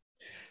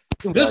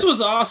 This was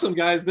awesome,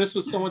 guys. This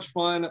was so much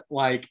fun.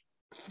 Like,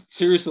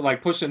 seriously,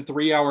 like pushing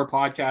 3-hour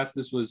podcast.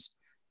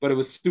 But it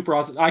was super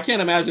awesome. I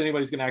can't imagine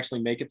anybody's going to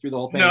actually make it through the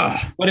whole thing. No.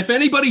 But if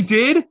anybody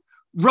did,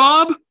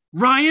 Rob,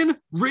 Ryan,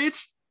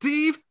 Rich,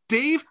 Dave,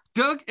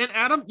 Doug, and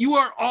Adam, you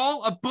are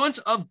all a bunch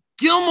of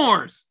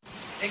Gilmores.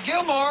 Hey,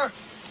 Gilmore,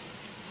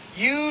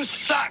 you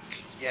suck,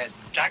 you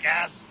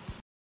jackass.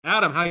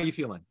 Adam, how are you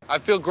feeling? I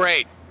feel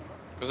great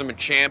because I'm a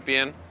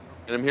champion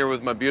and I'm here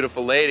with my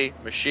beautiful lady,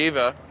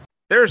 Mashiva.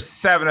 There's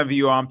 7 of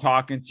you I'm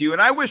talking to,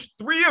 and I wish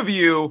 3 of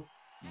you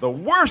the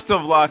worst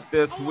of luck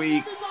this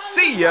week.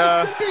 See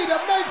ya.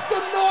 Make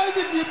some noise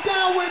if you're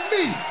down with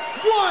me.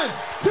 1,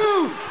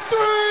 2, 3.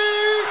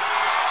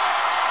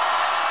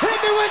 Hit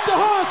me with the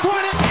horn,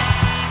 20.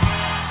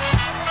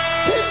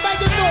 Keep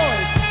making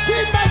noise.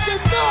 Keep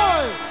making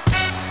noise.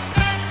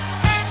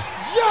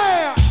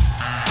 Yeah.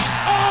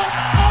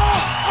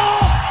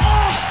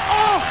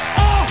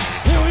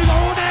 Here we go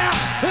now.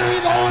 Here we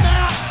go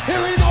now.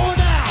 Here we go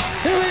now.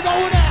 Here we go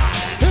now.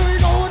 Here we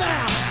go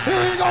now.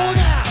 Here we go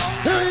now.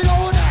 Here we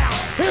go now.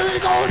 Here we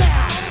go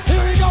now.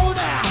 Here we go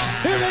now.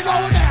 Here we go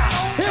now.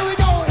 Here we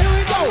go. Here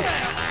we go.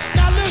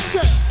 Now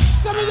listen.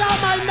 Some of y'all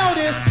might know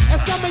this, and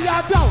some of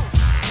y'all don't.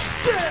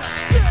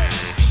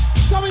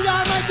 Some of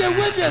y'all might get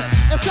with this,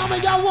 and some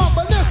of y'all won't.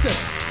 But listen,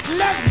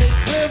 let me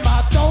clear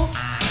my throat.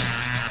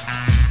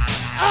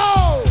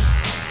 Oh,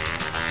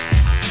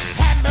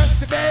 have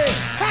mercy, babe.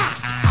 Ha!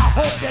 I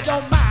hope you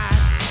don't mind.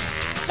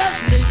 Let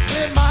me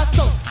clear my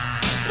throat.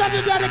 Special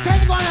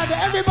dedication going out to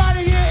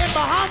everybody here in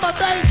Bahama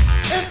Bay,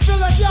 in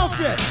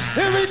Philadelphia.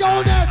 Here we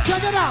go now.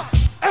 Check it out.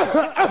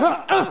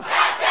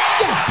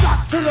 Yeah,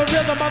 rock to the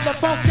rhythm of the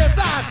funky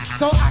rhyme,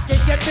 so I can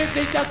get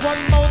busy just one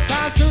more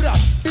time to the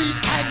beat,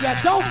 and you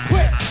don't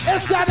quit.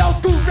 It's that old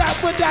school rap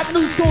with that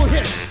new school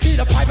hit.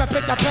 Need a pipe and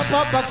pick the pep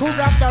up, a cool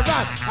rap the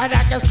rhyme, and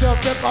I can still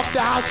rip up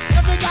the house.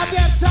 Every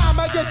goddamn time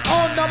I get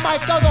on the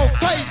mic, I go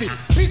crazy.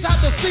 Peace out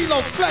to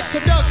CeeLo, Flex,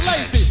 and Doug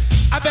Lazy.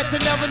 I bet you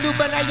never knew,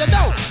 but now you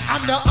know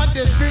I'm the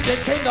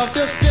undisputed king of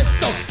this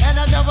disco, and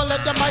I never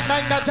let the mic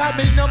magnetize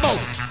me no more.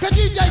 Cause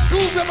DJ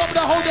Cool rip up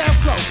the whole damn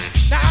flow.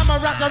 Now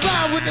I'ma rock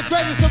around with the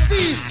greatest of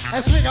ease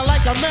and swing it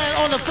like a man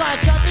on the flying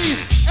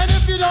trapeze. And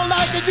if you don't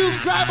like it, you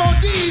can grab on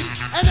these.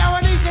 And now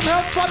I need some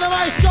help from the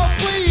maestro,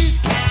 please.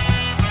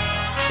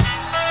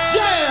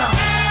 Yeah!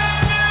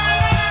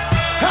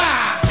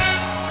 Ha!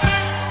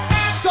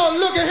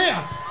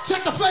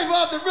 like the flavor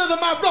of the rhythm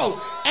I wrote.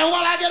 And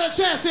while I get a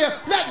chance here,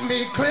 let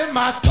me clear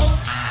my throat.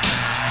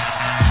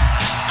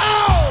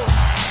 Oh!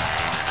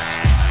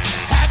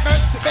 Have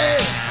mercy,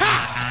 babe. Ha!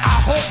 I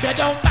hope you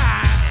don't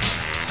mind.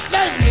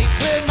 Let me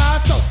clear my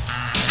throat.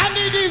 I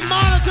need these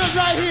monitors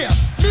right here.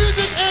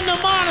 Music in the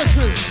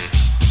monitors.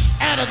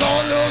 And it go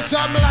a little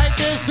something like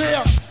this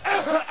here.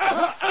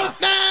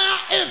 Now,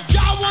 if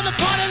y'all want to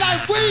party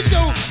like we do,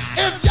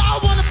 if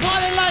y'all want to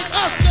party like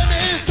us, let me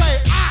hear you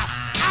say,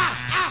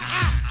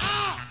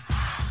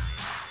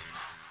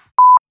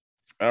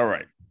 All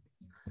right.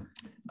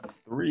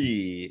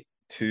 3,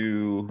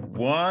 2,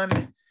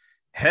 1.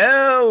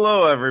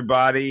 Hello,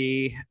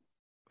 everybody.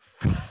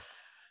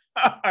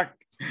 Fuck.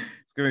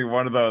 It's going to be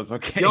one of those.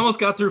 Okay. You almost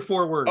got through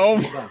 4 words.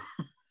 Oh.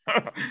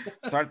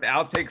 Start the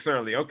outtakes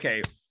early.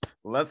 Okay.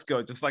 Let's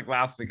go. Just like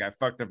last week. I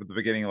fucked up at the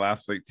beginning of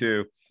last week,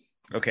 too.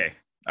 Okay.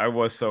 I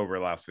was sober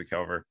last week,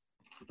 however.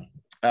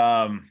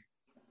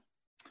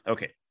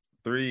 Okay.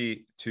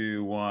 3,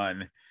 2,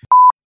 1.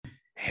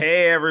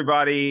 Hey,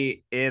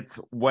 everybody. It's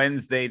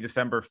Wednesday,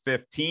 December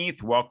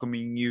 15th.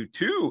 Welcoming you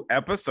to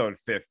episode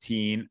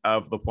 15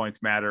 of the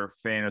Points Matter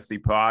Fantasy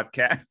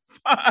Podcast.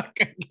 Fuck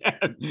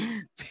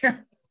again.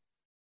 Damn.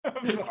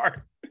 I'm sorry.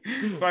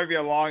 This might be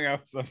a long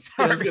episode.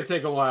 Yeah, it's going to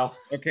take a while.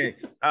 Okay.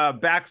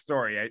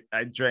 Backstory.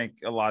 I drank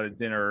a lot of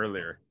dinner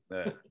earlier.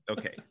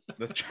 Okay.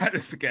 Let's try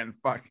this again.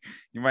 Fuck.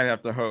 You might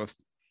have to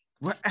host.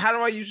 How do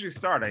I usually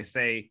start? I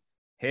say,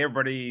 hey,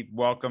 everybody,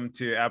 welcome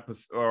to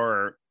episode,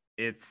 or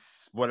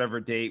it's whatever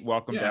date.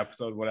 Welcome to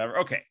episode, whatever.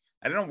 Okay.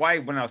 I don't know why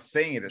when I was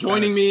saying it.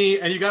 Joining me,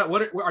 and you got,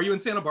 what are you in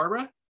Santa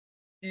Barbara?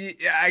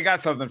 Yeah, I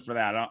got something for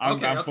that.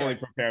 I'm fully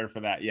prepared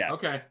for that. Yes.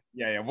 Okay.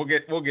 Yeah. We'll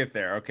get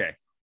there. Okay.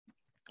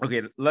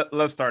 Okay,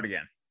 let's start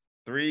again.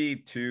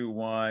 3, 2,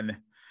 1.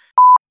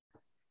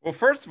 Well,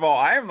 first of all,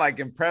 I am like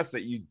impressed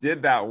that you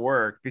did that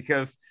work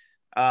because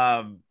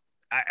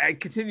I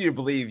continue to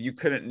believe you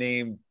couldn't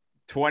name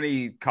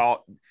 20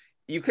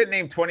 you couldn't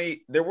name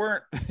 20. There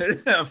weren't.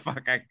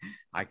 Fuck,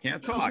 I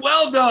can't talk.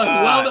 Well done.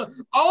 Well done.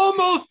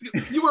 Almost.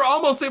 You were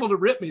almost able to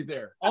rip me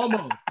there.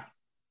 Almost.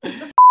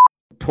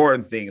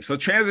 Important thing. So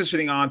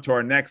transitioning on to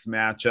our next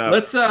matchup.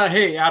 Let's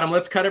hey Adam,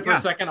 let's cut it for a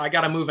second. I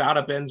gotta move out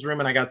of Ben's room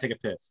and I gotta take a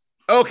piss.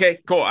 Okay,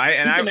 cool. You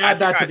can add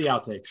that to the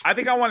outtakes. I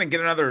think I want to get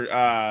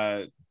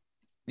another.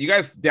 You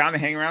guys down to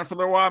hang around for a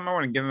little while? I might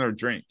want to get another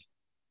drink.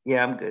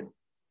 Yeah, I'm good.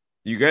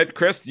 You good,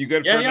 Chris? You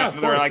good for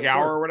another like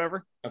hour or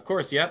whatever? Of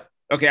course, yep.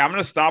 Okay, I'm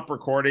gonna stop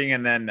recording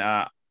and then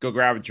go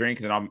grab a drink,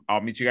 and then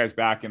I'll meet you guys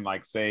back in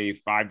like say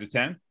 5 to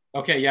 10.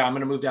 Okay, yeah, I'm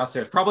gonna move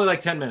downstairs. Probably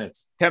like 10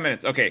 minutes. 10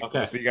 minutes. Okay.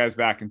 We'll see you guys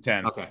back in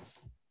 10. Okay.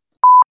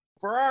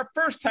 For our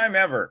first time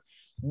ever,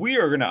 we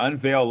are gonna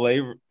unveil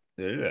lavers.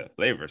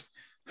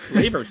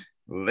 We're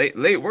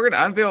going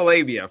to unveil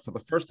labia for the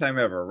first time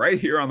ever right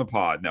here on the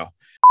pod. No,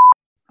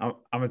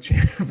 I'm a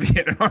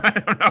champion. I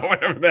don't know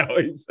whatever the hell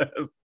he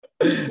says.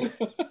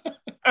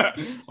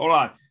 Hold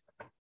on.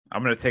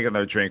 I'm going to take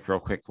another drink real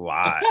quick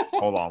live.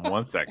 Hold on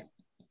 1 second.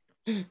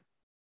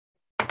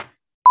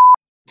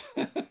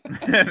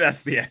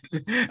 That's the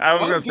end. I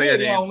was going to say your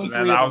name.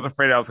 And I was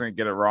afraid I was going to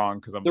get it wrong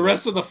because I'm the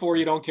rest of the 4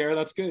 you don't care.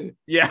 That's good.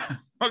 Yeah.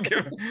 I don't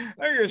give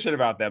a shit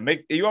about that.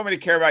 You want me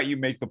to care about you?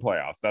 Make the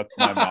playoffs. That's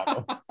my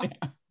motto.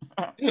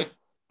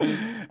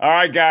 All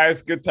right,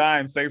 guys. Good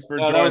times. Thanks for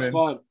joining. That was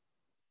fun.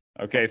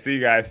 Okay, see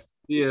you guys.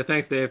 Yeah,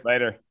 thanks, Dave.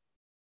 Later.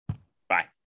 Bye.